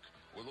work.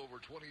 With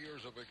over 20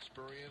 years of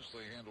experience,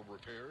 they handle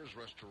repairs,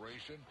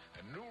 restoration,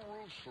 and new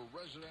roofs for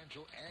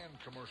residential and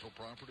commercial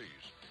properties.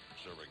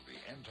 Serving the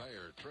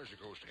entire Treasure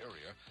Coast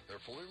area,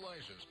 they're fully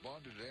licensed,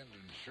 bonded, and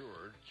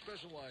insured,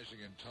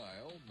 specializing in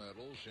tile,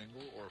 metal,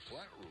 shingle, or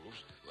flat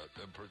roofs. Let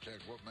them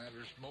protect what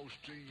matters most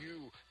to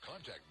you.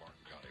 Contact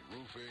Martin County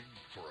Roofing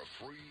for a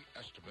free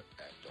estimate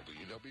at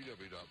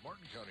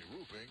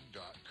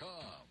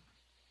www.martincountyroofing.com.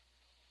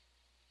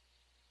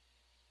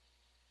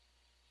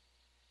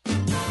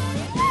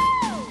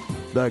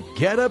 The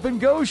Get Up and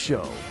Go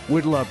Show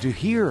would love to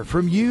hear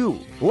from you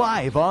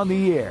live on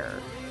the air.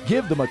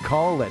 Give them a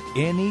call at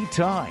any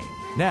time.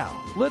 Now,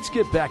 let's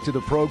get back to the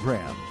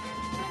program.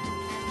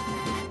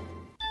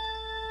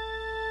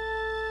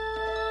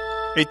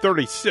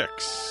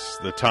 8:36,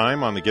 the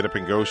time on the Get Up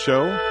and Go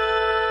Show.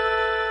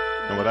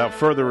 And without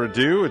further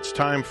ado, it's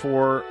time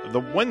for the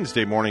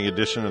Wednesday morning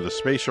edition of the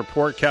Space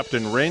Report.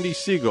 Captain Randy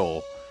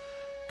Segal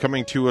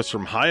coming to us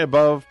from high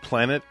above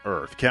planet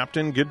Earth.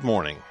 Captain, good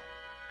morning.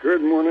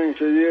 Good morning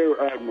to you,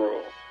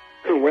 Admiral.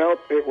 Well,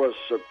 it was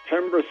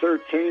September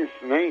 13th,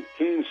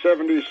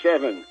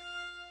 1977,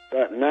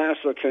 that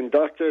NASA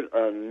conducted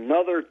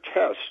another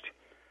test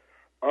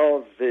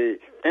of the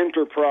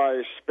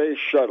Enterprise space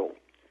shuttle.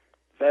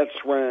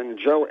 That's when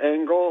Joe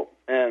Engle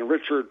and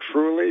Richard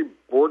Truly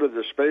boarded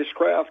the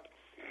spacecraft,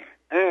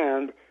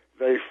 and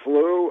they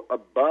flew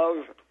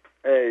above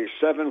a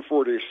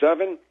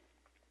 747.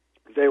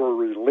 They were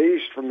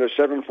released from the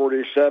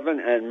 747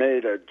 and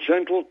made a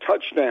gentle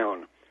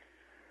touchdown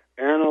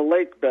and a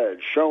lake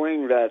bed,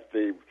 showing that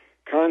the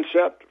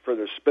concept for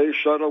the space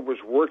shuttle was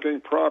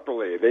working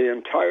properly. The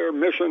entire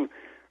mission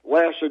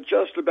lasted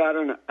just about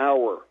an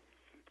hour,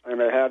 and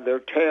they had their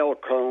tail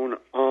cone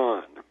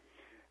on.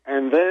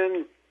 And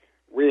then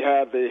we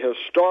had the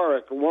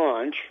historic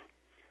launch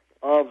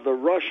of the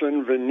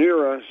Russian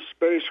Venera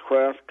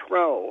spacecraft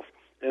 12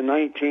 in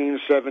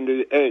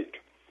 1978.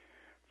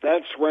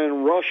 That's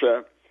when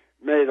Russia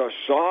made a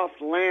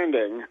soft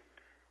landing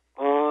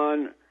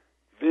on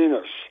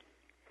Venus.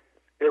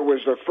 It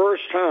was the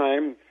first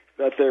time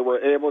that they were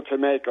able to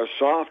make a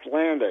soft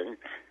landing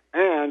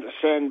and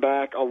send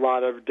back a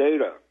lot of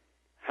data.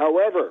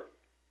 However,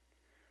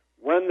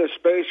 when the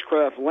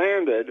spacecraft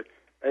landed,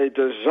 a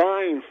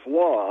design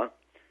flaw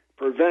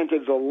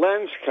prevented the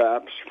lens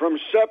caps from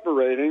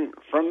separating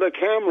from the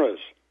cameras,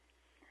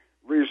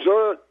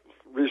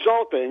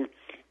 resulting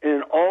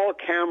in all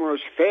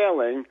cameras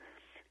failing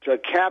to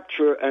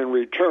capture and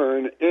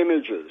return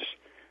images.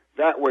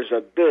 That was a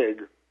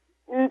big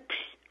oops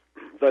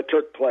that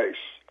took place.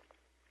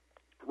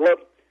 Well,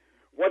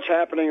 what's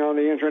happening on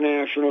the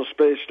International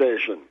Space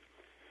Station?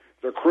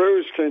 The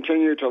crews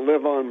continue to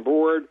live on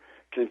board,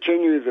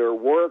 continue their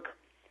work,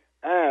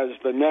 as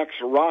the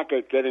next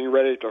rocket getting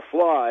ready to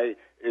fly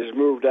is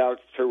moved out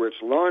to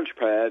its launch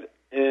pad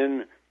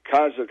in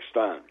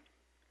Kazakhstan.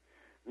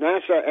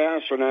 NASA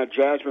astronaut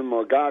Jasmine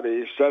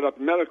Mugabe set up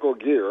medical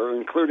gear,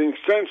 including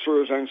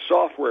sensors and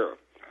software,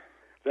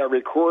 that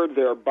record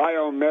their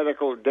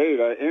biomedical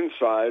data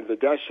inside the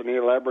Destiny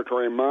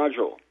laboratory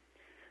module.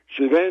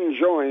 She then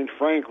joined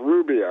Frank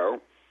Rubio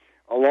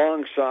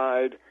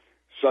alongside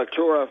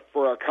Satoru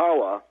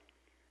Furukawa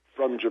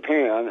from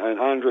Japan and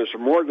Andres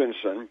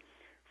Morgensen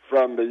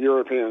from the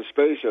European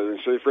Space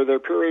Agency for their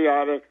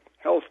periodic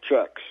health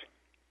checks.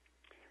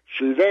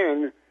 She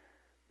then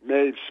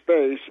made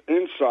space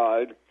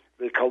inside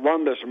the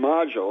Columbus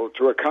module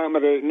to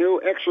accommodate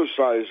new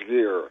exercise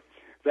gear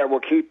that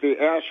will keep the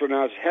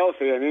astronauts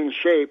healthy and in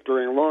shape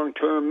during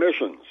long-term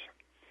missions.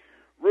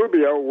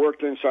 Rubio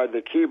worked inside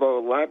the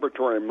Kibo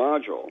laboratory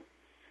module,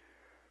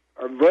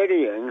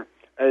 readying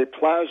a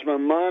plasma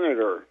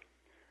monitor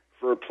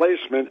for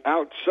placement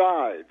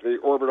outside the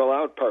orbital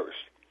outpost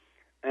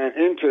and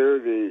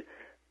into the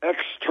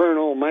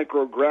external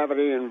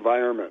microgravity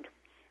environment.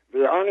 The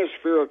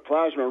ionospheric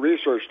plasma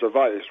research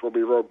device will be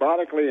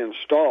robotically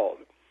installed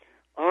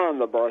on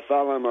the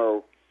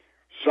Bartholomew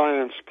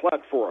Science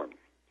platform.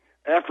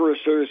 After a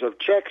series of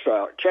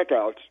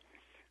checkouts,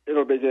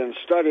 it'll begin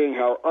studying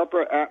how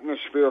upper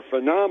atmosphere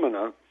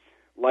phenomena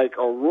like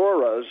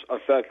auroras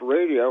affect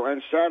radio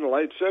and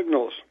satellite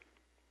signals.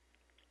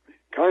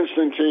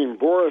 Konstantin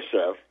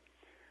Borisev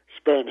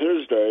spent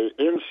his day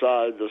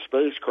inside the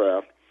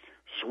spacecraft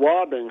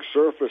swabbing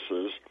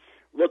surfaces,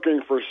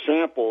 looking for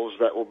samples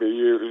that will be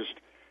used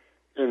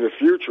in the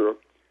future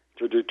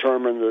to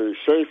determine the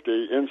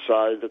safety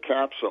inside the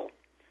capsule.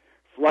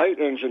 Flight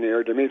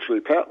engineer Dmitry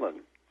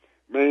Petlin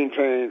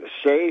maintained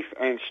safe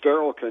and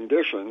sterile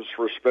conditions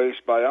for space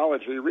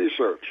biology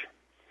research.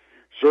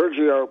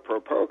 Sergio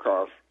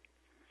Propokov,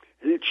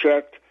 he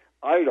checked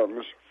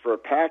items for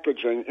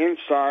packaging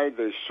inside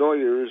the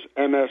Soyuz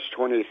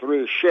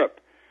MS-23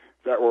 ship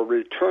that will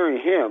return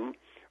him,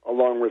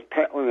 along with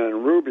Petlin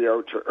and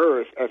Rubio, to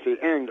Earth at the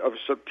end of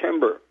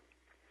September.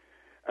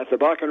 At the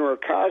Baikonur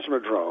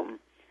Cosmodrome,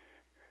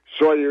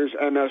 Soyuz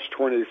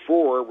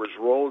MS-24 was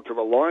rolled to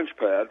the launch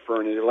pad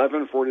for an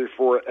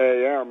 11:44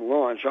 a.m.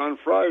 launch on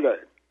Friday.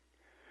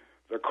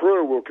 The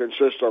crew will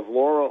consist of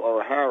Laurel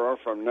O'Hara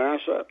from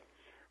NASA,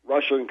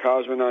 Russian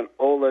cosmonaut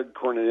Oleg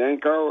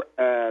Kornienko,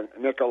 and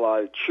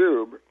Nikolai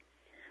Chub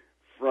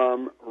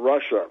from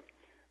Russia.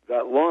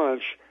 That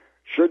launch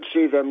should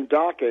see them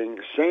docking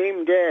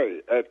same day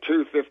at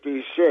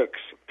 2:56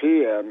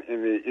 p.m.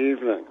 in the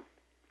evening.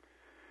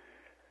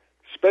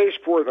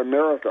 Spaceport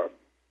America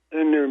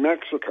in New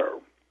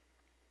Mexico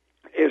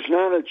is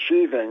not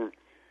achieving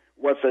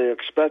what they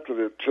expected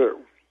it to.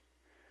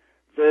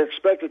 They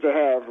expected to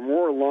have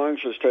more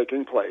launches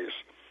taking place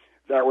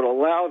that would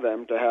allow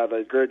them to have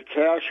a good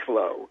cash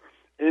flow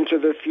into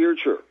the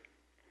future.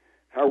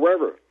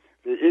 However,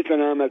 the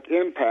economic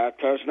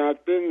impact has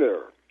not been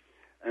there.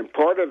 And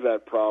part of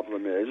that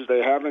problem is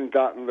they haven't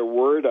gotten the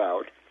word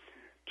out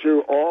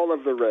to all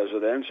of the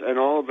residents and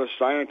all of the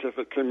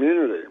scientific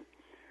community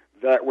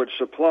that would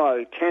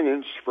supply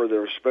tenants for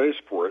their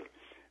spaceport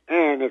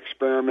and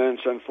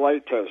experiments and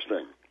flight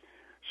testing.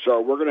 So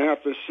we're going to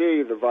have to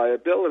see the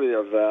viability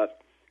of that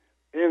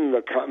in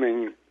the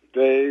coming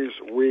days,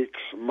 weeks,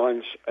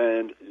 months,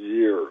 and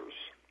years.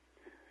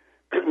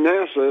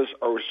 NASA's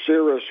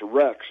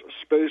OSIRIS-REx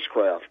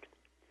spacecraft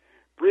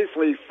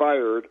briefly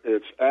fired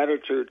its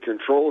attitude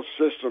control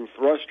system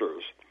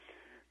thrusters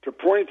to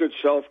point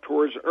itself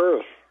towards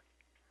Earth,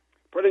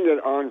 putting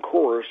it on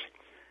course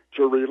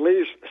to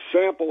release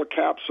sample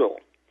capsule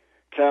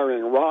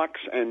carrying rocks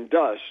and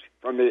dust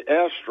from the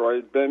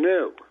asteroid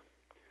Bennu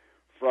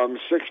from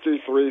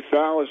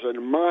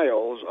 63,000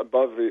 miles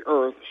above the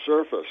Earth's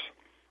surface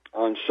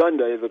on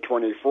Sunday the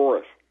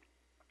 24th.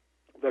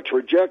 The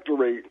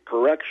trajectory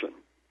correction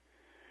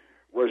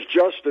was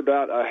just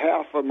about a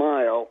half a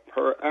mile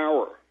per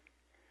hour.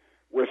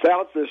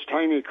 Without this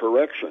tiny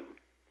correction,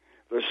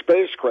 the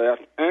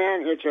spacecraft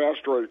and its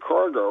asteroid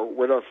cargo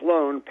would have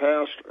flown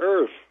past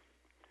Earth.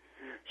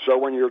 So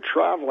when you're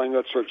traveling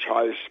at such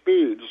high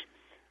speeds,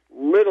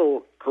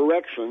 little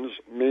corrections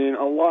mean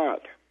a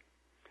lot.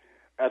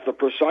 At the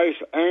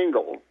precise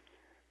angle,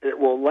 it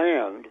will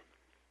land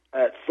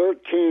at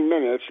 13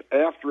 minutes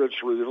after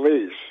its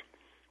release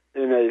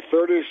in a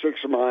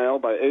 36-mile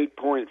by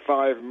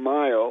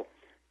 8.5-mile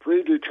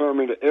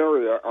predetermined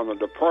area on the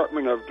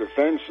Department of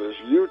Defense's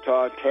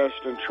Utah Test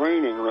and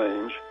Training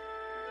Range,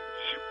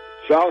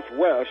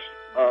 southwest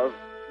of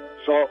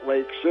Salt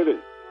Lake City.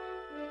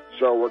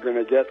 So we're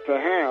going to get to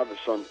have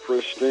some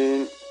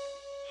pristine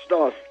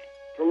stuff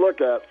to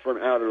look at from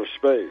outer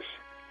space.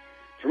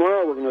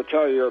 Tomorrow we're going to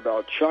tell you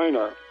about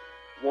China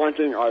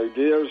wanting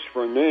ideas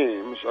for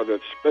names of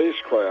its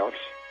spacecrafts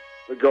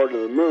to go to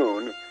the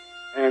moon,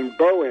 and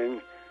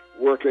Boeing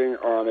working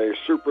on a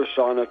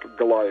supersonic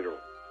glider.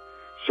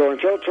 So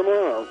until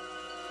tomorrow,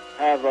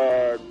 have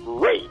a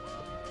great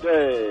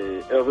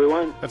day,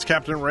 everyone. That's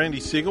Captain Randy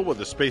Segal with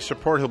the Space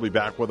Report. He'll be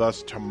back with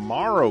us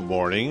tomorrow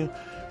morning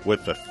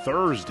with the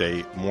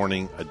Thursday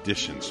morning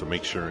edition. So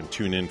make sure and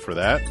tune in for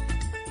that.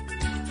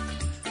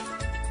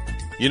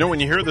 You know,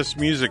 when you hear this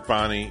music,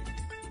 Bonnie,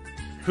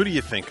 who do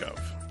you think of?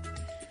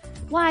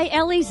 Why,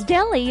 Ellie's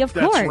Deli, of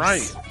course. That's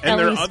right.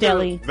 And Ellie's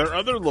Deli. Their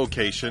other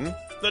location,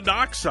 the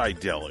Dockside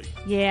Deli.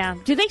 Yeah.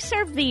 Do they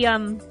serve the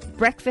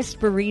breakfast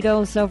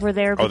burritos over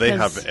there? Oh, they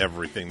have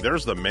everything.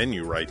 There's the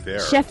menu right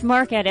there. Chef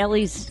Mark at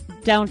Ellie's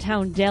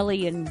Downtown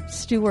Deli in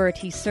Stewart,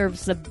 he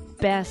serves the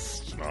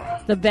best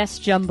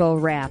jumbo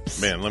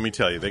wraps. Man, let me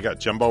tell you, they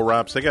got jumbo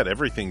wraps. They got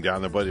everything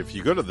down there. But if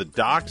you go to the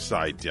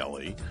Dockside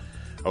Deli,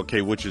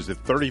 okay, which is at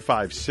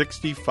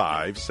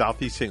 3565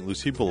 Southeast St.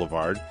 Lucie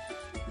Boulevard,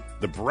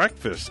 the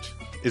breakfast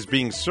is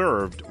being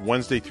served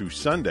Wednesday through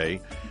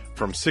Sunday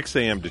from 6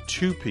 a.m. to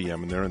 2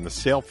 p.m., and they're in the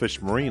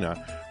Sailfish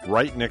Marina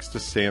right next to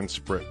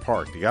Sandsprit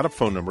Park. You got a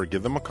phone number,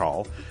 give them a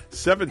call,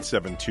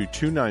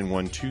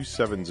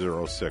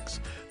 772-291-2706.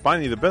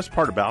 Bonnie, the best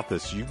part about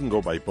this, you can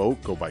go by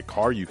boat, go by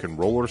car, you can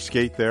roller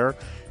skate there.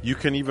 You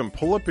can even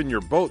pull up in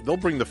your boat. They'll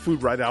bring the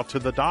food right out to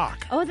the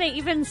dock. Oh, they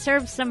even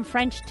serve some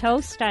French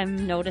toast,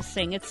 I'm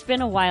noticing. It's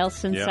been a while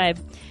since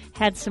I've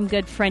had some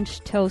good French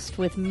toast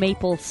with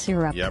maple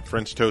syrup. Yeah,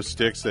 French toast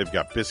sticks. They've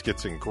got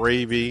biscuits and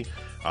gravy,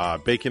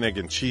 bacon, egg,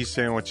 and cheese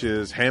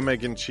sandwiches, ham,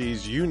 egg, and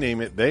cheese. You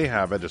name it, they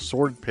have it.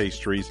 Assorted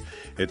pastries.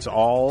 It's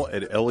all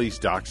at Ellie's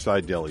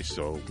Dockside Deli.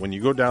 So when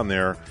you go down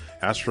there,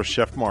 ask for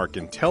Chef Mark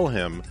and tell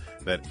him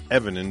that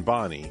Evan and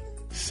Bonnie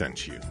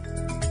sent you.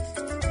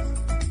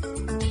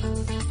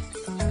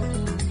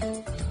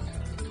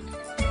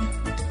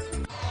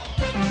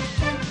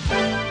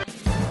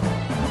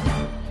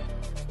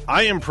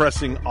 I am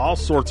pressing all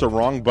sorts of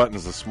wrong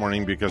buttons this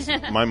morning because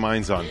my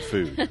mind's on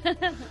food.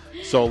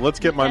 So let's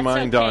get my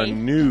mind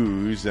on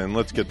news, and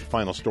let's get the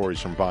final stories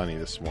from Bonnie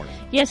this morning.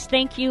 Yes,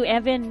 thank you,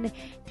 Evan.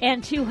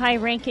 And two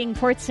high-ranking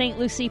Port St.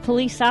 Lucie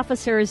police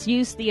officers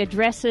used the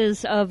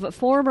addresses of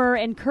former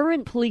and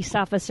current police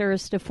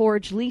officers to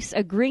forge lease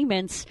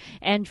agreements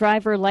and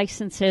driver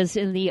licenses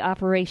in the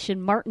Operation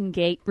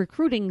Martingate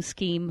recruiting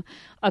scheme,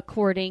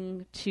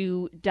 according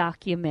to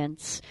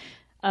documents.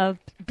 Of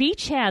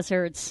beach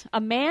hazards, a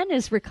man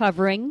is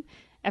recovering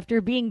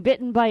after being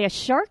bitten by a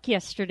shark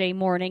yesterday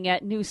morning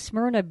at New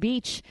Smyrna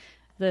Beach.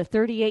 The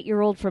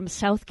 38-year-old from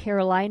South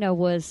Carolina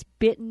was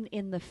bitten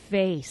in the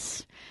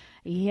face.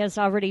 He has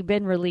already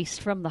been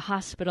released from the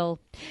hospital.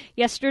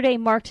 Yesterday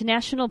marked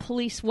National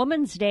Police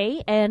Women's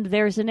Day, and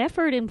there's an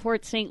effort in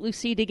Port St.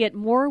 Lucie to get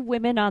more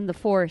women on the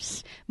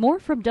force. More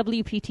from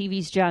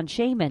WPTV's John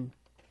Shaman.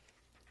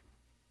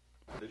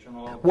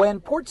 When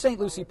Port St.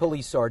 Lucie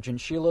Police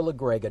Sergeant Sheila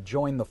LaGrega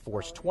joined the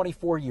force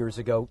 24 years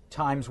ago,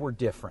 times were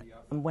different.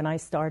 When I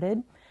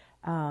started,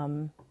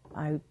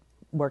 I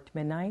worked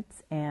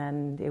midnights,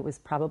 and it was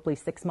probably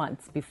 6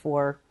 months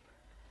before,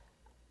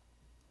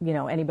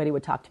 anybody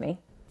would talk to me.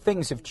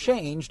 Things have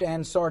changed,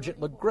 and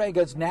Sergeant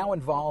LaGrega is now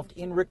involved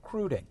in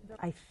recruiting.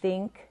 I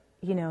think,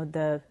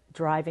 the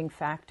driving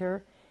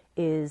factor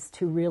is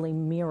to really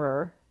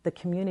mirror the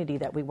community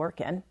that we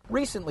work in.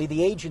 Recently,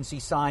 the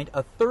agency signed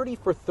a 30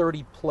 for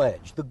 30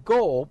 pledge, the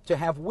goal to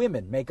have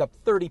women make up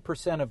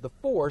 30% of the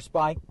force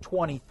by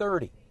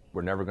 2030.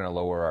 We're never going to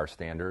lower our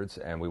standards,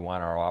 and we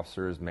want our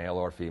officers, male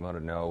or female, to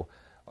know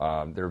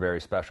they're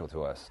very special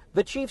to us.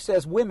 The chief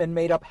says women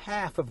made up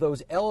half of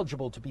those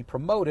eligible to be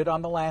promoted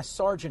on the last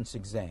sergeant's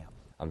exam.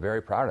 I'm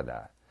very proud of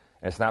that.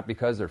 And it's not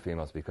because they're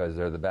females, because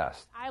they're the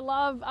best. I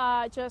love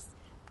just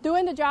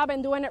doing the job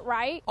and doing it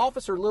right.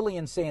 Officer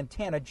Lillian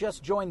Santana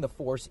just joined the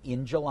force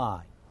in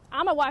July.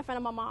 I'm a wife and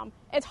I'm a mom.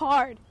 It's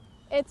hard.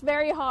 It's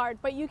very hard,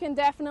 but you can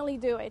definitely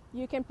do it.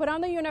 You can put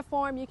on the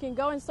uniform, you can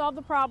go and solve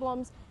the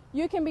problems,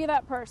 you can be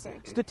that person.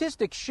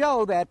 Statistics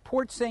show that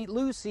Port St.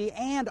 Lucie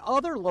and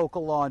other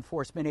local law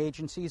enforcement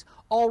agencies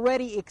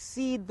already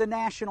exceed the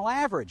national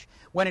average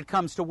when it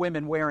comes to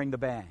women wearing the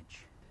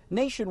badge.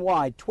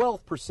 Nationwide,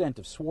 12%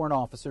 of sworn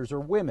officers are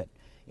women.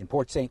 In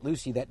Port St.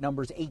 Lucie, that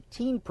number's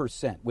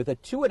 18%, with a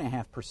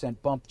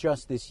 2.5% bump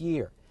just this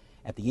year.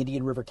 At the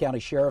Indian River County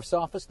Sheriff's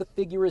Office, the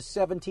figure is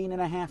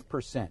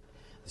 17.5%.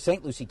 The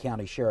St. Lucie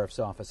County Sheriff's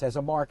Office has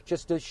a mark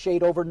just a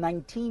shade over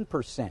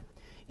 19%.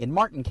 In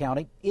Martin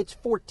County, it's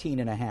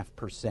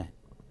 14.5%.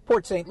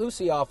 Port St.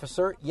 Lucie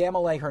officer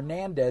Yamile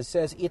Hernandez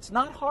says it's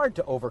not hard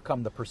to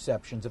overcome the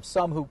perceptions of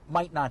some who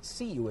might not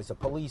see you as a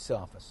police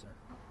officer.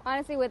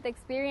 Honestly, with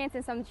experience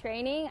and some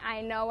training,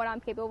 I know what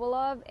I'm capable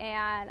of,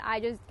 and I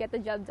just get the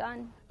job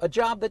done. A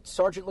job that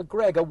Sergeant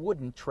LaGrega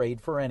wouldn't trade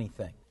for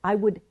anything. I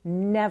would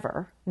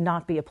never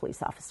not be a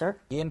police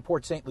officer. In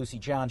Port St. Lucie,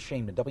 John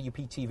Shaman,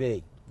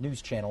 WPTV,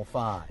 News Channel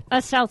 5.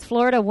 A South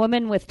Florida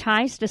woman with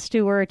ties to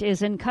Stewart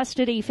is in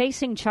custody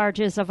facing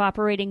charges of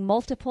operating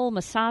multiple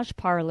massage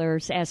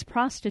parlors as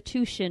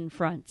prostitution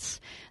fronts.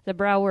 The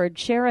Broward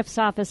Sheriff's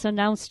Office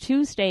announced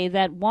Tuesday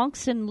that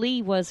Wongson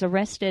Lee was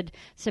arrested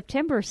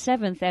September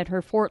 7th at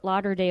her Fort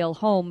Lauderdale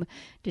home.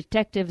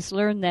 Detectives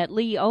learned that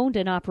Lee owned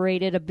and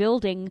operated a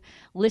building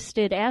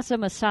listed as a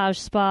massage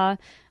spa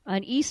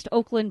on East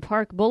Oakland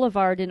Park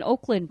Boulevard in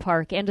Oakland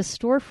Park and a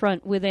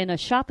storefront within a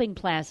shopping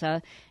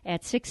plaza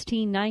at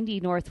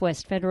 1690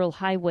 Northwest Federal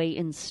Highway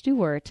in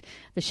Stewart.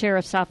 The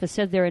Sheriff's Office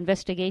said their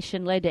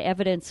investigation led to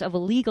evidence of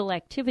illegal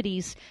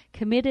activities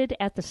committed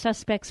at the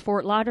suspect's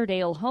Fort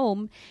Lauderdale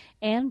home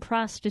and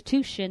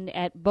prostitution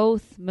at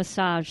both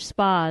massage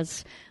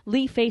spas.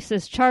 Lee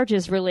faces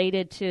charges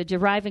related to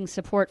deriving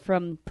support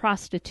from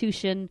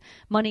prostitution,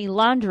 money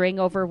laundering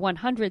over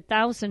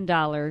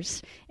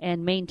 $100,000,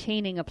 and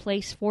maintaining a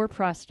place for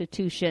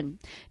prostitution.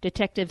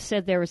 Detectives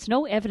said there is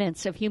no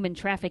evidence of human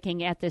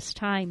trafficking at this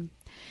time.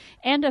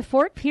 And a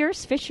Fort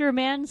Pierce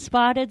fisherman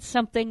spotted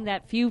something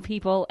that few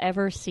people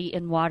ever see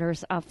in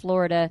waters off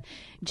Florida.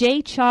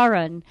 Jay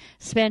Charan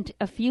spent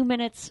a few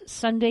minutes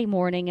Sunday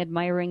morning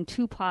admiring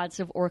two pods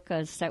of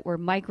orcas that were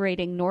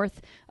migrating north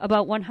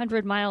about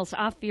 100 miles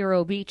off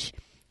Vero Beach.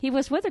 He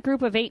was with a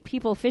group of 8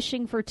 people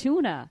fishing for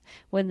tuna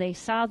when they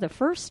saw the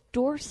first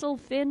dorsal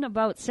fin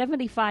about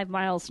 75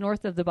 miles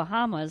north of the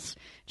Bahamas.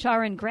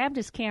 Charan grabbed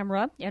his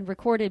camera and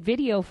recorded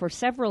video for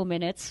several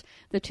minutes.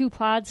 The 2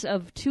 pods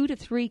of 2 to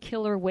 3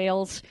 killer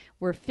whales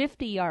were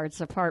 50 yards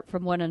apart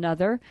from one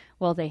another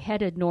while they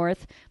headed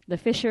north. The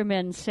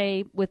fishermen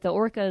say with the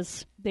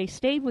orcas, they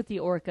stayed with the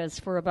orcas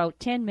for about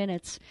 10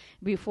 minutes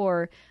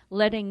before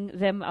letting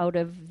them out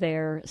of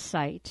their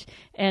sight.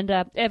 And,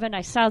 Evan,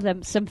 I saw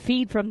some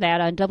feed from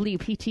that on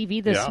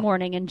WPTV this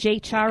morning, and Jay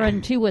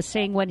Charan, too, was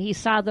saying when he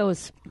saw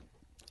those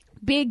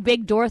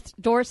big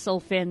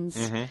dorsal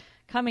fins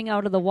coming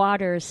out of the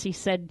waters, he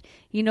said,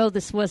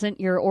 this wasn't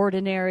your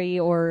ordinary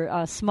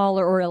or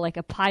smaller or like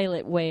a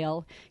pilot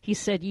whale. He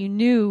said you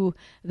knew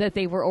that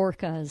they were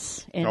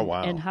orcas. And,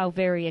 and how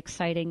very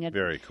exciting.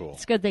 Very cool.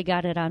 It's good they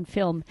got it on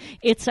film.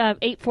 It's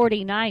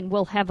 8:49.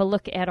 We'll have a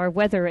look at our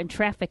weather and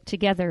traffic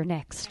together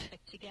next.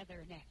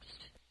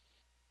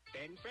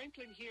 Ben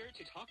Franklin here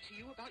to talk to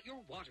you about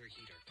your water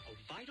heater, a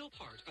vital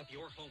part of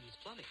your home's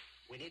plumbing.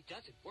 When it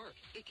doesn't work,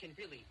 it can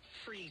really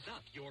freeze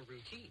up your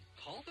routine.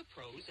 Call the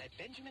pros at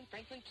Benjamin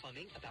Franklin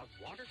Plumbing about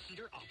water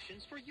heater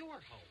options for your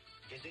home.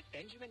 Visit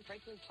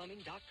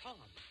BenjaminFranklinPlumbing.com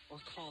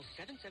or call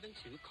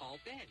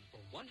 772-CALL-BEN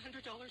for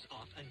 $100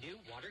 off a new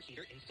water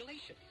heater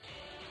installation.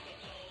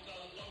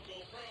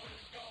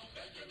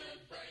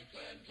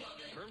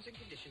 Terms and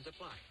conditions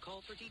apply.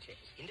 Call for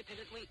details.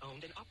 Independently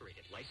owned and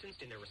operated.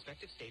 Licensed in their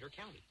respective state or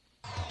county.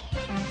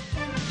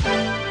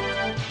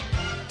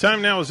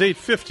 Time now is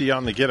 8:50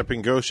 on the Get Up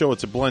and Go show.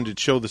 It's a blended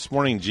show this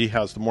morning. G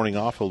has the morning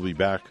off. He'll be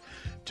back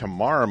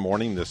tomorrow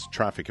morning. This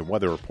traffic and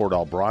weather report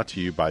all brought to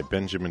you by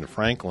Benjamin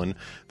Franklin,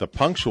 the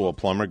punctual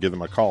plumber. Give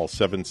them a call,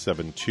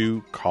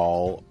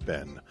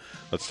 772-CALL-BEN.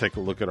 Let's take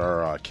a look at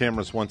our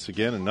cameras once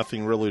again, and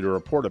nothing really to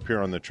report up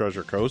here on the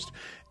Treasure Coast.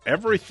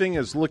 Everything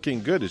is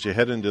looking good as you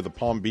head into the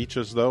Palm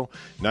Beaches, though.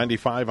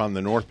 95 on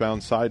the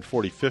northbound side,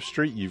 45th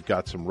Street. You've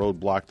got some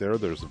roadblock there.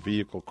 There's a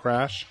vehicle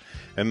crash.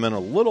 And then a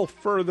little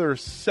further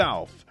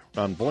south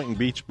on Boynton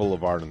Beach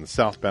Boulevard on the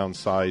southbound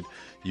side,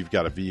 you've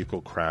got a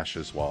vehicle crash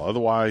as well.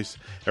 Otherwise,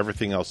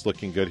 everything else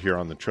looking good here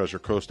on the Treasure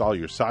Coast. All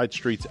your side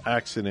streets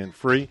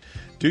accident-free.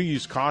 Do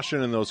use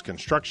caution in those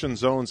construction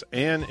zones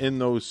and in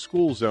those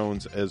school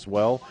zones as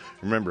well.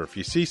 Remember, if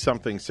you see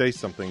something, say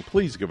something,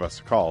 please give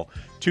us a call.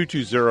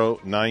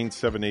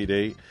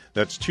 220-9788.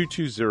 That's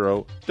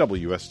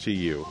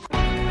 220-WSTU.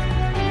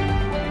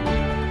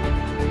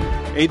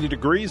 80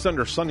 degrees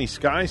under sunny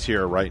skies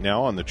here right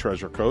now on the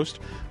Treasure Coast.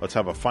 Let's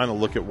have a final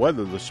look at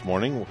weather this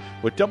morning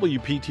with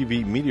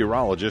WPTV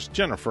meteorologist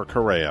Jennifer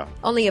Correa.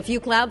 Only a few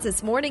clouds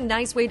this morning.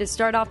 Nice way to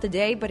start off the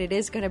day, but it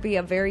is going to be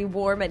a very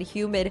warm and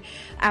humid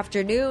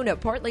afternoon.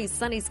 Partly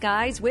sunny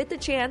skies with the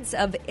chance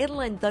of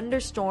inland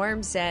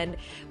thunderstorms, and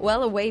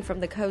well away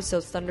from the coast,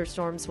 those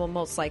thunderstorms will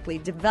most likely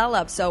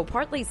develop. So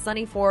partly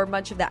sunny for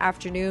much of the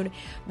afternoon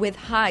with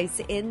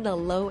highs in the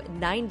low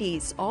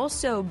 90s.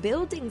 Also,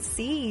 building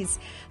seas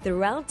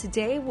throughout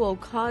today will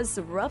cause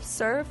rough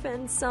surf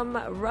and some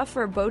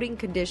rougher boating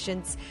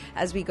conditions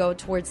as we go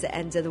towards the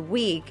end of the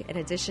week. In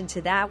addition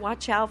to that,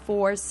 watch out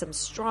for some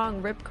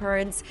strong rip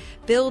currents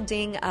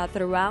building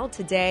throughout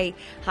today.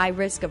 High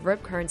risk of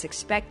rip currents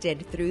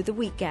expected through the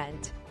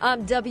weekend.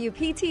 I'm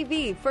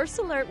WPTV First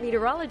Alert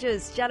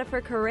meteorologist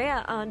Jennifer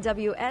Correa on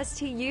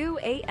WSTU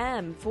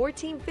AM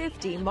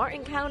 1450,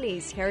 Martin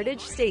County's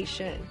Heritage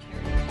Station.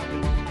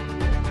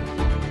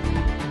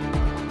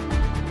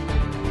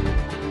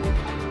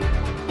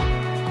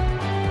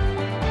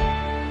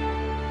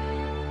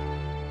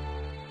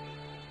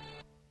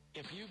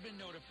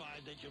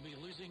 You'll be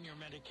losing your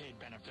Medicaid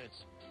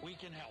benefits. We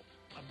can help.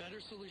 A Better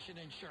Solution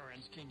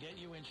Insurance can get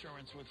you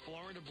insurance with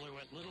Florida Blue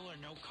at little or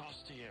no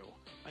cost to you.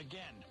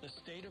 Again, the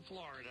state of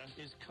Florida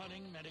is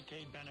cutting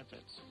Medicaid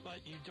benefits,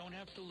 but you don't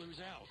have to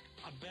lose out.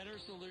 A Better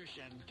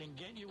Solution can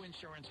get you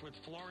insurance with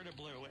Florida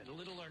Blue at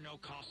little or no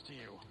cost to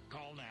you.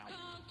 Call now.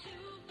 Call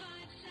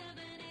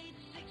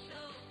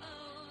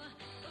 257-8600.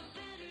 A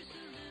Better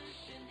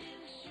Solution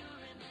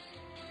Insurance.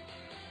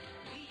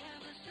 We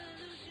have a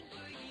solution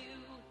for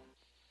you.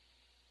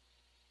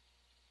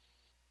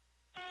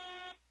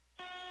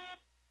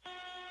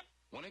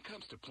 When it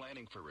comes to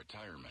planning for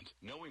retirement,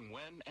 knowing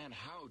when and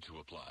how to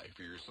apply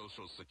for your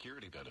Social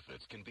Security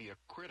benefits can be a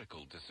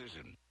critical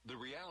decision. The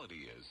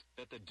reality is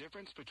that the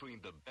difference between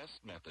the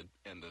best method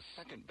and the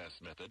second best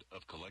method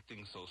of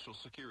collecting Social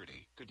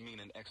Security could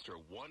mean an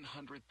extra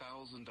 $100,000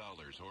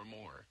 or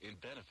more in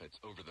benefits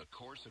over the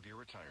course of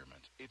your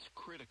retirement. It's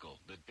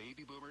critical that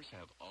baby boomers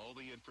have all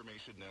the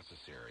information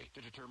necessary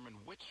to determine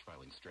which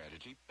filing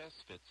strategy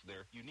best fits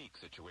their unique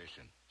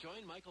situation.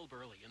 Join Michael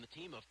Burley and the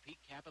team of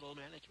Peak Capital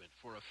Management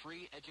for a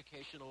free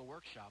educational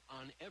workshop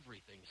on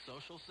everything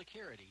Social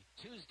Security,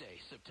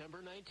 Tuesday, September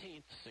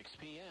 19th, 6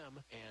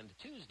 p.m., and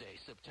Tuesday,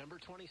 September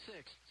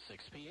 26th, 6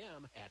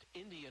 p.m. at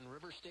Indian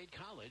River State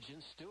College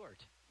in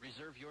Stuart.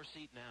 Reserve your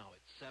seat now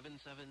at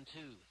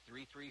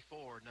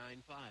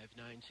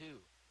 772-334-9592.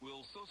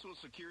 Will Social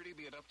Security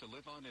be enough to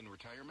live on in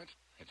retirement?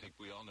 I think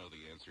we all know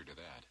the answer to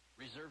that.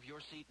 Reserve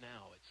your seat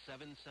now at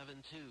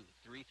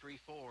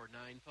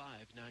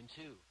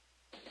 772-334-9592.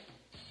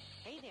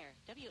 Hey there,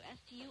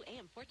 WSTU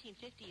AM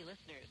 1450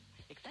 listeners.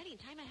 Exciting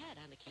time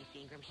ahead on the Casey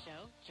Ingram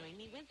Show. Join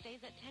me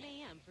Wednesdays at 10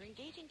 a.m. for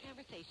engaging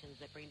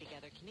conversations that bring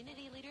together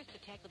community leaders to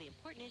tackle the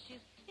important issues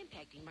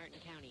impacting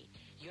Martin County.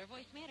 Your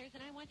voice matters,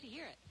 and I want to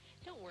hear it.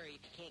 Don't worry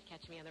if you can't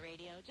catch me on the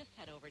radio. Just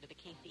head over to the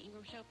Casey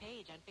Ingram Show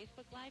page on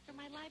Facebook Live for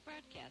my live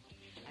broadcast.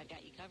 I've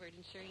got you covered,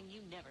 ensuring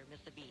you never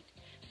miss a beat.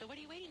 So what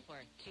are you waiting for?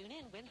 Tune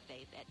in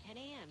Wednesdays at 10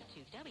 a.m.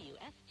 to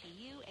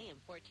WSTU AM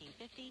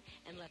 1450,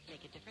 and let's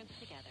make a difference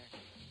together.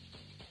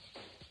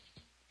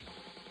 The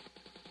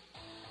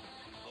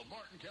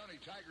Martin County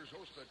Tigers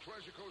host the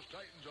Treasure Coast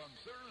Titans on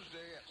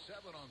Thursday at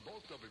 7 on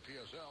both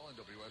WPSL and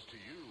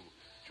WSTU.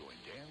 Join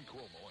Dan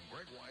Cuomo and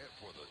Greg Wyatt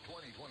for the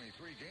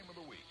 2023 Game of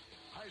the Week.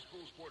 High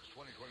School Sports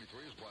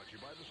 2023 is brought to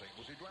you by the St.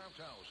 Lucie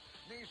Draft House,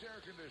 Nice Air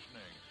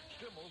Conditioning,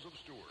 Stimmels of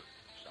Stewart,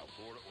 South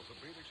Florida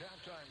Orthopedics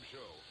Halftime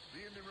Show,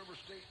 the Indian River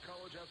State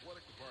College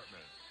Athletic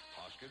Department,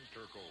 Hoskins,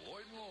 Turco,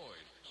 Lloyd &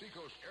 Lloyd,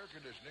 Seacoast Air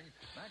Conditioning,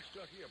 Max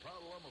Stuckey, a proud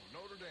alum of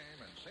Notre Dame,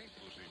 and St.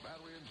 Lucie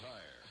Battery and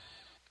Tire.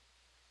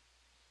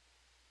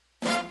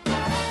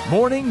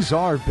 Mornings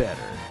are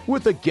better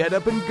with the Get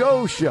Up and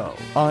Go show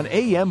on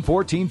AM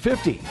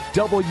 1450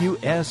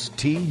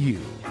 WSTU.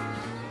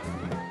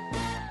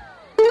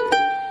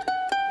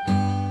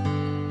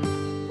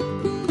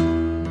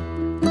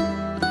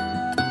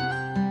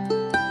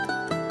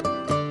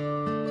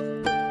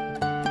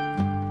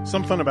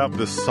 Something about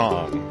this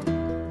song,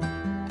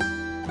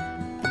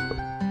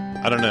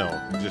 I don't know,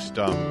 just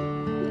I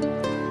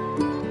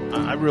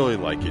really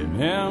like it.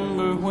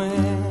 Remember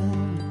when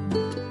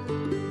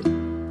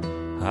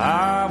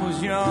I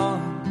was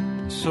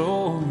young,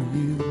 so were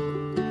you,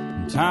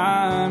 and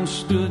time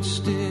stood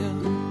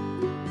still,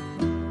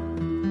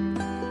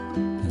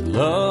 and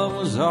love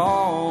was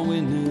all we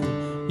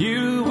knew.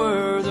 You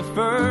were the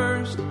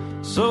first,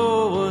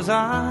 so was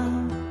I,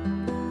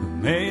 who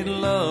made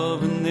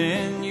love and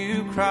then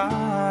you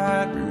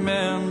cried.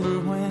 Remember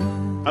when?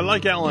 I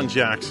like Alan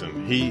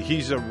Jackson.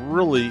 He's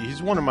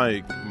one of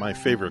my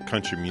favorite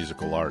country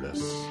musical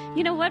artists.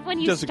 You know what? When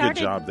you does started, a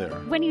good job there.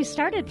 When you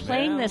started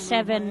playing this,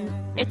 Evan,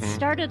 it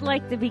started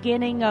like the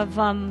beginning of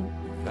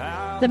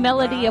the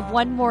melody of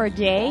One More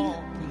Day.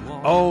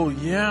 Oh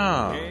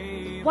yeah.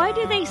 Why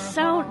do they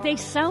sound? They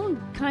sound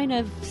kind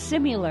of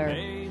similar.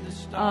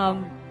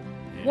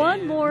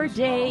 One More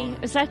Day,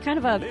 is that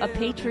kind of a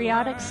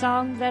patriotic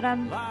song that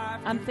I'm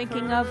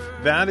thinking of?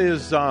 That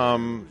is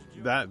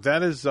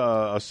that is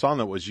a song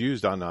that was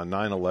used on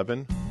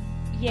 9/11.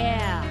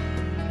 Yeah.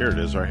 Here it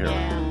is, right here.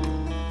 Yeah.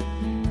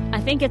 I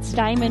think it's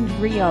Diamond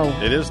Rio.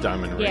 It is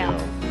Diamond Rio. Yeah.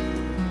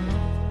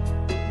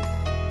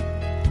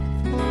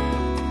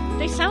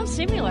 They sound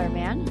similar,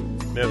 man.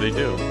 Yeah, they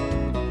do.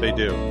 They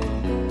do.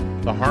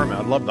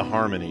 I love the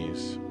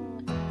harmonies.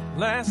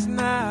 Last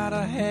night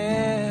I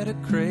had a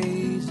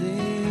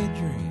crazy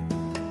dream.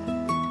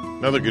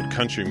 Another good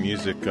country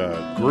music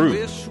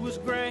group,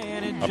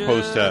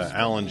 opposed to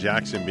Alan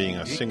Jackson being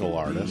a single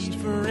artist.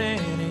 For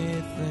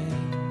anything.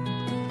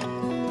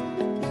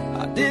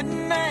 I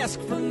didn't ask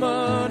for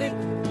money.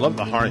 Love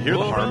the hear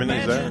the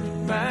harmonies there.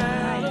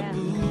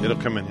 It'll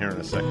come in here in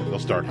a second. They'll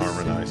start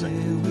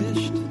harmonizing.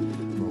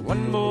 For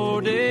one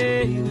more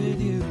day with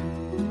you.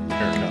 Here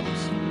it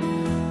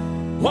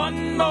comes.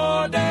 One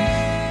more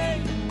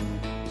day.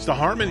 So the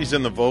harmonies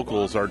and the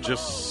vocals are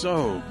just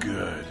so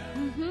good.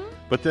 Mm-hmm.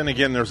 But then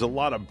again, there's a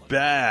lot of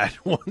bad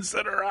ones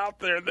that are out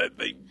there that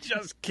they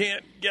just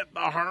can't get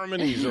the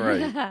harmonies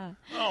right.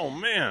 Oh,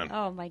 man.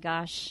 Oh, my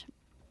gosh.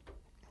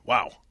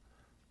 Wow.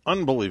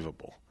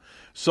 Unbelievable.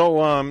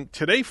 So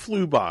today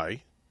flew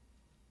by.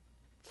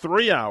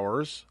 3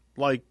 hours,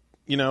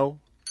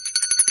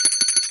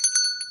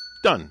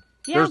 done.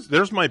 Yeah.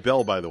 There's my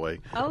bell, by the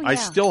way. Oh, yeah. I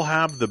still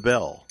have the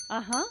bell.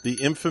 Uh-huh. The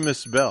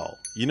infamous bell.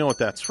 You know what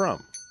that's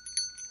from?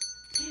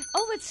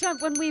 Oh, it's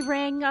when we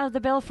rang the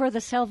bell for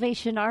the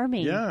Salvation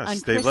Army. Yes, on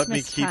they Christmas let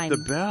me keep time. the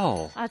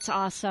bell. That's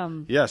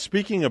awesome. Yeah,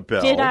 speaking of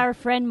bell. Did our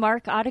friend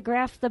Mark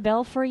autograph the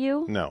bell for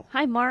you? No.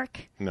 Hi,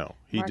 Mark. No,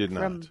 he Mark did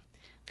not. from-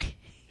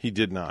 He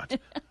did not.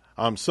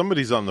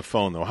 Somebody's on the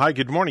phone, though. Hi,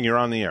 good morning. You're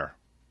on the air.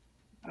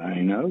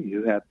 I know.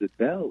 You have the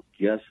bell,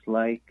 just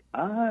like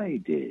I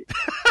did.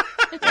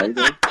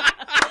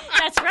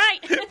 That's right.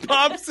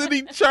 Palm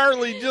City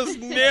Charlie just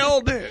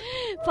nailed it.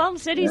 Palm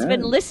City's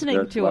been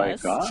listening to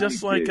us.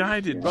 Just like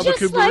I did. Bubba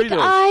Just like Cuburritos.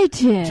 I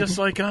did. Just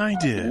like I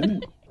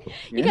did.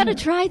 You got to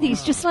try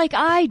these just like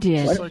I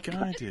did. Just like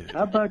I did.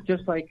 How about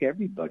just like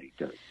everybody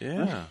does?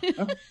 Yeah.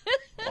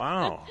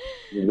 Wow.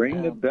 You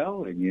ring the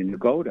bell and you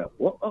go to...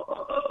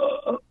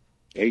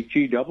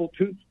 HE double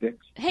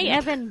toothsticks. Hey,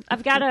 Evan, I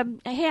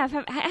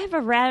have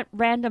a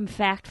random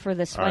fact for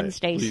this All right,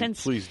 Wednesday.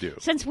 please do.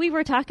 Since we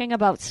were talking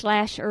about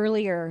Slash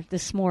earlier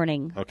this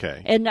morning.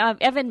 Okay. And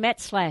Evan met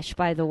Slash,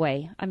 by the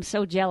way. I'm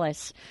so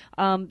jealous.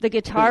 The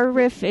guitar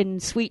riff in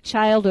Sweet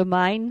Child of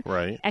Mine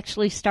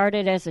actually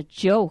started as a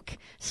joke.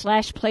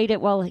 Slash played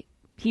it while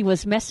he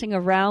was messing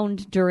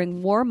around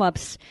during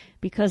warm-ups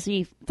because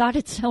he thought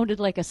it sounded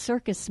like a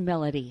circus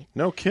melody.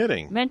 No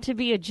kidding. Meant to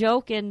be a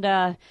joke,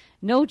 and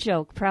no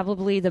joke,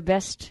 probably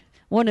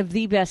one of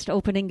the best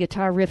opening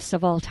guitar riffs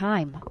of all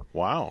time.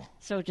 Wow.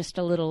 So just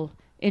a little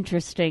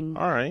interesting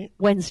right.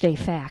 Wednesday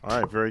fact. All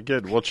right, very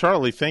good. Well,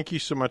 Charlie, thank you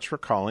so much for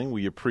calling.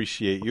 We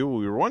appreciate you.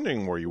 We were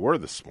wondering where you were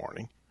this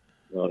morning.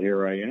 Well,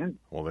 here I am.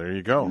 Well, there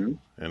you go. Mm-hmm.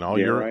 And all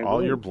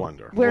your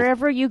blunder.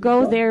 Wherever you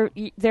go,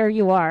 there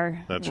you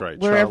are. That's right.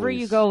 Wherever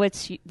you go,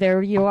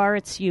 there you are,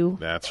 it's you.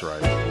 That's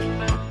right.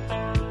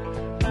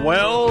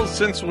 Well,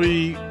 since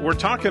we were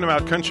talking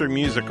about country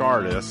music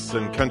artists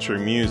and country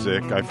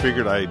music, I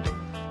figured I'd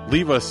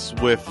leave us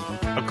with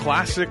a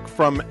classic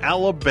from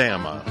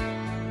Alabama.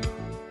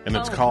 And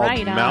it's called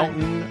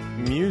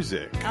Mountain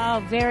Music.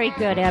 Oh, very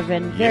good,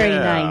 Evan. Very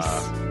nice.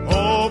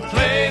 Oh,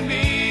 play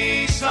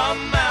me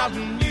some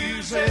mountain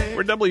music.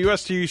 We're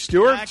WSTU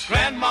Stewart. Like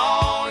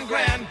Grandma and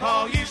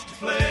Grandpa used to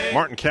play.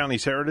 Martin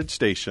County's Heritage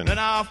Station. Then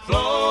I'll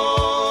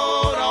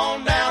float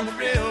on down the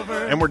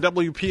river. And we're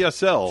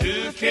WPSL.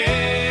 To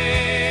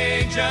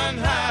Cajun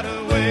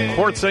Hideaway.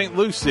 Port St.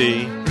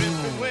 Lucie,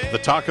 the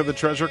talk of the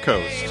Treasure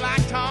Coast.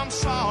 Like Tom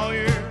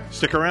Sawyer.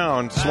 Stick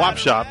around. Swap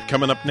Shop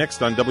coming up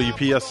next on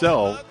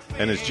WPSL.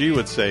 And as G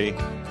would say,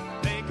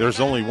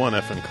 there's only one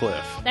effing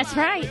Cliff. That's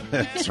right.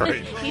 That's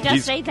right. He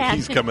does say that.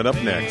 He's coming up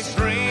next.